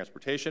over at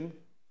Transportation.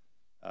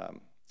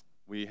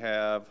 We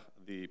have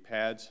the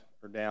pads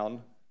are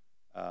down,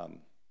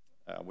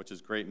 which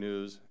is great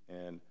news,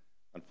 and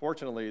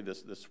unfortunately,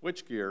 the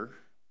switch gear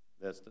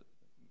that's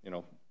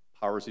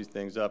powers these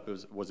things up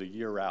was a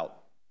year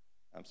out.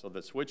 So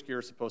the switch gear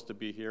is supposed to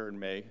be here in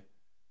May,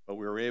 but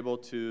we were able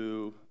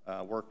to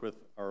work with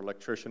our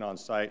electrician on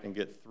site and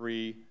get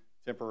 3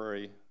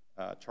 temporary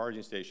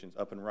charging stations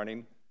up and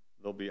running.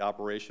 They'll be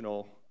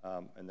operational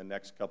in the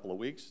next couple of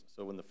weeks.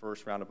 So when the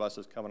first round of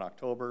buses come in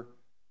October,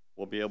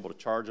 we'll be able to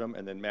charge them.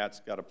 And then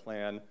Matt's got a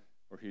plan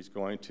where he's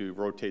going to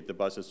rotate the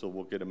buses so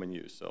we'll get them in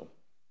use. So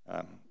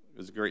it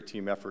was a great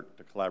team effort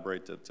to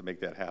collaborate to make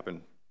that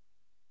happen.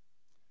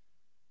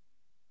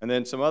 And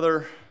then some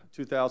other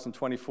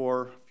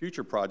 2024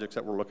 future projects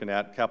that we're looking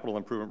at, capital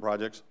improvement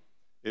projects,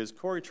 is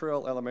Corey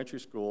Trail Elementary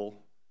School.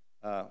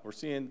 We're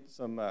seeing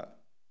some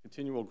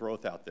continual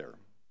growth out there.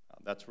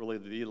 That's really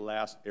the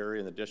last area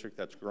in the district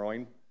that's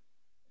growing.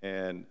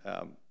 And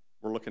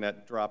we're looking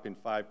at dropping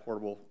 5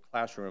 portable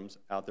classrooms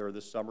out there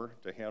this summer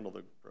to handle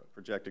the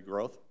projected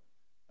growth.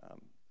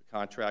 The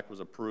contract was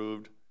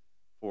approved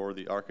for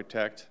the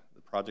architect.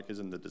 The project is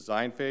in the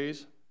design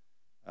phase.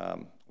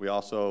 We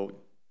also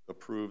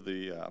approved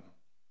the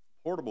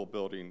portable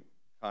building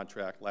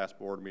contract last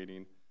board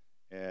meeting,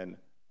 and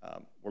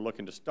we're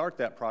looking to start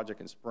that project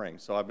in spring.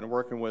 So I've been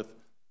working with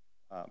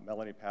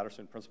Melanie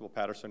Patterson, Principal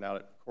Patterson out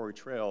at Corey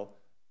Trail,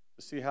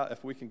 to see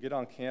if we can get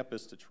on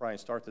campus to try and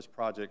start this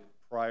project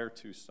prior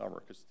to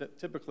summer, because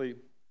typically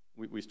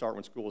we start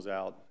when school's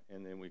out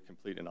and then we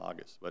complete in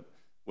August. But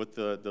with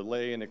the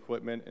delay in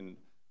equipment and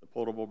the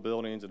portable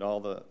buildings and all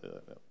the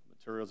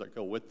materials that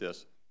go with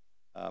this,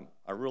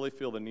 I really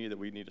feel the need that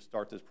we need to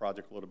start this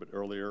project a little bit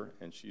earlier,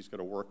 and she's going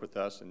to work with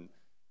us, and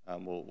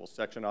we'll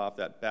section off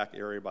that back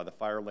area by the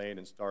fire lane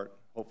and start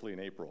hopefully in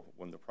April.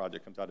 When the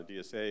project comes out of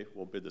DSA,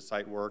 we'll bid the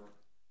site work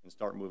and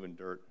start moving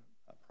dirt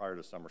prior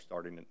to summer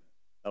starting, and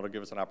that'll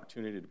give us an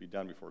opportunity to be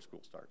done before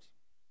school starts.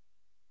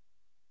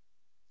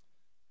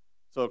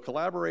 So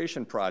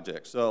collaboration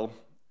projects. So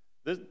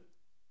these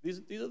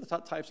are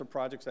the types of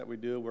projects that we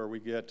do where we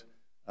get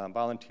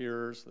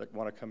volunteers that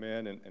want to come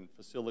in, and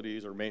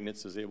facilities or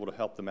maintenance is able to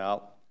help them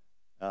out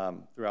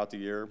throughout the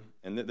year.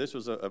 And this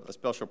was a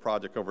special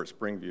project over at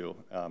Springview.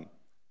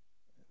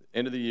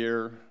 End of the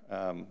year,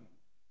 kind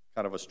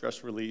of a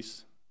stress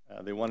release.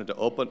 They wanted to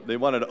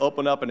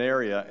open up an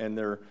area in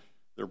their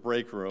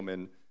break room,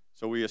 and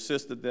so we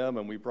assisted them,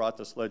 and we brought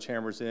the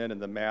sledgehammers in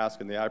and the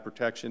mask and the eye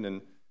protection,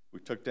 and we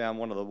took down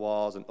one of the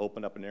walls and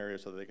opened up an area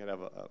so they could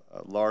have a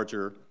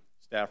larger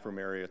staff room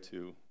area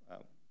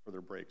for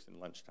their breaks and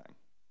lunchtime.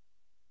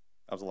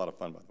 That was a lot of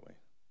fun, by the way.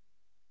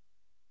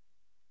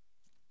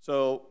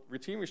 So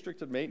routine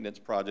restricted maintenance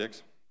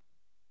projects,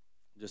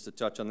 just to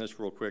touch on this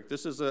real quick.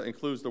 This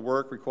includes the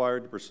work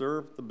required to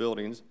preserve the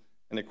buildings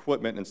and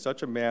equipment in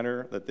such a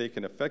manner that they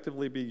can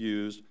effectively be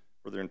used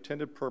for their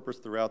intended purpose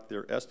throughout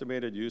their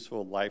estimated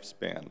useful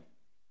lifespan.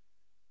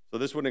 So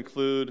this would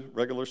include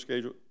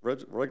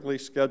regularly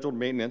scheduled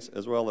maintenance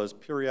as well as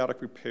periodic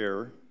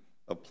repair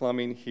of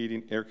plumbing,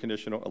 heating, air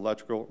conditioning,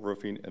 electrical,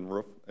 roofing, and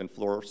roof and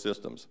floor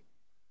systems.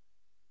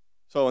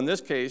 So in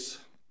this case,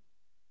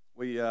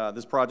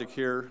 this project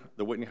here,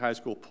 the Whitney High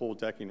School pool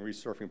decking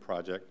resurfing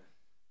project,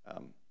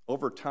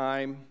 over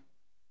time,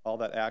 all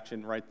that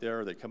action right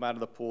there, they come out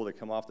of the pool, they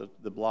come off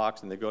the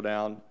blocks, and they go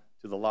down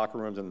to the locker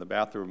rooms and the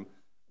bathroom.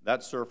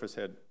 That surface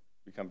had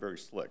become very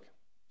slick.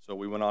 So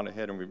we went on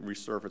ahead and we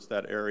resurfaced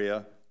that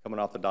area, coming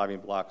off the diving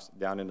blocks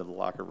down into the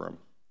locker room.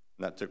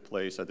 And that took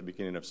place at the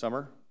beginning of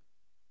summer.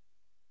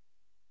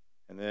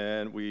 And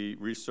then we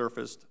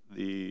resurfaced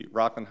the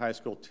Rocklin High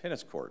School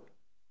tennis court.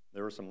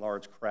 There were some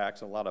large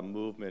cracks and a lot of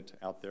movement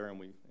out there, and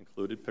we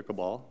included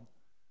pickleball.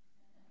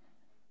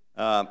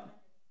 And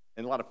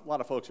a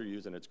lot of folks are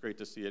using it. It's great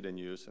to see it in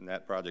use, and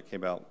that project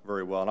came out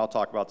very well. And I'll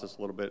talk about this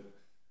a little bit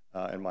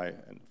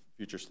in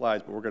future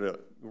slides, but we're going to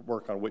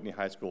work on Whitney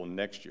High School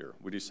next year.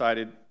 We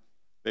decided,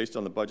 based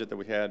on the budget that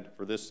we had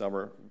for this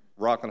summer,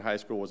 Rocklin High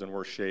School was in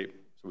worse shape,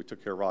 so we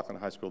took care of Rocklin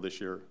High School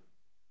this year.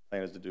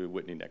 Plan is to do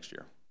Whitney next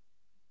year.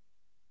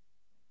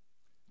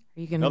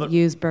 Are you going to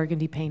use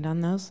burgundy paint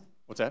on those?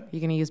 What's that? Are you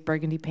going to use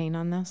burgundy paint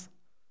on those?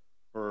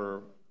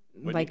 For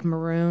Whitney? Like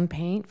maroon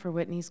paint for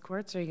Whitney's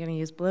courts, or are you going to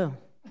use blue?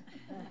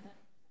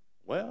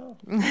 Well,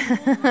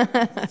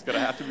 it's going to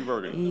have to be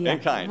burgundy. Yeah. In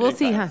kind. We'll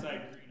see, huh?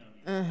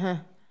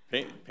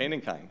 Paint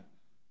in kind.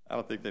 I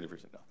don't think they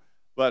appreciate that.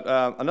 But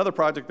another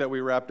project that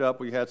we wrapped up,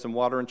 we had some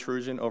water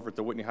intrusion over at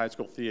the Whitney High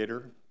School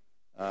Theater.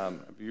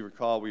 If you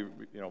recall, we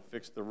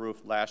fixed the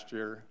roof last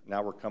year.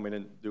 Now we're coming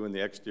in doing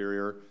the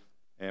exterior,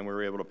 and we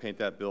were able to paint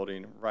that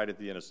building right at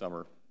the end of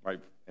summer, right?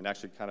 And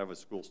actually kind of as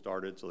school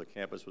started, so the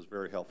campus was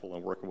very helpful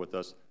in working with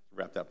us to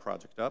wrap that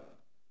project up.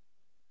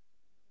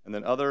 And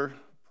then other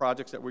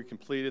projects that we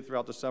completed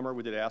throughout the summer,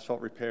 we did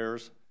asphalt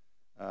repairs,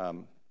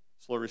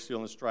 slurry seal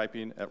and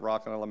striping at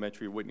Rocklin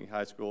Elementary, Whitney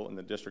High School, in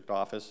the district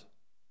office.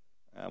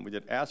 We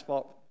did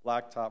asphalt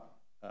blacktop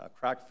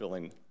crack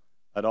filling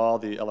at all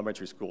the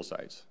elementary school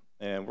sites.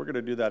 And we're going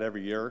to do that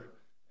every year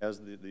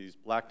as these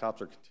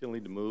blacktops are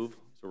continuing to move.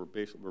 So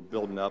we're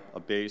building up a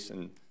base,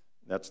 and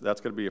that's going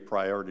to be a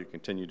priority to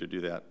continue to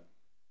do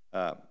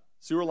that.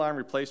 Sewer line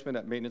replacement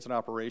at maintenance and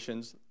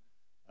operations.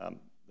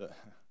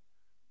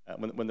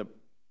 When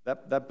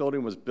that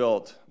building was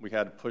built, we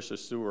had to push a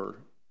sewer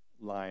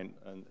line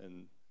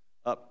and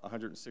up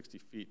 160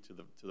 feet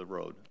to the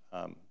road.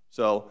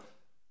 So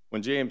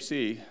when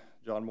JMC,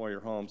 John Moyer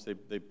Homes,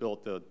 they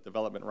built the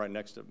development right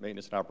next to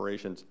maintenance and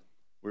operations,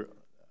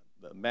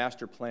 the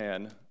master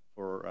plan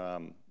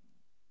for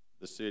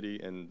the city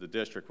and the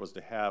district was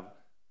to have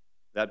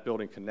that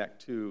building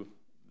connect to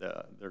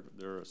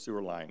their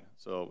sewer line.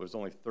 So it was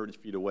only 30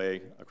 feet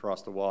away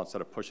across the wall.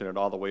 Instead of pushing it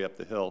all the way up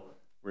the hill,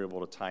 we were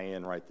able to tie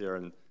in right there,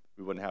 and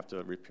we wouldn't have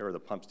to repair the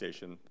pump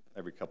station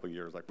every couple of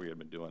years like we had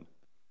been doing.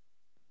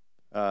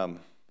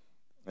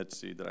 Let's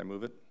see, did I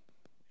move it?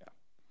 Yeah.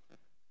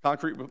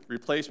 Concrete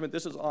replacement,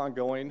 this is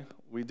ongoing.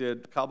 We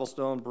did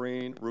Cobblestone,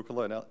 Breen,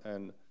 Rucola,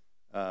 and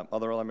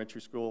other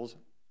elementary schools.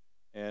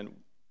 And,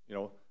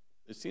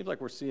 it seems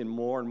like we're seeing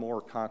more and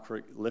more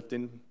concrete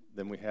lifting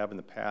than we have in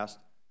the past.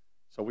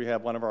 So we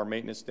have one of our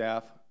maintenance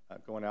staff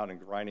going out and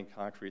grinding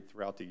concrete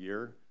throughout the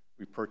year.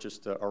 We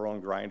purchased our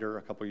own grinder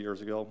a couple of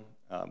years ago.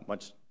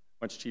 Much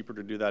cheaper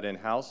to do that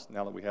in-house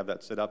now that we have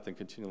that set up than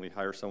continually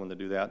hire someone to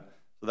do that.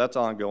 So that's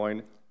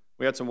ongoing.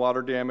 We had some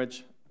water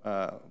damage,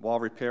 wall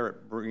repair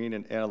at Breen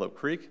and Antelope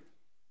Creek.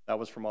 That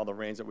was from all the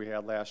rains that we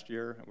had last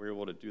year, and we were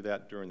able to do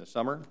that during the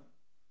summer.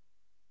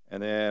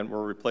 And then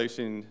we're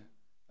replacing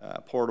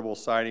portable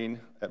siding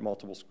at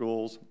multiple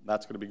schools.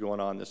 That's going to be going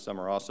on this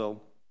summer also.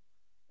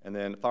 And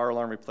then fire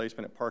alarm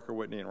replacement at Parker,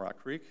 Whitney, and Rock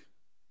Creek.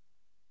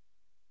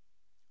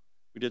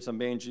 We did some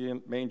main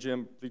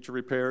gym bleacher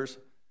repairs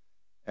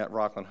at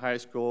Rocklin High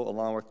School,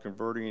 along with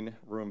converting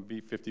room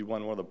B51,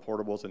 one of the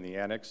portables in the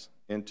annex,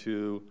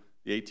 into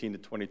the 18 to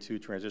 22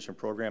 transition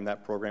program.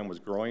 That program was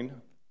growing,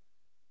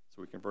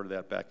 so we converted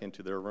that back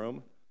into their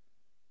room.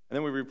 And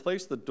then we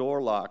replaced the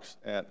door locks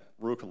at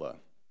Rocklin.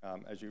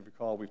 As you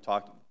recall, we've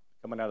talked,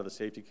 coming out of the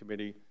safety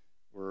committee,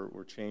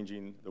 we're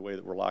changing the way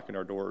that we're locking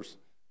our doors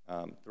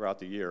throughout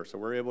the year. So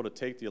we're able to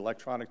take the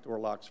electronic door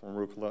locks from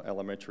Rocklin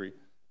Elementary,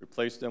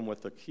 replace them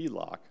with a key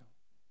lock,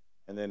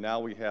 and then now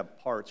we have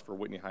parts for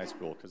Whitney High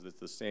School because it's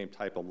the same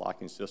type of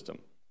locking system.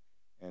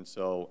 And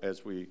so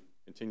as we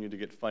continue to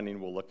get funding,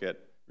 we'll look at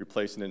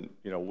replacing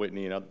in,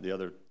 Whitney and the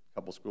other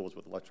couple schools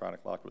with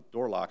electronic lock with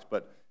door locks,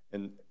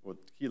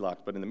 with key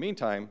locks. But in the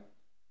meantime,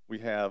 we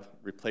have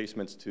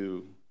replacements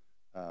to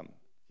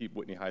keep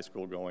Whitney High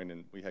School going,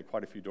 and we had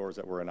quite a few doors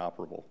that were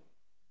inoperable.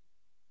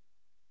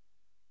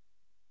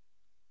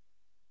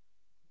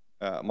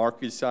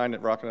 Marquee sign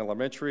at Rocklin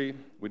Elementary.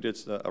 We did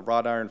a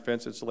wrought iron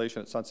fence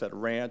installation at Sunset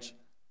Ranch.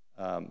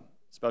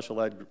 Special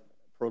ed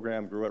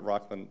program grew at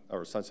Rocklin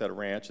or Sunset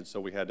Ranch, and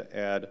so we had to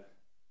add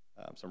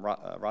some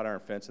wrought iron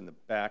fence in the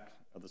back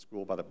of the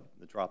school by the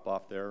drop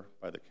off there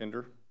by the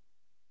kinder.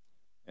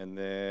 And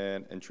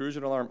then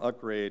intrusion alarm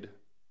upgrade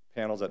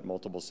panels at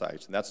multiple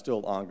sites, and that's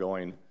still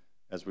ongoing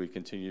as we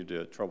continue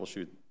to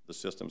troubleshoot the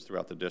systems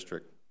throughout the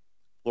district.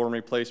 Floor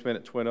replacement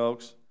at Twin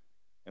Oaks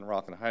and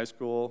Rocklin High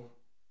School.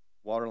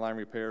 Water line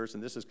repairs,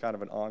 and this is kind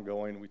of an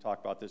ongoing, we talk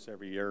about this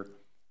every year.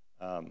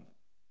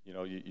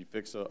 You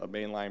fix a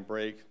main line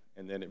break,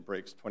 and then it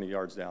breaks 20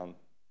 yards down,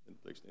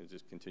 and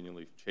just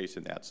continually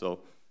chasing that.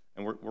 So,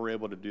 and we're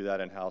able to do that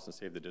in-house and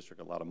save the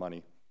district a lot of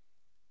money.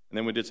 And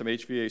then we did some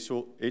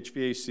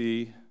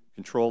HVAC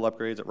control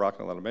upgrades at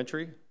Rocklin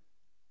Elementary.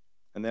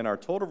 And then our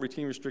total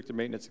routine restricted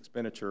maintenance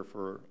expenditure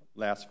for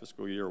last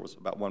fiscal year was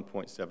about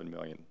 $1.7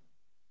 million.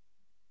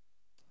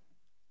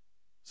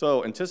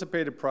 So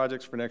anticipated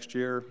projects for next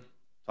year,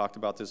 talked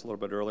about this a little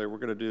bit earlier. We're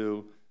going to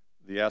do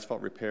the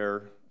asphalt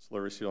repair,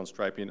 slurry seal and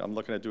striping. I'm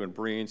looking at doing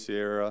Breen,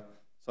 Sierra,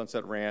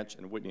 Sunset Ranch,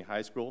 and Whitney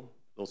High School.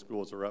 Those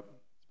schools are up.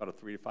 It's about a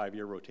 3 to 5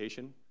 year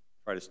rotation.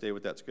 Try to stay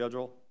with that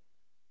schedule.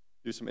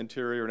 Do some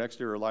interior and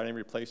exterior lighting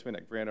replacement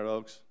at Granite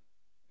Oaks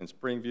and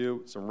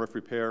Springview, some roof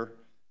repair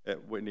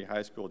at Whitney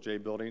High School J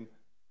building.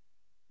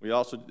 We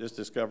also just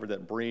discovered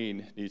that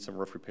Breen needs some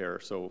roof repair.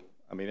 So,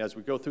 as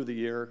we go through the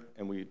year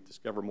and we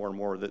discover more and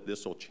more that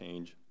this will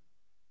change.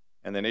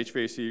 And then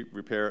HVAC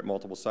repair at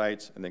multiple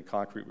sites, and then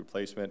concrete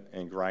replacement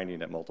and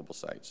grinding at multiple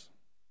sites.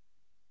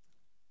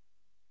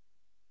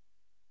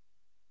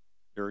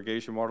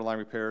 Irrigation water line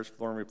repairs,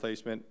 flooring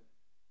replacement,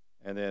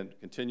 and then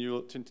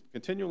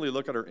continually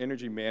look at our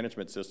energy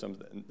management systems.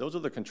 And those are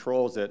the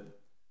controls that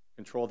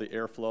control the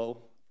airflow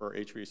for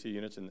HVAC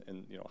units and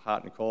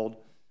hot and cold.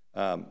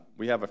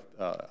 We have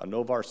a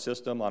Novar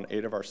system on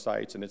 8 of our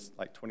sites, and it's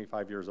like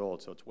 25 years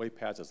old, so it's way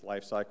past its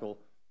life cycle,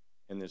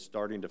 and it's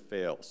starting to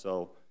fail.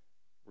 So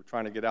we're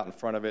trying to get out in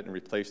front of it and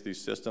replace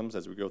these systems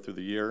as we go through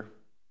the year.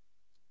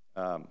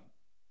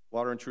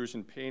 Water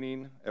intrusion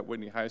painting at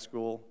Whitney High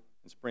School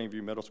and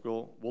Springview Middle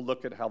School. We'll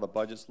look at how the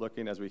budget's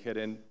looking as we head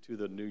into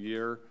the new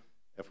year.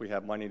 If we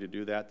have money to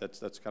do that,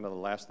 that's kind of the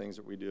last things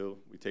that we do.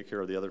 We take care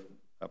of the other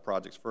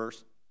projects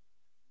first.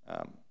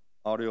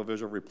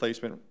 Audio-visual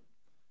replacement,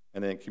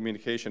 and then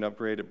communication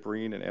upgrade at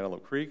Breen and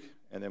Antelope Creek.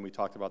 And then we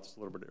talked about this a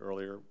little bit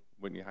earlier,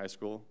 Whitney High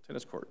School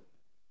tennis court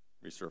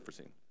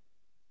resurfacing.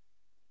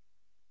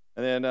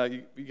 And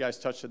then you guys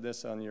touched on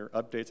this on your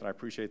updates, and I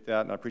appreciate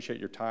that, and I appreciate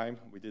your time.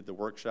 We did the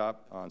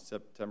workshop on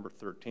September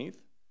 13th.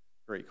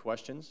 Great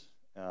questions.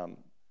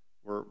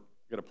 We're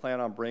going to plan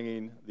on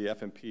bringing the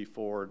FMP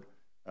forward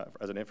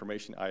as an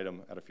information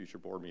item at a future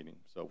board meeting.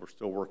 So we're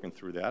still working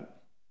through that.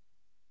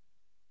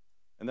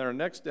 And then our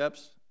next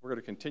steps, we're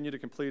going to continue to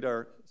complete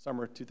our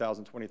summer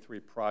 2023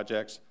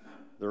 projects.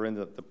 They're in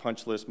the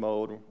punch list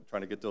mode. We're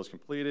trying to get those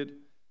completed.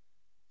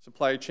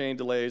 Supply chain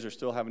delays are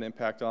still having an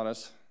impact on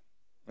us.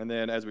 And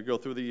then as we go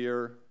through the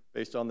year,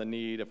 based on the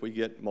need, if we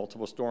get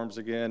multiple storms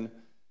again,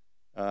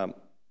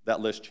 that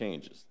list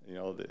changes.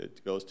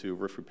 It goes to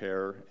roof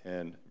repair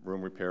and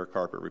room repair,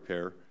 carpet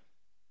repair.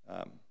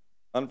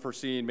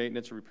 Unforeseen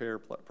maintenance and repair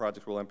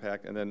projects will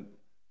impact. And then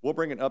we'll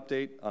bring an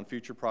update on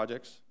future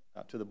projects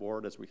to the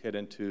board as we head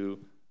into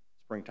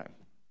springtime.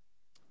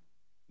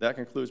 That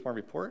concludes my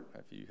report.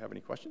 If you have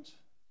any questions.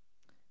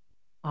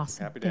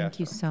 Awesome. Happy to Thank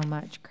answer you them. so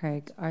much,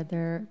 Craig. Are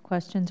there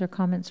questions or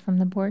comments from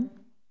the board?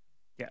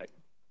 Yeah,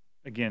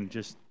 again,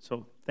 just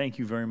so thank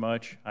you very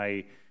much.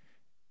 I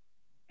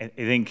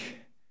think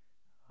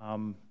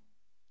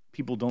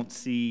people don't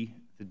see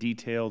the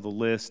detail, the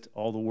list,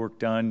 all the work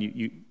done.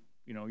 You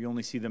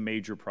only see the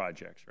major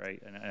projects,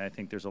 right? And I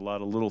think there's a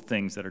lot of little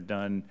things that are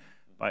done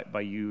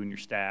by you and your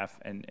staff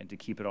and to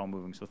keep it all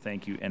moving. So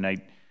thank you. And I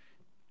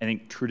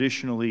think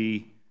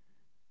traditionally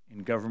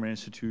in government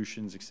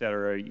institutions, et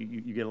cetera,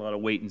 you get a lot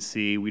of wait and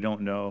see. We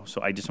don't know.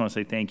 So I just want to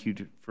say thank you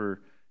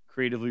for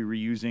creatively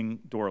reusing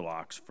door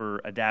locks,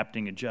 for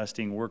adapting,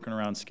 adjusting, working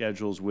around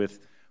schedules with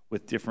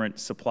different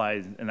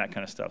supplies and that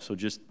kind of stuff. So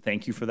just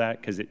thank you for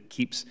that, because it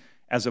keeps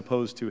as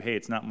opposed to, hey,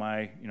 it's not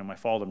my, my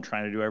fault, I'm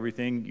trying to do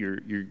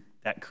everything.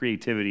 That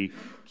creativity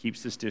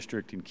keeps this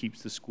district and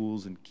keeps the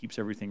schools and keeps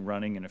everything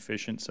running and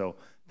efficient. So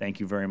thank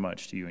you very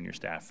much to you and your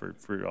staff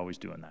for always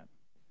doing that.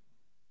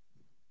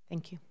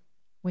 Thank you.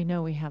 We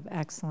know we have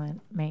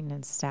excellent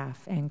maintenance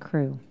staff and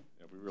crew.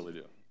 Yeah, we really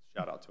do.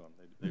 Shout out to them.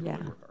 They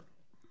really work hard.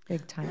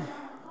 Big time.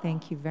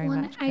 Thank you very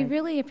Well, much. I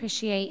really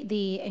appreciate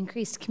the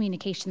increased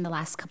communication the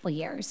last couple of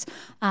years.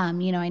 I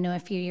know a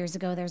few years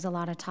ago there's a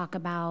lot of talk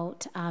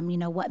about,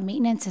 what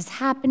maintenance is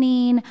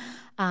happening.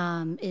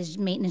 Is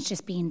maintenance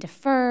just being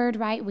deferred,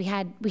 right? We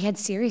had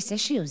serious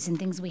issues and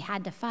things we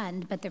had to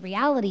fund, but the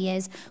reality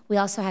is we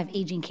also have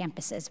aging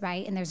campuses,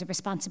 right? And there's a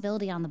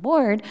responsibility on the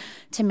board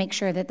to make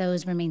sure that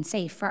those remain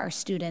safe for our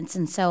students.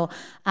 And so,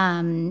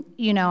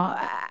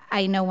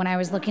 I know when I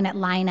was looking at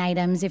line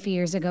items a few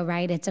years ago,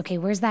 right? It's okay,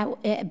 where's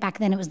that? Back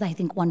then it was, I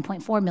think,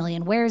 1.4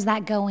 million. Where is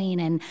that going?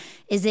 And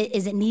is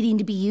it needing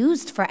to be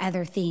used for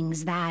other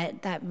things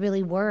that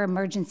really were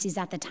emergencies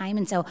at the time?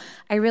 And so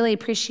I really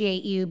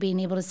appreciate you being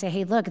able to say,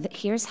 hey, look,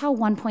 here's how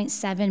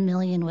 1.7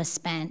 million was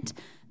spent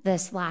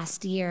this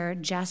last year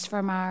just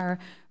from our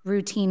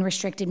routine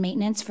restricted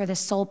maintenance for the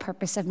sole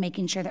purpose of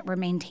making sure that we're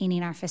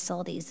maintaining our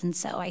facilities. And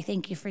so I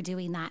thank you for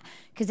doing that,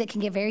 because it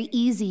can get very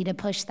easy to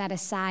push that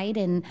aside,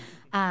 and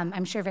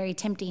I'm sure very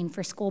tempting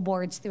for school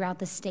boards throughout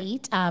the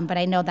state. But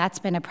I know that's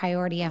been a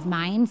priority of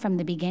mine from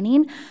the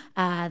beginning,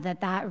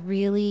 that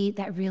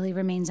really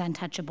remains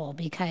untouchable,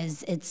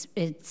 because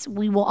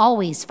we will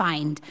always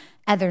find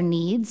other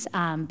needs,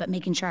 but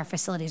making sure our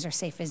facilities are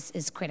safe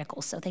is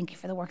critical. So thank you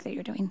for the work that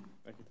you're doing.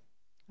 Thank you.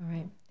 All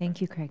right. Thank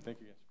you, Craig.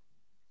 Thank you, guys.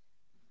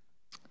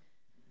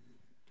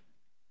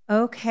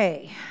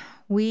 Okay,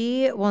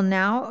 we will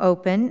now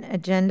open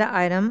agenda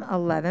item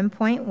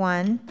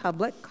 11.1,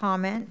 public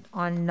comment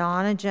on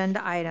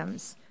non-agenda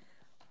items.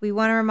 We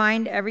want to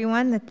remind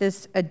everyone that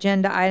this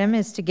agenda item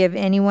is to give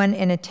anyone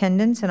in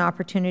attendance an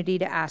opportunity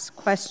to ask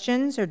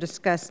questions or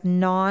discuss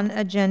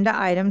non-agenda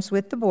items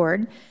with the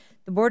board.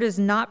 The board is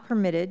not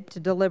permitted to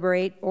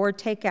deliberate or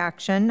take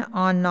action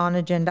on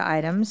non-agenda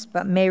items,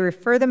 but may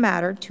refer the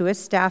matter to a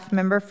staff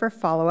member for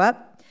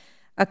follow-up.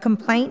 A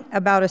complaint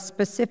about a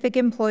specific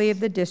employee of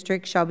the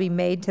district shall be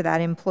made to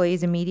that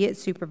employee's immediate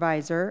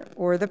supervisor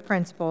or the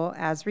principal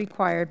as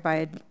required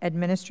by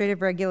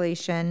Administrative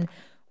Regulation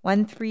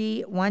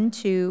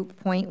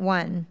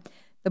 1312.1.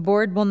 The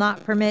board will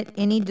not permit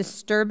any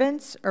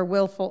disturbance or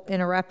willful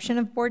interruption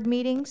of board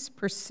meetings.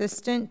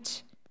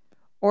 Persistent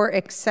or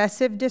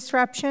excessive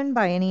disruption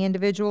by any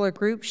individual or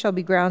group shall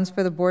be grounds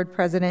for the board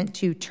president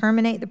to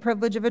terminate the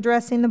privilege of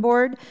addressing the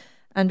board.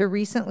 Under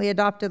recently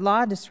adopted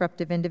law,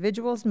 disruptive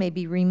individuals may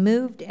be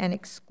removed and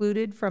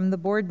excluded from the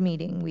board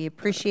meeting. We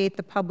appreciate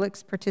the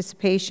public's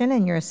participation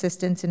and your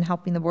assistance in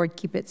helping the board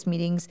keep its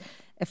meetings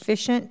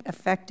efficient,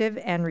 effective,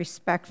 and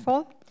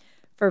respectful.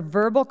 For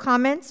verbal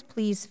comments,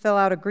 please fill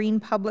out a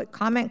green public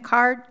comment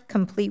card,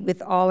 complete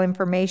with all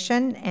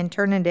information, and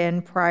turn it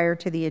in prior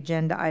to the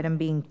agenda item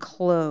being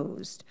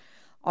closed.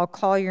 I'll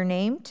call your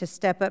name to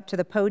step up to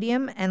the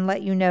podium and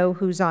let you know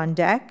who's on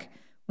deck.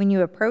 When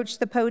you approach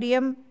the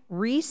podium,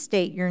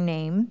 restate your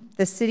name,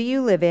 the city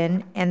you live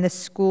in, and the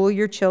school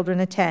your children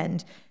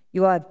attend.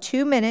 You will have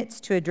 2 minutes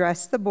to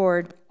address the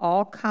board.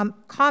 All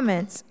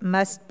comments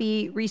must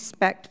be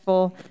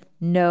respectful,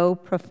 no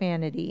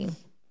profanity.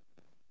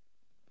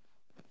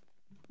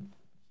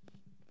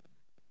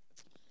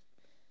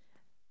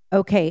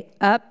 Okay,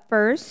 up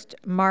first,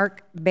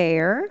 Mark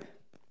Baer,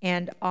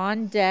 and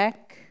on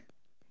deck,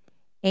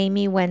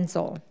 Amy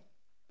Wenzel.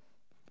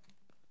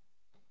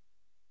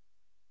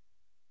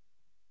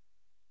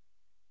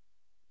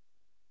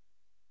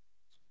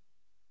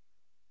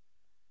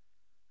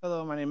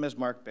 Hello, my name is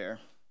Mark Baer.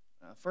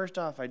 First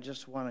off, I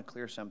just want to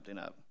clear something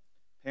up.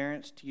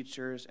 Parents,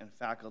 teachers, and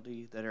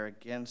faculty that are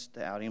against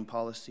the outing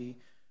policy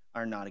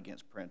are not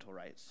against parental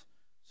rights.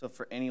 So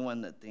for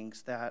anyone that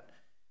thinks that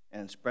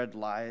and spread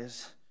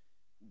lies,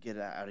 get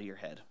it out of your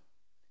head.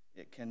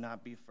 It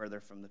cannot be further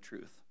from the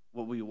truth.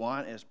 What we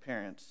want as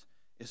parents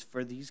is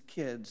for these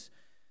kids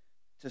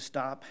to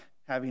stop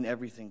having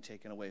everything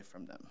taken away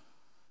from them.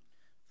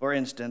 For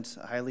instance,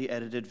 a highly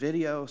edited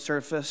video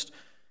surfaced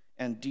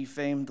and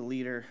defamed the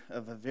leader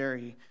of a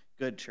very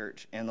good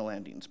church and the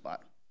landing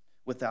spot.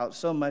 Without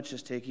so much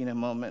as taking a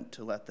moment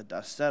to let the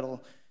dust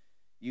settle,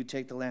 you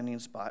take the landing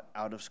spot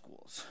out of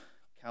schools.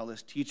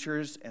 Countless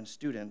teachers and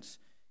students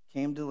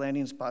came to the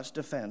landing spot's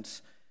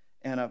defense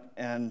and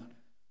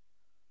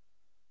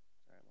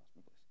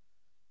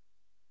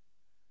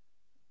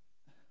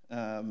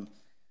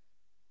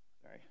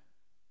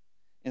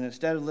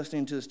instead of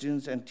listening to the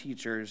students and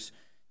teachers,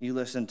 you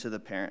listened to the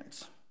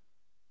parents.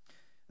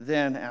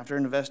 Then, after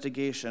an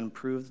investigation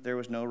proved that there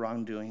was no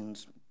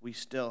wrongdoings, we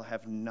still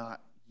have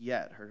not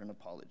yet heard an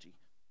apology.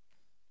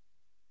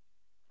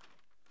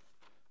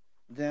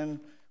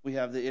 Then we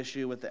have the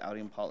issue with the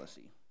outing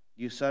policy.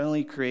 You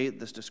suddenly create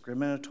this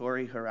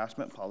discriminatory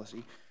harassment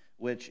policy,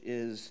 which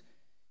is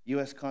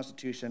U.S.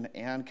 Constitution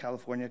and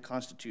California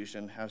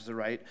Constitution has the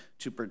right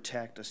to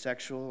protect a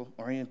sexual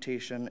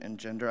orientation and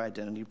gender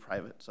identity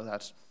private. So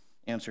that's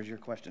answers your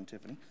question,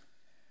 Tiffany.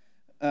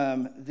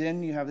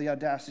 Then you have the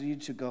audacity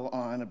to go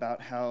on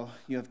about how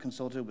you have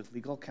consulted with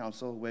legal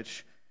counsel,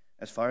 which,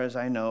 as far as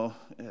I know,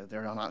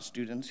 there are not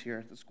students here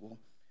at the school.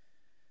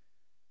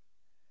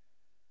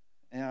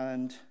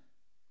 And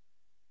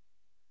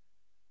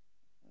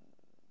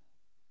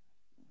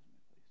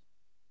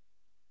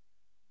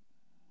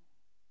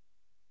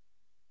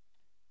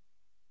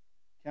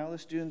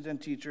countless students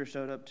and teachers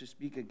showed up to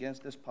speak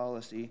against this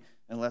policy,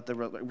 and let the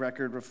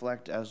record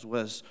reflect, as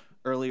was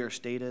earlier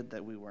stated,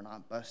 that we were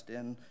not bussed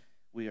in.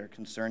 We are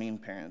concerning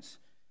parents.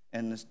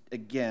 And this,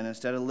 again,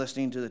 instead of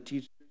listening to the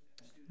teachers.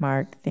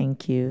 Mark,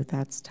 thank you.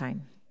 That's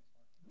time.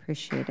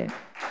 Appreciate it.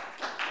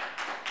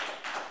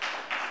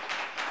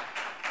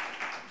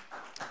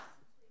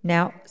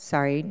 Now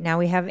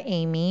we have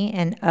Amy,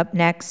 and up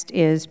next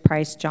is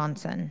Price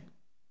Johnson.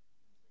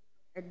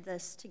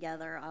 This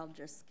together, I'll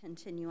just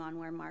continue on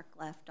where Mark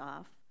left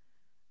off.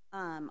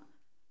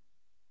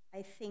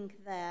 I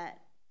think that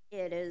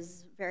it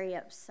is very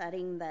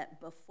upsetting that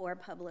before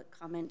public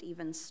comment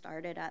even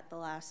started at the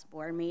last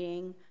board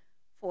meeting,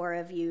 4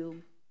 of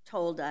you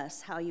told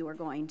us how you were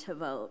going to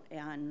vote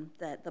and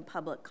that the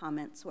public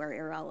comments were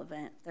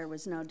irrelevant. There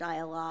was no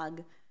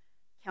dialogue.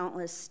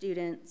 Countless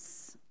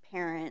students,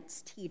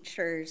 parents,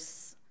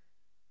 teachers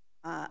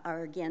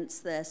are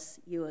against this.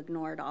 You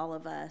ignored all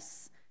of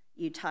us.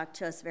 You talked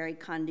to us very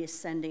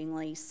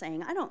condescendingly,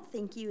 saying, I don't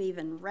think you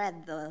even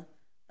read the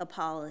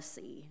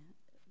policy.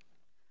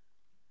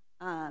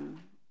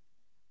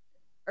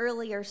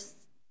 Earlier,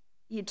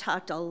 you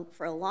talked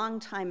for a long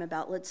time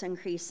about let's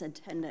increase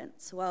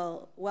attendance.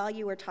 Well, while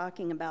you were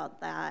talking about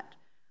that,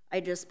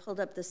 I just pulled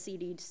up the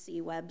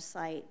CDC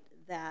website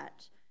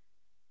that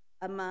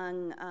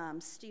among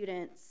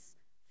students,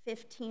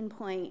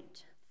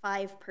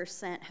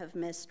 15.5% have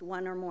missed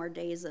 1 or more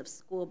days of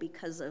school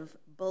because of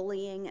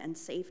bullying and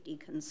safety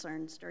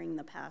concerns during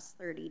the past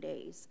 30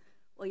 days.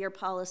 Well, your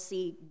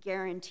policy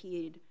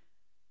guaranteed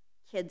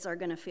kids are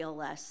going to feel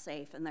less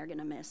safe and they're going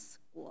to miss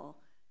school.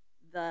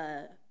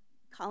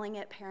 Calling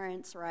it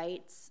parents'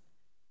 rights,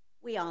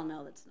 we all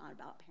know it's not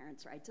about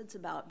parents' rights. It's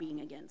about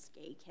being against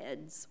gay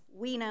kids.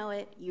 We know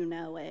it, you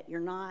know it. You're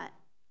not,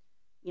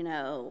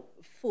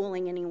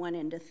 fooling anyone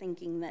into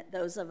thinking that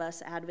those of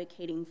us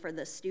advocating for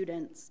the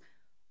students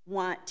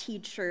want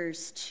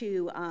teachers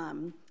to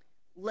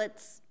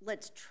let's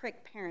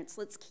trick parents,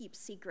 let's keep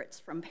secrets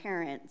from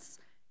parents.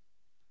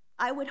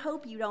 I would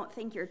hope you don't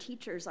think your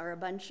teachers are a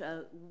bunch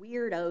of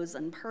weirdos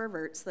and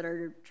perverts that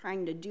are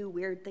trying to do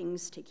weird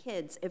things to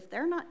kids. If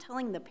they're not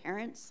telling the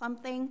parents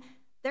something,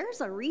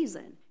 there's a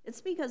reason. It's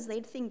because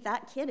they think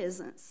that kid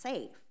isn't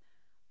safe.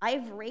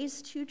 I've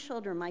raised 2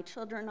 children. My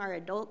children are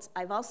adults.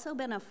 I've also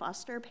been a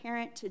foster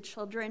parent to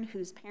children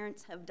whose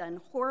parents have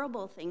done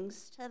horrible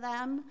things to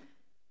them.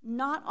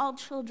 Not all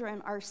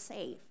children are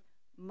safe.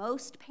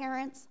 Most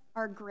parents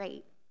are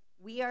great.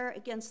 We are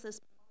against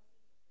this.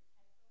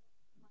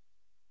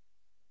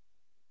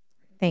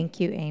 Thank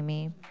you,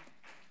 Amy.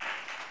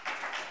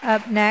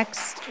 Up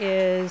next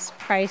is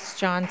Price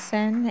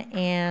Johnson,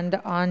 and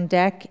on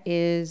deck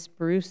is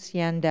Bruce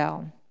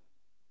Yandell.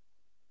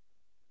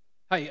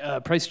 Hi,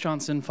 Price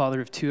Johnson,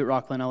 father of 2 at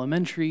Rocklin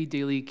Elementary,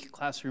 daily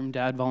classroom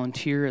dad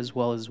volunteer, as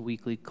well as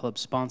weekly club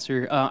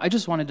sponsor. I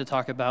just wanted to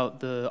talk about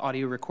the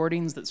audio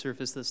recordings that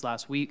surfaced this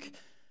last week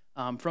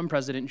from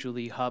President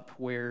Julie Hupp,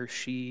 where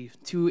she,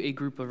 to a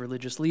group of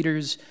religious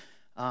leaders,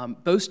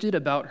 boasted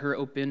about her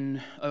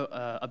open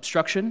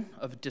obstruction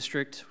of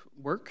district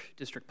work,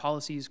 district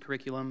policies,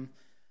 curriculum,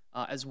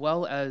 as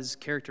well as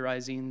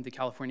characterizing the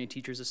California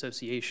Teachers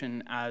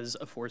Association as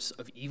a force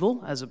of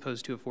evil as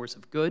opposed to a force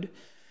of good.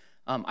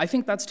 I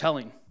think that's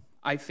telling.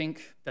 I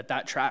think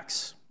that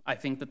tracks. I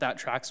think that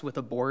tracks with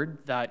a board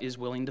that is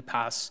willing to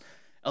pass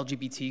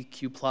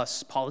LGBTQ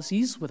plus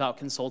policies without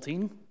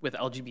consulting with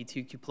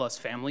LGBTQ plus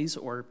families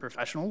or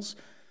professionals.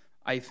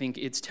 I think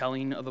it's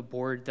telling of a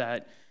board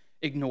that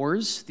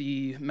ignores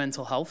the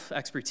mental health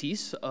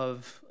expertise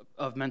of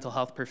mental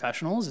health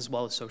professionals as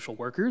well as social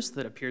workers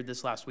that appeared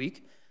this last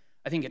week.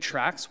 I think it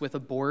tracks with a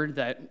board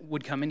that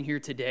would come in here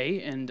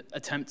today and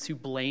attempt to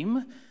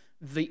blame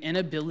the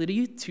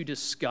inability to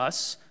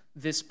discuss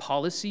this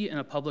policy in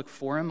a public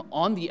forum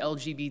on the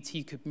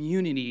LGBT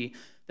community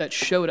that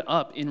showed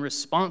up in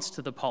response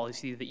to the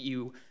policy that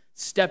you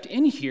stepped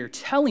in here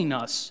telling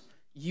us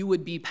you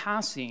would be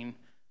passing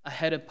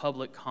ahead of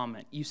public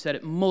comment. You said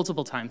it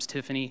multiple times,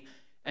 Tiffany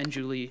and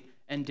Julie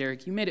and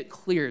Derek. You made it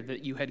clear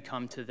that you had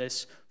come to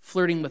this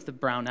flirting with the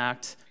Brown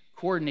Act,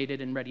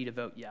 coordinated and ready to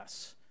vote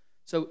yes.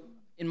 So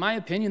in my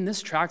opinion,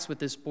 this tracks with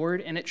this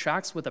board, and it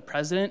tracks with a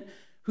president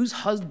whose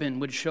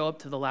husband would show up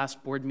to the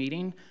last board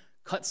meeting,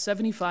 cut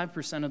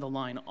 75% of the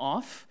line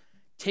off,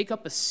 take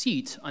up a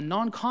seat, a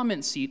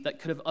non-comment seat that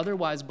could have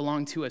otherwise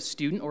belonged to a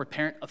student or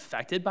parent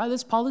affected by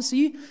this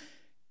policy,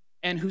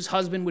 and whose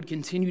husband would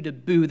continue to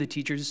boo the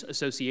teachers'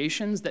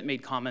 associations that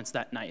made comments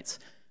that night.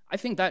 I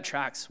think that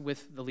tracks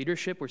with the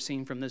leadership we're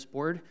seeing from this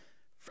board,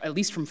 at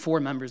least from 4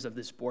 members of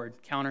this board,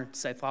 Counter,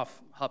 Seithoff,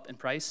 Hupp, and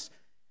Price.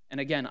 And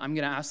again, I'm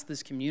going to ask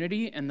this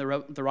community and the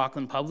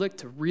Rocklin public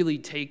to really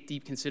take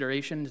deep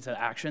consideration to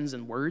actions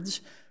and words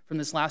from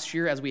this last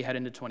year as we head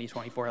into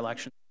 2024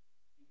 elections.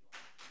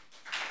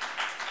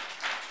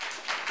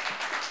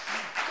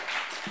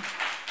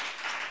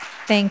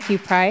 Thank you,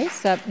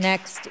 Price. Up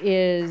next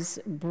is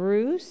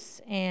Bruce,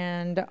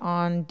 and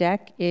on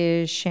deck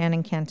is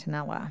Shannon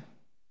Cantanella.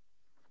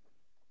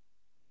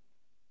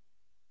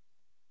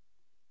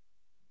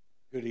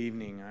 Good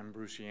evening. I'm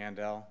Bruce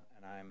Yandel,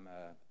 and I'm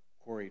a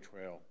Quarry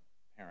Trail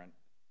parent.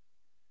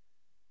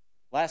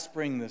 Last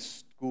spring, the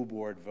school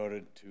board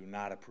voted to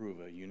not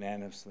approve a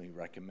unanimously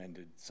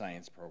recommended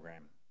science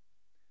program.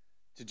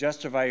 To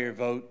justify your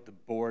vote, the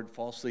board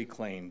falsely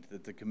claimed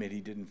that the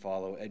committee didn't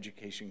follow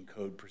education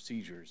code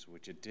procedures,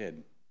 which it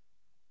did.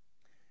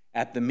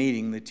 At the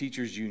meeting, the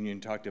teachers union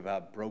talked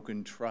about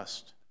broken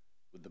trust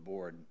with the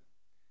board.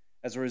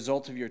 As a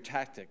result of your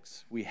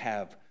tactics, we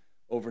have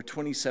over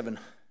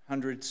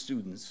 2,700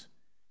 students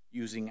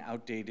using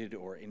outdated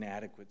or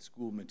inadequate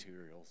school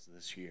materials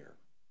this year.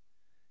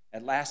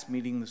 At last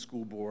meeting, the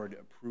school board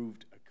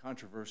approved a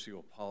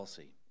controversial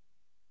policy,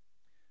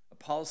 a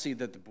policy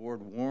that the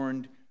board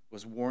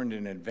was warned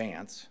in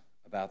advance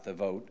about the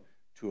vote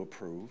to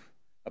approve,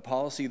 a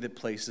policy that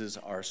places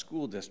our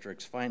school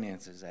district's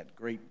finances at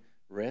great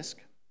risk,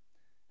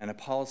 and a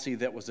policy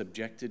that was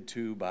objected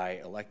to by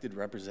elected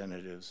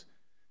representatives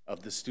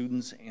of the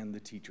students and the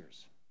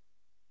teachers.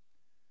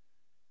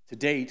 To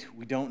date,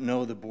 we don't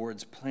know the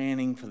board's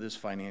planning for this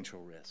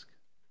financial risk.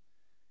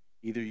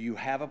 Either you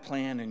have a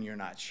plan and you're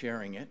not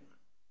sharing it,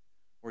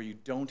 or you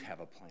don't have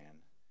a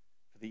plan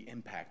for the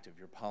impact of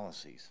your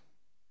policies.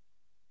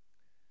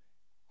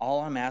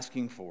 All I'm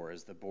asking for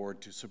is the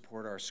board to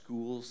support our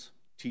schools,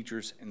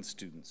 teachers, and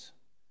students.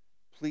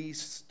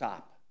 Please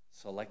stop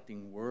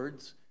selecting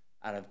words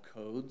out of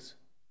codes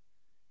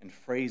and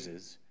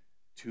phrases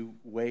to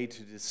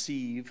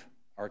deceive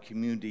our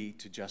community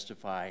to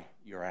justify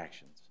your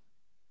actions.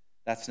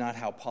 That's not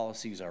how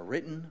policies are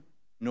written,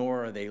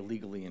 nor are they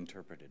legally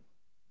interpreted.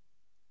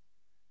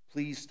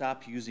 Please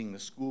stop using the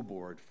school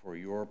board for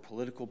your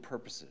political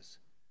purposes.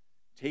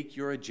 Take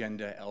your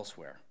agenda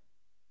elsewhere.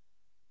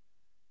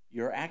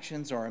 Your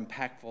actions are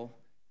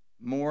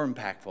more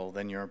impactful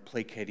than your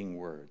placating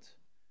words.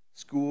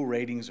 School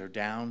ratings are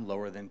down,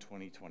 lower than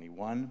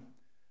 2021.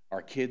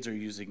 Our kids are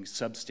using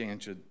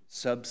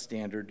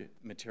substandard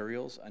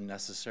materials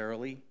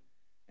unnecessarily,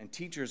 and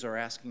teachers are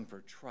asking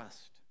for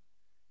trust,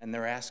 and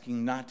they're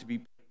asking not to be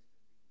placed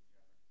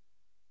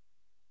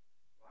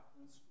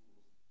in Rocklin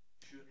schools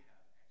should have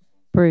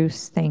excellence.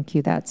 Bruce, thank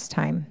you. That's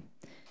time.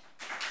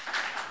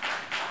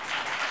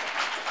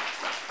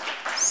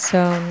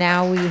 So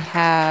now we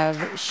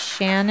have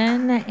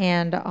Shannon,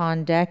 and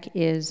on deck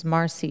is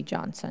Marcy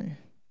Johnson.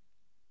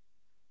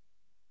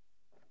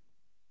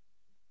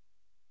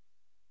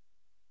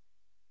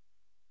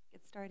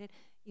 Get started.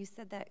 You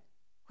said that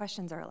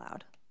questions are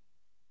allowed.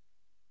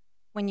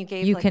 When you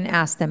gave, you can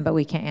ask them, but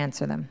we can't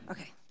answer them.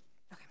 Okay.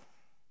 Okay.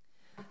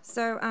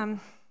 So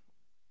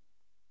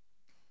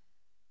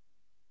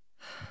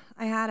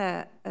I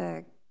had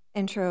a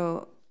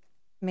intro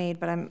made,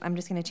 but I'm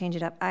just going to change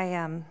it up.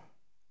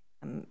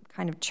 I'm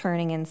kind of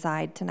churning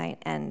inside tonight,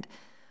 and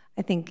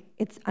I think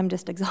I'm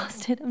just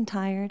exhausted. I'm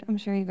tired. I'm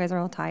sure you guys are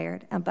all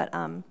tired, but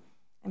I'm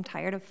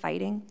tired of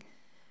fighting,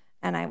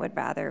 and I would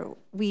rather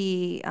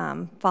we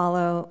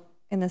follow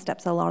in the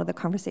steps of a lot of the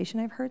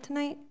conversation I've heard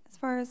tonight as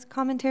far as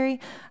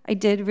commentary. I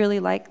did really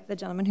like the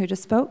gentleman who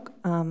just spoke.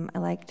 I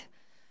liked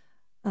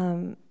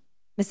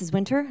Mrs.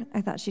 Winter.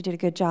 I thought she did a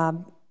good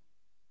job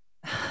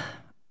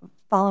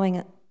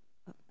finding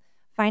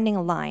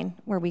a line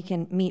where we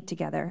can meet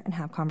together and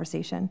have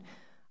conversation,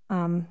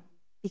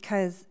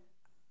 because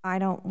I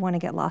don't want to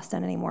get lost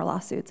in any more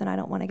lawsuits, and I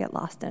don't want to get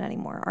lost in any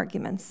more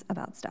arguments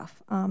about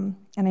stuff. And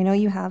I know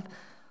you have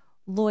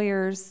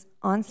lawyers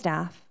on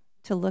staff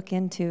to look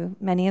into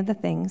many of the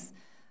things,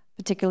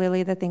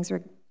 particularly the things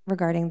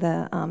regarding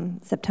the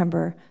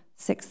September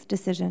 6th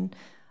decision.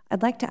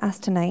 I'd like to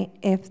ask tonight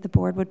if the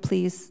board would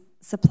please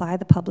supply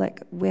the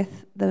public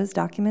with those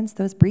documents,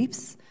 those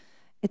briefs.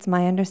 It's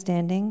my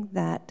understanding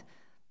that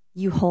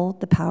you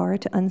hold the power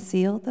to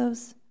unseal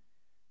those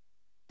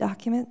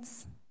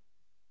documents,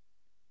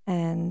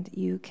 and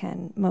you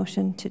can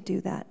motion to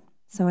do that.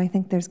 So I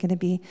think there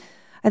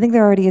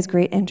already is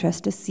great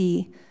interest to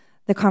see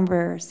the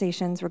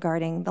conversations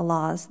regarding the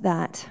laws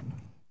that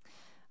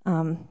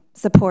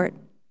support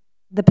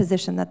the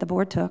position that the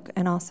board took,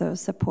 and also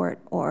support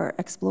or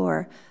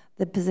explore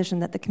the position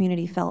that the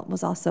community felt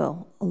was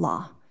also a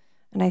law.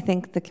 And I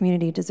think the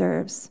community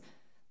deserves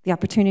the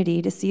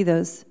opportunity to see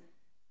those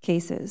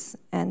cases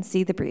and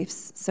see the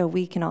briefs, so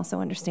we can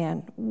also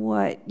understand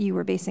what you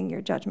were basing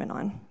your judgment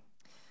on.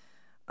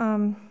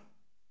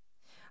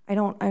 I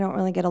don't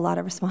really get a lot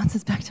of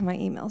responses back to my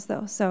emails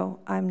though, so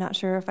I'm not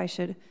sure if I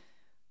should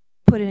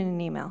put it in an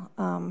email.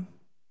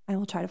 I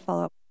will try to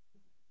follow up.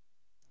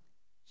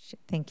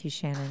 Thank you,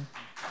 Shannon.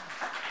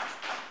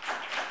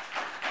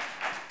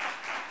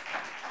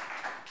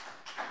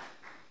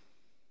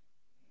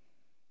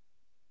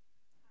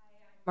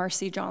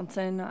 Marcy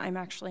Johnson. I'm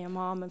actually a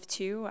mom of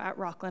 2 at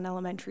Rocklin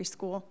Elementary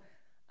School.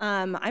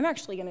 I'm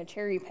actually going to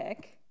cherry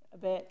pick a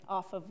bit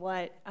off of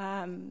what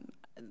Sammy,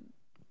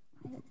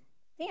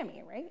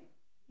 right?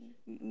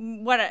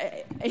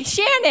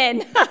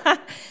 Shannon.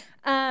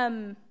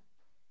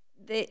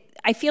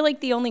 I feel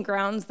like the only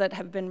grounds that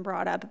have been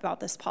brought up about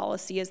this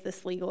policy is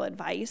this legal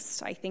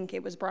advice. I think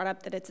it was brought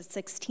up that it's a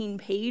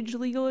 16-page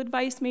legal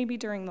advice maybe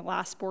during the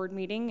last board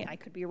meeting. I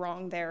could be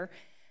wrong there.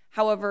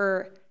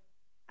 However,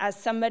 as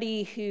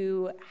somebody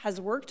who has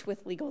worked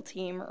with legal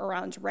team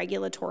around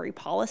regulatory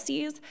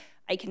policies,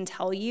 I can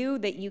tell you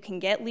that you can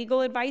get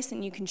legal advice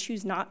and you can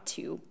choose not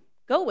to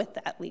go with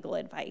that legal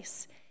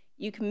advice.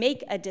 You can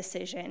make a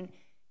decision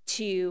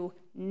to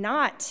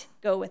not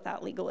go with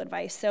that legal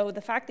advice. So the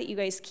fact that you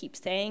guys keep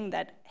saying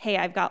that, hey,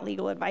 I've got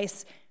legal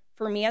advice,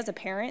 for me as a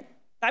parent,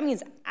 that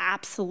means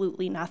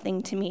absolutely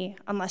nothing to me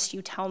unless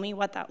you tell me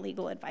what that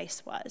legal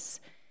advice was.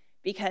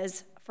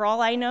 Because for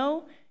all I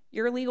know,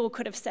 your legal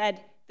could have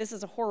said, this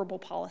is a horrible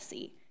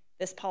policy.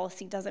 This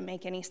policy doesn't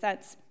make any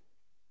sense.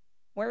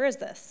 Where is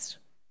this?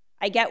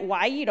 I get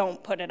why you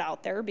don't put it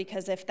out there,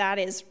 because if that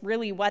is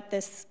really what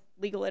this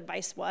legal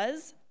advice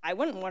was, I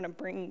wouldn't want to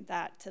bring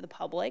that to the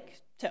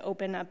public to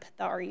open up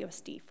the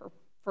RUSD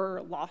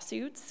for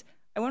lawsuits.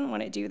 I wouldn't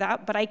want to do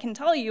that, but I can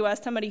tell you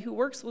as somebody who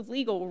works with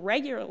legal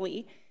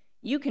regularly,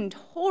 you can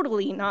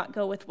totally not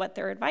go with what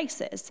their advice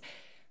is.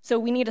 So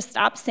we need to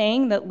stop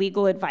saying that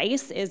legal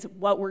advice is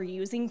what we're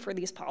using for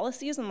these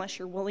policies unless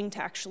you're willing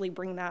to actually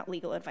bring that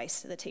legal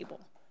advice to the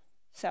table.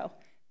 So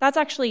that's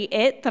actually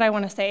it that I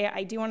want to say.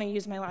 I do want to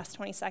use my last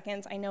 20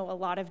 seconds. I know a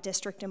lot of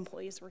district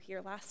employees were here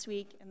last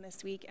week and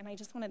this week, and I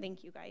just want to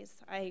thank you guys.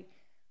 I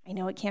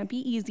know it can't be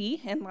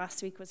easy, and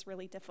last week was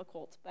really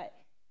difficult, but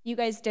you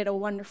guys did a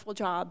wonderful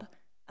job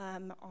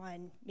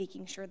on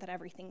making sure that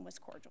everything was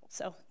cordial.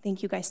 So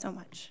thank you guys so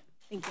much.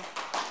 Thank you.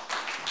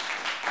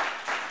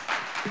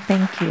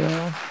 Thank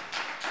you.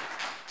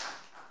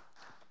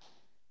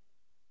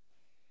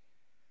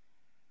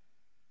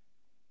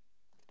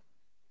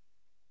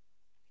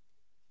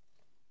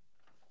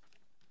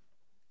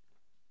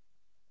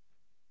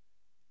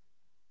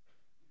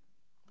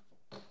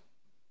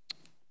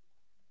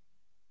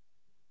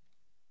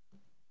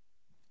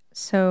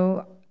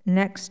 So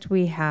next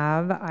we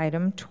have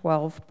item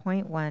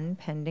 12.1,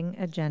 pending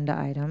agenda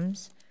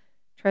items.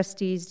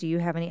 Trustees, do you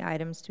have any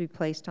items to be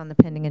placed on the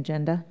pending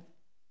agenda?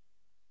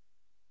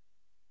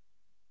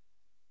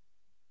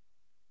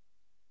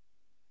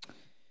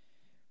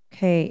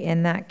 Okay,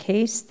 in that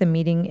case, the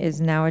meeting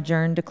is now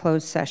adjourned to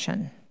closed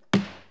session.